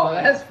God. Oh,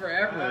 that's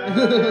forever.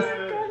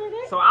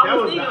 So I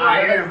was thinking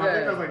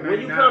like,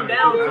 when you come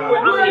down to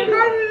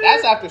it,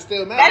 that's after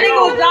Stillmatic. That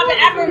nigga was dropping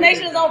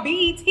affirmations on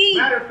BET.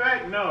 Matter of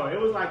fact, no, it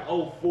was like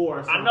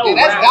 04. I know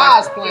that's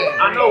God's plan.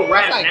 I know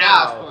rap like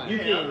now. You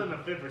can. In the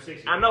 5th or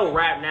 6th. I know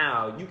rap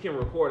now. You can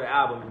record an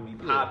album and be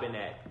popping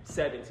at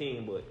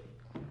 17, but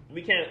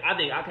we can't. I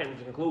think I came to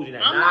the conclusion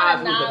that I'm not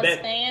a Nas was the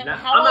best. fan. I'm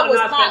How not old a was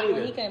Nas fan Pac when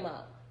either. he came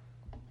out?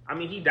 I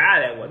mean, he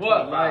died at what?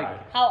 25.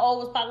 How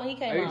old was Pac when he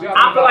came out?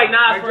 I feel like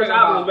Nas' first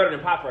album was better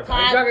than Pac first.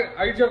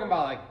 Are you talking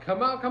about like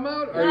come out?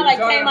 Or like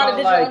came out of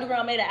Digital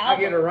Underground, made an album. I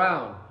Get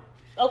Around.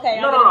 Okay.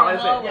 No.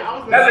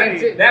 That's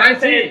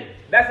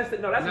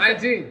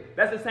 19.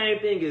 That's the same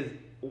thing as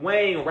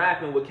Wayne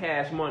rapping with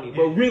Cash Money,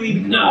 but really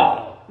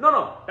no.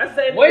 That's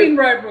the same. Wayne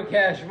rapping with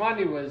Cash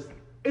Money was.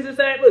 It's the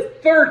same. Listen,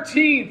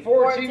 13,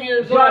 14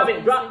 years old.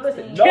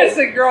 Listen, Kiss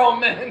a girl,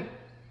 man.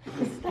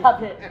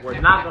 Stop it.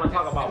 We're not gonna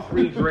talk about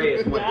free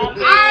dreads. I'm just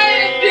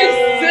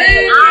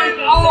saying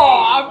it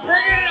all. I'm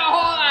bringing it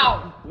all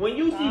out. When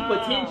you see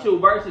potential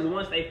versus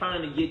once they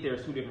finally get there,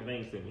 it's two different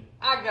things to me.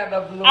 I got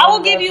a blue. I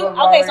will give you.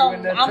 Okay, so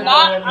I'm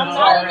not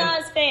a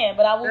Nas fan,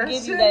 but I will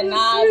give you that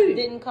Nas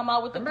didn't come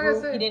out with the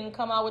group. He didn't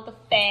come out with the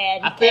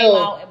fad. He came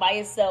out by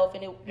himself,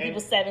 and he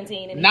was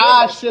 17. And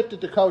Nas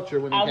shifted the culture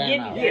when he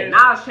came out. Yeah,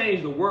 Nas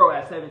changed the world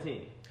at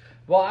 17.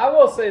 Well, I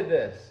will say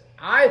this.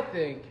 I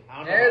think I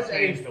don't know as about a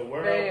change the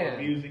world fan, or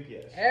music,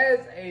 yes. as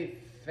a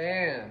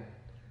fan,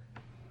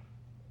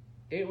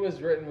 It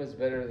Was Written was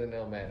better than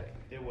Illmatic.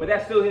 But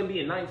that's still him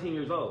being 19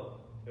 years old.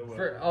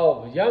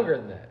 Younger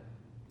than that.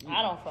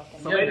 I don't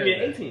fucking know. So maybe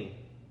being 18.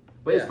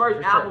 But his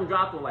first album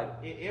dropped on like...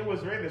 It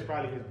Was Written is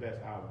probably his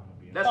best album.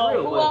 That's so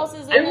real. Who else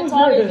is in the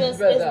top? Is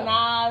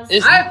Nas?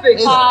 It's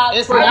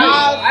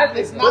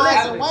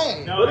Nas and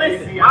Wayne. But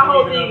listen, my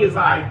whole thing is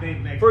like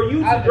for you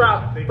to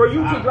drop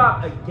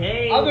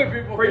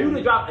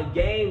a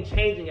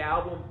game-changing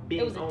album,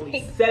 being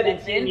only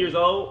 17 years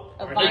old,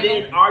 and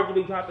then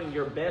arguably dropping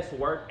your best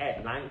work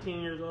at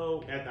 19 years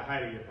old. At the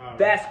height of your power.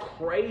 That's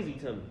crazy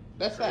to me.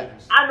 That's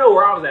facts. I know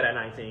where I was at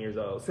 19 years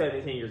old,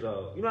 17 years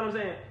old. You know what I'm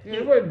saying? Yeah,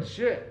 it wasn't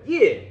shit.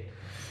 Yeah.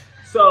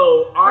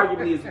 So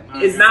arguably,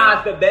 is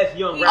Nas the best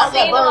young rapper?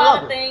 He's seen a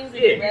lot of things.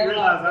 You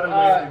realize I done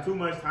wasted too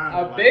much time.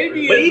 A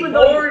baby is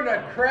born,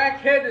 a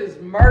crackhead is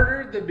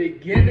murdered, the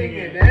beginning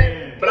and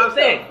end. But I'm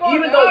saying,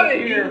 even though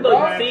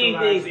you've seen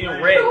things in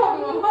red,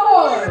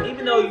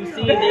 even though you've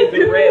seen things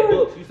in red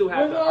books, you still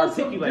have to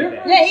articulate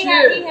that. Yeah,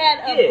 he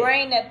had a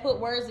brain that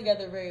put words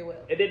together very well.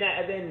 And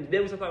then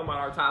we started talking about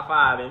our top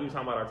 5, and we were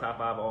talking about our top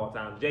 5 of all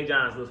time. Jay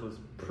John's list was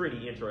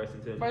pretty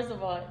interesting to me. First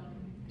of all,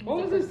 what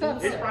was this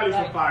top? It's probably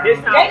some fire. This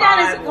top Jay John 5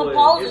 is a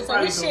composer, so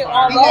his shit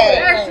all over.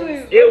 Actually,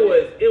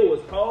 it was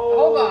cold.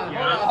 Hold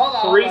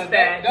on. 3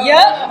 stacks.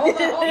 Yep.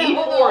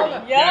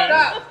 E40. Yep.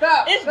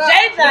 Stop. It's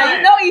Jay John.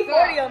 You know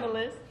E40 on the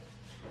list.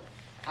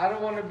 I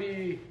don't want to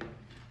be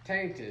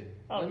tainted.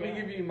 Let me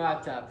give you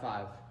my top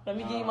 5. Let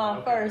me give you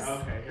mine first.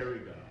 Okay, here we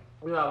go.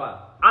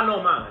 I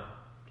know mine.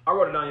 I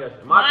wrote it down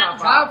yesterday. My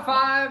top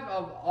 5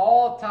 of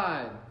all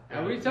time.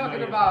 And we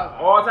talking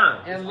about all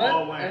time. And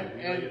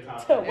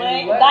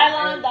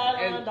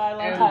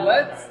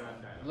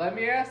let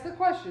me ask the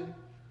question.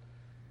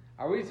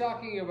 Are we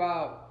talking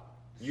about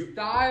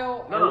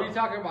style or are we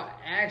talking about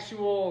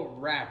actual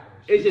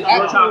rappers? It's just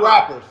actual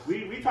rappers.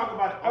 We talk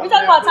about Are we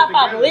talking about top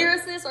 5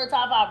 lyricists or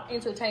top 5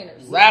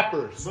 entertainers?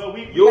 Rappers. But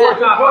your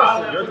top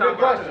 5. Your top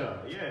question.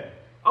 Yeah.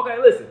 Okay,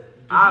 listen.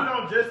 You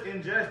don't just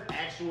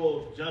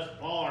actual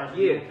bars.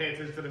 You don't pay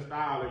attention to the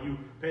style, or you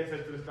pay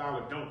attention to the style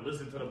and don't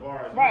listen to the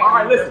bars. Right. All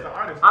right, listen.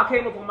 I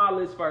came up with my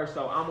list first,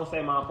 so I'm gonna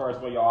say mine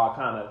first, but y'all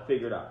kind of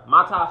figured out.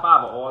 My top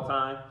 5 of all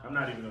time. I'm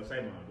not even gonna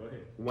say mine. Go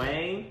ahead.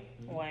 Wayne.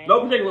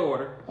 No particular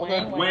order.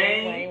 Okay.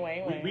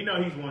 Wayne. We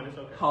know he's 1. It's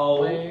okay.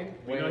 Hov.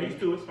 We know he's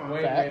 2. It's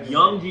fine.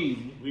 Young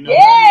Jeezy. We know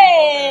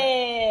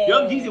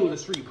Young Jeezy was a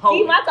street poet.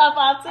 He's my top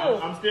 5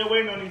 too. I'm still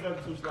waiting on these other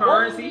 2 stars.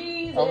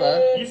 Currency.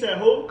 Okay. You said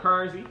who?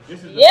 Currency.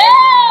 This is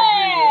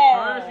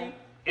Currency.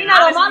 He's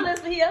not on my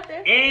list, but he up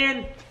there.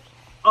 And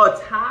a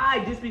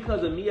tie, just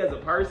because of me as a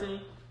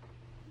person,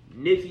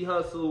 Nipsey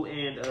Hussle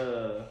and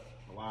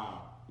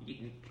wow.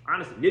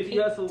 Honestly, Nipsey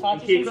Hussle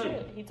and Kid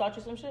Cudi. He taught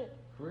you some shit.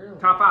 Really?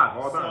 Top 5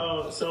 all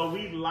time. So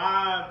we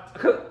live.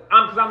 Because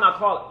I'm not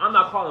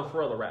calling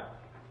Pharrell a rapper.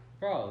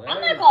 Bro,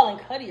 I'm not calling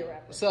Cudi a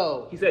rapper.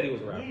 So he said he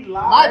was a rapper. We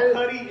live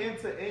Cudi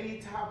into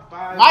any top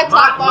 5. My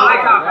top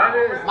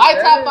 5. My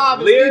top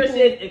 5 is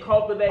lyricist and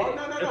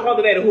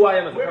cultivated who I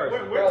am as a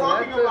person. We're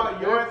talking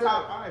about your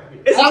top 5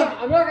 here.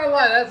 I'm not gonna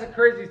lie, that's a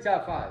crazy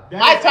top 5.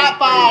 My top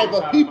 5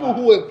 of people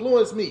who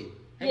influenced me.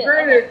 And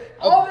granted,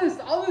 all this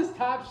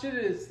top shit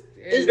is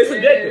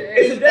subjective.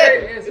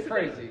 It's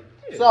crazy.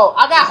 So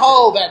I got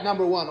Hov at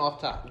number 1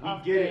 off top. We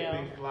get it,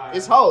 Big Fly.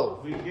 It's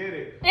Hov. We get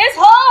it. It's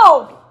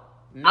Hov.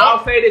 No.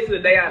 I'll say this to the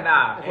day I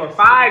die. For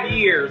 5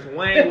 years,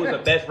 Wayne was the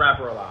best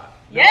rapper alive.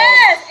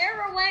 Yes,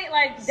 era Wayne,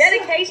 like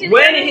dedication.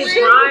 Wayne in his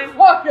prime.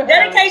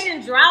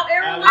 Dedication drought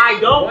era Wayne. I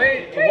don't.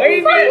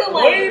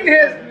 Wayne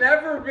has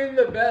never been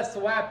the best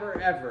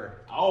rapper ever.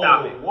 Oh,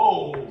 stop it.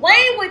 Whoa.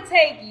 Wayne would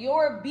take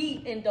your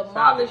beat and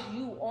demolish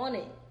you on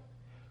it.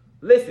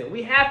 Listen,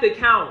 we have to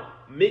count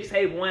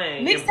Mixtape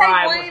Wayne.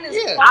 Mixtape Wayne is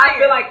fire. I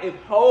feel like if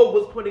Hov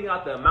was putting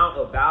out the amount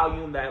of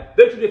volume that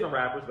they're 2 different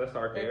rappers. Let's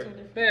start there.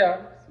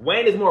 Yeah.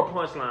 Wayne is more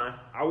punchline.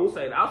 I will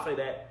say that. I'll say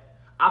that.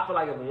 I feel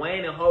like if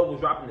Wayne and Hov was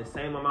dropping the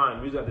same amount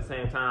of music at the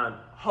same time,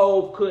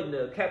 Hov couldn't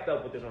have kept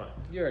up with this run.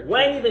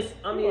 Wayne even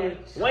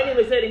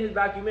said in his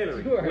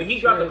documentary when he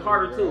dropped the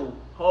Carter 2,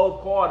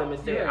 Hov called him and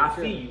said, "I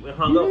see you," and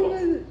hung up on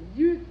him.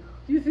 You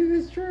think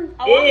this is true?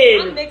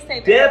 In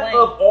depth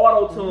of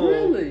auto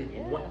tune. Really?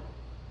 Yeah.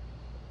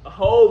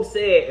 Hov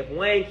said, "If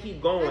Wayne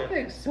keep going,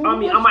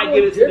 I might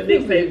give it to the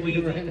mixtape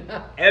Weezy.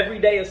 Every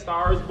day a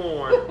star is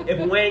born. If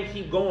Wayne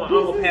keep going,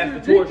 I'm gonna pass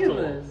the torch to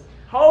him."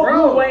 Hov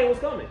knew Wayne was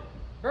coming.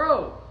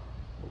 Bro,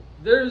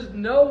 there's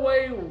no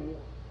way.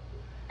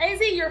 AZ,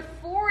 you're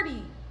 40.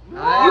 You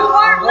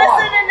weren't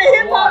listening to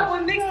hip hop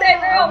when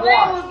Mixtape Era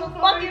Wayne was the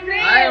fucking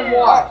man. I am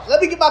washed.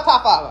 Let me get my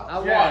top 5 out.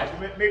 I'm Yeah,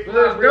 washed. make But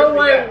there's bridge no the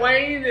way gap.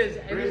 Wayne is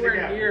Bridge the anywhere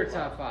gap. near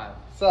top 5.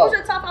 So, Who's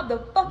your top 5? The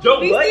fucking Joe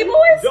Beastie Budden?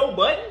 Boys? Joe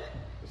Budden?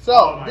 so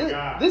Oh my this,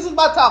 God. this is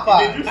my top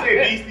Did you 5.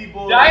 say Beastie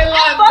Boys?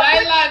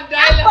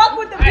 I fuck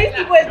with the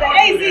Beastie Boys, but Don't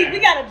hey, do Z, that. we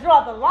gotta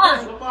draw the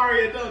line.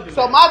 Samaria, don't do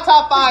So that. my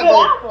top 5 Good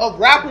album. of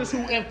rappers who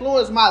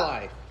influenced my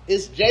life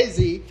is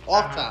Jay-Z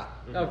off top.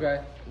 Okay.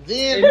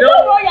 Then Did you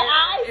roll your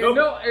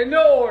eyes? In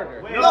no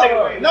order. Wait, No,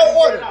 wait, no let him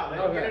order. Get it out. Let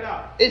him get it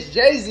out. it's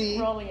Jay-Z.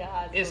 Rolling your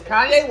eyes. It's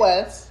Kanye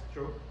West.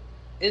 True.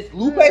 It's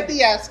Lupe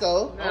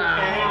Fiasco.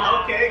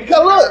 Okay.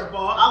 Because look,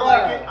 Curveball. I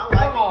like it. I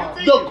like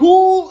it. the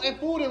cool and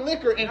food and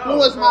liquor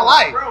influenced my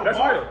life. Bro, That's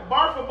bar, real.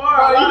 bar for bar.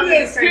 a lot Bro, of you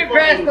didn't niggas skip can't fuck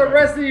past with the Lupe.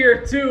 rest of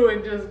your 2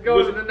 and just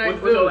go to the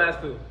next What's your 2.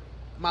 last 2?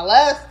 My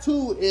last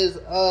 2 is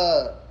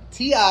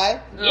T.I.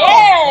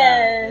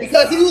 Yes.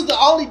 Because he was the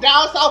only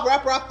down south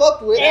rapper I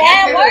fucked with. It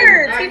had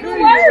words. He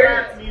knew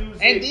words.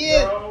 Music, And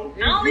then- bro.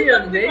 I only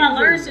fuck with people I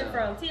learn shit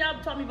from.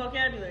 T.I. taught me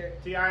vocabulary.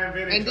 T.I.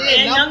 invented And trap. then-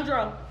 And Young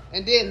Drum.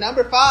 And then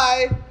number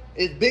 5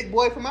 is Big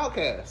Boy from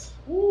Outkast.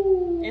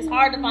 It's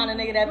hard to find a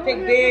nigga that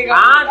pick big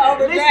Andre,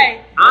 over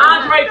Dre.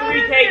 Andre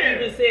 3K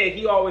even said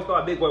he always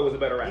thought Big Boy was a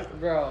better rapper.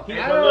 Bro, He-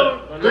 I but don't,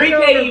 look, I 3K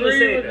don't even agree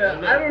said with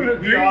that. I don't We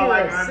agree all with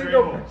like a Andre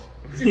single. more.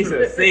 He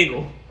said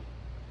single.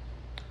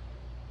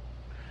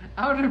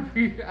 I don't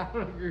agree with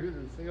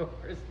a single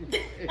person.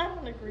 I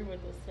don't agree with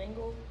a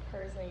single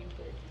person you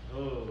pick.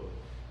 Oh,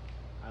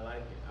 I like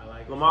it. I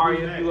like it. Lamar,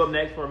 Who's if you up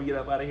next before we get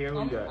up out of here, who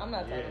I'm you got?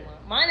 not talking Yeah.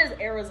 about. Mine is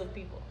eras of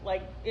people.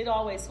 Like, it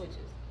always switches.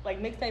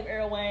 Like, mixtape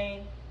era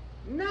Wayne,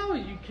 No,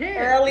 you can't.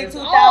 early It's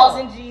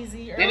 2000 all.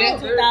 Jeezy, And early it-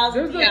 2000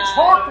 There's a T.I.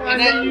 chalk line And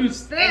that then- you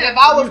stand. And if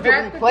I was you to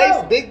have replace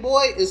go. Big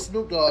Boy, it's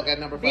Snoop Dogg at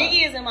number 5.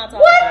 Biggie is in my top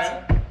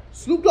What? 5.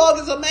 Snoop Dogg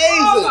is amazing.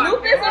 Oh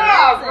Snoop is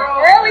God, amazing.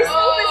 bro. Early Snoop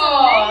is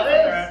Oh,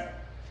 amazing. Okay.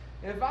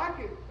 If I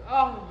could,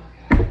 oh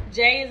my God.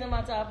 Jay is in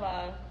my top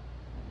 5.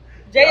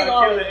 Jay is Y'all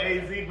always. killing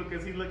AZ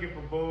because he looking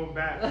for boom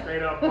back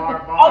straight up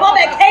bar. Oh, my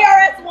bad.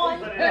 KRS One.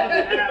 Put it on the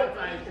ad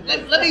type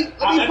shit. Let me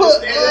I put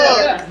understand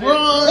that.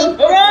 Run,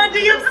 Run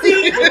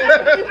DMC.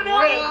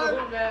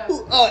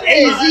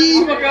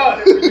 AZ.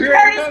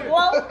 Curtis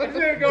Blow. It's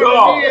gonna go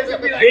Dog. to me. It's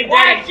gonna be like, Big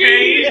why Daddy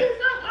she? Kane.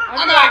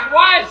 I'm like,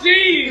 why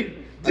she?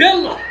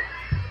 Dilla.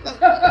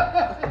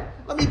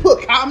 Let me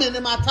put Common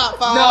in my top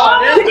 5.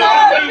 No, that's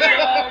not me.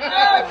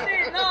 Oh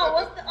shit! No,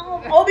 what's the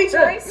Obi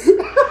Trace?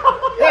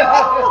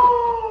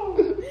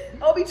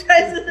 Obi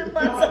Trace is in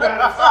my Y'all top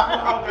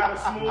 5. gotta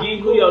smooth. Give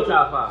who your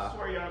top I 5.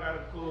 swear y'all gotta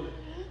cool it.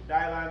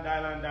 Dylan, and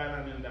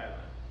Dylan.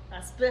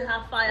 I spit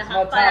hot fire, That's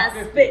hot my fire, top I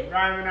 50. spit.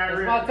 Rhyming that That's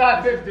rip. my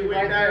top 50 With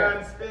right there.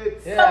 Dylan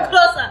spits. Yeah. Come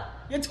closer.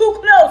 You're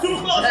too close. Too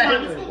close,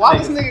 man. Why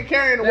this nigga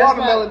carrying a That's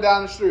watermelon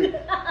down the street?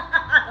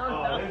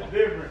 Oh, it's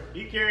different.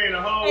 He carrying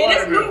a whole Hey,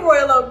 this new watermelon.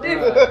 Royal look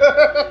different.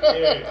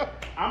 Yeah.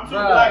 I'm too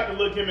Bruh. black to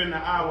look him in the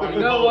eye while You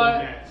he's know holding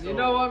what? that. You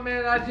know what,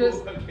 man? I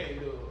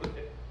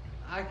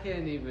Okay,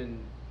 can't even.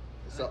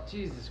 So-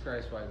 Jesus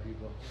Christ, white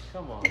people.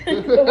 Come on.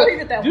 Where you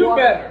get that Do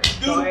water? better.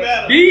 do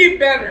better. Be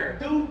better.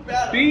 Do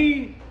better.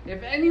 Be.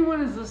 If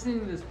anyone is listening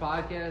to this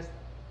podcast,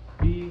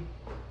 be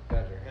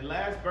better. And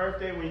last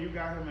birthday when you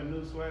got him a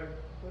new sweater,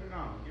 put it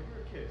on. Give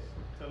her a kiss.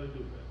 Tell her to do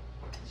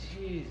better.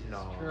 Jesus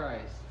No.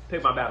 Christ.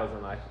 Pick my battles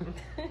in life.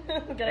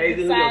 Gotta Hey, get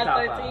who your size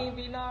top 13,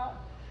 be not.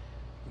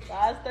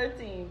 Size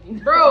 13, be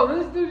not. Bro,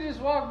 this dude just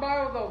walked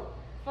by with a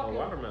Oh, fucking.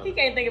 watermelon. He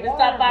can't think of his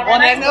top 5 On right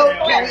that now.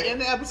 note, can we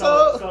end the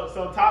episode?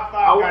 So top 5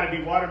 I wa- gotta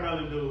be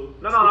watermelon dude.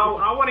 No,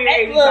 I want to hear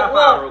Hey, AZ look, top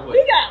 5 real look.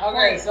 quick. We got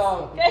Okay, points.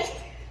 so. Okay.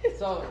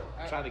 So.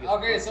 Trying to get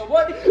Okay, some- so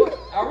what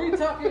are we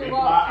talking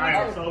about? I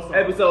am so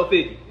sorry. Episode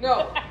 50.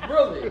 No,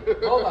 really.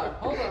 Hold on.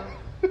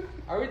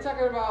 Are we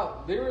talking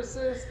about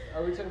lyricists?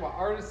 Are we talking about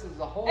artists as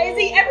a whole?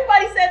 AZ,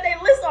 everybody said they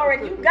list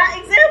already. You got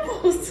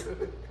examples.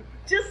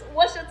 Just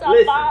what's your top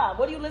Listen. 5?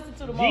 What do you listen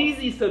to the most?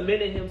 Jeezy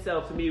submitted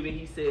himself to me when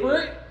he said,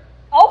 Crit.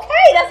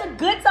 Okay, that's a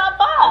good top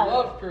 5. I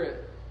love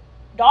Crit.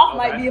 Dolph Okay.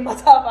 might be in my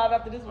top 5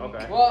 after this week.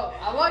 Okay. Well,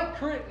 I like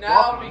Crit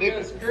now Fuck,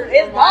 because niggas. Crit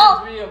It's reminds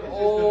Dolph. me of It's just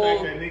the old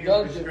fact that niggas be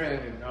Dungeon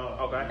stranded. Man. No.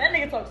 Okay. That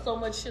nigga talks so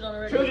much shit on the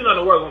radio. Children on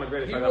the World, one of the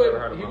greatest He songs I've ever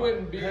heard wouldn't. of He my life.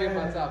 wouldn't be in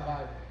my top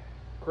 5.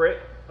 Crit?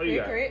 Who you Big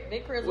got? Crit,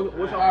 Big Crit.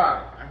 What's your All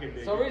right. I can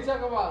dig So it. we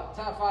talking about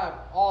top 5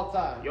 all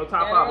time. Your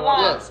top Dead 5 or all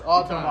alive? Yes,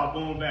 all We talking time. about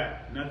boom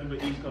back. Nothing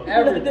but East Coast.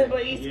 Nothing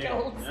but East Yeah,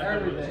 Coast. nothing but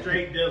Everything.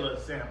 straight Dilla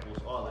samples,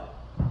 all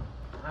that.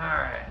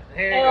 Alright,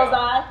 here you go.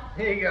 LSI,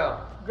 Here you go.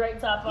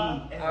 great top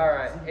 5.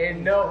 Alright,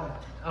 and no.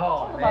 Oh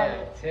Talk man,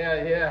 about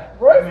yeah.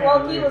 Royce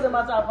Low-Key was in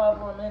my top 5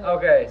 for a minute.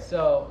 Okay,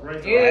 so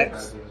Royce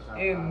it's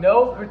Low-Key. in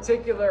no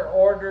particular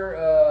order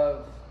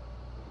of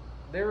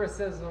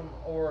lyricism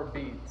or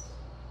beats.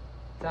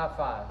 Top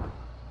 5.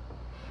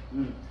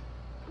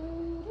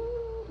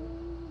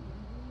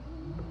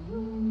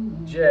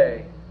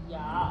 J.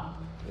 Yeah,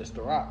 It's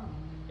The Rock.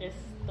 it's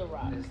The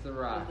Rock. It's The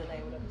Rock. Is the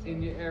name of the episode.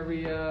 In your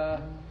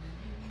area.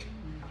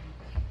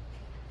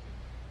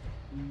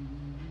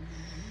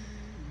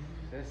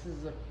 This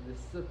is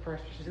a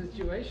pressure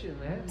situation,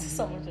 man.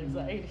 So much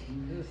anxiety.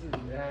 This is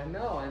I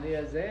know. I need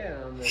a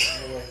Zan on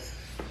this.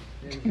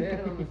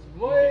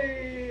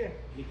 Boy.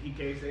 He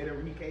can't say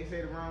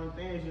the wrong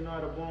things. You know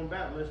how the boom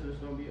bap listeners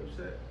gonna be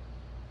upset.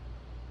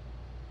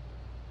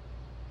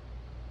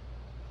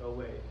 So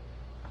wait.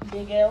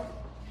 Big L.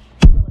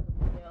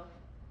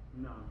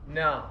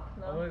 No.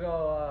 I'm gonna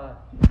go.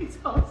 He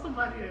told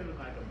somebody that looked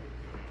like a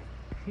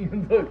big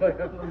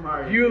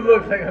You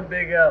look like a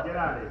big L. Get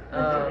out of here.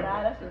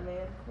 That's your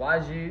man.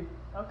 YG.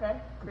 Okay,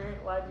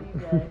 great.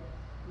 YG.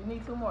 You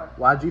need 2 more.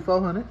 YG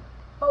 400.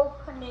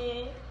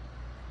 400.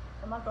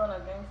 Am I throwing a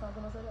gang song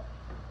when I say that?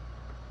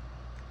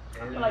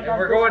 And, like and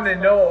we're going in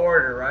no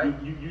order, right?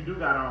 You do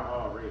got on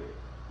already.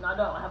 No, I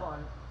don't. I have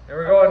on. And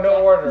we're going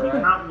no order, Keep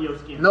right? counting your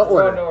skin. No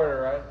We're order. going no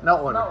order, right? No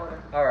order. No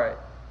order. All right.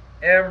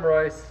 M.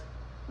 Royce.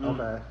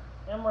 Okay.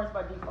 And worse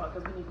by default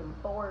because we need them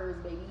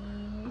 4s,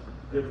 baby.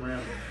 Good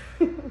round.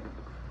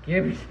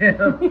 Give me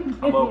them.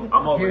 I'm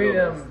over Give me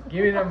those. them.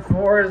 Give me them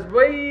 4s,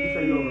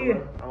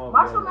 boy.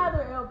 Marshall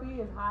Mathers LP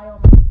is high on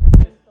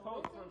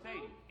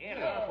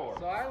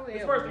So I only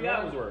His have first 3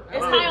 albums were.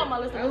 It's high on my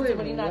list I of only music,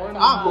 but he's have not. one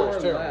top. more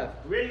terrible. left.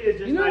 Really, it's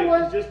just You know like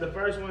what? it's just the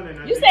first one.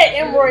 And You said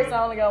M. Royce,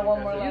 I only got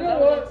one more left. You know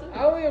what? I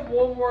only have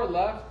one more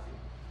left.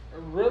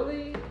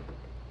 Really?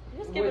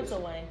 Just give it to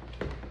Wayne.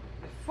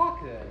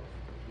 Fuck that.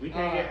 We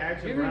can't get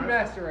Action Give me Bronson.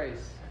 Master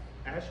Ace.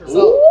 Asher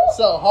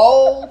So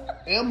Hove,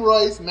 M.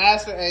 Royce,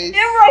 Master Ace. M.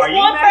 Royce,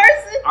 one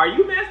person. Are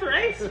you Master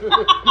Ace?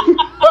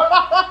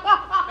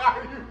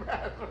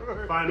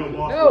 Final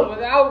boss.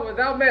 No,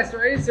 without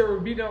Master Ace, there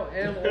would be no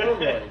M or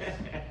Royce.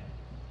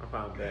 I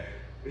found that.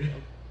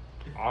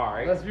 All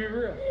right. Let's be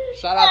real.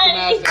 Shout out to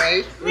Master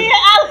Ace. Me and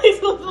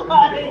Alex was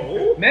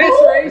like,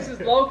 Master Ace is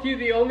low-key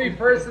the only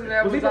person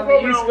that was he on the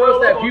performing East on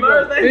Coast that World people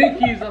on Thursday? think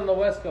he's on the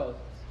West Coast.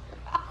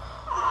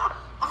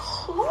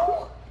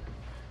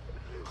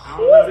 I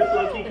don't know. This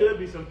low-key could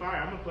be some fire.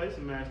 I'm gonna play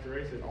some Master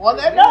Ace. On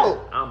that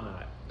note, I'm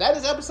not. that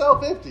is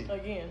episode 50.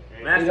 again.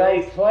 You Master don't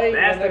Ace. play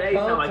when Master it Ace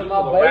sound comes like to you my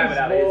gonna rap it bass,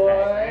 out of his boy.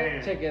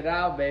 hat. Check it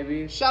out,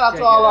 baby. Shout out Check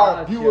to all it our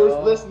out, viewers,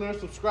 y'all. listeners,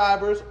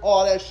 subscribers,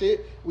 all that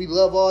shit. We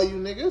love all you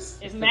niggas.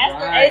 If It's the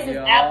Master ride, Ace's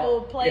y'all.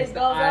 Apple Place It's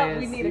goes the up,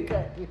 we INC. need a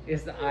cut.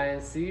 It's the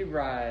INC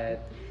ride.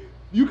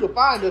 You can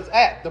find us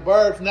at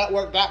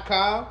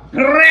theburbsnetwork.com.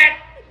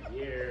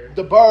 Yeah.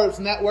 The Burbs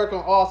Network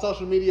on all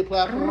social media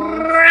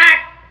platforms.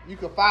 You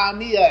can find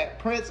me at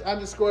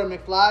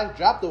Prince_McFly.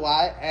 Drop the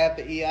Y, add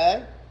the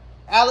EI.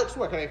 Alex,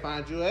 where can they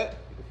find you at?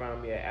 You can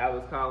find me at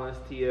Alex Collins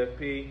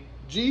TFP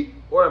G.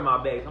 or in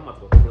my bags. I'm about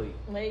to go to sleep.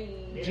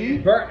 Hey. G.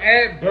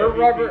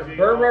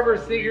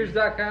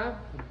 BurnRubberSneakers.com.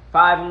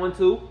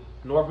 512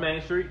 North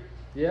Main Street.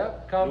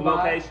 Yep, come New by.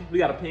 location. We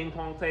got a ping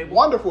pong table.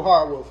 Wonderful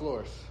hardwood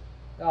floors.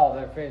 Oh,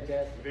 they're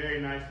fantastic. Very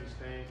nicely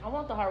stained. I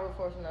want the hardwood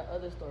force from that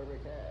other store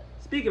Rick had.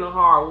 Speaking of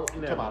hard,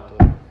 Come out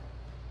to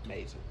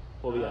amazing.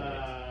 what we got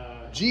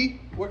next? G,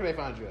 where can they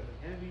find you at?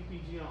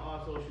 MVPG on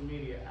all social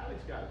media.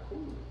 Alex got a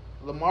cool.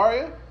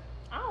 Lamaria?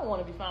 I don't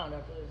want to be found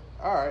after this.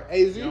 All right.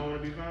 AZ? You don't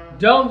want to be found?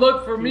 Don't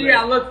look for me,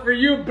 I look for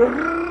you. AKA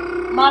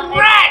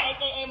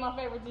my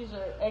favorite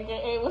t-shirt.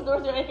 AKA, what's the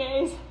rest of your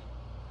AKAs?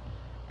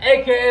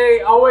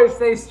 AKA always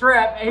stay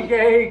strapped.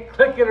 AKA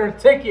click it or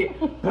ticket.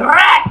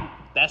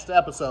 That's the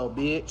episode,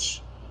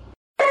 bitch.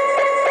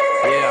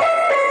 Yeah.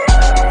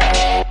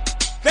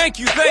 Thank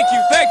you.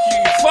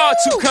 You're far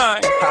too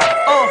kind.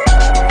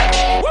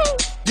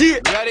 Yeah.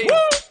 Ready?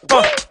 Let's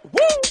go.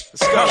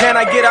 Can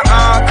I get an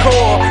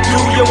encore? Do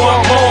you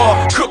want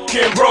more? Cook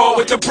and roll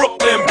with the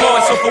Brooklyn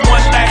boys. So for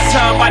one last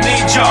time, I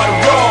need y'all to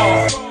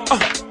roll.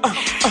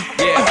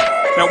 Yeah.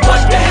 Now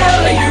what the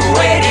hell are you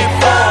waiting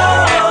for?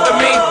 After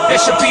me, there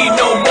should be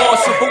no more.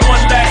 So for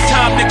one last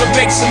time, nigga,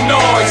 make some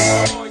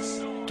noise.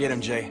 Get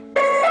him, Jay.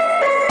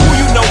 Who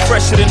you know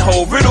fresher than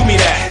Ho? Riddle me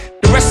that.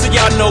 The rest of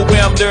y'all know where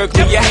I'm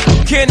lyrically at.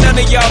 Can none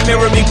of y'all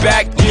mirror me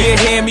back? Yeah,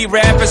 hear me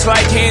rap, it's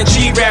like hand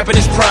G rapping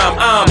his prime.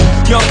 I'm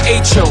young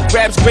H.O.,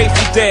 raps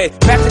Grateful Dead.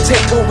 Back to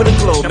take over the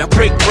globe, now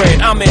break bread.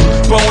 I'm in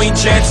Boeing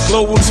Jets,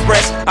 Global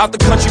Express. Out the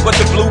country, but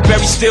the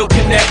blueberries still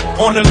connect.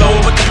 On the low,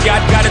 but the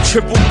yacht got a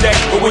triple deck.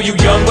 But when you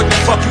young, what the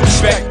fuck you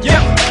expect?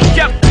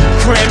 Yep.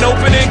 Grand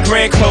opening,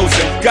 grand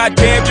closing.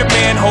 Goddamn your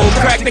manhole,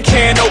 crack the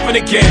can open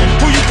again.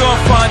 Who you gonna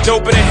find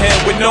open a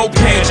hand with no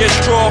pen? Just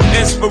draw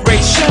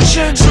inspiration.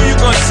 Who you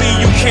gonna see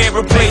you can't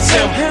replace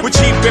him with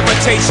cheap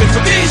imitations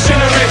of these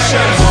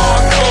generations?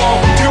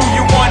 Hardcore, do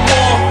you want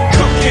more?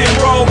 Cook and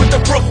roll with the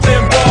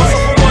Brooklyn boys.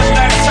 So for one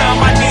last time,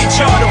 I need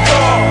y'all to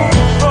roll.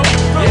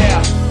 Yeah.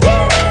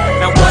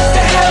 Now what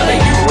the hell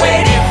are you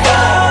waiting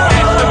for?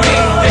 After me,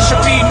 there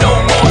should be no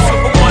more.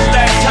 So for one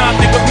last time,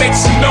 nigga, make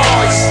some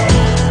noise.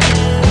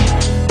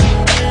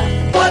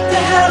 What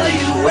the hell are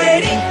you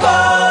waiting for?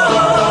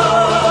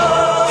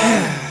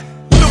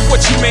 Look what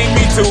you made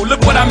me do. Look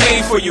look what I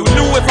made for you.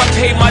 Knew if I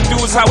paid my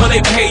dues, how will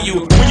they pay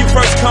you? When you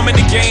first come in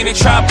the game, they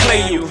try to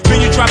play you.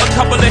 Then you drop a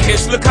couple of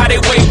hits, look how they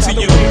wave to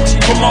you.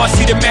 From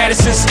Marcy to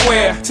Madison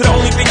Square, to the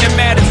only thing that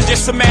matters is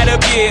just a matter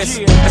of years.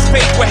 As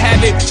fate would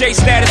have it, J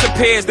status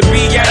appears to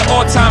be at an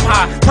all-time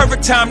high.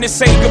 Perfect time to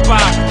say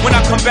goodbye. When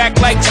I come back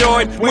like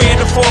Jordan, we're in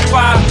the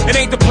 4-5. It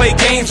ain't to play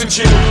games with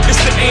you, it's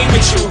to aim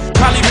at you,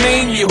 probably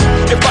maim you.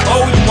 If I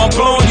owe you, I'm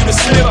blowing you to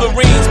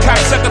smithereens.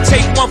 Cocksucker,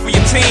 take one for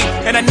your team,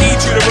 and I need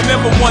you to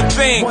remember one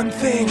thing.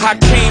 I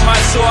came, I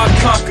saw, I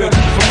conquered.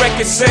 From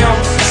record sales,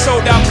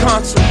 sold out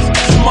concerts.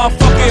 So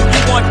motherfucker, if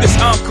you want this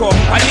encore,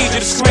 I need you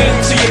to scream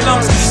till your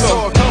lungs are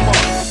sore.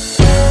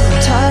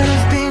 I'm tired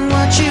of being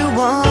what you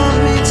want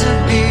me to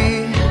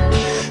be,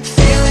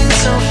 feeling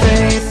so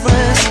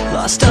faithless,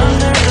 lost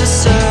under the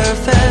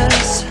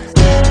surface.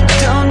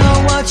 Don't know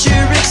what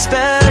you're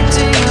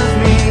expecting of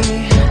me,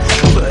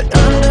 but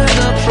under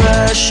the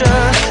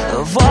pressure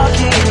of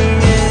walking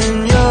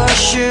in your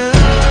shoes,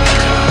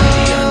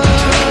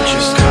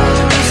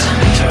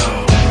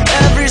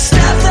 every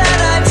step that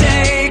I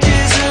take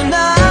is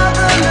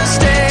another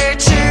mistake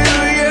to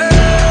you.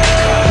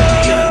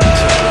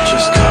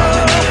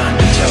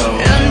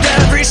 And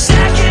every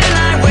second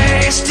I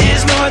waste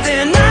is more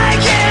than I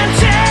can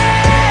take.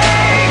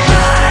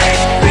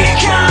 I've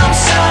become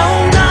so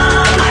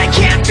numb, I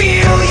can't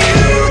feel you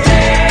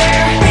there.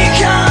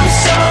 Become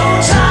so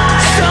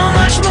tired, so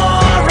much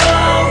more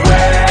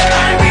aware.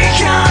 I'm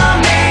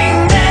becoming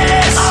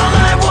this. All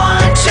I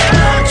want to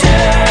do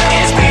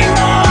is be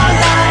more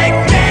like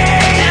me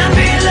and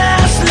be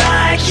less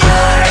like you.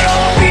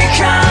 I've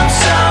become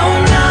so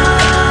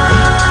numb.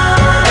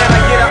 Can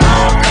I get an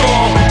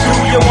encore? Do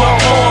you want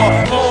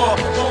more?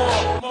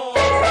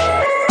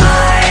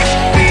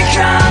 I've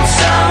become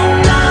so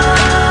numb.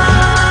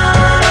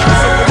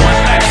 So for one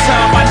last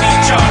time, I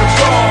need y'all to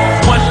roll.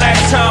 One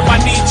last time, I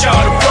need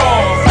y'all to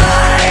roll.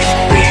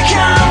 I've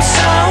become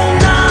so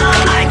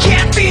numb, I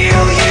can't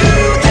feel you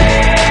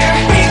there.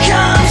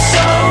 Become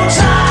so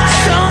tired,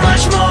 so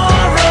much more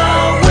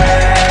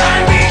aware.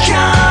 I'm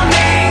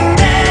becoming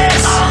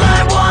this. All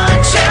I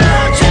want to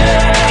do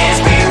is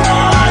be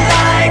more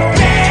like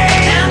me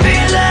and be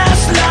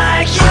less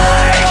like you.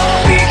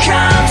 I've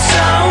become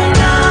so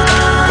numb.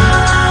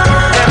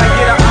 Can I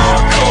get an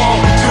encore?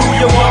 Do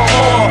you want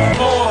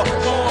more?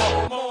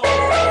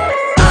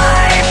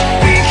 I've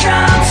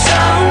become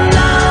so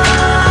numb.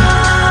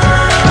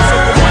 So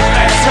for one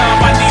last time,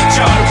 I need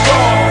y'all to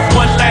roll.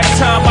 One last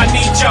time, I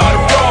need y'all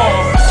to roll.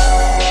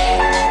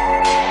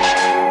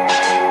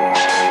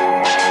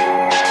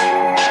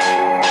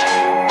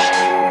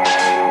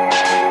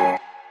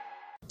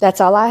 That's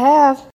all I have.